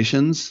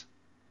stipulations.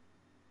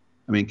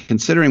 I mean,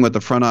 considering what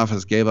the front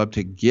office gave up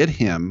to get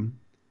him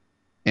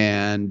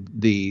and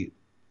the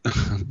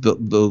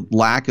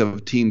lack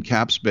of team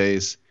cap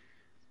space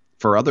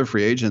for other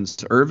free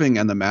agents, Irving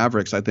and the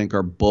Mavericks, I think,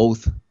 are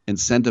both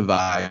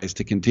incentivized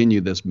to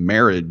continue this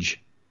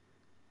marriage.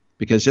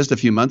 Because just a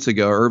few months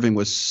ago, Irving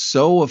was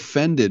so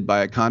offended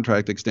by a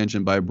contract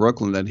extension by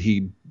Brooklyn that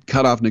he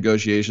cut off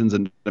negotiations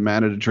and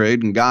demanded a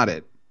trade and got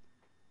it.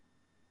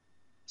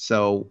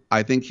 So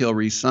I think he'll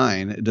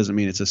re-sign. It doesn't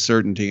mean it's a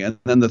certainty. And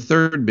then the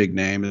third big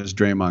name is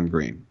Draymond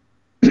Green.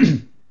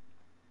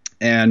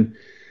 And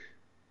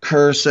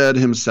Kerr said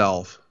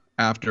himself,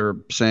 after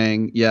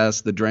saying,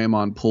 yes, the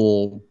Draymond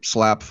Poole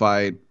slap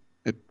fight,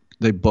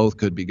 they both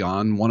could be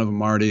gone. One of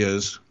them already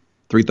is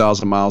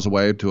 3,000 miles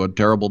away to a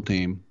terrible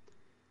team.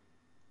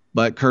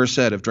 But Kerr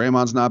said, if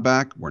Draymond's not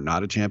back, we're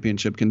not a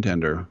championship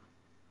contender.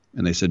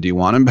 And they said, do you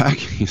want him back?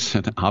 He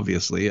said,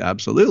 obviously,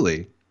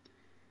 absolutely.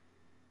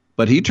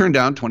 But he turned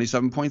down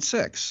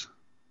 27.6.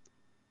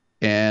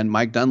 And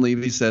Mike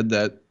Dunleavy said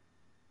that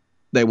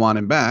they want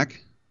him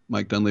back.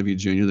 Mike Dunleavy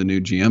Jr., the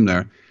new GM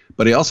there.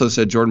 But he also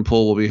said Jordan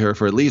Poole will be here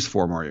for at least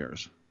 4 more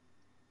years.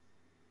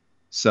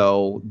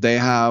 So they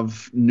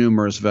have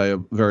numerous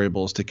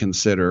variables to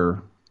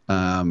consider.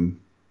 How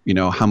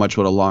much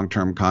would a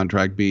long-term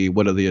contract be?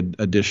 What are the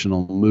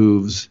additional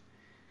moves?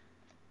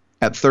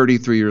 At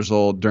 33 years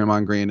old,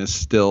 Draymond Green is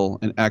still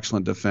an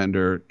excellent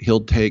defender.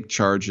 He'll take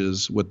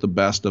charges with the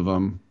best of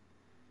them.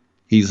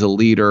 He's a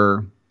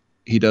leader.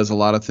 He does a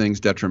lot of things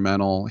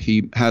detrimental.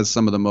 He has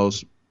some of the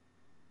most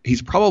 –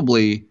 he's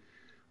probably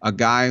a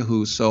guy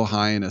who's so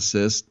high in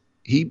assists.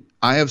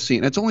 I have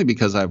seen – it's only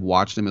because I've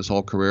watched him his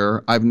whole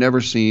career. I've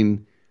never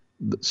seen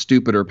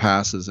stupider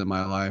passes in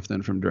my life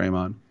than from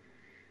Draymond.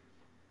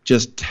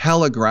 Just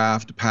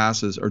telegraphed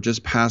passes or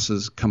just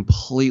passes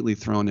completely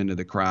thrown into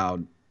the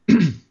crowd.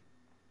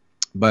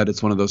 But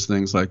it's one of those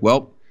things like,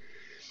 well,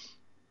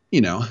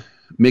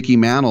 Mickey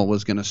Mantle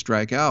was going to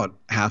strike out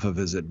half of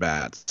his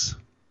at-bats.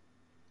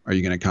 Are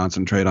you going to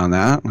concentrate on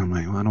that? And I'm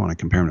like, well, I don't want to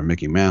compare him to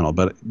Mickey Mantle,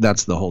 but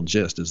that's the whole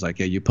gist. Is like,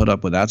 yeah, you put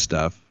up with that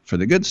stuff for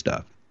the good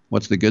stuff.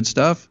 What's the good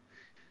stuff?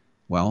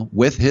 Well,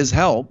 with his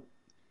help,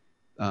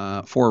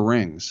 4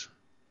 rings.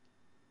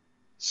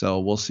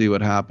 So we'll see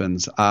what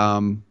happens.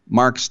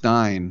 Mark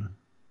Stein,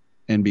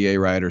 NBA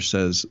writer,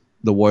 says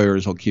the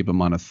Warriors will keep him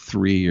on a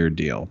 3-year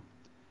deal.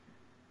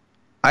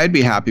 I'd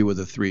be happy with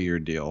a 3-year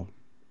deal.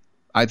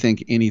 I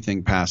think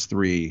anything past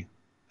 3,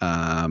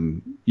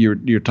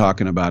 you're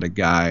talking about a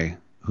guy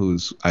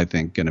who's, I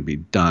think, going to be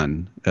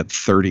done at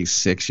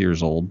 36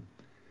 years old.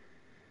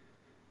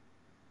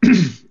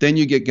 Then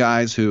you get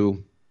guys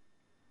who,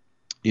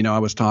 I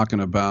was talking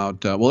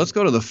about, let's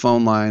go to the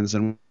phone lines,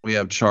 and we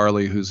have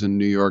Charlie, who's in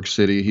New York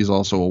City. He's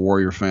also a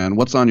Warrior fan.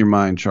 What's on your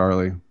mind,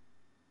 Charlie?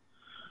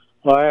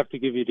 Well, I have to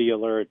give you the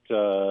alert.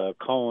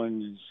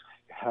 Cohen's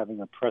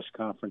having a press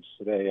conference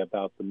today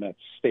about the Mets'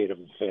 state of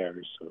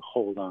affairs. So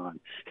hold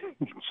on.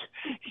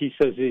 He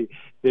says his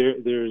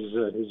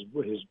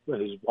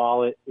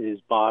wallet is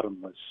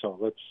bottomless. So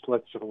let's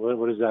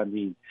what does that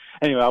mean?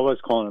 Anyway, I was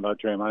calling about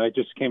Draymond. I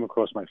just came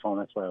across my phone.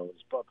 That's why I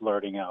was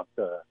blurting out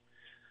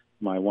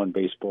my one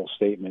baseball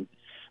statement.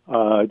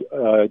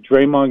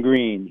 Draymond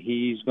Green,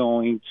 he's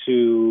going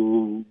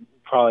to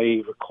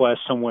probably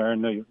request somewhere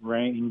in the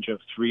range of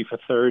 3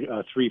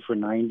 for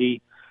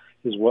 90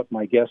 is what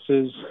my guess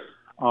is.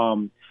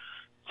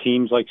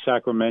 teams like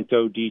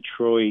Sacramento,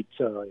 Detroit,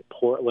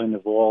 Portland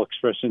have all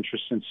expressed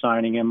interest in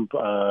signing him.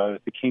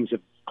 The Kings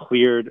have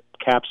cleared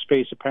cap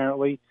space,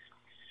 apparently.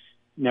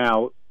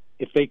 Now,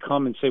 if they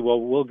come and say, well,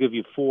 we'll give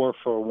you 4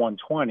 for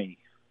 120,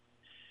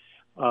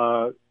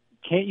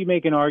 can't you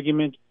make an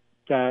argument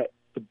that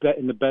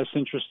in the best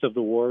interest of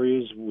the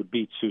Warriors would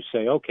be to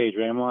say, okay,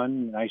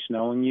 Draymond, nice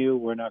knowing you.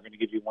 We're not going to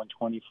give you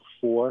 120 for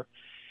 4,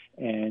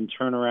 and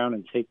turn around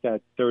and take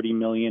that $30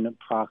 million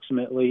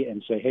approximately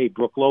and say, hey,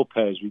 Brook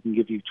Lopez, we can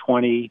give you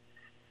 20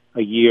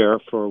 a year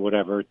for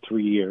whatever,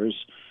 3 years.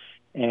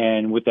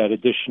 And with that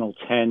additional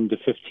 10 to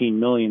 15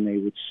 million they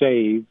would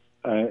save,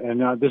 and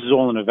now this is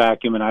all in a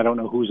vacuum and I don't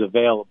know who's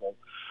available,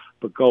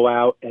 but go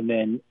out and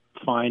then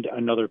find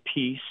another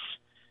piece,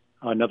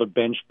 another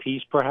bench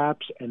piece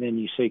perhaps, and then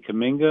you say,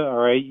 Kuminga, all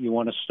right, you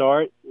want to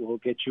start? We'll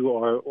get you,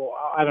 or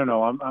I don't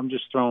know, I'm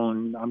just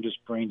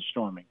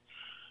brainstorming.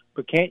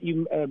 But can't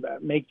you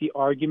make the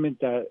argument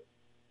that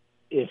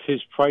if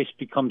his price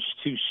becomes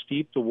too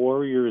steep, the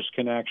Warriors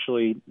can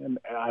actually,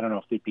 I don't know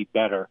if they'd be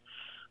better,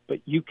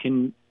 but you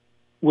can,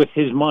 with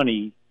his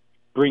money,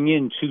 bring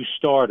in 2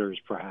 starters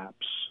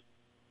perhaps.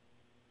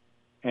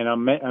 And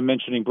I'm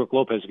mentioning Brook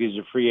Lopez because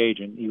he's a free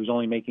agent. He was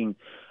only making,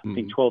 I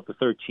think, 12 to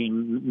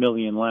 13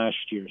 million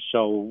last year.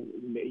 So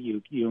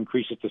you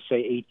increase it to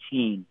say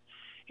 18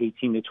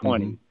 to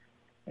 20.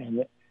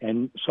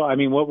 And so, I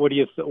mean, what do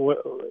you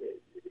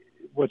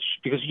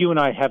because you and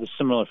I have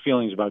similar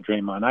feelings about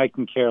Draymond. I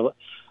can care.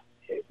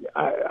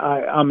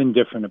 I'm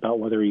indifferent about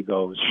whether he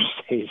goes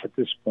or stays at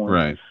this point.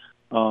 Right.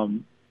 But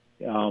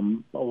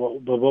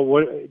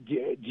what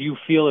do you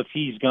feel if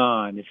he's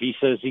gone? If he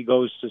says he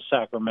goes to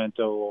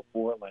Sacramento or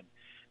Portland,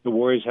 the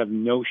Warriors have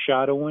no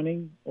shot of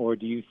winning, or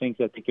do you think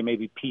that they can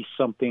maybe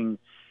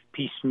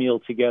piecemeal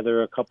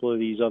together a couple of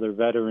these other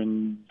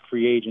veteran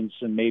free agents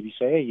and maybe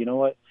say, hey, you know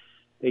what,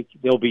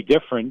 they'll be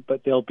different,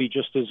 but they'll be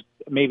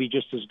maybe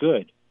just as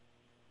good?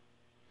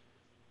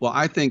 Well,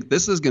 I think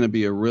this is going to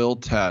be a real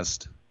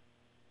test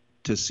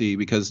to see,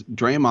 because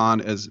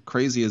Draymond, as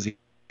crazy as he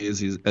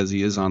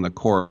is on the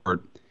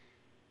court,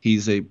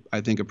 he's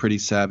I think a pretty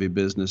savvy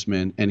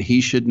businessman, and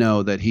he should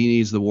know that he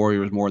needs the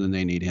Warriors more than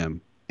they need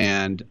him.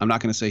 And I'm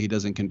not going to say he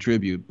doesn't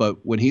contribute,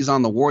 but when he's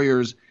on the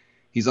Warriors,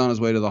 he's on his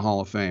way to the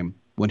Hall of Fame.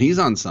 When he's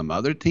on some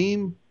other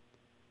team,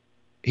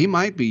 he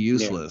might be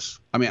useless.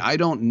 Yeah. I mean, I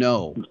don't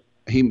know.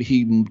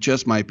 He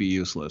just might be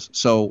useless.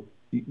 So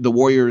the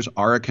Warriors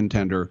are a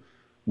contender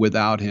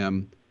without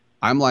him.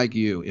 I'm like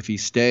you. If he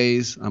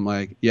stays, I'm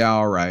like, yeah,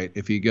 all right.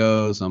 If he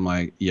goes, I'm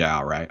like, yeah,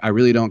 all right. I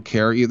really don't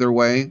care either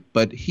way,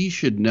 but he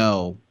should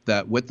know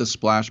that with the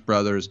Splash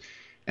Brothers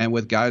and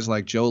with guys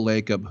like Joe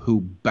Lacob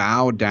who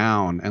bow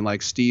down, and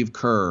like Steve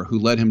Kerr who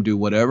let him do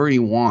whatever he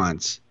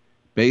wants,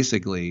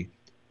 basically,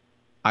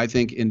 I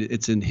think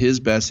it's in his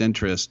best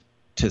interest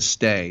to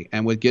stay.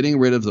 And with getting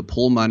rid of the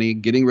pool money,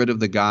 getting rid of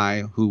the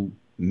guy who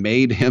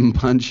made him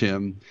punch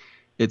him,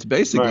 it's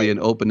basically an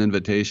open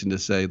invitation to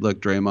say,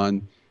 look,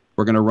 Draymond,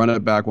 we're going to run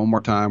it back one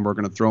more time. We're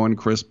going to throw in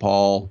Chris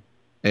Paul,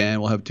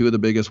 and we'll have 2 of the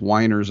biggest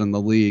whiners in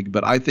the league.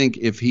 But I think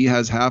if he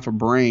has half a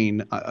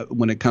brain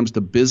when it comes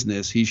to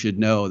business, he should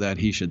know that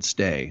he should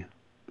stay.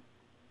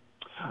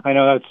 I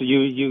know that's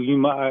you.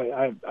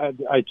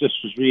 I just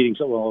was reading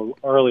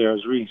earlier. I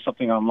was reading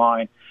something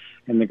online,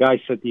 and the guy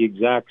said the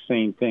exact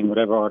same thing.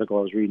 Whatever article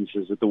I was reading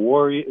says that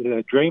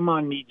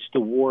Draymond needs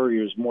the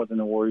Warriors more than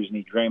the Warriors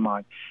need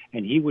Draymond,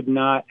 and he would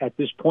not at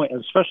this point,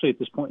 especially at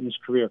this point in his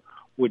career,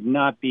 would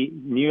not be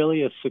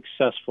nearly as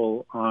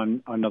successful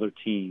on another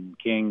team.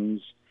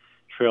 Kings,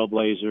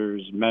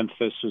 Trailblazers,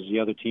 Memphis was the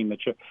other team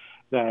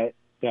that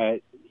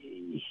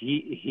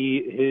he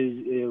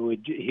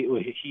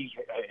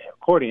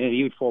according to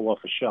he would fall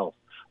off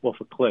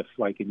a cliff,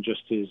 like in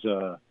just his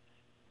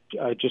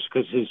just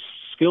because his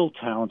skill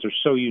talents are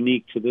so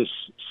unique to this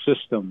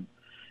system.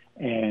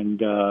 And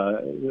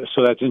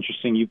so that's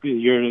interesting.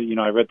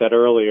 I read that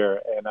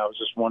earlier, and I was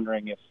just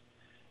wondering if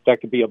that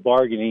could be a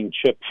bargaining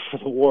chip for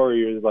the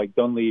Warriors, like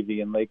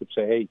Dunleavy and Lacob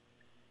say, hey,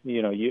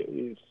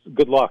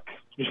 good luck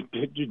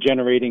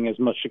generating as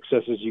much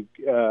success as you,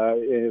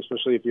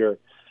 especially if you're,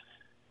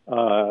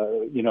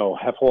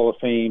 have Hall of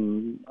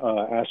Fame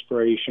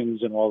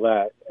aspirations and all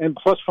that. And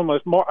plus, from I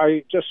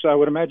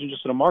would imagine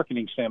just in a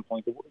marketing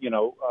standpoint,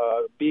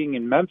 being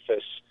in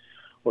Memphis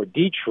or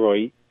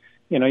Detroit,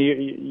 you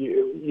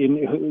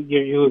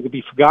would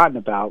be forgotten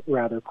about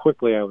rather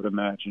quickly, I would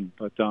imagine.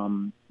 But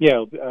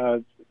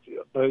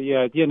But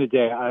yeah, at the end of the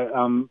day, I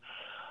am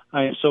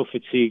so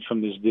fatigued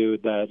from this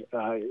dude that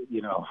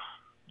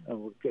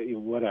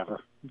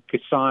whatever.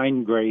 Could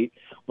sign, great,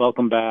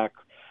 welcome back.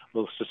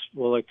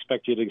 We'll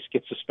expect you to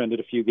get suspended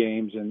a few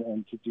games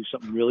and to do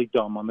something really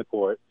dumb on the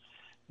court.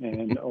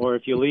 And or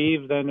if you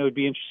leave, then it would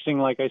be interesting.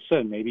 Like I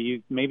said,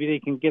 maybe they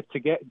can get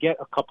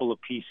a couple of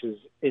pieces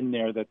in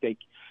there that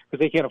because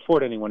they can't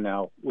afford anyone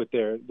now with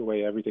the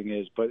way everything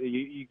is. But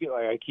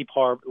I keep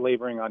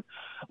laboring on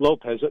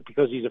Lopez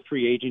because he's a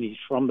free agent. He's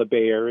from the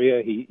Bay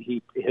Area.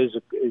 He is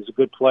a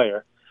good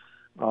player.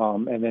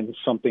 And then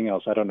something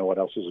else. I don't know what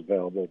else is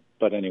available.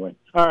 But anyway.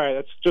 All right,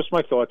 that's just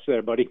my thoughts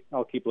there, buddy.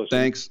 I'll keep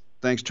listening.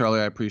 Thanks, Charlie.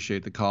 I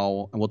appreciate the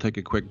call. And we'll take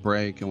a quick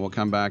break, and we'll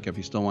come back. If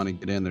you still want to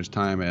get in, there's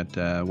time at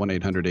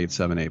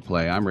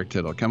 1-800-878-PLAY. I'm Rick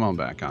Tittle. Come on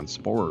back on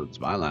Sports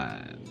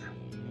Byline.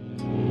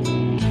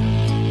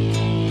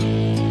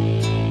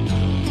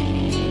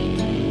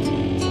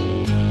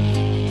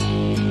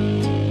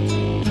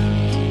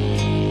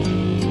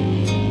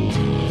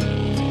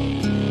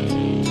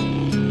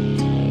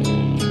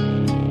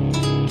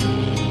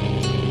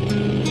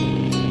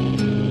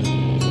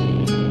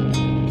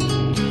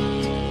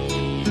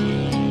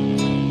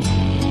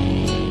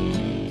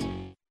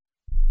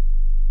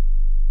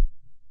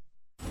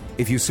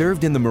 If you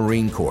served in the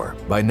Marine Corps,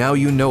 by now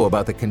you know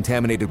about the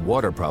contaminated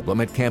water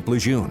problem at Camp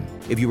Lejeune.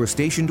 If you were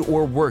stationed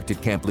or worked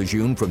at Camp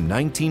Lejeune from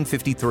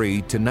 1953 to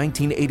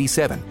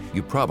 1987,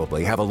 you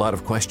probably have a lot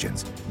of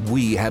questions.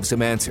 We have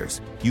some answers.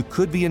 You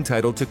could be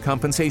entitled to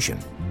compensation.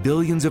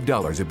 Billions of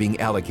dollars are being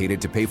allocated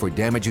to pay for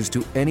damages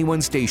to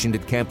anyone stationed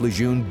at Camp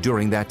Lejeune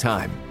during that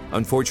time.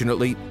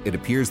 Unfortunately, it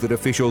appears that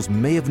officials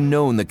may have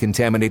known the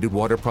contaminated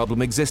water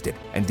problem existed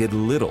and did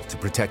little to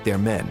protect their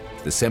men.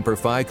 The Semper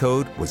Fi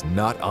Code was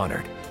not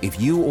honored. If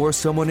you or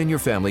someone in your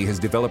family has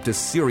developed a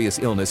serious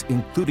illness,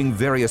 including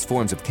various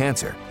forms of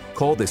cancer,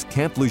 call this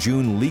Camp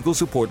Lejeune legal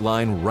support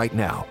line right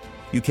now.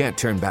 You can't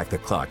turn back the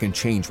clock and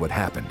change what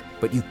happened,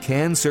 but you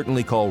can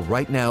certainly call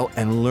right now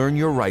and learn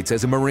your rights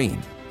as a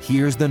Marine.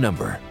 Here's the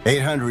number.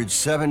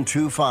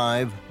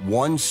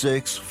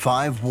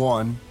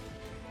 800-725-1651.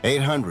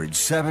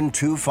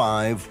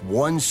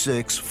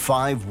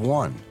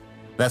 800-725-1651.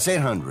 That's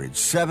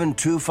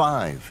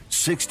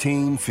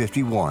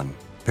 800-725-1651.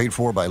 Paid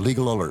for by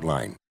Legal Alert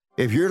Line.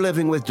 If you're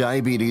living with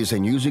diabetes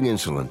and using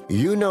insulin,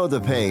 you know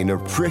the pain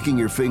of pricking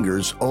your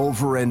fingers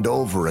over and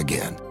over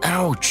again.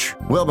 Ouch!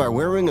 Well, by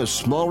wearing a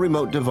small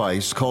remote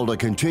device called a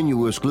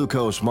continuous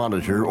glucose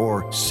monitor,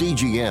 or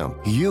CGM,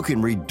 you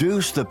can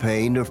reduce the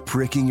pain of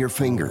pricking your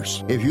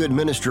fingers. If you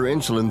administer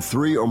insulin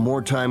 3 or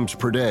more times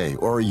per day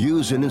or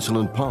use an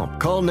insulin pump,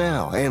 call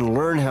now and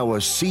learn how a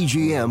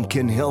CGM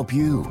can help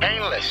you.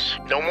 Painless.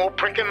 No more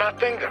pricking my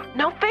finger.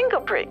 No finger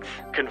pricks.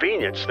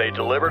 Convenience. They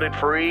delivered it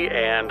free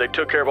and they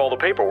took care of all the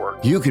paperwork.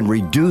 You can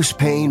reduce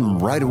pain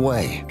right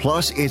away.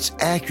 Plus, it's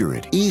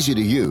accurate, easy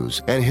to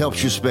use, and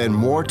helps you spend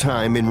more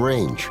time in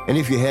range. And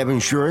if you have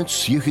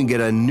insurance, you can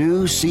get a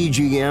new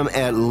CGM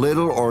at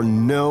little or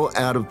no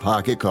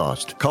out-of-pocket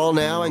cost. Call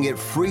now and get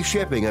free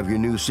shipping of your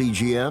new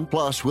CGM.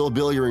 Plus, we'll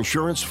bill your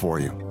insurance for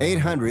you.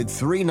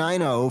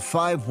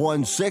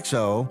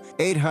 800-390-5160.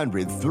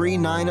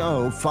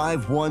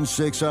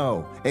 800-390-5160.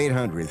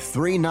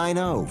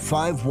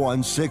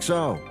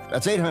 800-390-5160.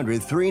 That's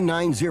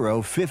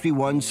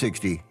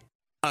 800-390-5160.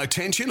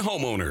 Attention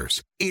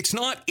homeowners. It's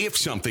not if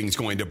something's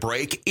going to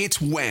break, it's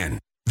when.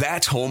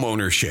 That's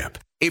homeownership.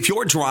 If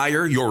your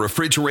dryer, your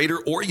refrigerator,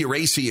 or your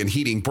AC and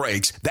heating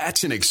breaks,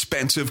 that's an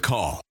expensive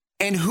call.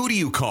 And who do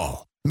you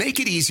call? Make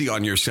it easy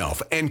on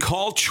yourself and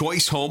call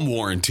Choice Home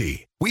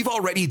Warranty. We've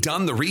already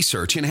done the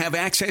research and have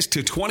access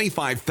to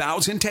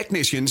 25,000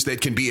 technicians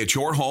that can be at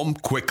your home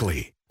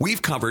quickly.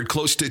 We've covered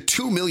close to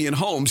 2 million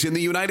homes in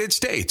the United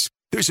States.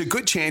 There's a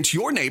good chance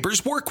your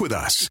neighbors work with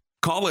us.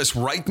 Call us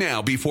right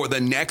now before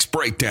the next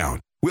breakdown.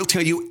 We'll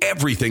tell you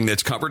everything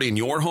that's covered in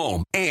your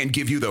home and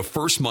give you the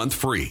first month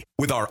free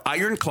with our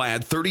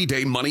ironclad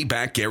 30-day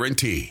money-back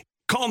guarantee.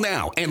 Call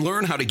now and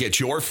learn how to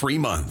get your free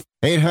month.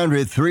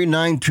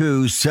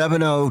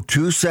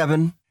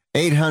 800-392-7027.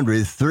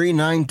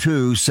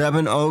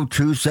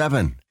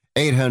 800-392-7027.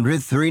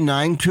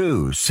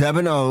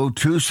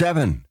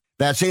 800-392-7027.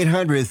 That's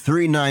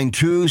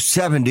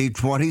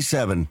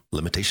 800-392-7027.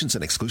 Limitations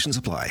and exclusions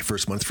apply.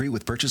 First month free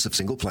with purchase of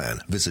single plan.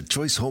 Visit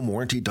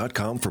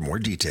choicehomewarranty.com for more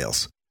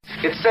details.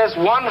 It says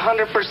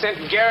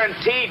 100%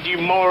 guaranteed, you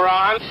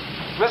moron.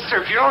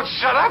 Mister, if you don't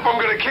shut up,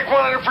 I'm going to kick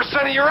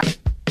 100% of your ass.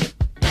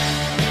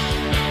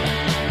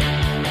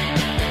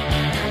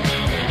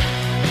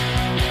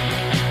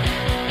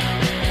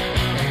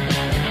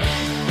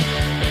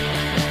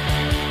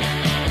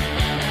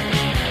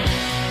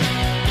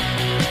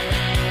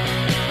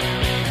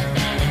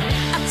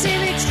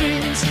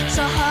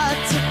 So hard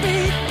to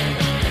beat.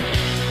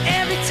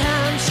 Every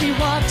time she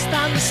walks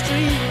down the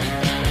street,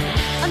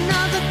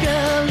 another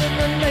girl in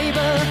the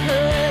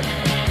neighborhood.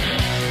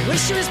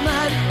 Wish she was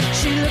mine,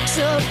 she looks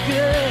so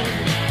good.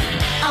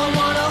 I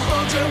wanna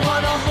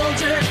hold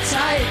her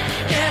tight.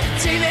 Get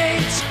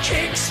teenage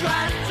kicks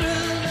right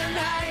through the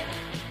night.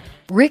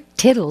 Rick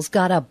Tittle's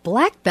got a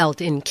black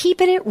belt in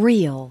keeping it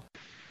real.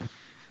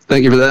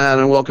 Thank you for that,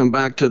 and welcome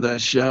back to the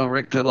show.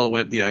 Rick Tittle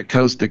with you,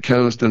 coast to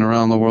coast and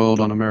around the world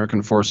on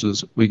American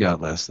Forces. We got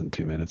less than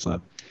 2 minutes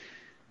left.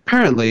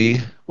 Apparently,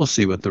 we'll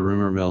see what the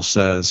rumor mill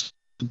says,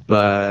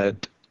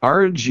 but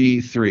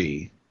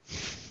RG3,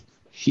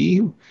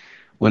 he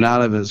went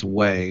out of his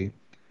way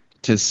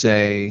to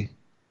say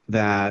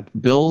that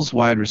Bills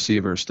wide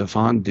receiver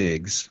Stephon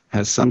Diggs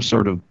has some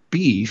sort of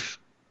beef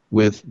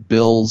with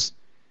Bills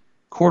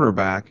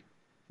quarterback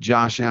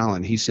Josh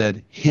Allen. He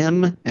said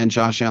him and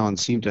Josh Allen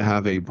seemed to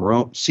have a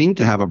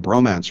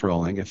bromance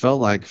rolling. It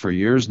felt like for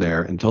years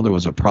there until there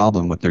was a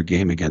problem with their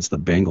game against the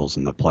Bengals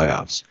in the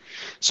playoffs.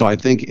 So I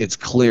think it's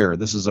clear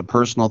this is a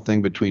personal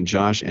thing between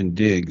Josh and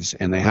Diggs,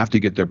 and they have to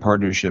get their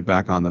partnership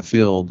back on the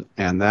field,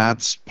 and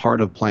that's part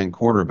of playing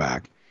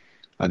quarterback.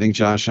 I think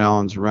Josh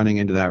Allen's running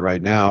into that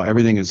right now.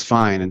 Everything is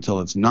fine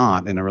until it's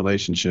not in a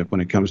relationship when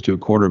it comes to a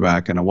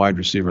quarterback and a wide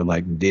receiver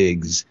like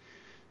Diggs.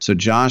 So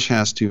Josh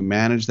has to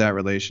manage that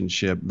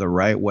relationship the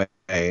right way,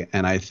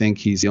 and I think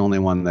he's the only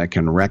one that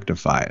can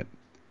rectify it.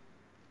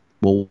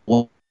 Well,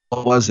 what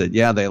was it?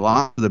 Yeah, they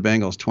lost to the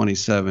Bengals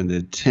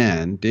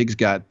 27-10. Diggs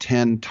got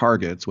 10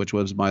 targets, which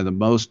was by the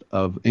most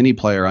of any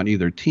player on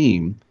either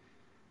team.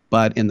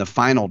 But in the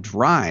final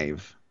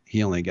drive,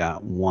 he only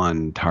got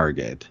 1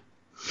 target.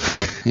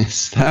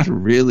 Is that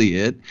really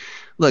it?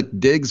 Look,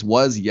 Diggs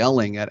was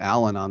yelling at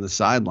Allen on the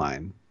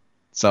sideline.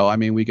 So, I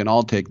mean, we can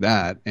all take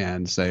that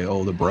and say,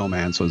 oh, the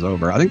bromance was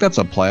over. I think that's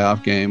a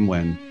playoff game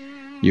when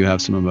you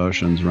have some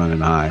emotions running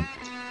high.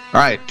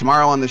 All right,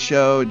 tomorrow on the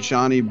show,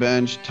 Johnny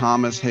Bench,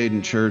 Thomas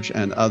Hayden Church,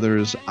 and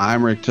others.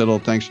 I'm Rick Tittle.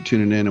 Thanks for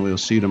tuning in, and we'll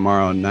see you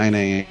tomorrow, 9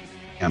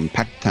 a.m.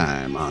 pack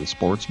time on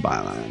Sports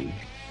Byline.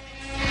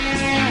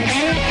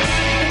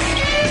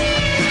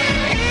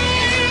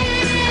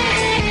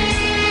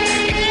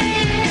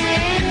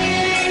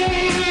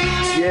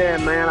 Yeah,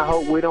 man, I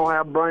hope we don't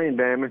have brain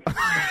damage.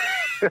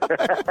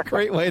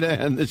 Great way to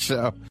end the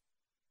show.